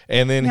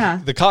 And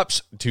then the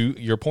cops, to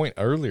your point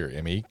earlier,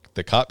 Emmy,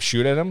 the cops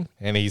shoot at him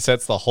and he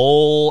sets the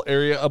whole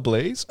area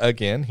ablaze.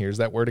 Again, here's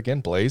that word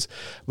again, blaze.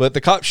 But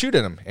the cops shoot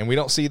at him and we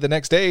don't see the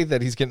next day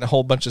that he's getting a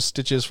whole bunch of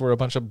stitches for a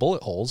bunch of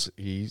bullet holes.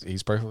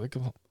 He's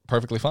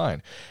perfectly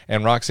fine.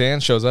 And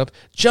Roxanne shows up,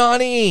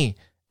 Johnny!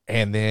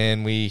 And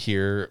then we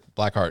hear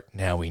Blackheart,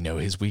 now we know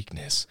his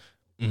weakness.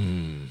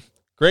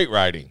 Great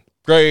writing.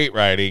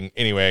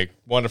 Anyway,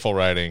 wonderful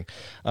writing.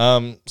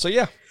 So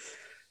yeah.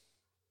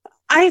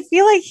 I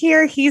feel like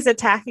here he's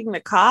attacking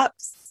the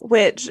cops,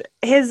 which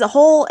his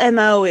whole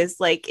MO is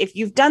like, if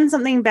you've done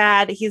something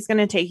bad, he's going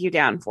to take you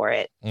down for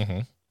it.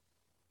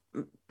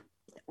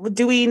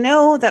 Do we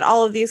know that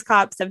all of these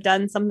cops have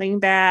done something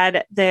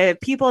bad? The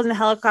people in the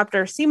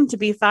helicopter seem to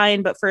be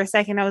fine, but for a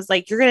second I was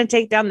like, you're going to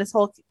take down this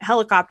whole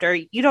helicopter.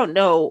 You don't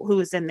know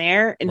who's in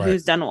there and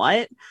who's done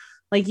what.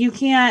 Like, you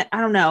can't, I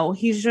don't know.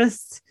 He's a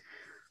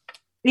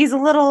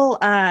little,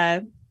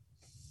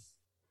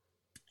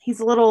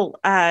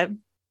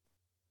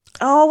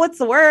 what's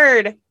the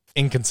word?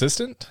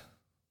 Inconsistent?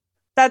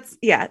 That's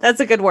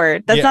a good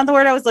word. That's not the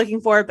word I was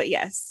looking for, but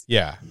yes.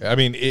 Yeah. I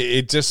mean,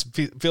 it just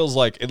feels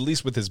like, at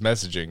least with his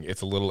messaging,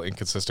 it's a little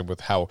inconsistent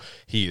with how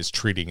he is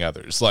treating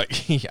others. Like,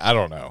 I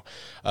don't know,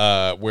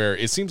 where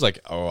it seems like,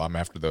 I'm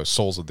after those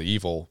souls of the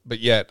evil, but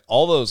yet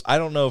all those, I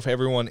don't know if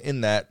everyone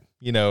in that,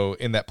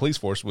 in that police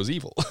force was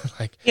evil.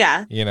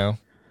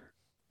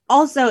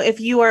 Also, if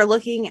you are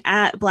looking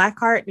at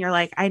Blackheart and you're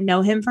like, I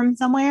know him from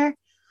somewhere,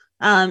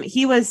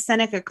 he was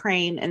Seneca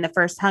Crane in the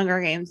first Hunger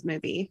Games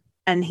movie.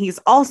 And he's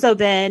also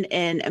been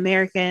in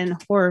American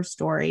Horror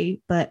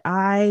Story, but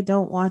I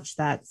don't watch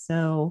that.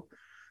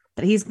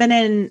 But he's been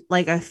in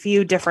like a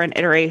few different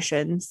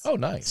iterations. Oh,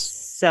 nice.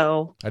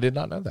 So I did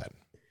not know that.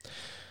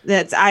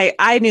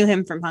 I knew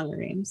him from Hunger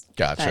Games.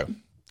 Gotcha.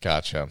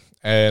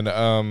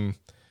 And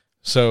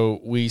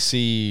so we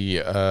see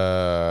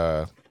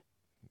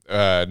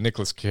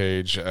Nicolas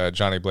Cage,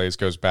 Johnny Blaze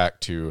goes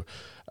back to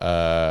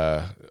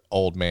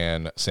old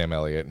man Sam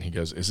Elliott, and he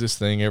goes, is this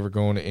thing ever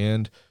going to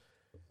end?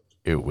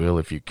 It will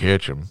if you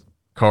catch him.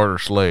 Carter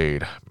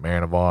Slade,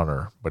 man of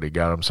honor, but he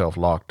got himself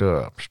locked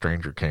up.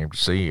 Stranger came to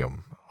see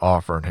him,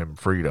 offering him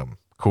freedom.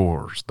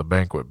 Coors, the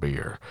banquet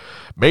beer.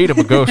 Made him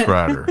a Ghost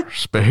Rider.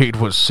 Spade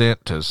was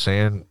sent to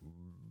San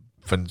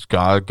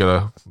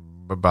Francisco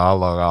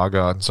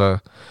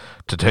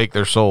to take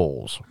their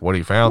souls. What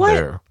he found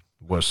there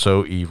was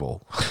so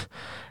evil.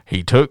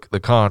 He took the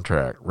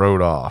contract,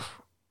 rode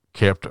off,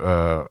 kept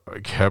Mephisto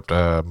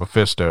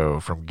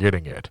from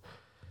getting it.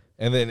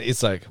 And then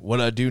it's like, what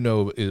I do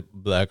know is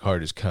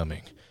Blackheart is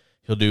coming.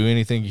 He'll do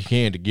anything he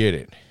can to get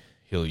it.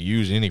 He'll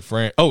use any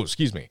friend. Oh,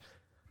 excuse me.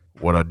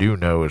 What I do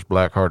know is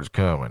Blackheart is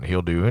coming.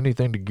 He'll do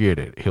anything to get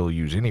it. He'll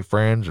use any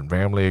friends and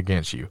family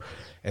against you.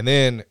 And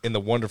then in the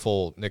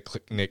wonderful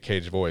Nick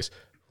Cage voice,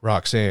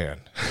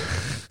 Roxanne.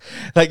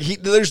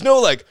 There's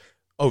no like,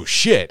 oh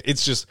shit.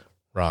 It's just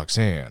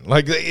Roxanne.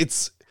 Like,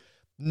 it's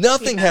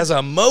nothing has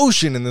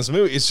emotion in this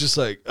movie. It's just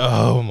like,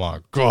 oh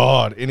my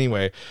God.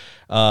 Anyway,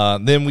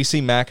 then we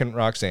see Mac and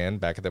Roxanne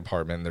back at the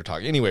apartment and they're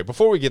talking. Anyway,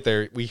 before we get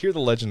there, we hear the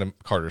legend of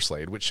Carter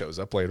Slade, which shows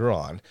up later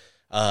on,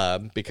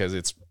 because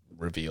it's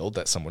revealed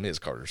that someone is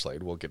Carter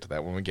Slade. We'll get to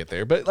that when we get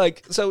there. But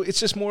so it's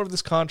just more of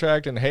this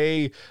contract and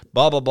hey,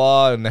 blah, blah,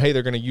 blah. And hey,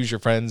 they're going to use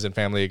your friends and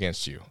family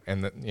against you.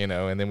 And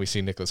and then we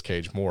see Nicolas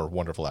Cage, more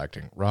wonderful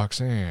acting.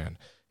 Roxanne.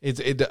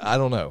 I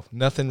don't know.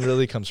 Nothing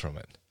really comes from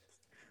it.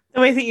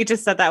 The way that you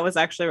just said that was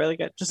actually really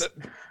good. Just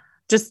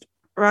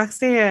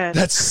Roxanne.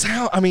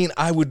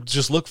 I would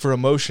just look for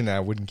emotion and I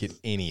wouldn't get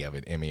any of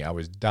it, Emmy. I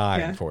was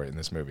dying for it in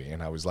this movie.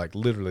 And I was like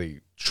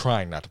literally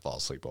trying not to fall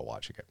asleep while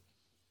watching it.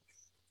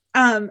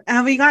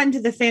 Have we gotten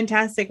to the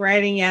fantastic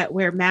writing yet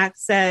where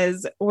Max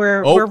says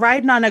we're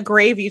riding on a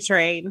gravy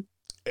train?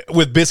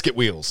 With biscuit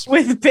wheels.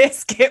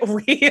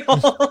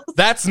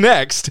 That's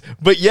next.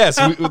 But yes,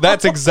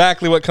 that's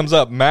exactly what comes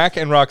up. Mac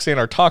and Roxanne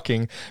are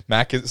talking.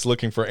 Mac is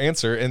looking for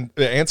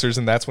answers,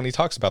 and that's when he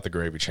talks about the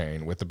gravy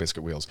train with the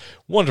biscuit wheels.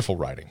 Wonderful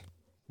writing.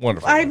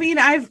 Wonderful. I mean,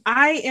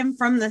 I am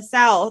from the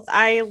South.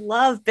 I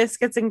love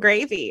biscuits and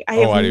gravy. I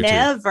have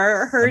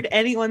never heard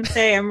anyone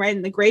say I'm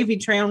riding the gravy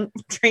train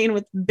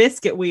with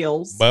biscuit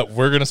wheels. But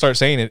we're gonna start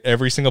saying it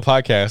every single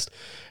podcast.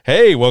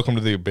 Hey, welcome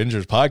to the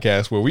Bingers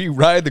podcast, where we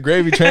ride the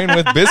gravy train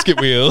with biscuit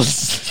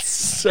wheels.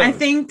 So. I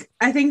think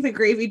the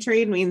gravy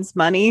train means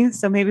money,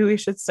 so maybe we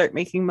should start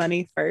making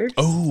money first.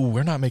 Oh,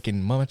 we're not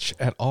making much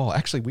at all.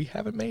 Actually, we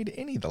haven't made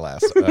any the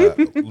last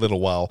little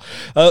while.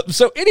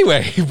 So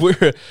anyway,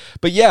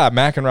 but yeah,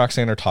 Mac and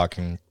Roxanne are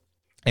talking,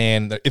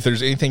 and if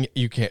there's anything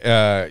you can,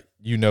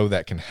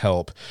 that can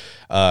help,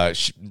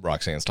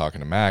 Roxanne's talking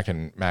to Mac,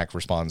 and Mac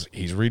responds,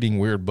 he's reading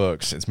weird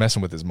books. It's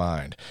messing with his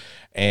mind.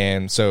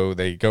 And so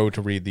they go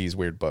to read these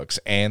weird books,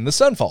 and the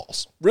sun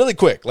falls really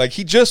quick. Like,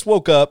 he just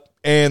woke up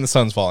and the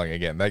sun's falling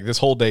again. Like, this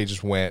whole day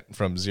just went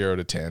from 0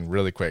 to 10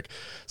 really quick.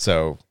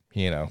 So,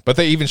 but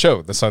they even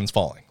show the sun's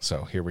falling.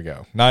 So here we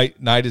go.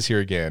 Night is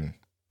here again.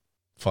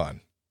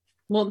 Fun.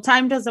 Well,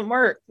 time doesn't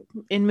work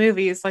in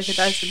movies like it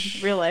does in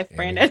real life,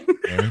 Brandon.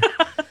 Amy,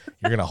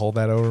 you're going to hold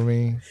that over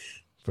me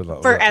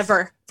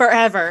forever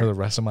for the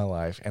rest of my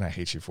life. And I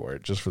hate you for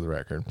it, just for the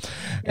record.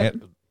 Yep.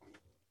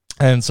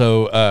 And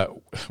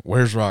so,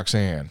 where's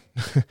Roxanne?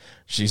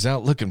 She's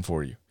out looking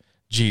for you.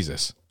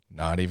 Jesus,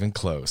 not even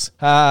close.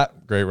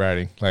 Great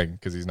writing. Like,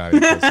 because he's not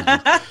even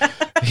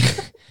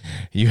close.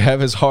 You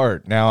have his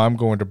heart. Now I'm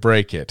going to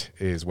break it,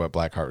 is what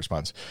Blackheart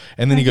responds.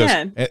 And then he goes,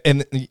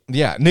 and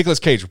Nicolas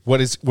Cage, what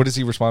does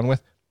he respond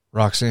with?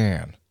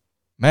 Roxanne,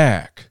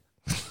 Mac.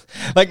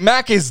 Like,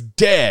 Mac is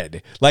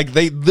dead. Like,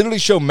 they literally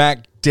show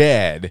Mac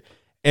dead,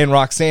 and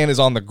Roxanne is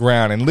on the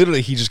ground, and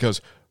literally he just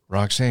goes,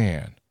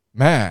 Roxanne,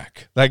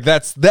 Mac. Like,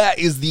 that's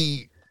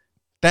the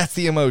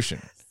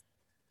emotion.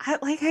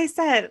 Like I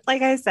said.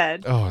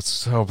 Oh, it's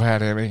so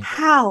bad, Amy.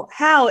 How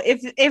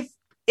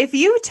if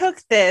you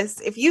took this,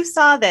 if you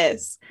saw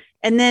this,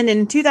 and then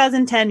in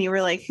 2010 you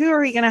were like, who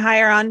are we going to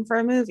hire on for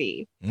a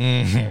movie?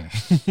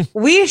 Mm-hmm.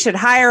 We should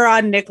hire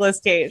on Nicolas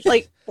Cage.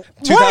 Like,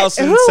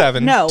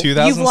 2007. No,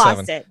 2007. You've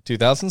lost it.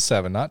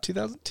 2007, not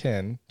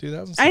 2010.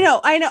 2007. I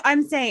know.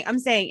 I'm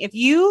saying if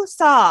you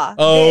saw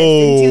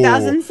this in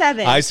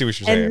 2007, I see what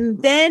you're saying. And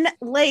then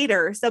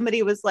later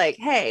somebody was like,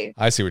 "Hey,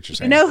 I see what you're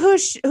saying. You know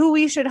who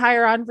we should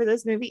hire on for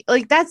this movie?"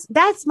 Like, that's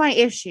my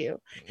issue,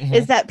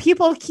 is that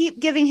people keep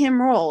giving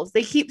him roles.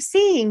 They keep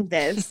seeing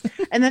this,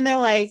 and then they're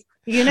like,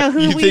 you know who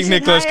you we think should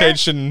Nicolas hire? Cage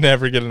should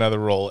never get another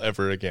role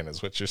ever again,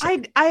 is what you're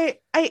saying.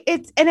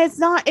 It's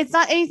not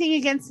anything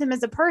against him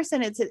as a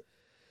person. He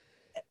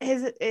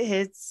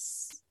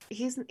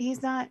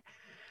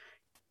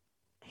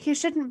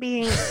shouldn't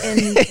be in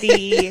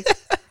the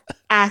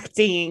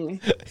acting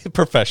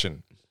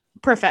profession.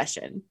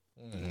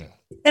 And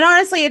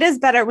honestly, it is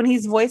better when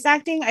he's voice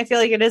acting. I feel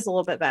like it is a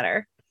little bit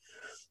better.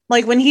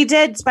 Like when he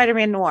did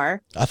Spider-Man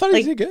Noir, I thought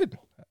he did good.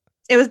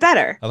 It was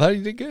better. I thought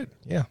he did good.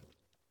 Yeah.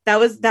 That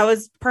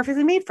was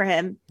perfectly made for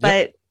him.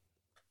 But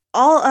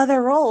all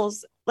other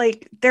roles,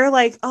 like, they're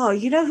like, oh,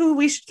 you know who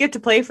we should get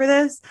to play for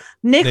this?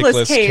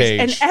 Nicolas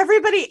Cage.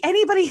 And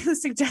anybody who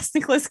suggests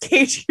Nicolas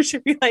Cage, you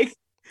should be like,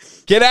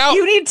 get out.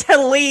 You need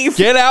to leave.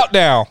 Get out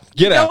now.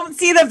 Get out. Don't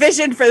see the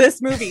vision for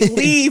this movie.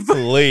 Leave.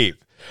 Leave.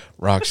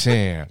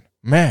 Roxanne,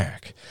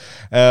 Mac.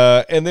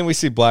 And then we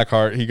see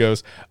Blackheart. He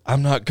goes,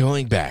 I'm not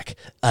going back.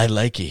 I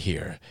like you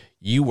here.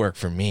 You work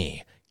for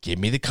me. Give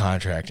me the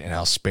contract and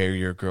I'll spare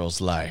your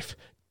girl's life.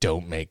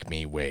 Don't make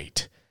me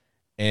wait.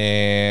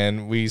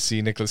 And we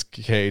see Nicolas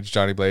Cage,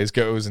 Johnny Blaze,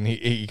 goes and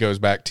he goes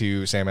back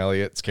to Sam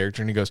Elliott's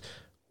character and he goes,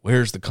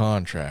 where's the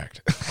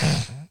contract?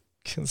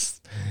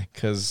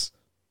 Because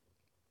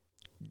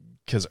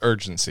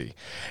urgency.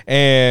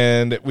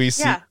 And we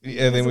see,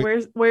 and then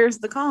where's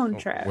the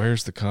contract?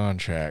 Where's the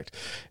contract?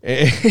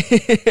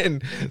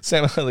 And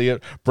Sam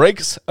Elliott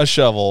breaks a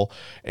shovel,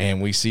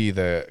 and we see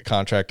the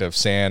contract of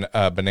San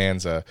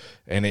Bonanza,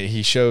 and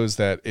he shows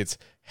that it's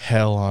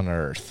hell on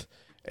earth.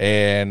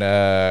 And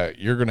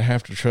you're gonna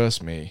have to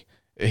trust me.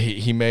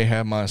 He may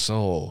have my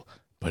soul,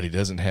 but he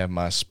doesn't have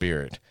my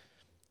spirit.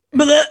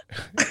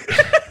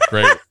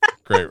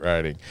 Great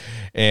writing.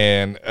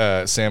 And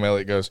Sam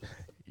Elliott goes,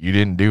 you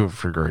didn't do it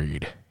for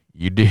greed.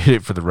 You did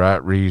it for the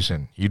right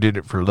reason. You did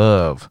it for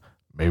love.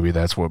 Maybe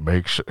that's what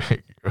makes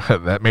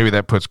that. Maybe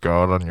that puts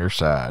God on your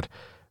side.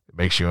 It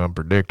makes you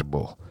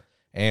unpredictable.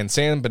 And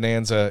San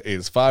Bonanza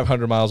is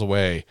 500 miles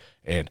away,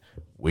 and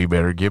we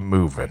better get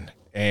moving.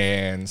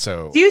 And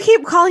so, do you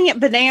keep calling it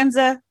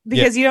Bonanza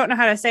because you don't know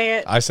how to say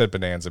it? I said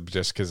Bonanza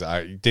just because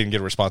I didn't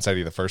get a response out of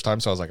you the first time,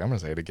 so I was like, I'm gonna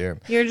say it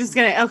again. You're just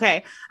gonna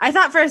okay. I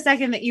thought for a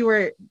second that you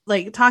were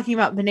like talking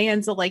about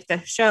Bonanza, like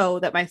the show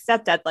that my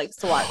stepdad likes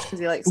to watch because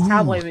he likes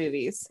cowboy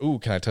movies. Ooh,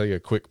 can I tell you a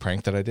quick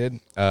prank that I did?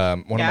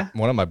 One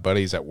of my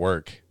buddies at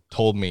work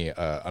told me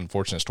an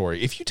unfortunate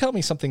story. If you tell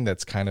me something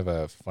that's kind of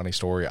a funny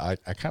story, I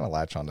kind of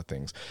latch onto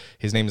things.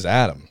 His name is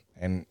Adam,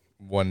 and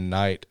one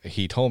night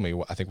he told me,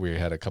 I think we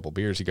had a couple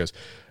beers. He goes,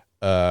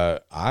 I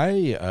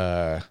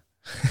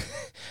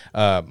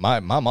My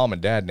mom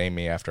and dad named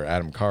me after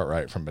Adam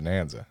Cartwright from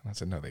Bonanza. I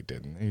said, no, they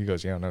didn't. And he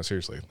goes, yeah, no,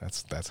 seriously,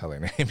 that's how they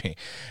named me.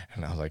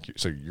 And I was like,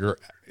 so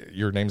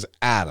your name's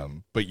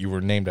Adam, but you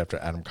were named after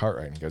Adam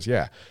Cartwright. And he goes,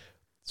 yeah.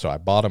 So I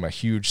bought him a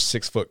huge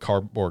 6-foot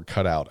cardboard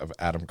cutout of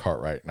Adam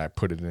Cartwright, and I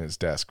put it in his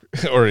desk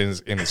or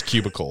in his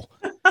cubicle.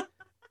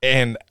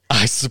 And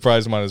I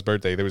surprised him on his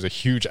birthday. There was a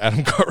huge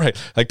Adam Cartwright.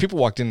 Like, people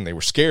walked in and they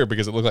were scared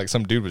because it looked like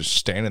some dude was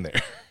standing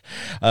there.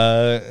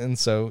 And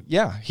so,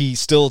 yeah, he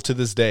still to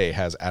this day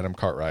has Adam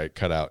Cartwright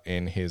cut out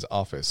in his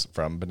office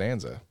from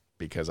Bonanza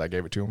because I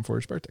gave it to him for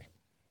his birthday.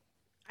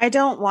 I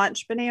don't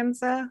watch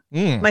Bonanza.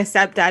 My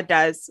stepdad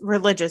does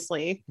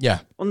religiously. Yeah.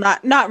 Well,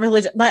 not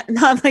religious,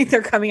 not like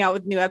they're coming out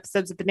with new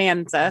episodes of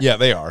Bonanza. Yeah,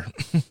 they are.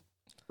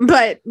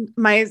 But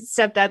my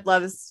stepdad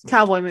loves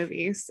cowboy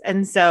movies,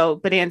 and so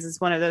Bonanza is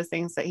one of those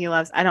things that he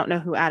loves. I don't know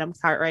who Adam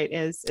Cartwright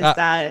is. Is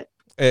that?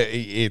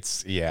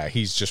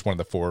 He's just one of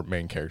the 4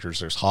 main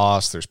characters. There's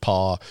Hoss, there's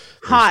Paw.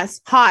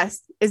 Hoss.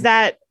 Is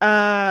that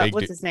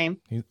what's his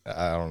name?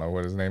 I don't know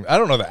what his name. I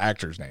don't know the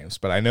actors' names,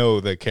 but I know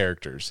the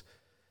characters.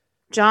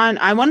 John.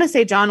 I want to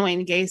say John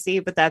Wayne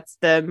Gacy, but that's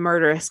the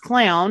murderous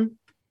clown.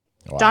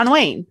 Wow. John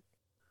Wayne.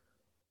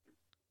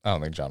 I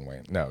don't think John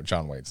Wayne. No,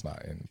 John Wayne's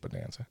not in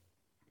Bonanza.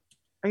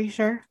 Are you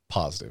sure?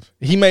 Positive.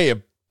 He may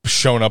have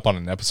shown up on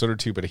an episode or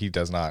two, but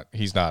he's not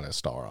a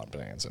star on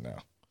Bonanza now.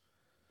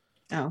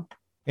 Oh.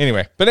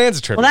 Anyway,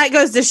 Bonanza trivia. Well, that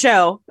goes to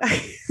show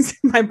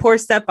my poor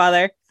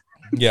stepmother.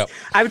 Yep.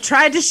 I've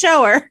tried to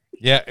show her.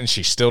 Yeah, and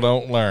she still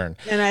don't learn.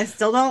 And I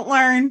still don't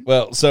learn.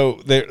 Well,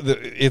 so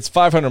it's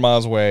 500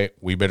 miles away.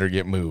 We better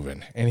get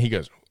moving. And he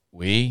goes,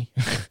 we?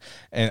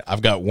 And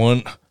I've got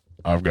one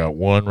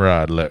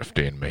ride left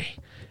in me.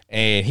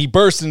 And he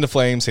bursts into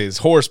flames. His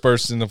horse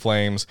bursts into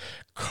flames.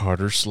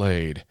 Carter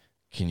Slade,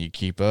 can you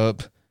keep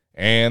up?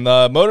 And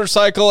the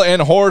motorcycle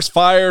and horse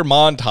fire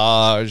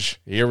montage.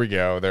 Here we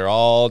go. They're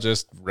all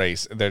just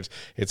race.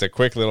 It's a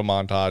quick little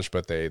montage,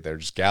 but they're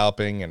just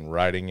galloping and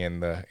riding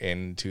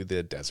into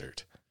the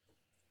desert.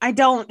 I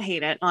don't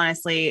hate it,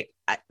 honestly.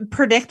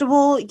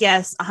 Predictable,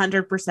 yes,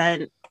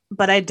 100%,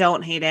 but I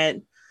don't hate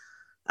it.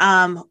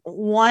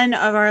 One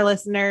of our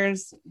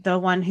listeners, the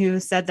one who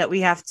said that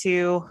we have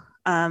to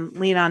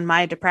lean on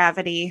my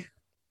depravity,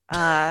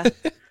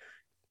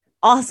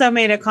 also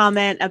made a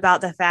comment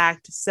about the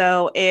fact.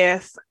 So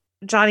if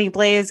Johnny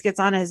Blaze gets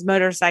on his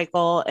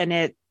motorcycle and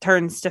it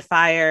turns to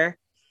fire,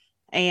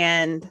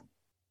 and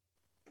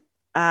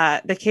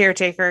the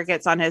caretaker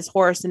gets on his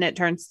horse and it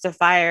turns to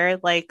fire,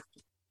 like,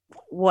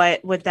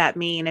 what would that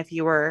mean if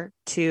you were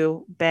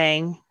to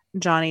bang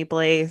Johnny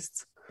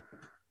Blaze?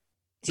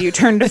 Do you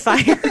turn to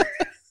fire?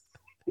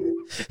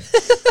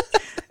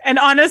 And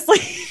honestly,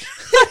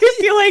 I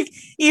feel like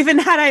even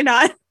had I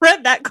not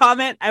read that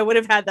comment, I would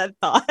have had that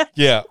thought.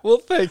 Yeah. Well,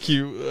 thank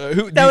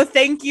you.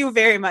 Thank you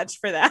very much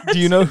for that. Do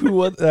you know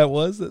who that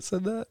was that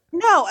said that?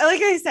 No,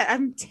 like I said,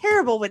 I'm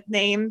terrible with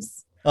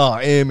names. Oh,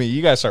 Amy,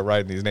 you gotta start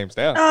writing these names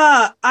down.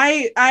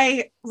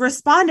 I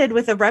responded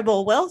with a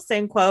Rebel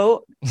Wilson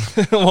quote.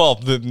 Well,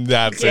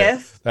 that's it.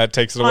 That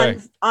takes it away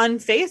on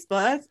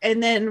Facebook,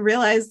 and then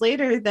realized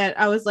later that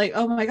I was like,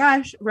 oh my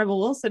gosh, Rebel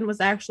Wilson was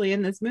actually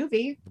in this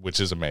movie, which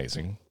is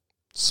amazing.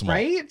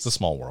 Right? It's a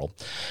small world.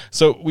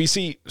 So we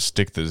see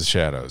stick to the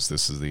shadows.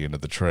 This is the end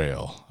of the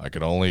trail. I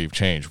could only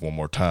change one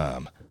more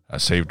time. I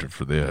saved it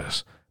for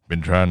this.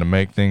 Been trying to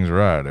make things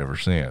right ever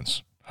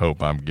since.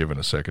 Hope I'm given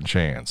a second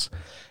chance.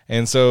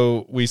 And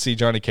so we see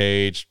Johnny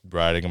Cage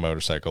riding a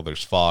motorcycle.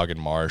 There's fog and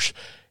marsh.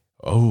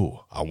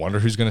 Oh, I wonder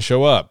who's going to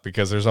show up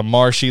because there's a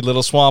marshy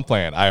little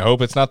swampland. I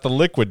hope it's not the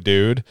liquid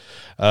dude.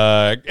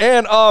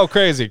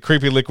 Crazy.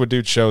 Creepy liquid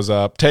dude shows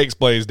up, takes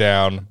Blaze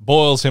down,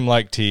 boils him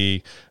like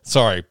tea.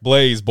 Sorry,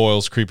 Blaze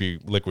boils creepy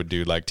liquid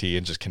dude like tea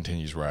and just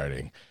continues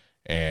riding.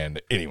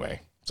 And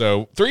anyway,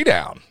 so 3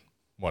 down,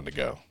 1 to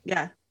go.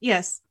 Yeah.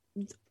 Yes.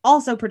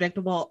 Also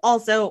predictable.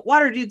 Also,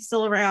 water dude's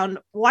still around.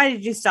 Why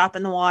did you stop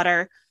in the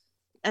water?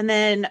 And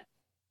then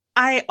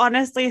I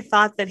honestly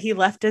thought that he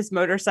left his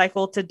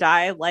motorcycle to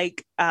die,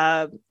 like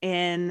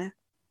in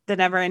The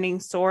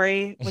Neverending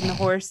Story when the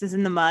horse is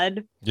in the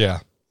mud.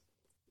 Yeah.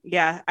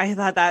 Yeah, I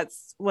thought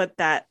that's what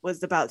that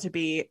was about to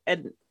be.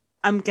 And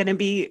I'm going to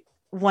be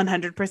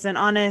 100%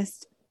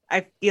 honest.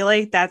 I feel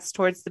like that's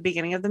towards the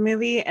beginning of the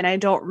movie. And I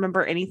don't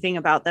remember anything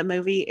about that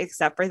movie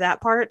except for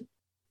that part.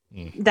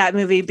 That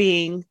movie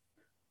being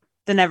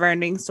The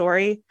Neverending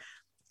Story.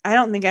 I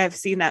don't think I've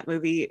seen that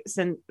movie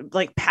since,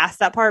 like, past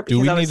that part. Do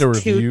we need a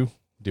review?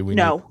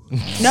 No,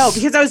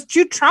 because I was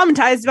too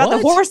traumatized about the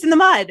horse in the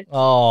mud.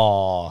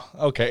 Oh,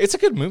 okay. It's a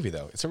good movie,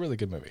 though. It's a really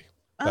good movie.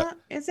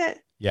 Is it?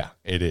 Yeah,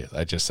 it is.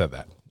 I just said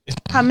that.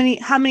 How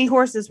many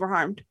horses were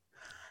harmed?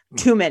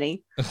 Too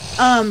many.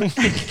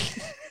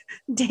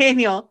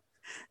 Daniel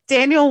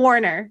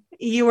Warner,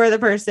 you are the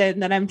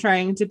person that I'm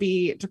trying to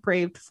be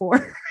depraved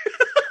for.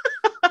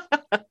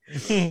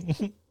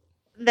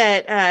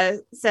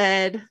 That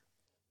said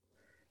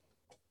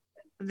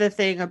the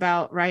thing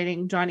about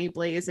riding Johnny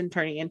Blaze and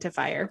turning into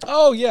fire.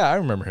 Oh yeah, I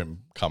remember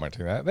him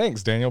commenting that.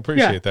 Thanks, Daniel.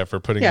 Appreciate that for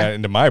putting that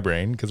into my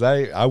brain, because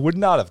I would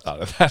not have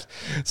thought of that.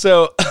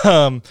 So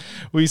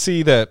we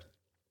see that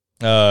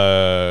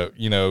Johnny.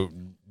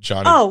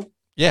 Oh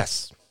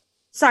yes.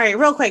 Sorry,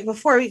 real quick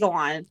before we go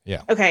on.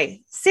 Yeah.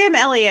 Okay. Sam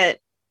Elliott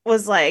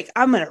was like,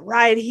 I'm gonna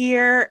ride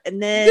here,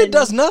 and then it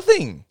does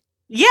nothing.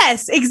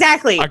 Yes,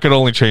 exactly. I could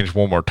only change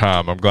one more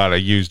time. I'm glad I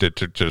used it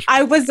to just.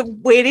 I was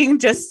waiting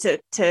just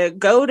to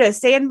go to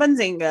San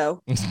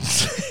Bunzingo.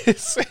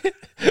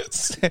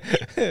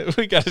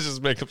 We gotta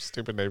just make up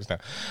stupid names now.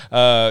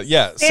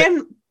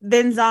 San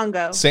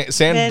Benzongo.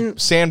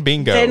 San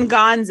Bingo. Then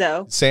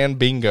Gonzo. San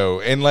Bingo.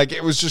 And like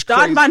it was just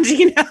Don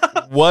crazy.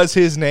 Bongino. Was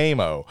his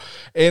name-o.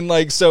 And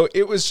like so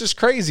it was just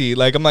crazy.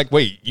 Like I'm like,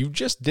 wait, you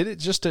just did it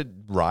just to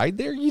ride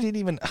there? You didn't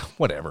even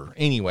whatever.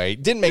 Anyway,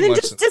 didn't make and then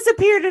much just sense.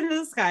 Disappeared into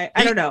the sky.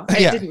 I don't know.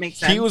 It didn't make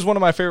sense. He was one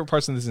of my favorite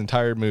parts in this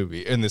entire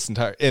movie. And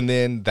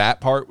then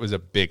that part was a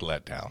big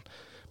letdown.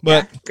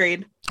 But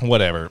agreed.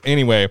 Whatever.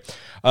 Anyway,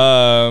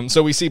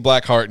 so we see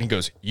Blackheart and he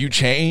goes, "You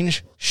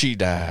change, she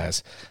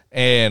dies,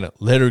 and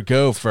let her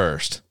go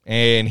first."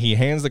 And he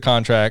hands the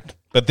contract,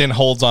 but then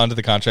holds on to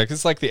the contract.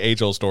 It's like the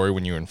age-old story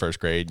when you were in first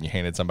grade and you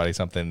handed somebody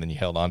something and then you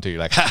held on to it.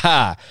 You're like, "Ha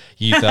ha,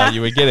 you thought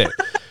you would get it."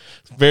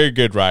 Very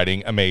good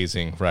writing.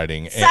 Amazing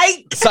writing.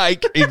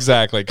 Psych.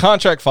 Exactly.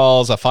 Contract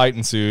falls. A fight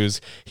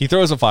ensues. He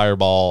throws a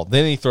fireball.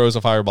 Then he throws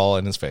a fireball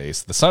in his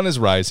face. The sun is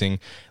rising.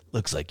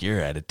 Looks like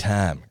you're out of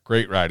time.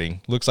 Great writing.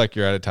 Looks like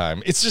you're out of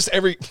time. It's just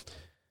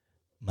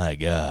my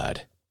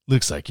God.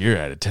 Looks like you're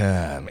out of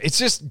time. It's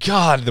just,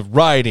 God, the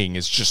writing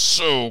is just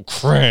so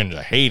cringe.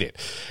 I hate it.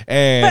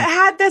 And but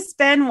had this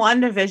been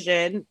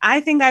WandaVision, I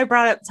think I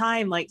brought up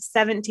time like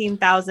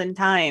 17,000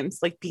 times,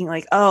 like being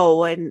like,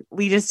 oh, and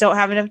we just don't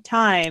have enough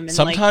time. And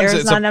sometimes like,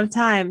 there's not enough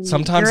time.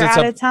 Sometimes you're it's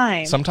out of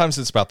time. Sometimes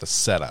it's about the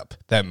setup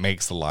that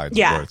makes the lines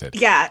worth it.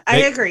 Yeah, I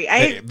agree.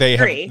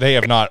 They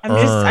have not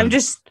earned.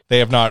 They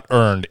have not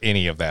earned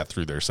any of that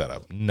through their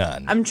setup.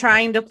 None. I'm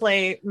trying to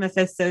play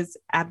Mephisto's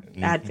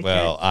advocate.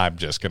 Well, I'm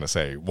just gonna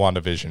say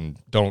WandaVision.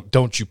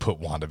 Don't you put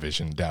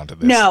WandaVision down to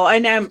this? No,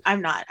 and I'm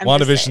not.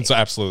 WandaVision's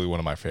absolutely one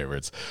of my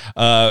favorites.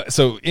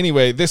 So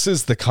anyway, this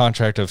is the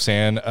contract of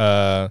San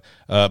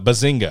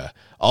Bazinga.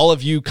 All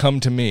of you come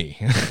to me,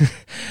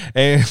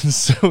 and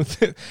so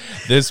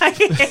this. I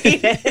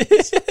hate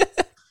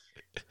it.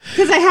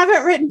 Because I have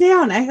it written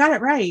down. I got it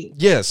right.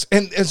 Yes.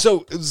 And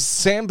so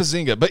Sam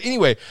Bazinga. But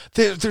anyway,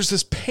 there's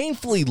this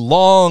painfully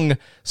long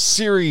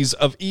series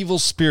of evil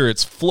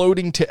spirits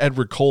floating to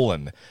Edward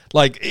Cullen.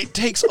 Like, it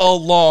takes a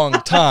long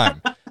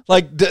time.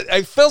 Like,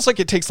 it feels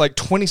like it takes like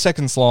 20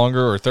 seconds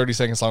longer or 30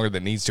 seconds longer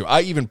than it needs to. I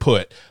even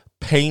put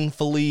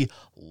painfully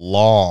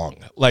long.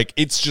 Like,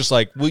 it's just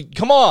like,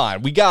 come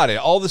on, we got it.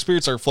 All the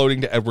spirits are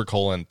floating to Edward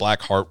Cullen,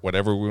 Blackheart,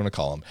 whatever we want to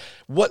call him.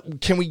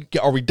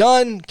 Are we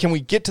done? Can we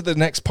get to the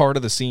next part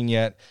of the scene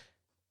yet?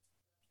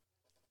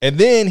 And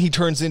then he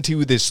turns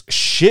into this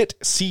shit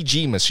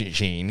CG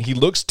machine. He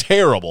looks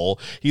terrible.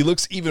 He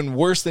looks even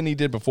worse than he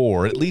did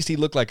before. At least he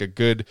looked like a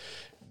good,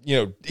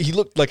 he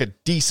looked like a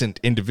decent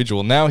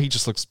individual. Now he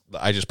just looks,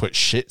 I just put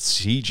shit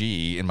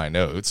CG in my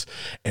notes.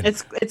 And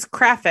it's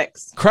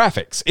graphics.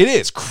 Graphics. It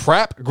is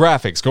crap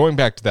graphics. Going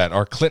back to that,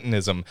 our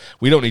Clintonism.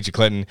 We don't need you,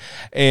 Clinton.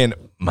 And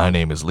my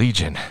name is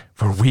Legion,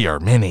 for we are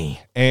many.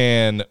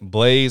 And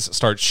Blaze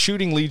starts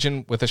shooting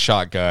Legion with a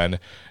shotgun.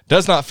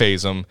 Does not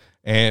phase him.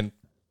 And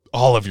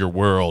all of your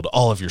world,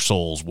 all of your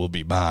souls will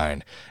be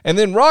mine. And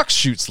then Rox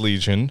shoots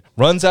Legion,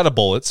 runs out of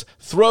bullets,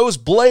 throws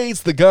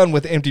Blaze the gun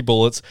with empty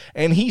bullets,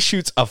 and he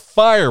shoots a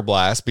fire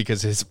blast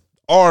because his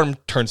arm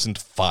turns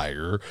into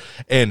fire.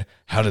 And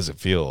how does it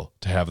feel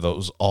to have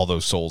all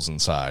those souls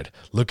inside?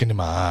 Look into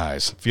my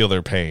eyes, feel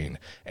their pain.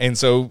 And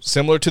so,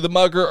 similar to the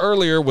mugger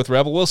earlier with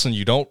Rebel Wilson,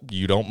 you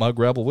don't mug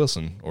Rebel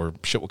Wilson or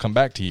shit will come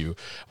back to you.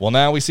 Well,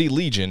 now we see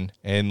Legion,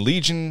 and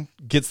Legion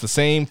gets the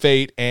same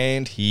fate,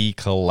 and he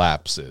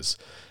collapses.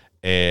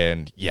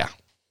 And yeah.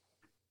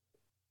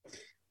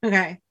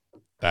 Okay.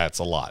 That's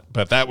a lot.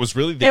 But that was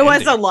really the ending.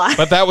 Was a lot.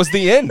 But that was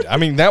the end. I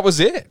mean, that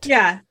was it.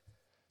 Yeah.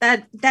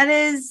 That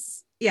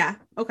is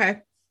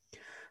okay.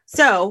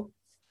 So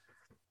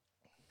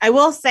I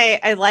will say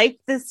I like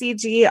the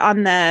CG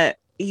on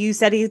you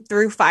said he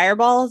threw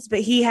fireballs, but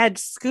he had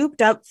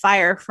scooped up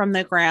fire from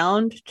the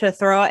ground to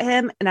throw at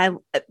him, and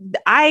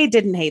I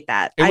didn't hate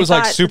that. It was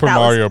like Super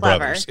Mario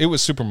Brothers. It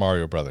was Super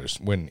Mario Brothers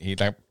when he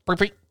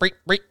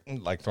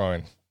like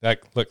throwing.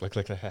 Look.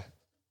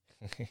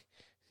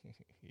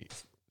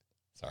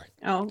 Sorry.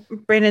 Oh,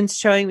 Brandon's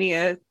showing me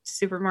a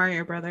Super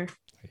Mario Brother.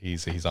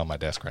 He's on my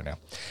desk right now.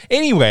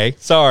 Anyway,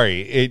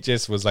 sorry. It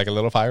just was like a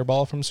little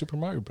fireball from Super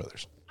Mario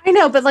Brothers. I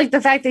know, but like the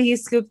fact that he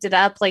scooped it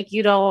up, like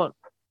you don't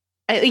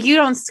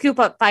scoop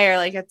up fire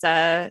like it's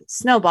a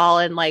snowball,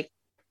 and like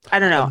I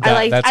don't know.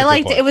 I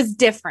liked it. It was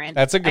different.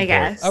 That's a good point.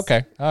 Guess.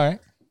 Okay. All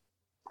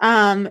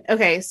right.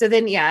 Okay. So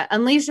then,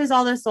 unleashes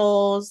all the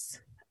souls.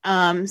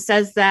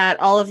 Says that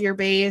all of your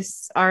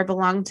base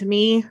belong to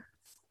me.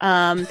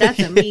 That's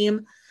a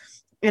meme.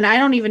 And I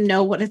don't even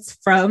know what it's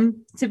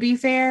from, to be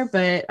fair,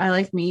 but I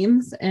like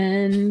memes,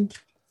 and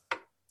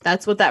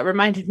that's what that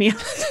reminded me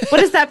of. What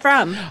is that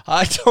from?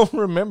 I don't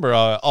remember.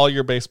 All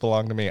your base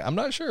belong to me. I'm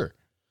not sure.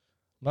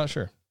 I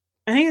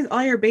think it's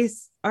all your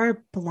base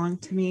are belong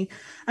to me.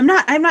 I'm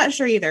not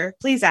sure either.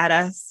 Please add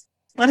us.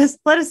 Let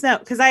us know,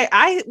 because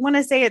I want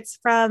to say it's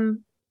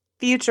from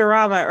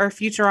Futurama, or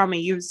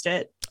Futurama used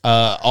it.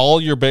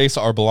 All your base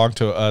are belong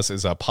to us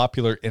is a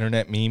popular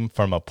internet meme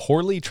from a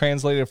poorly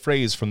translated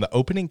phrase from the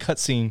opening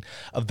cutscene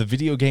of the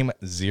video game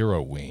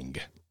Zero Wing.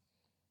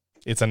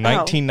 It's a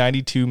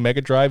 1992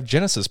 Mega Drive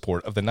Genesis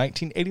port of the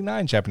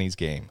 1989 Japanese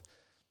game.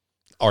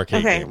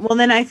 Arcade game. Well,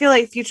 then I feel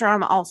like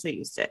Futurama also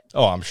used it.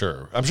 Oh, I'm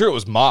sure it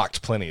was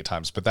mocked plenty of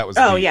times, but that was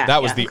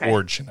the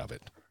origin of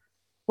it.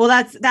 Well,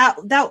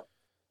 that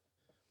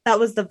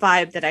was the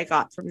vibe that I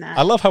got from that.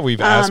 I love how we've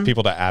asked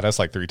people to add us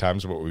like 3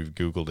 times, but we've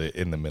Googled it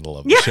in the middle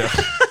of the show.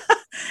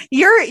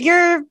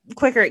 You're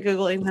quicker at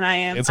Googling than I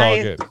am. It's all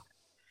good.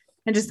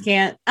 I just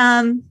can't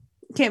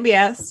be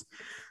asked.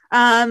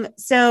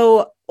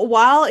 So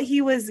while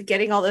he was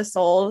getting all the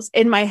souls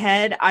in my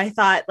head, I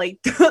thought, like,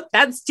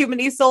 that's too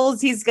many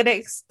souls. He's going to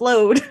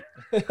explode.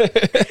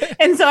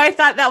 And so I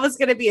thought that was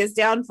going to be his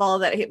downfall,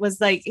 that it was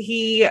like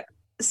he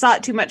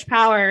sought too much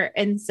power.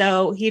 And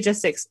so he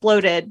just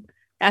exploded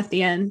at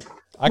the end,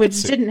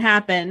 which didn't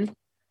happen.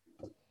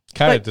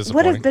 Kind of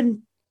disappointing. Would have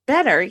been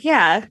better.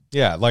 Yeah.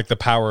 Yeah. Like the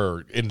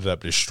power ended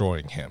up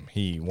destroying him.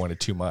 He wanted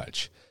too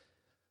much.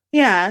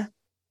 Yeah.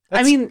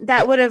 I mean,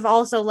 that would have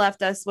also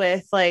left us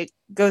with, like,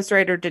 Ghost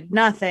Rider did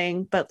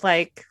nothing, but,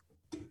 like,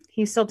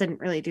 he still didn't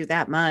really do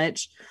that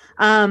much.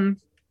 There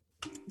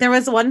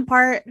was one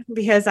part,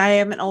 because I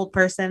am an old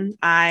person,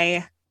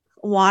 I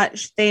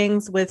watch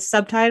things with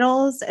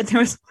subtitles, and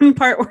there was one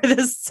part where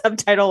the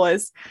subtitle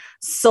was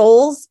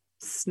souls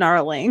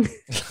snarling.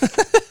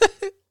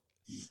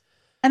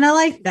 And I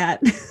like that.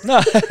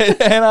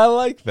 And I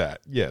like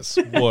that. Yes.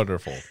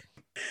 Wonderful.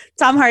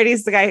 Tom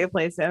Hardy's the guy who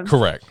plays him.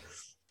 Correct.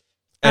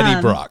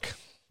 Eddie Brock.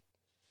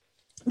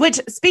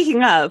 Which,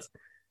 speaking of,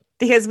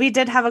 because we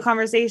did have a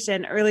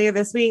conversation earlier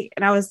this week,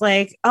 and I was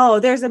like, oh,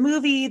 there's a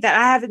movie that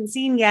I haven't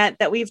seen yet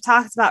that we've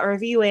talked about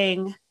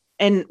reviewing,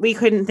 and we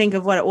couldn't think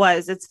of what it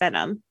was. It's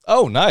Venom.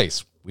 Oh,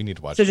 nice. We need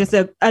to watch it. So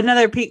just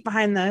another peek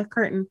behind the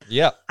curtain.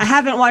 Yeah. I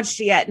haven't watched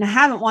it yet, and I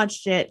haven't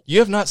watched it. You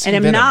have not seen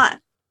and Venom.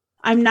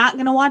 I'm not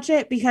going to watch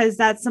it because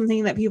that's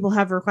something that people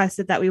have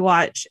requested that we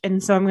watch,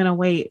 and so I'm going to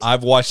wait.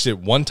 I've watched it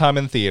one time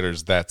in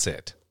theaters. That's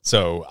it.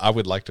 So I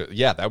would like to,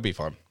 that would be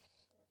fun.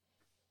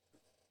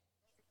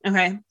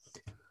 Okay.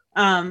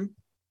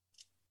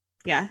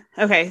 Yeah.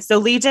 Okay. So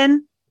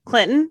Legion,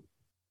 Clinton,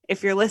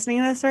 if you're listening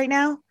to this right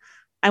now,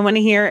 I want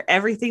to hear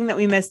everything that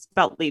we missed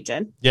about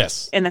Legion.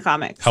 Yes. In the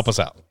comics. Help us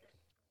out.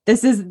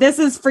 This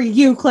is for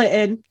you,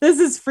 Clinton. This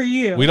is for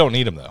you. We don't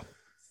need him though.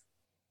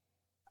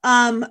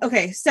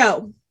 Okay.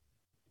 So,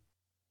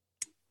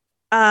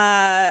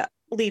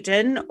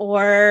 Legion,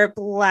 or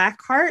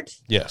Blackheart,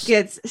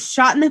 gets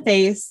shot in the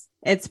face.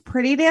 It's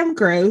pretty damn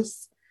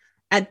gross.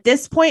 At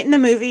this point in the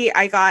movie,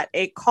 I got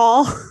a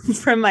call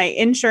from my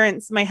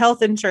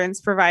health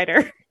insurance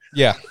provider.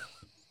 Yeah.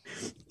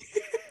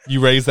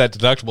 You raised that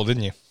deductible,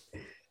 didn't you?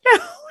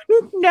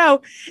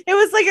 No, it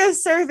was like a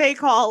survey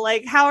call.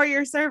 Like, how are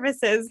your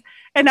services?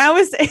 And I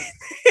was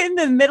in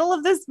the middle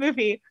of this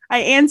movie. I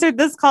answered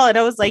this call and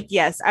I was like,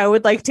 yes, I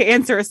would like to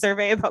answer a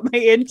survey about my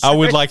insurance. I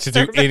would like to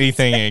do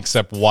anything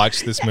except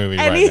watch this movie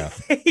right now.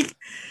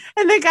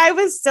 And the guy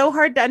was so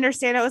hard to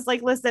understand. I was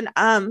like, listen,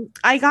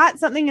 I got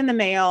something in the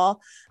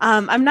mail.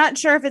 I'm not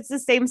sure if it's the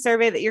same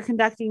survey that you're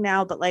conducting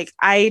now, but like,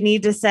 I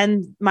need to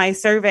send my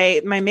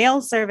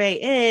mail survey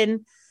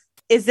in.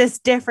 Is this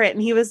different?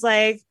 And he was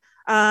like,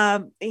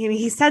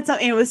 he said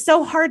something. It was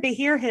so hard to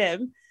hear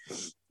him.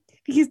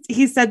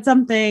 He said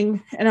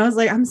something and I was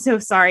like, I'm so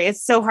sorry.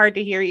 It's so hard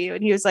to hear you.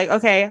 And he was like,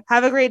 okay,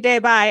 have a great day.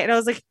 Bye. And I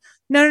was like,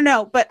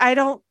 no, but I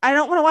don't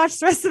want to watch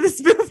the rest of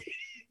this movie.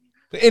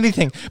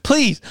 Anything,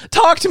 please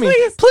talk to me.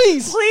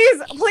 Please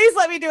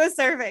let me do a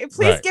survey.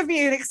 Please give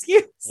me an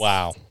excuse.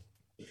 Wow.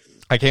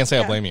 I can't say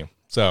I blame you.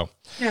 So,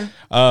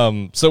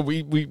 so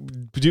we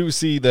do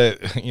see that,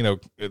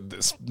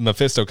 this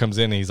Mephisto comes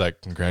in and he's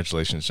like,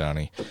 congratulations,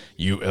 Johnny.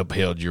 You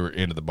upheld your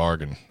end of the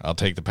bargain. I'll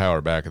take the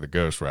power back of the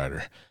Ghost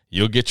Rider.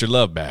 You'll get your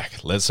love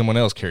back. Let someone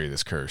else carry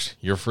this curse.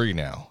 You're free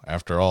now.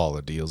 After all,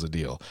 a deal's a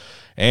deal.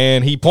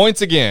 And he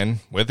points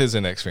again with his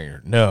index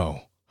finger.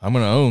 No, I'm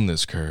going to own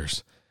this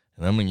curse.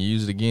 And I'm going to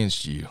use it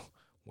against you.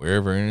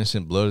 Wherever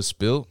innocent blood is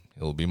spilt,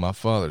 it will be my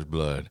father's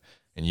blood,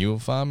 and you will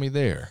find me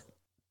there.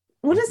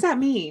 What does that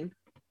mean?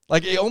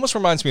 Like, it almost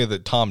reminds me of the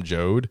Tom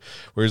Joad,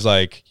 where he's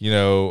like,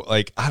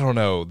 like, I don't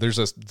know.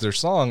 There's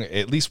song,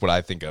 at least what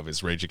I think of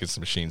is Rage Against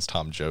the Machine's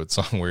Tom Joad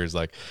song, where he's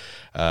like,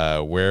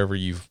 wherever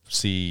you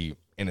see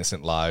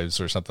innocent lives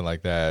or something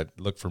like that,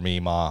 look for me,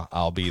 Ma,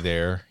 I'll be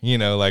there.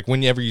 Like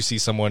whenever you see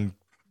someone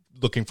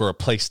looking for a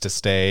place to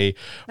stay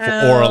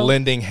or a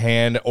lending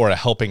hand or a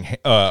helping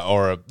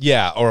or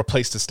a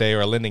place to stay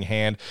or a lending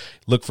hand,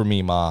 look for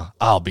me, Ma,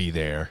 I'll be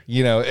there.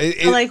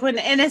 Like when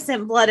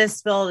innocent blood is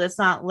spilled, it's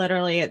not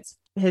literally, it's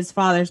his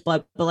father's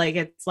blood, but like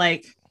it's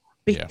like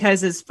Yeah.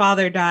 because his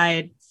father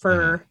died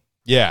for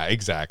Yeah,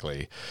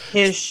 exactly.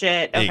 his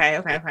shit.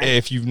 Okay.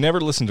 If you've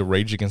never listened to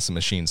Rage Against the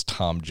Machine's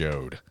Tom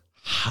Joad,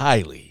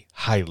 highly,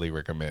 highly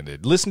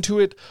recommended. Listen to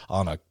it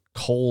on a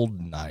cold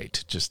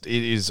night. Just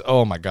it is,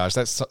 oh my gosh,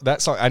 that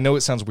song, I know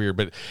it sounds weird,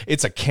 but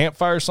it's a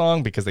campfire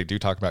song because they do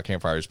talk about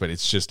campfires, but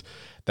it's just,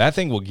 that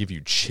thing will give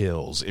you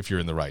chills if you're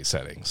in the right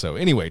setting. So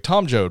anyway,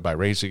 Tom Joad by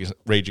Rage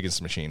Against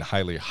the Machine,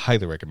 highly,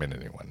 highly recommend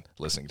anyone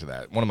listening to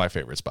that. One of my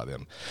favorites by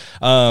them.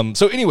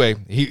 So anyway,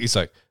 he's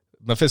like,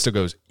 Mephisto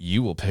goes,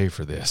 "You will pay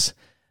for this."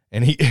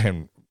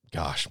 And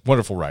gosh,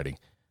 wonderful writing.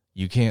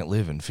 "You can't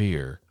live in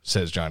fear,"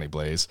 says Johnny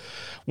Blaze.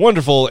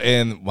 Wonderful.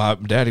 And my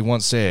daddy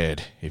once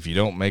said, "If you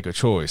don't make a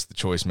choice, the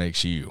choice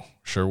makes you."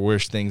 Sure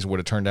wish things would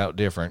have turned out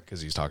different, because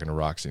he's talking to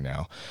Roxy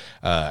now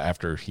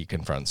after he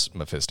confronts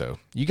Mephisto.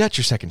 "You got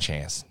your second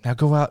chance. Now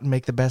go out and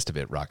make the best of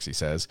it," Roxy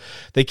says.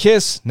 They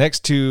kiss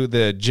next to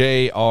the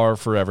J.R.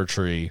 Forever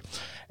tree.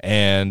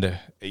 And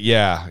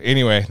yeah,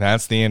 anyway,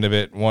 that's the end of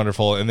it.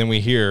 Wonderful. And then we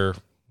hear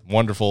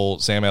wonderful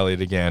Sam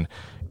Elliott again.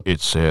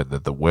 It's said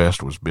that the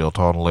West was built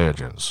on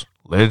legends.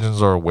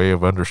 Legends are a way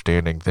of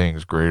understanding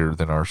things greater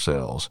than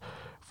ourselves.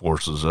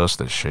 Forces us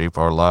that shape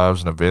our lives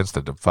and events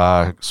that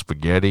defy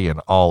spaghetti and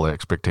all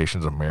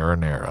expectations of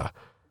marinara.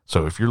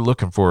 So if you're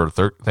looking for a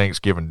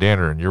Thanksgiving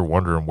dinner and you're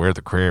wondering where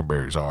the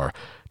cranberries are,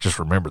 just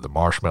remember the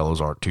marshmallows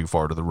aren't too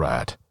far to the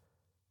right.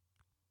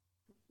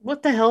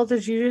 What the hell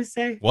did you just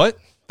say? What?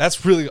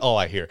 That's really all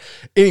I hear.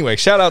 Anyway,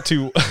 shout out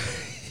to...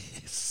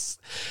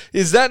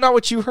 Is that not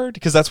what you heard?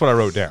 Because that's what I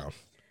wrote down.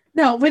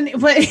 No, but there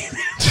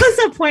was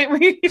a point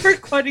where you were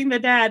quoting the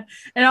dad,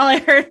 and all I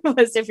heard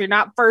was, "If you're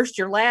not first,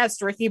 you're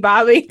last, Ricky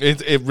Bobby."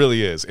 It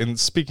really is. And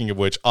speaking of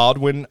which,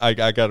 Odwin, I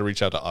got to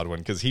reach out to Odwin,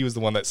 because he was the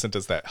one that sent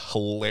us that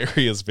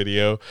hilarious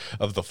video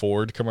of the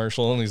Ford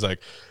commercial, and he's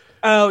like,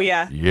 "Oh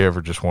yeah, You ever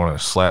just want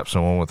to slap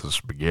someone with a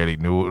spaghetti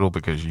noodle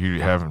because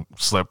you haven't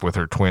slept with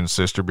her twin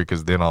sister,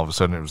 because then all of a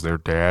sudden it was their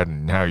dad,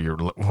 and now you're,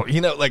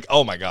 like,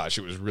 oh my gosh,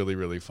 it was really,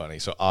 really funny."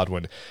 So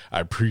Odwin,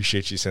 I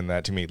appreciate you sending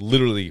that to me.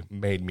 Literally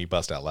made me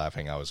bust out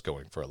laughing. I was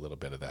going for a little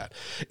bit of that.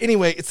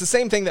 Anyway, it's the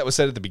same thing that was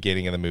said at the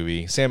beginning of the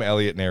movie. Sam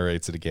Elliott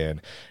narrates it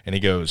again, and he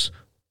goes,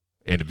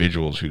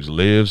 "Individuals whose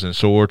lives and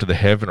soar to the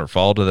heaven or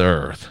fall to the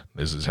earth.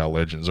 This is how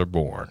legends are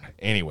born."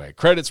 Anyway,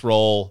 credits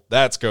roll.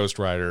 That's Ghost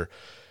Rider.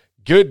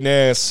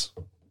 Goodness.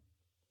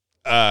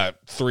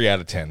 3 out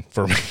of 10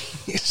 for me.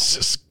 It's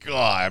just,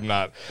 God,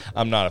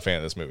 I'm not a fan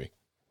of this movie.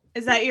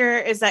 is that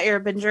your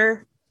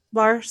Binger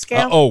bar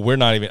scale? I'm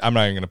not even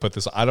going to put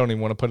this. I don't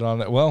even want to put it on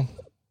that. Well,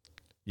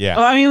 yeah.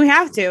 Oh, I mean, we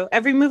have to.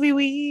 Every movie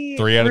we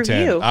 3 out of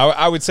review. 10.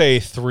 I would say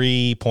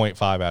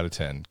 3.5 out of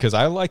 10, because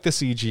I like the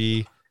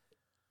CG.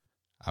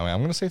 I mean, I'm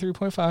going to say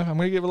 3.5. I'm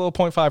going to give it a little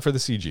 0.5 for the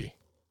CG.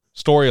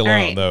 Story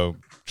alone, though,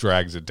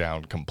 drags it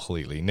down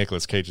completely.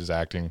 Nicolas Cage's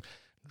acting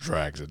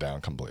drags it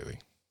down completely.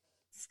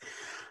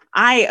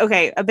 A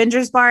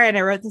Binger's bar, and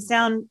I wrote this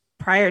down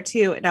prior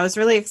to, and I was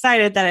really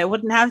excited that I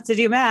wouldn't have to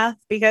do math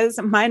because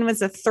mine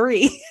was a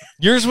 3.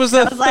 Yours was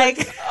I was like,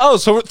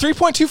 so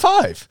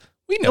 3.25.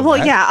 We know. Well,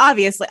 that. yeah,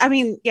 obviously. I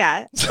mean,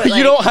 yeah. But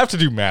you don't have to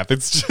do math.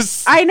 It's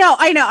just. I know.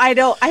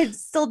 I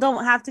still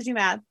don't have to do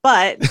math,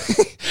 but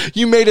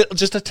you made it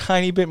just a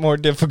tiny bit more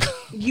difficult.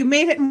 You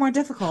made it more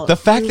difficult. The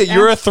fact that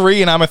you're a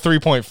 3 and I'm a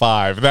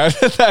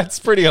 3.5, that's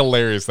pretty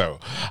hilarious, though.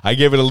 I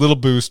gave it a little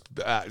boost.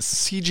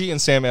 CG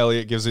and Sam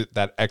Elliott gives it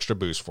that extra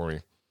boost for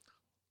me.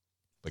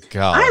 But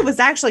God, I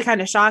was actually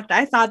kind of shocked.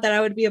 I thought that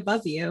I would be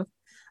above you.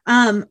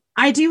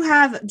 I do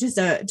have just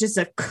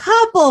a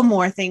couple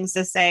more things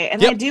to say,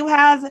 and I do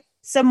have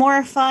some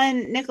more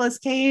fun Nicolas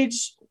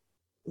Cage,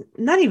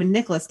 not even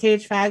Nicolas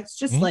Cage facts,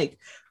 just like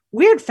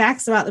weird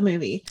facts about the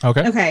movie.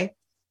 Okay.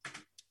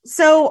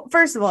 So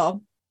first of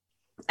all,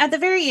 at the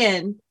very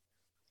end,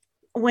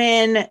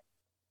 when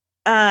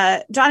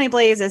Johnny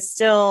Blaze is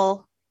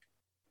still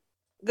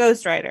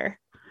Ghost Rider,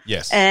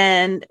 yes,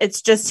 and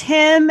it's just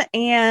him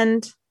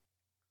and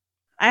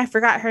I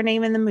forgot her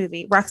name in the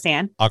movie,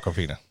 Roxanne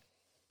Awkwafina.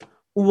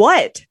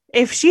 What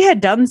if she had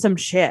done some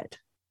shit?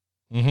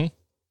 Mm-hmm.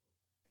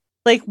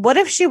 Like, what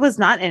if she was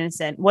not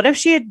innocent? What if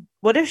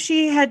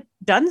she had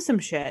done some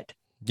shit?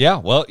 Yeah,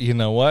 well, you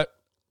know what?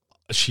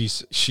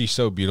 She's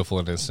so beautiful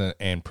and innocent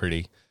and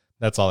pretty.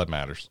 That's all that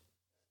matters.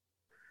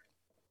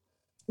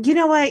 You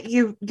know what?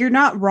 You're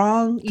not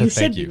wrong. You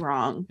should be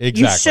wrong.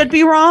 Exactly. You should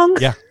be wrong.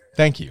 Yeah.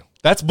 Thank you.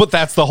 That's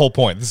the whole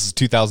point. This is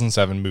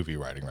 2007 movie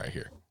writing right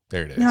here.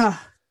 There it is.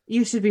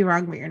 You should be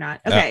wrong, but you're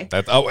not. Okay.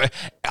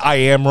 I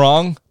am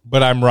wrong,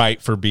 but I'm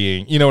right for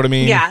being. You know what I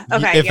mean? Yeah.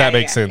 Okay. If that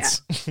makes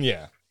sense.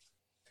 Yeah.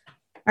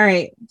 All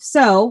right.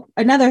 So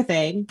another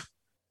thing,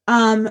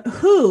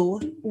 who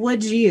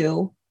would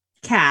you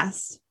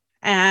cast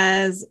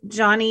as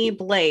Johnny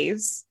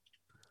Blaze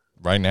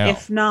right now,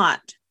 if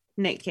not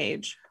Nick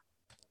Cage?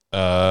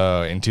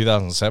 In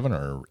 2007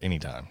 or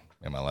anytime?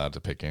 Am I allowed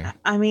to pick in?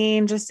 I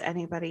mean, just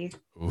anybody.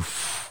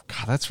 Oof.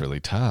 God, that's really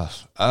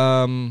tough.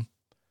 I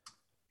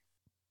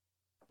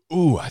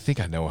think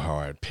I know how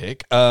I'd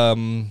pick.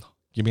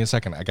 Give me a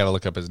second. I got to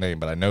look up his name,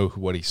 but I know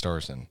what he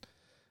stars in.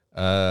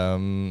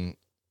 Johnny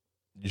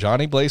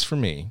Blaze for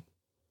me.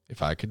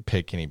 If I could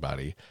pick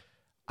anybody,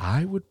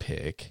 I would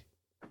pick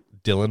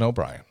Dylan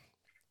O'Brien.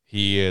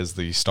 He is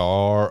the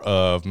star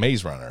of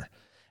Maze Runner,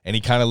 and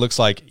he kind of looks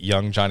like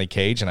young Johnny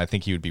Cage, and I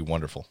think he would be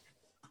wonderful.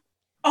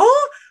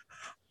 Oh,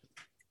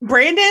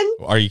 Brandon?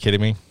 Are you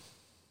kidding me?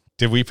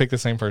 Did we pick the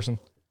same person?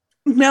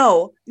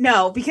 No,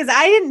 because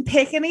I didn't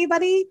pick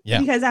anybody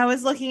because I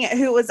was looking at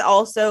who was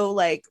also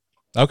like,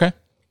 okay,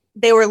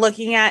 they were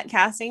looking at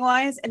casting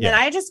wise, and then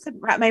I just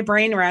couldn't wrap my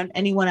brain around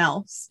anyone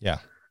else. Yeah.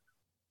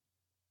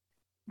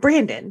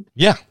 Brandon.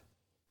 Yeah.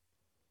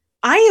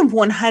 I am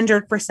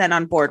 100%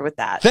 on board with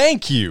that.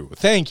 Thank you.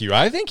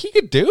 I think he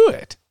could do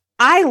it.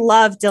 I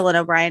love Dylan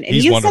O'Brien. And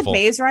He's you wonderful. said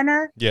Maze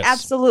Runner? Yes.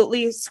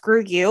 Absolutely.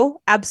 Screw you.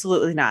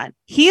 Absolutely not.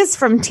 He is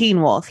from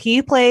Teen Wolf.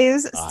 He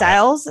plays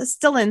Styles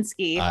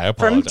Stilinski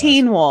from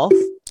Teen Wolf.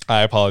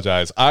 I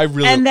apologize.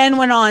 And then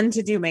went on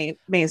to do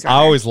Maze Runner. I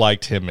always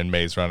liked him in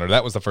Maze Runner.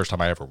 That was the first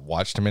time I ever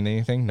watched him in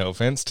anything. No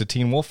offense to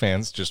Teen Wolf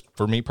fans, just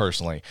for me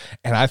personally.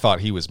 And I thought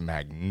he was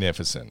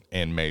magnificent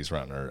in Maze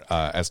Runner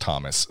as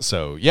Thomas.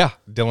 So, yeah,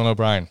 Dylan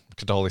O'Brien.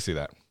 Could totally see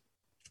that.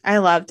 I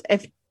loved.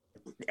 If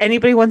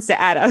anybody wants to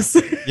add us.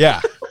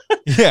 Yeah.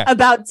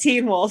 About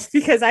Teen Wolf,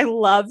 because I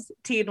loved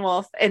Teen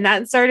Wolf. And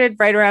that started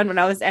right around when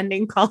I was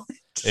ending college.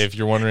 If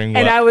you're wondering what.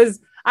 And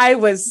I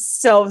was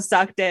so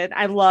sucked in.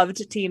 I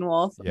loved Teen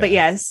Wolf. Yeah. But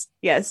yes,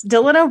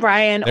 Dylan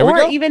O'Brien,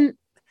 or even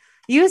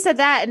you said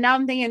that, and now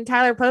I'm thinking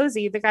Tyler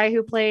Posey, the guy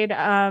who played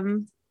I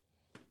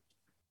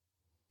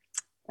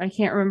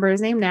can't remember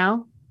his name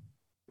now,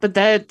 but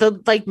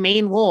the like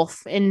main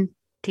wolf in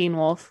Teen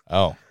Wolf.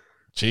 Oh,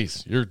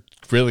 geez, you're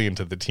really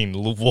into the Teen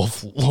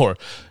Wolf lore.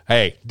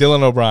 Hey,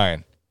 Dylan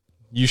O'Brien,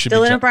 you should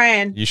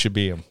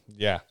be him.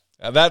 Yeah.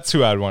 That's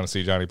who I'd want to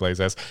see Johnny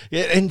Blaze as.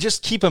 And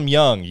just keep him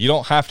young. You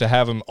don't have to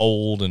have him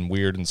old and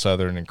weird and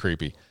southern and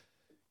creepy.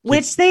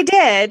 Which they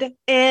did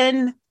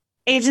in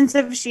Agents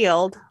of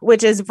S.H.I.E.L.D.,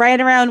 which is right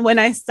around when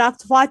I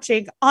stopped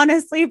watching,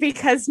 honestly,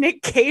 because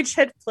Nick Cage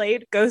had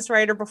played Ghost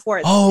Rider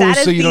before. Oh,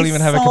 so you don't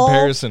even have a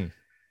comparison.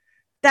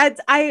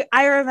 I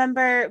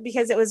remember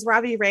because it was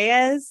Robbie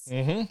Reyes.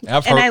 Mm-hmm.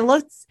 I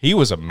looked. He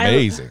was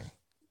amazing.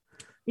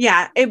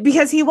 Yeah,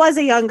 because he was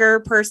a younger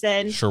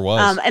person. Sure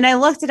was. And I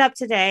looked it up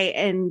today,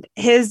 and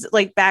his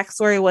like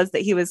backstory was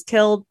that he was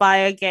killed by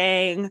a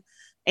gang,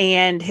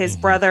 and his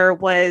brother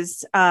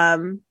was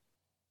given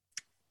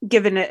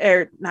it,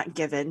 or not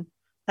given.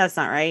 That's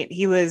not right.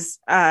 He was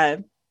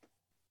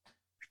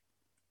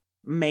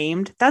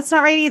maimed. That's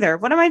not right either.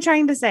 What am I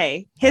trying to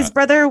say? His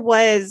brother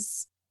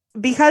was,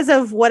 because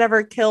of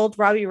whatever killed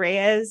Robbie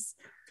Reyes,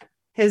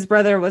 his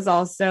brother was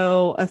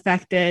also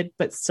affected,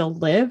 but still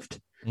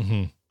lived.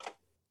 Mm-hmm.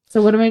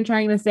 So what am I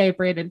trying to say,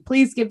 Brandon?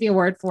 Please give me a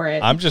word for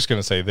it. I'm just going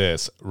to say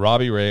this.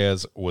 Robbie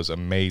Reyes was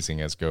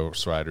amazing as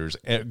Ghost Rider,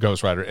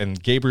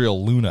 and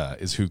Gabriel Luna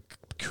is who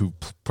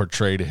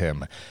portrayed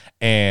him.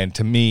 And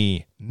to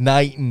me,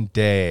 night and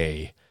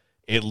day,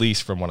 at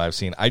least from what I've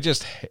seen. I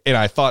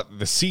thought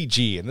the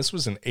CG, and this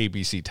was an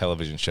ABC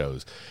television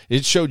shows,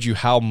 it showed you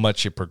how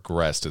much it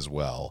progressed as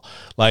well.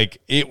 Like,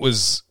 it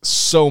was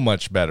so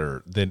much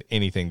better than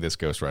anything this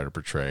Ghost Rider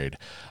portrayed.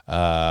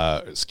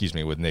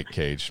 With Nick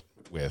Cage.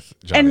 With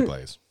Johnny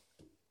Blaze.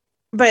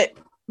 But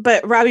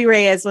Robbie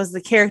Reyes was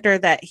the character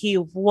that he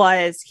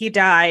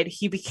died.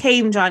 He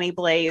became Johnny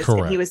Blaze.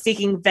 Correct. And he was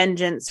seeking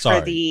vengeance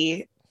for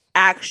the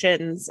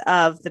actions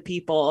of the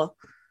people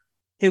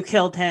who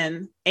killed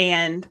him.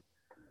 And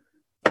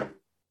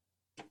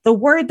the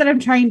word that I'm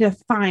trying to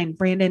find,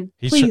 Brandon,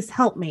 please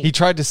help me. He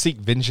tried to seek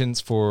vengeance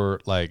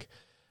for like,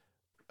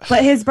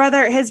 but his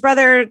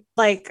brother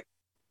like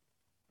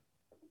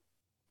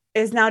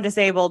is now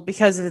disabled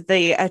because of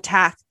the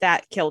attack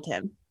that killed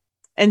him.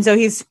 And so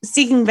he's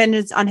seeking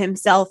vengeance on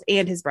himself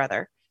and his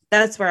brother.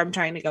 That's where I'm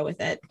trying to go with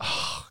it.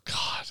 Oh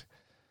God.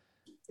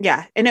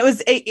 Yeah. And it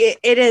was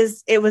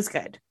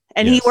good.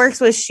 And he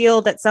works with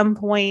S.H.I.E.L.D. at some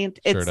point.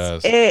 Sure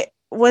does. It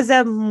was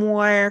a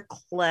more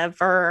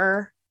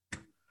clever,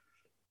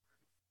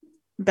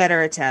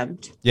 better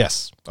attempt.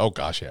 Yes. Oh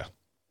gosh. Yeah.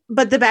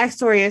 But the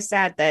backstory is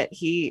sad that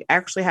he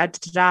actually had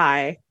to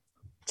die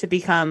to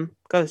become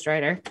Ghost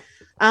Rider.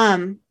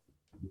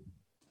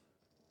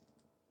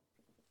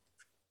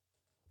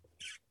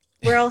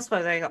 Where else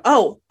was I go?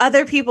 Oh,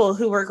 other people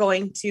who were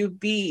going to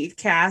be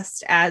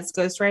cast as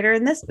Ghost Rider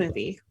in this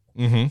movie.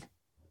 Mm-hmm.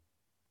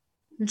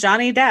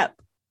 Johnny Depp.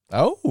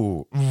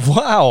 Oh,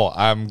 wow.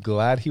 I'm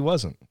glad he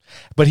wasn't.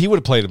 But he would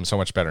have played him so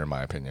much better, in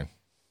my opinion.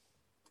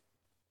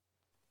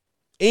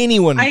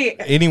 Anyone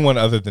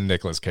other than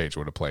Nicolas Cage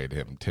would have played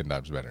him 10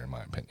 times better, in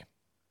my opinion.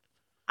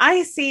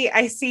 I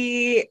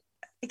see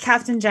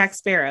Captain Jack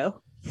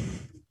Sparrow.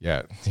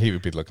 Yeah, he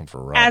would be looking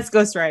for rum. As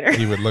Ghost Rider.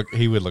 He would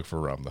look for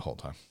rum the whole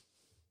time.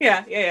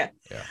 Yeah.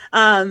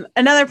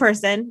 Another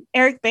person,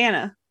 Eric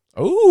Bana.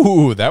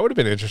 Oh, that would have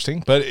been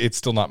interesting, but it's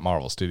still not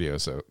Marvel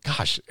Studios. So,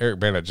 gosh, Eric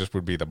Bana just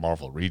would be the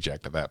Marvel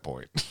reject at that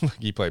point.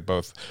 He played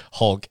both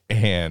Hulk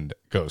and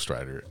Ghost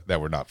Rider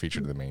that were not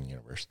featured in the main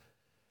universe.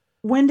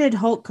 When did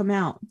Hulk come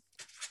out?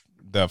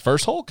 The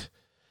first Hulk?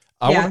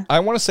 I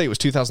want to say it was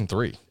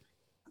 2003.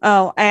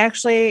 Oh, I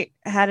actually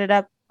had it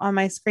up on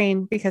my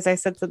screen because I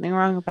said something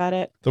wrong about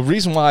it. The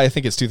reason why I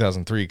think it's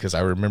 2003 because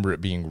I remember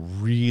it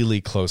being really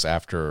close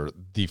after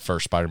the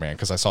first Spider-Man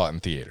because I saw it in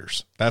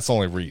theaters. That's the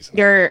only reason.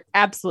 You're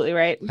absolutely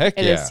right. Heck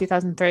It yeah. is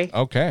 2003.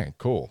 Okay,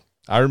 cool.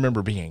 I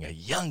remember being a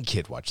young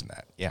kid watching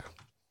that. Yeah.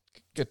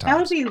 Good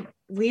times. That would be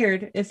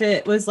weird if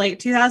it was like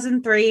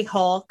 2003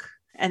 Hulk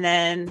and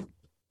then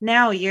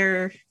now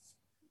you're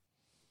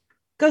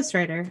Ghost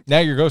Rider. Now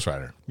you're Ghost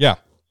Rider. Yeah.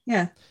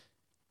 Yeah.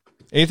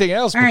 Anything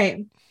else? All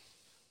right.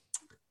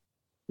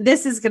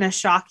 This is going to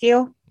shock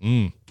you.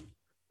 Mm.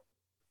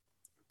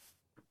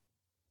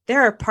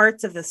 There are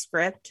parts of the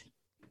script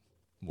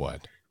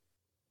What?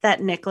 that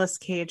Nicolas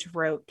Cage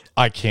wrote.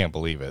 I can't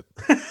believe it.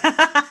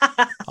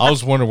 I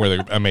was wondering where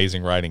the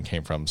amazing writing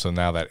came from. So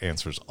now that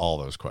answers all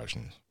those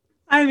questions.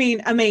 I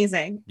mean,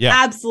 amazing. Yeah.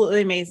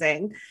 Absolutely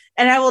amazing.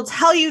 And I will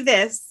tell you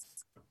this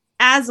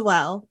as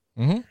well.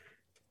 Mm-hmm.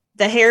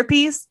 The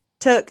hairpiece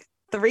took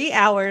 3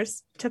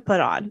 hours to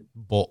put on.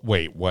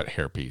 Wait, what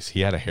hairpiece?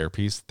 He had a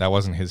hairpiece? That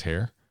wasn't his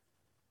hair?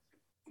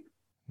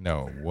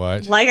 No,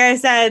 what? Like I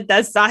said,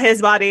 that's not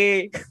his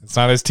body. It's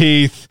not his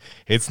teeth.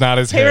 It's not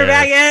his Paper hair.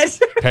 bag it.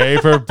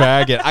 Paper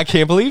bag it. I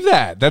can't believe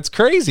that. That's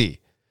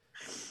crazy.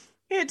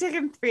 It took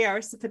him 3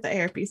 hours to put the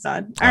hairpiece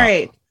on. All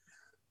right.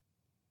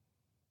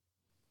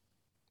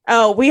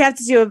 Oh, we have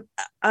to do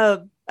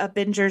a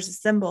Bingers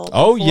Assemble.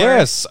 Oh, before.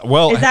 yes.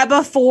 Well, Is that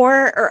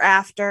before or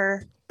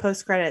after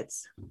post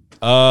credits?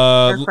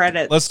 Or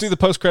credits? Let's do the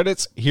post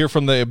credits, hear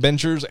from the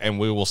Avengers, and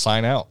we will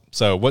sign out.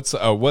 So what's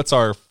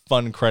our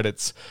fun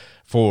credits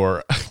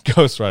for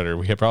Ghost Rider?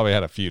 We have probably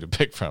had a few to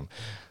pick from.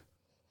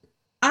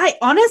 I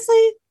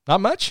honestly, Not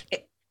much.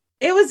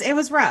 it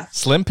was rough.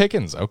 Slim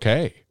pickings.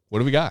 Okay. What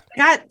do we got?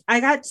 I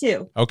got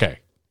 2. Okay.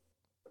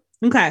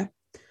 Okay.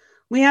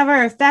 We have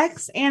our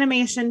effects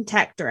animation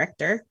tech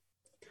director.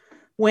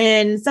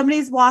 When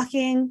somebody's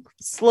walking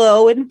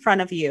slow in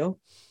front of you,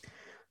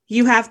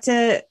 you have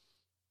to,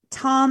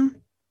 Tom,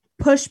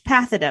 push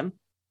past him.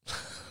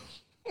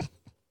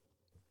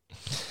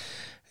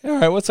 All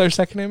right. What's our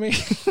second enemy?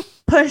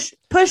 Push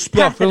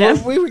Yeah, past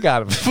him. we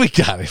got it. We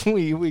got it.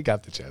 We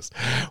got the gist.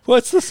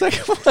 What's the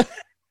second one?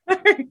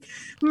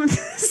 The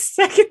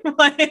second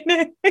one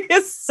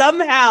is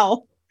somehow,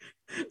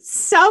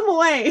 some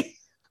way,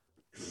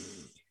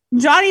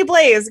 Johnny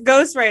Blaze,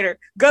 Ghost Rider,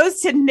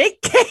 goes to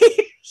Nick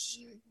Cage.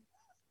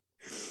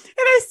 And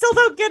I still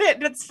don't get it.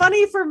 And it's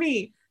funny for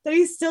me that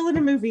he's still in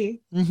a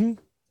movie. Mm-hmm.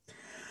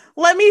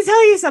 Let me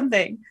tell you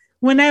something.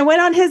 When I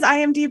went on his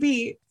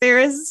IMDb, there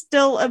is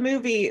still a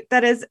movie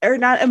that is, or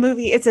not a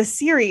movie, it's a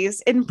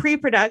series in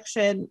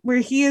pre-production where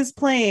he is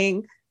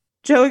playing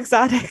Joe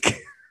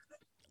Exotic.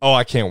 Oh,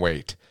 I can't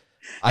wait.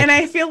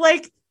 I feel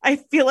like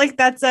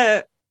that's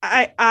I'm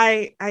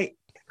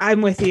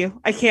with you.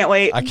 I can't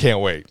wait. I can't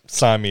wait.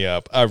 Sign me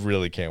up. I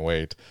really can't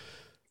wait.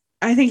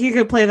 I think you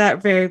could play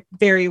that very,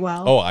 very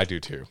well. Oh, I do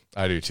too.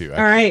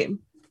 All right.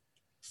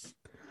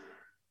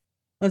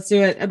 Let's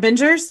do it.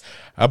 Avengers.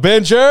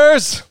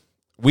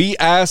 We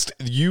asked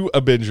you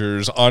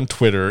Avengers on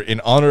Twitter in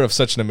honor of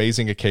such an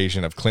amazing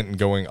occasion of Clinton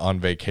going on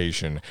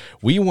vacation.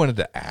 We wanted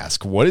to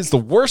ask, what is the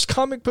worst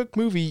comic book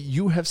movie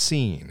you have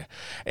seen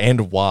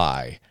and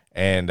why?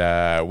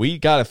 And we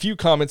got a few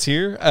comments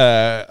here.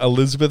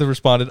 Elizabeth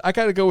responded, I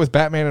got to go with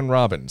Batman and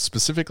Robin,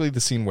 specifically the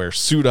scene where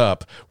suit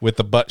up with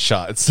the butt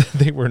shots.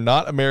 They were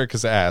not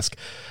America's ass,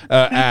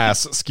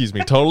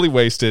 totally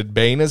wasted.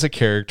 Bane as a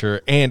character,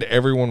 and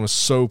everyone was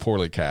so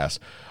poorly cast.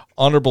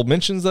 Honorable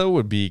mentions, though,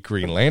 would be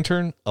Green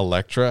Lantern,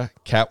 Elektra,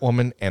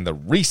 Catwoman, and the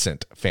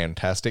recent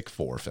Fantastic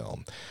Four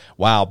film.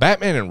 Wow,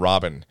 Batman and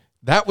Robin,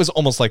 that was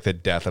almost like the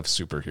death of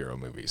superhero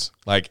movies.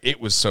 Like,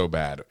 it was so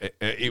bad.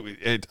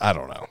 I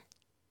don't know.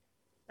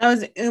 That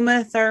was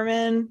Uma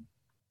Thurman,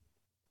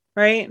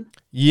 right?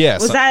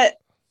 Yes. Was that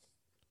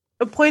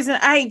a Poison?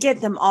 I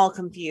get them all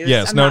confused.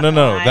 Yes. No.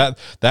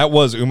 That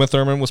was Uma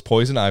Thurman was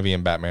Poison Ivy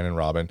in Batman and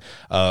Robin.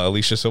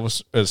 Alicia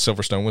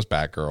Silverstone was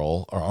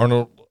Batgirl.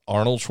 Or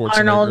Arnold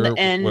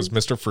Schwarzenegger was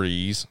Mr.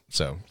 Freeze.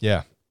 So,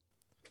 yeah.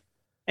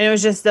 And it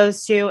was just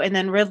those two. And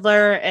then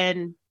Riddler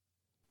and...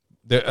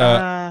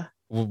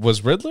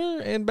 was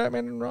Riddler in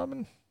Batman and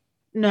Robin?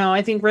 No,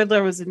 I think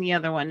Riddler was in the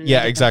other one.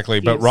 Yeah, exactly.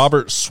 But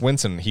Robert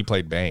Swenson, he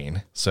played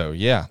Bane. So,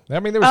 yeah. I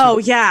mean, there was... Oh,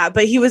 yeah.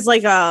 But he was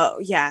like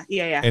yeah.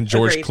 And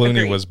George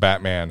Clooney was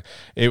Batman.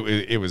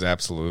 It was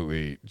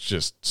absolutely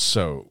just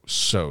so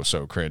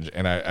cringe.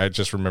 And I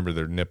just remember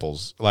their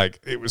nipples.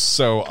 Like, it was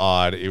so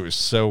odd. It was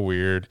so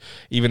weird,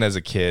 even as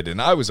a kid. And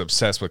I was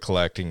obsessed with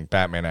collecting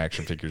Batman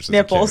action figures as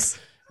nipples. A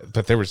kid.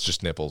 But there was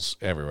just nipples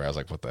everywhere. I was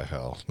like, what the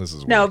hell? This is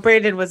weird. No,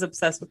 Brandon was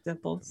obsessed with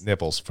nipples.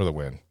 Nipples for the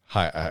win.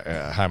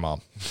 Hi,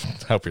 Mom.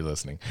 Hope you're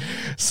listening.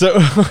 So,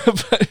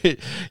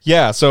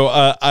 so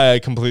I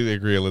completely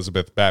agree,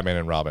 Elizabeth. Batman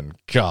and Robin.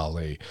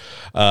 Golly.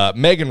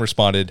 Megan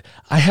responded,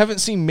 I haven't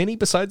seen many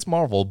besides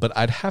Marvel, but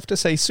I'd have to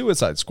say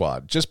Suicide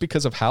Squad, just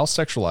because of how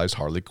sexualized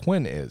Harley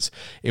Quinn is.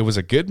 It was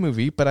a good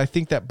movie, but I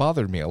think that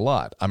bothered me a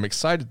lot. I'm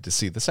excited to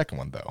see the second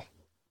one, though.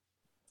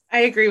 I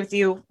agree with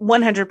you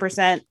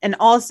 100%. And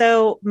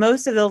also,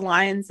 most of the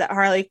lines that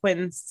Harley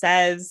Quinn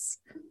says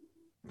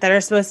that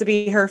are supposed to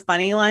be her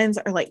funny lines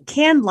are like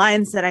canned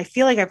lines that I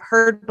feel like I've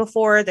heard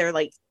before. They're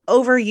like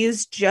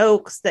overused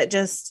jokes that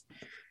just,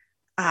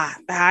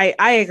 I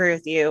agree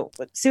with you.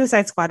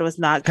 Suicide Squad was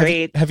not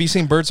great. Have you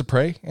seen Birds of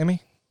Prey,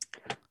 Emmy?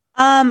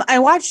 I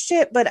watched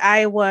it, but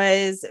I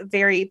was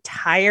very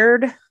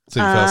tired. So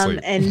you fell asleep.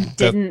 And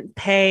didn't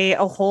pay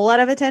a whole lot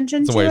of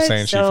attention to it. That's a way of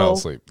saying she fell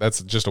asleep.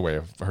 That's just a way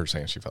of her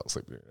saying she fell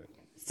asleep.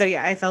 So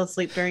yeah, I fell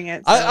asleep during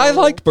it. So. I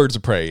liked Birds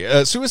of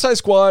Prey. Suicide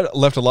Squad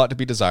left a lot to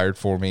be desired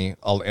for me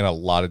in a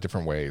lot of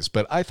different ways.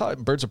 But I thought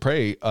Birds of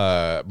Prey,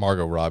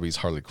 Margot Robbie's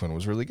Harley Quinn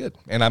was really good.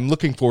 And I'm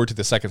looking forward to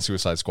the second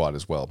Suicide Squad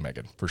as well,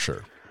 Megan, for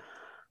sure.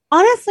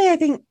 Honestly, I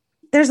think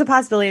there's a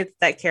possibility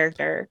that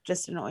character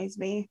just annoys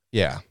me.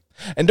 Yeah.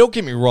 And don't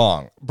get me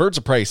wrong, Birds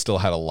of Prey still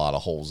had a lot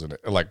of holes in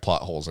it, like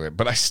plot holes in it,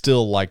 but I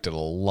still liked it a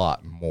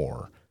lot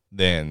more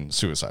than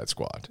Suicide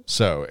Squad.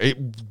 So it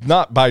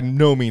not by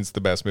no means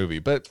the best movie,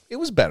 but it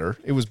was better.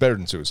 It was better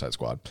than Suicide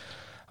Squad.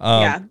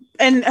 Yeah.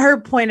 And her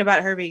point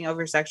about her being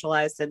over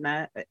sexualized in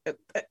that,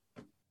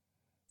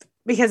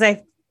 because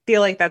I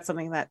feel like that's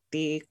something that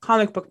the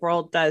comic book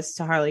world does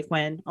to Harley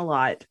Quinn a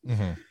lot.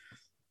 Mm-hmm.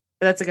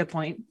 But that's a good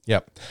point.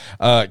 Yep.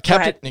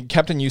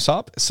 Captain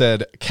Usopp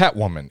said,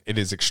 Catwoman, it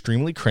is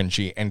extremely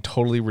cringy and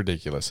totally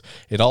ridiculous.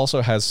 It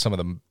also has some of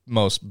the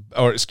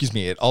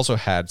it also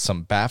had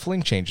some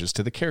baffling changes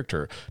to the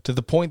character to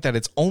the point that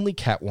it's only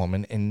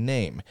Catwoman in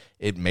name.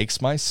 It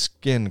makes my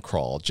skin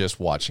crawl just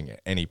watching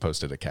it. And he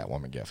posted a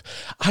Catwoman gif.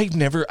 I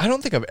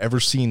don't think I've ever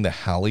seen the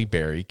Halle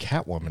Berry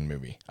Catwoman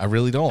movie. I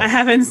really don't. I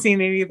haven't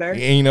seen it either.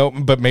 You know,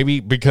 but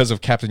maybe because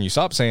of Captain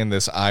Usopp saying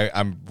this,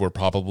 we're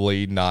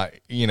probably not,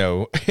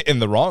 in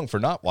the wrong for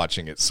not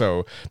watching it.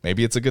 So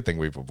maybe it's a good thing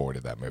we've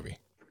avoided that movie.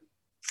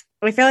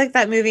 I feel like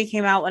that movie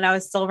came out when I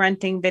was still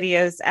renting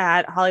videos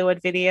at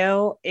Hollywood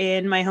Video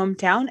in my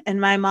hometown.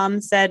 And my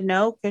mom said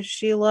no, because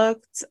she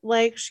looked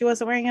like she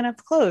wasn't wearing enough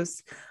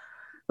clothes,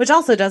 which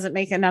also doesn't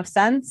make enough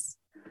sense.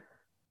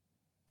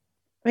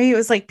 Maybe it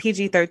was like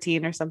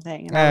PG-13 or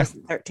something. And I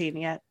wasn't 13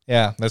 yet.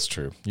 Yeah, that's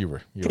true. You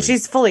were.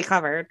 She's fully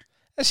covered.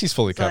 She's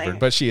fully covered,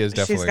 but she is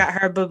definitely. She's got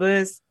her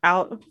boo-boos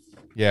out.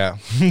 Yeah.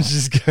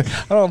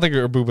 I don't think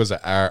her boo-boos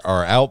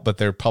are out, but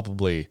they're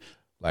probably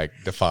like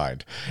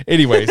defined.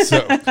 Anyway,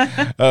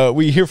 so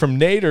we hear from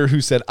Nader,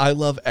 who said, I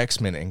love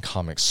X-Men and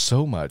comics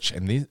so much,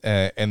 and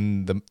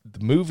the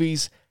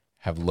movies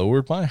have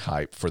lowered my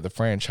hype for the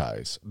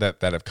franchise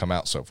that have come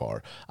out so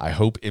far. I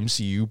hope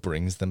MCU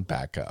brings them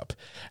back up.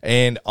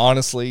 And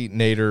honestly,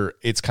 Nader,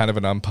 it's kind of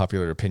an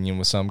unpopular opinion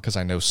with some, because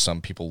I know some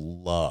people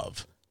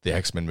love the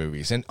X-Men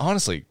movies. And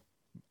honestly,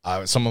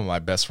 some of my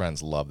best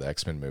friends love the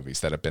X-Men movies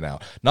that have been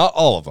out. Not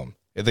all of them.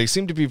 They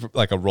seem to be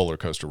like a roller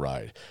coaster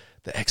ride.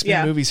 The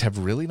X-Men movies have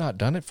really not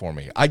done it for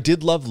me. I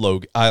did love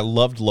Logan. I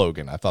loved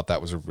Logan. I thought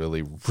that was a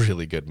really,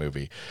 really good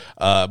movie.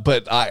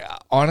 But I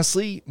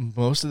honestly,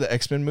 most of the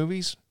X-Men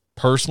movies,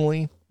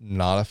 personally,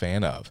 not a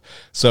fan of.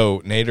 So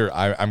Nader,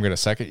 I'm going to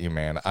second you,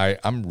 man.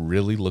 I'm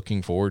really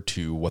looking forward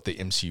to what the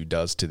MCU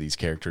does to these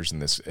characters in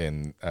this.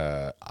 And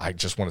I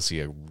just want to see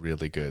a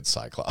really good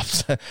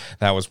Cyclops.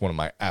 That was one of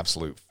my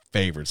absolute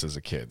favorites as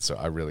a kid. So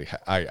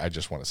I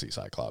just want to see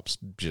Cyclops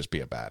just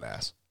be a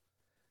badass.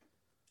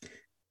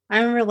 I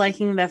remember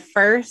liking the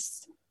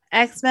first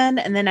X-Men,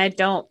 and then I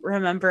don't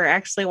remember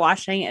actually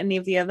watching any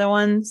of the other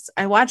ones.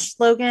 I watched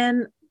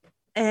Logan,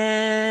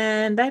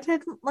 and I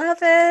didn't love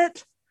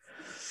it.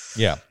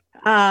 Yeah.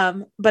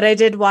 But I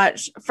did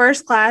watch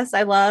First Class.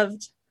 I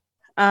loved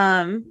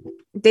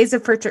Days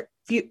of Future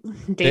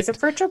Past. Days of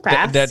Future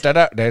Past.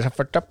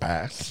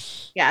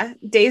 Yeah,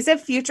 Days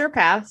of Future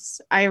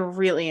Past. I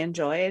really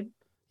enjoyed.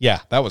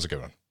 Yeah, that was a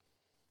good one.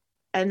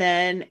 And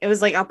then it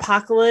was like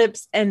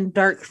Apocalypse and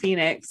Dark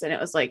Phoenix, and it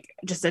was like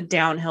just a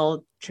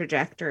downhill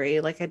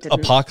trajectory. Like I didn't.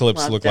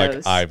 Apocalypse looked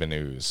like Ivan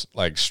Ooze,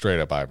 like straight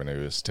up Ivan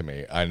Ooze to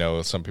me. I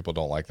know some people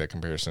don't like that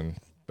comparison,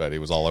 but it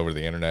was all over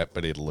the internet.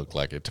 But it looked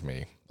like it to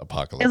me.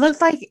 Apocalypse.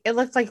 It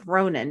looked like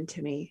Ronin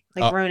to me.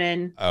 Like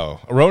Ronin.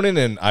 Oh, Ronin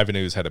and Ivan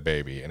Ooze had a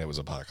baby, and it was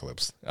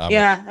Apocalypse.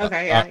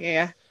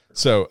 Yeah.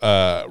 So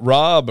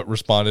Rob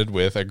responded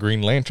with a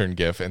Green Lantern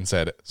gif and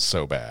said,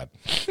 so bad.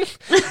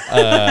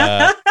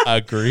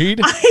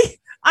 Agreed.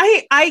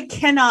 I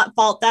cannot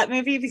fault that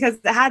movie because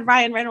it had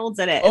Ryan Reynolds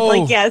in it.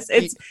 It's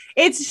yes,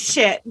 it's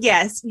shit.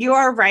 Yes, you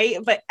are right,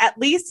 but at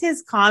least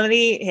his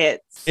comedy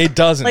hits. It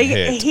doesn't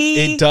hit.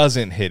 It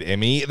doesn't hit,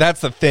 Emmy.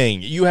 That's the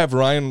thing. You have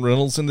Ryan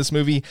Reynolds in this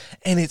movie,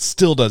 and it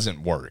still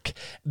doesn't work.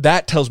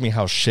 That tells me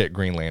how shit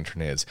Green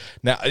Lantern is.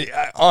 Now,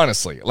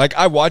 honestly, like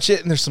I watch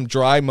it, and there's some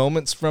dry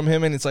moments from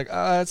him, and it's like,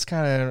 it's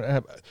kind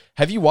of.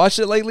 Have you watched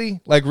it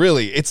lately? Like,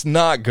 really, it's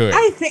not good.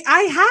 I think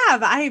I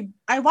have.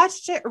 I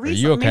watched it recently.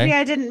 Are you okay? Maybe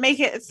I didn't make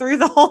it through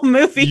the whole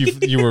movie.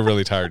 You were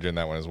really tired during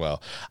that one as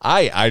well.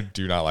 I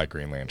do not like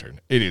Green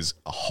Lantern. It is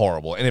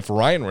horrible. And if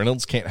Ryan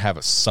Reynolds can't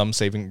have some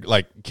saving,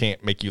 like,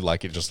 can't make you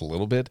like it just a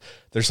little bit,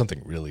 there's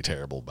something really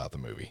terrible about the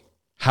movie.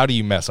 How do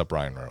you mess up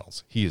Ryan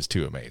Reynolds? He is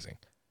too amazing.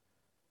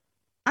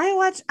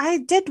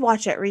 I did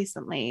watch it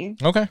recently.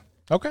 Okay.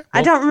 Okay.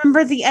 I don't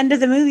remember the end of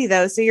the movie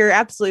though, so you're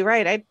absolutely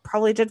right. I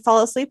probably did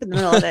fall asleep in the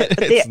middle of it,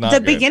 but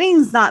the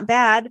beginning's not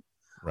bad.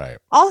 Right.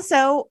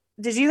 Also,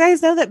 did you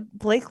guys know that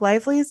Blake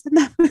Lively is in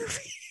that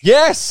movie?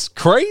 Yes,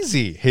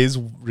 crazy. His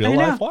real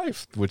life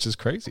wife, which is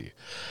crazy.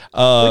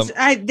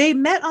 They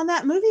met on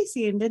that movie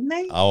scene, didn't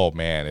they? Oh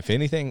man, if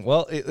anything,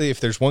 well,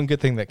 if there's one good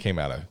thing that came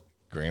out of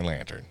Green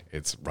Lantern,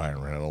 it's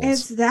Ryan Reynolds.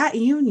 It's that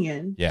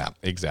union. Yeah,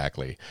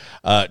 exactly.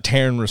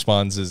 Taryn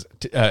responds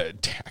I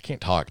can't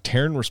talk.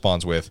 Taryn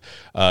responds with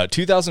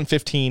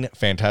 2015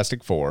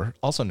 Fantastic Four,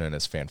 also known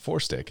as Fan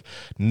Four Stick.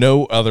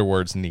 No other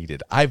words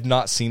needed. I've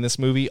not seen this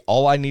movie.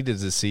 All I needed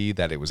to see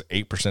that it was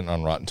 8%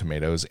 on Rotten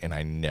Tomatoes, and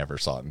I never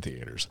saw it in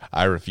theaters.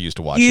 I refuse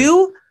to watch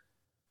it.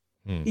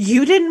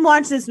 You didn't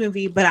watch this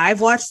movie, but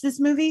I've watched this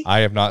movie.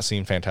 I have not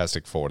seen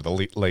Fantastic Four,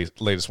 the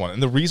latest one.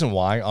 And the reason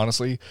why,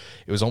 honestly,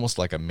 it was almost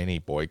like a mini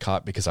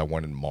boycott because I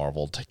wanted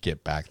Marvel to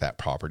get back that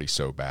property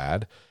so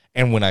bad.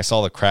 And when I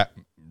saw the crap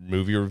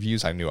movie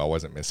reviews, I knew I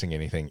wasn't missing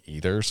anything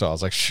either. So I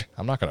was like,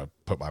 I'm not going to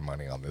put my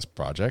money on this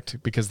project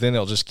because then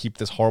it'll just keep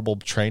this horrible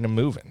train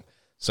moving.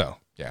 So,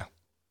 yeah.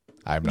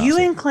 I've not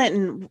and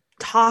Clinton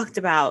talked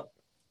about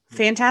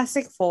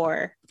Fantastic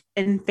Four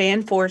and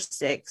Fan Four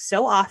Stick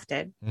so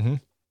often. Mm-hmm.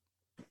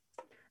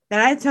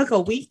 That I took a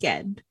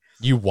weekend.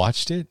 You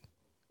watched it?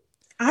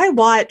 I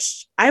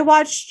watched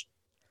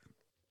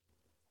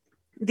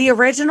the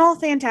original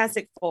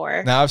Fantastic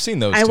Four. Now I've seen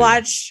those. I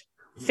watched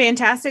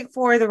Fantastic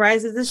Four: The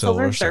Rise of the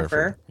Silver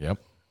Surfer. Yep.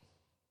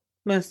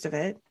 Most of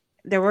it.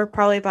 There were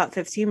probably about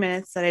 15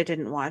 minutes that I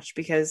didn't watch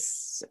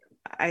because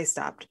I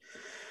stopped.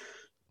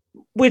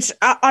 Which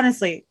I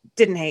honestly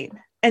didn't hate.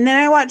 And then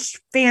I watched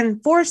Fan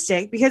Four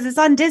Stick because it's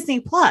on Disney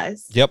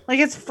Plus. Yep. Like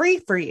it's free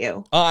for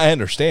you. I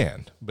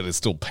understand, but it's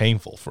still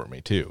painful for me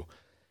too.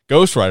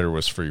 Ghost Rider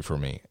was free for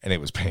me and it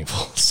was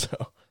painful. So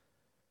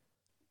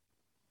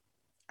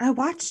I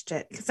watched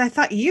it because I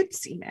thought you'd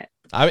seen it.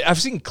 I've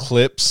seen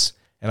clips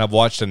and I've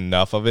watched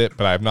enough of it,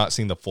 but I've not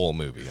seen the full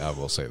movie. I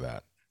will say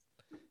that.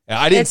 And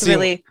I didn't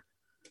see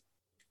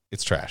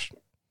it's trash.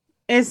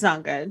 It's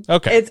not good.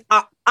 Okay. It's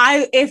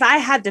if I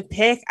had to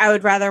pick, I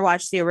would rather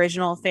watch the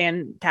original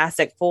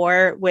Fantastic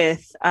Four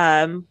with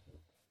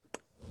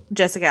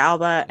Jessica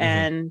Alba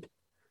and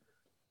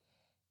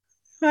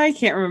I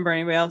can't remember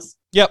anybody else.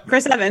 Yep.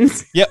 Chris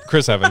Evans. Yep.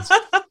 Chris Evans.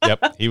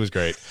 Yep. He was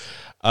great.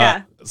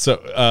 Yeah.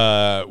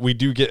 So we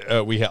do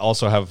get we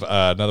also have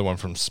another one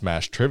from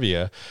Smash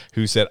Trivia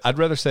who said I'd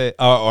rather say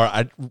or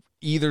I'd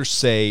either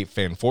say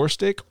Fan Four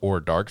Stick or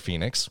Dark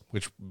Phoenix,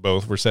 which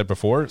both were said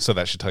before, so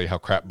that should tell you how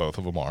crap both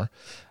of them are.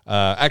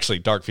 Actually,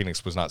 Dark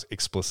Phoenix was not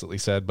explicitly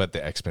said, but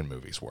the X-Men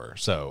movies were.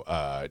 So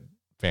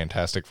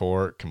Fantastic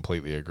Four,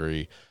 completely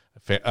agree.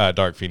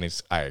 Dark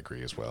Phoenix, I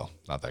agree as well.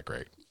 Not that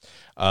great.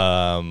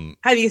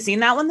 Have you seen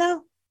that one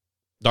though?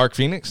 Dark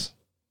Phoenix?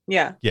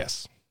 Yeah.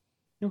 Yes.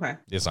 Okay.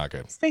 It's not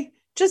good.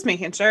 Just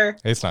making sure.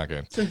 It's not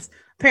good. Since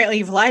apparently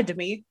you've lied to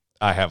me.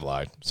 I have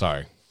lied.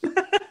 Sorry.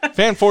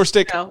 Fan Four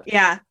Stick. Oh,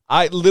 yeah.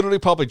 I literally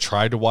probably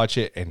tried to watch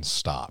it and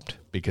stopped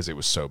because it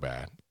was so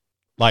bad.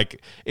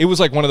 Like, it was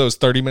like one of those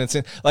 30 minutes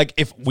in. Like,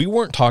 if we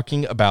weren't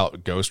talking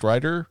about Ghost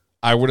Rider,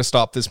 I would have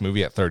stopped this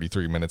movie at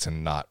 33 minutes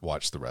and not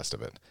watched the rest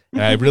of it.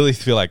 And I really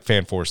feel like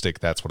Fan Four Stick,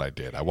 that's what I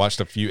did. I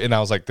watched a few and I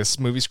was like, this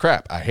movie's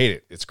crap. I hate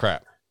it. It's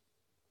crap.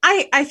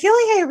 I feel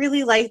like I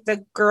really like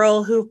the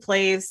girl who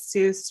plays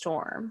Sue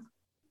Storm.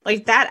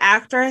 Like that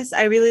actress,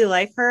 I really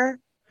like her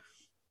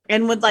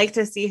and would like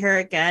to see her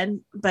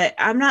again, but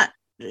I'm not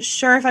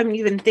sure if I'm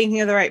even thinking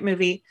of the right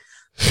movie.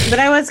 But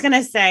I was going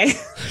to say,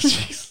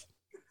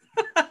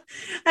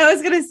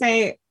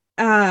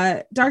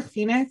 Dark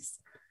Phoenix.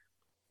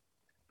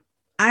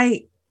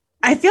 I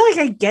feel like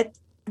I get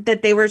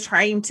that they were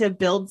trying to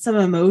build some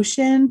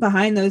emotion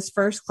behind those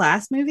First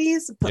Class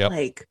movies, but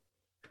like,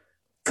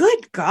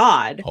 good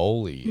God.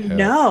 Holy hell.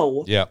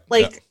 No. Yeah.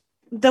 Like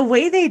the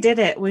way they did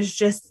it was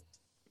just,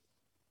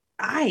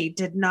 I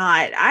did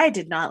not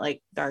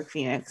like Dark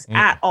Phoenix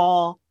at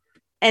all.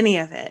 Any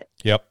of it.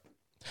 Yep.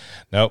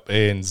 Nope.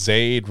 And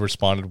Zayd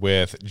responded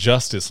with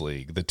Justice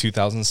League, the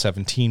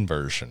 2017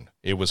 version.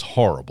 It was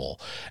horrible.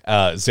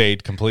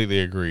 Zayd completely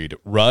agreed.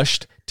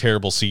 Rushed,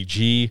 terrible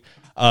CG.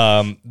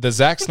 The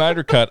Zack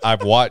Snyder cut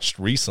I've watched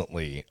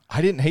recently.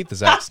 I didn't hate the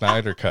Zack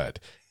Snyder cut.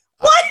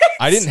 What?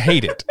 I didn't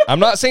hate it. I'm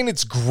not saying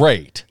it's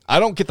great. I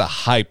don't get the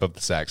hype of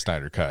the Zack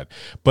Snyder cut,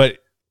 but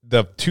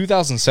the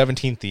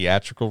 2017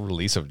 theatrical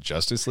release of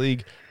Justice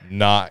League,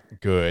 not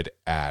good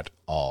at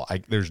all.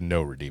 There's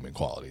no redeeming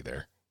quality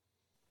there.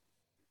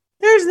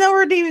 There's no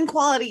redeeming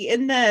quality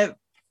in the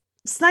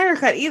Snyder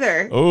cut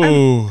either.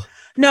 Oh.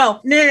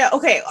 No.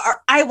 Okay,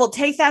 I will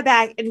take that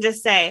back and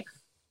just say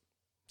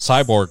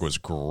Cyborg was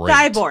great.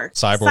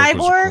 Cyborg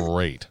was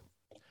great.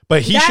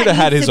 But he should have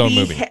had his own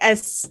movie. A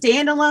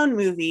standalone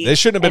movie. This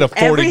shouldn't have been a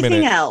 40-minute.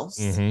 Everything else.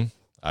 Mm-hmm.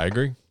 I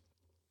agree.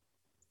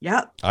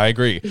 Yep. I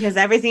agree. Because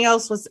everything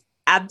else was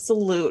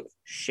absolute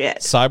shit.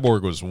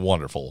 Cyborg was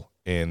wonderful.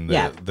 in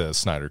the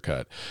Snyder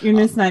cut. In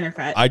the Snyder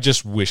cut. I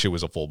just wish it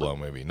was a full-blown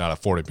movie, not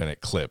a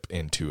 40-minute clip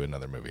into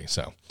another movie.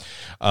 So,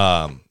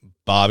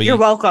 Bobby, you're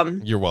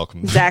welcome. You're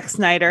welcome. Zack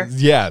Snyder.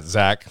 Yeah,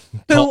 Zack.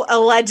 Who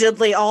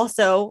allegedly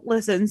also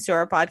listens to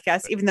our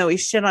podcast, even though we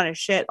shit on his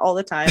shit all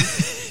the time.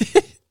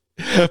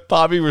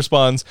 Bobby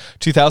responds,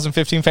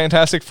 2015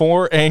 Fantastic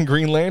Four and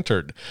Green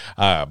Lantern.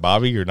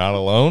 Bobby, you're not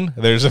alone.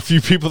 There's a few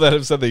people that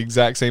have said the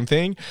exact same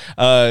thing.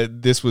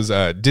 This was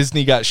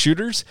Disney Got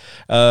Shooters,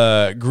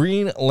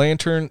 Green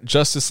Lantern,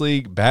 Justice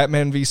League,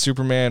 Batman v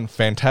Superman,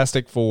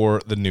 Fantastic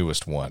Four, the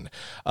newest one.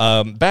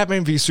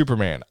 Batman v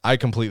Superman, I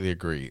completely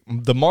agree.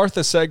 The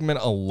Martha segment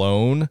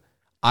alone,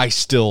 I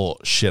still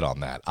shit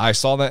on that. I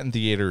saw that in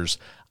theaters.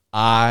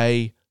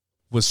 I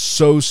was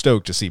so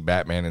stoked to see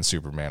Batman and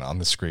Superman on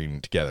the screen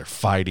together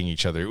fighting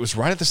each other. It was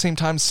right at the same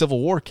time Civil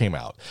War came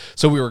out.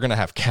 So we were going to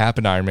have Cap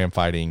and Iron Man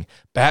fighting,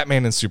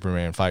 Batman and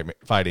Superman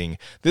fighting.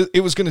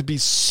 It was going to be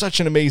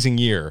such an amazing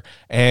year.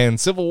 And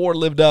Civil War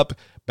lived up.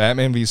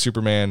 Batman v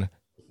Superman,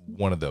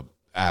 one of the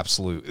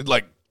absolute,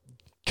 like,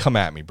 come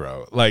at me,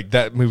 bro. Like,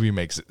 that movie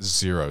makes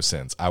zero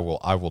sense. I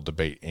will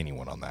debate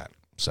anyone on that.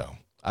 So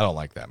I don't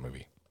like that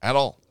movie at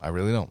all. I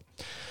really don't.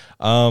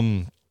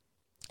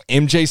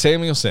 MJ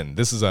Samuelson,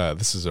 this is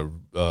a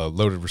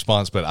loaded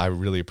response, but I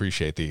really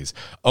appreciate these.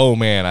 Oh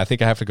man, I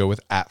think I have to go with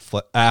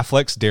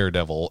Affleck's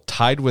Daredevil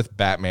tied with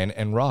Batman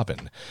and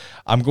Robin.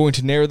 I'm going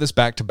to narrow this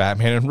back to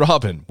Batman and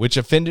Robin, which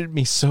offended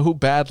me so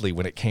badly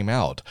when it came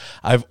out.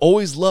 I've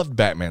always loved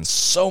Batman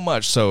so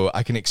much so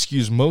I can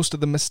excuse most of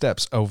the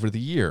missteps over the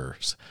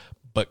years.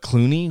 But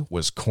Clooney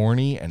was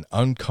corny and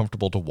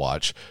uncomfortable to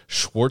watch,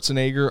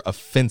 Schwarzenegger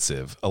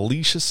offensive,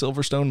 Alicia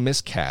Silverstone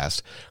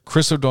miscast,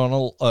 Chris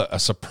O'Donnell a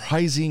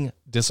surprising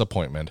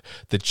disappointment.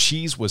 The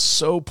cheese was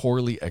so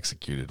poorly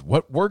executed.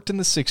 What worked in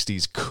the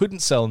 60s couldn't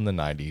sell in the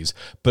 90s,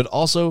 but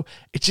also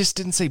it just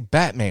didn't say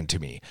Batman to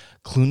me.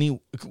 Clooney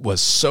was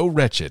so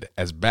wretched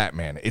as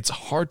Batman, it's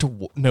hard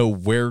to know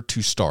where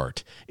to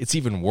start. It's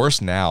even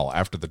worse now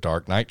after the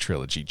Dark Knight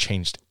trilogy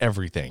changed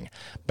everything.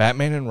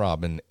 Batman and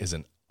Robin is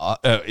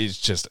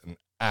just an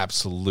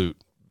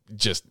absolute,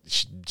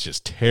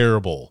 just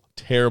terrible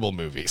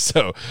movie.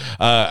 So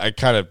I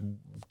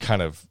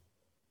kind of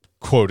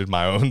quoted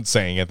my own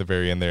saying at the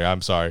very end there.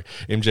 I'm sorry,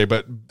 MJ,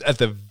 but at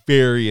the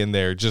very end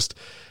there,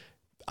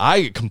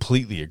 I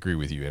completely agree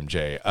with you,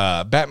 MJ.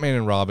 Batman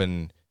and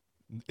Robin,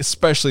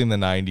 especially in the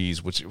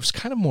 90s, which it was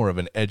kind of more of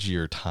an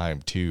edgier time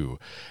too.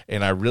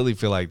 And I really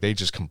feel like they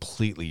just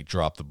completely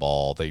dropped the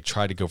ball. They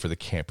tried to go for the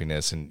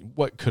campiness, and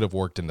what could have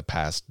worked in the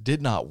past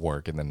did not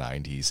work in the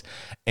 90s.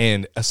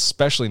 And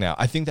especially now,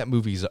 I think that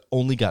movie's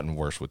only gotten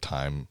worse with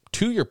time.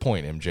 To your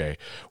point, MJ,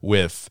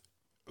 with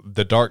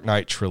the Dark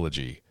Knight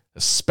trilogy,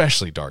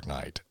 especially Dark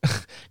Knight,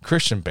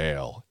 Christian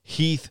Bale,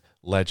 Heath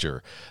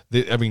Ledger,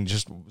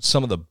 just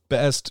some of the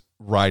best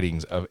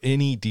writings of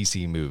any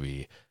DC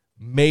movie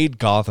made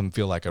Gotham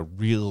feel like a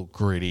real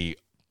gritty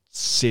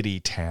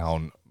city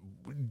town.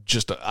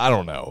 I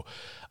don't know.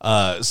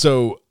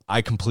 So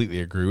I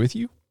completely agree with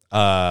you.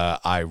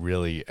 I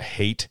really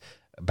hate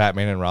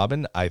Batman and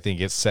Robin. I think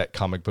it's set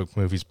comic book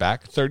movies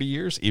back 30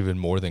 years, even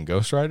more than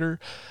Ghost Rider.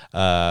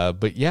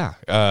 But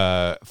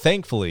yeah,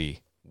 thankfully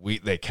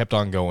they kept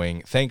on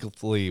going.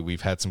 Thankfully,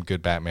 we've had some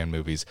good Batman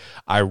movies.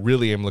 I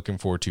really am looking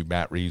forward to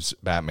Matt Reeves'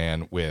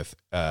 Batman with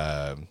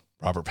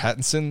Robert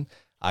Pattinson.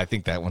 I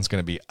think that one's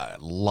going to be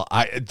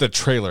the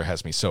trailer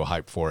has me so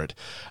hyped for it.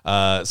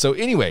 So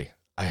anyway,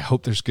 I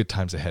hope there's good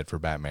times ahead for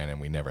Batman and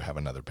we never have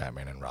another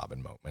Batman and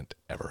Robin moment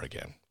ever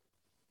again.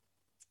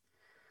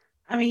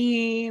 I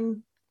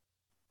mean,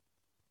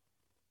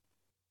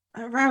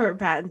 Robert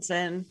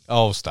Pattinson.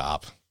 Oh,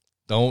 stop.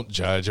 Don't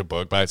judge a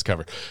book by its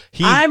cover.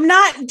 I'm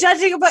not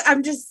judging a book.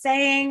 I'm just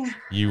saying.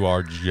 You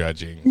are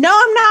judging. No,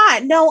 I'm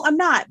not. No, I'm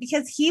not.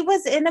 Because he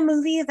was in a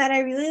movie that I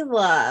really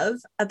love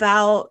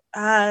about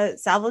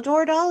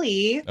Salvador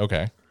Dali.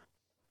 Okay.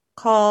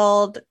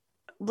 Called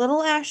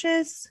Little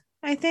Ashes,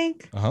 I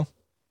think. Uh-huh.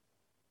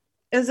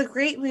 It was a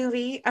great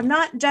movie. I'm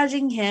not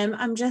judging him.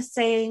 I'm just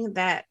saying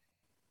that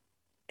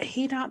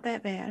he's not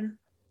that bad.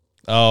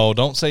 Oh,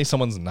 don't say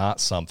someone's not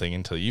something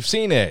until you've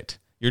seen it.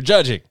 You're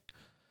judging.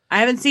 I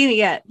haven't seen it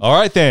yet. All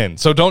right, then.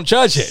 So don't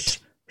judge it.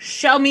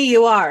 Show me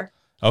you are.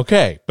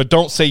 Okay, but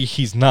don't say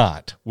he's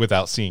not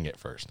without seeing it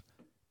first.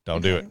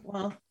 Don't do it.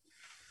 Well,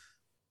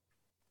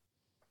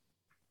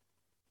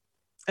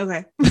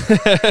 okay.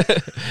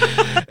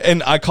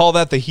 And I call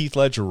that the Heath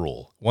Ledger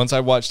rule. Once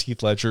I watched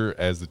Heath Ledger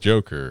as the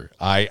Joker,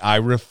 I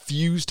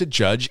refused to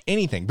judge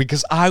anything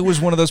because I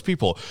was one of those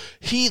people.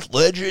 Heath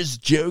Ledger's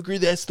Joker,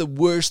 that's the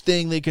worst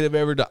thing they could have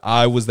ever done.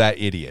 I was that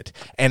idiot.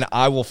 And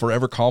I will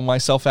forever call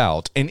myself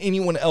out and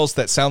anyone else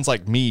that sounds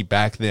like me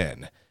back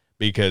then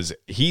because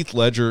Heath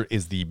Ledger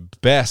is the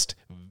best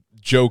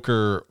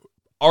Joker,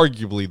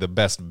 arguably the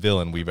best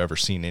villain we've ever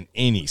seen in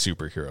any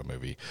superhero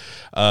movie.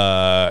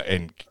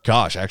 And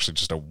gosh, actually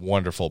just a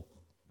wonderful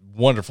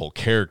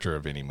character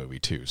of any movie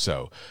too.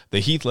 So the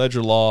Heath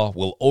Ledger law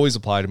will always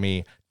apply to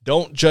me.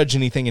 Don't judge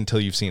anything until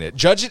you've seen it.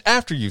 Judge it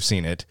after you've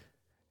seen it.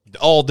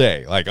 all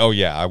day. Like, oh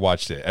yeah, I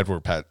watched it.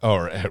 Edward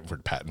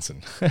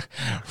Pattinson.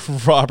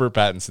 Robert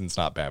Pattinson's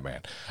not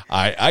Batman.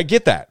 I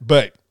get that,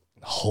 but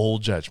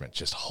hold judgment.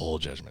 Just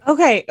hold judgment.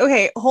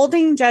 Okay.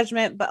 Holding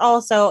judgment, but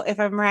also if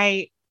I'm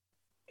right,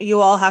 you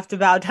all have to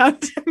bow down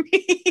to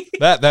me.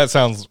 That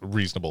sounds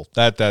reasonable.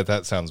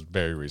 That sounds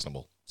very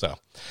reasonable. So,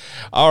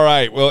 all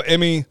right. Well,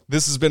 Emmy,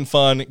 this has been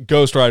fun.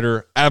 Ghost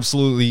Rider,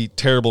 absolutely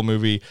terrible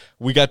movie.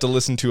 We got to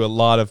listen to a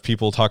lot of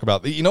people talk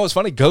about. You know what's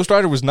funny? Ghost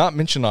Rider was not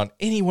mentioned on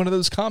any one of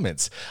those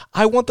comments.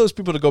 I want those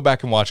people to go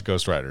back and watch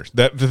Ghost Rider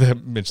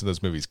that mention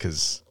those movies,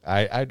 because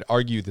I'd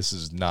argue this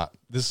is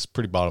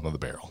pretty bottom of the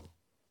barrel.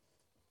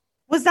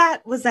 Was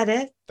that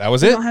it? That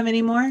was You it. don't have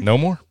any more? No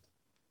more.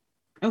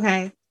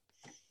 Okay.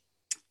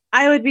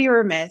 I would be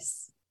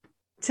remiss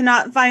to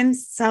not find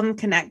some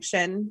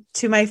connection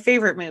to my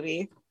favorite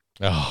movie.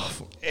 Oh,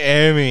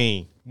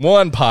 Emmy,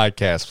 one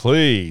podcast,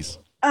 please.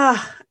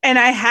 And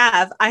I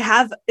have,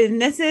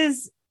 and this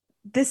is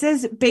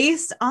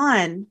based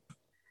on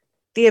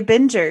the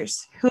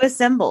Avengers who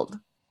assembled.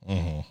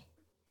 Mm-hmm.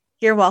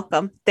 You're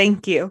welcome.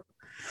 Thank you.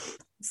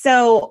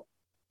 So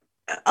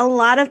a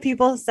lot of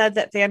people said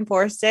that Fan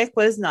Four Stick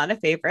was not a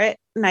favorite.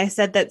 And I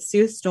said that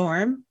Sue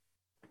Storm,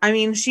 I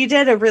mean, she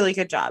did a really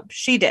good job.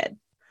 She did.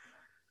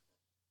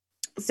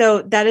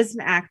 So that is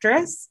an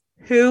actress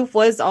who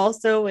was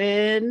also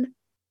in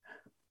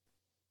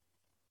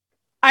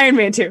Iron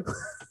Man 2.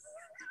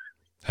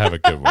 Have a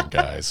good one,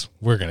 guys.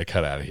 We're going to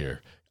cut out of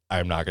here.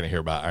 I'm not going to hear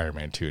about Iron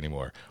Man 2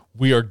 anymore.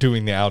 We are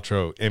doing the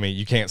outro. Emmy,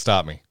 you can't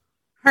stop me.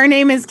 Her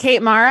name is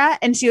Kate Mara,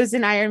 and she was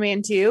in Iron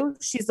Man 2.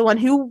 She's the one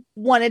who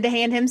wanted to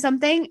hand him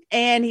something,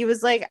 and he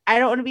was like, I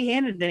don't want to be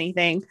handed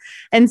anything.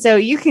 And so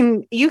you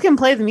can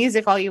play the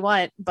music all you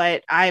want,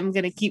 but I'm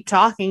going to keep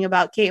talking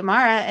about Kate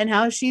Mara and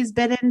how she's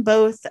been in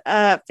both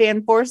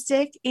Fan Four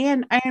Stick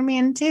and Iron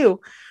Man 2.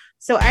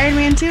 So Iron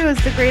Man 2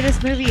 is the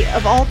greatest movie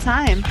of all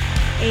time.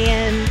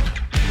 And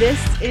this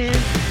is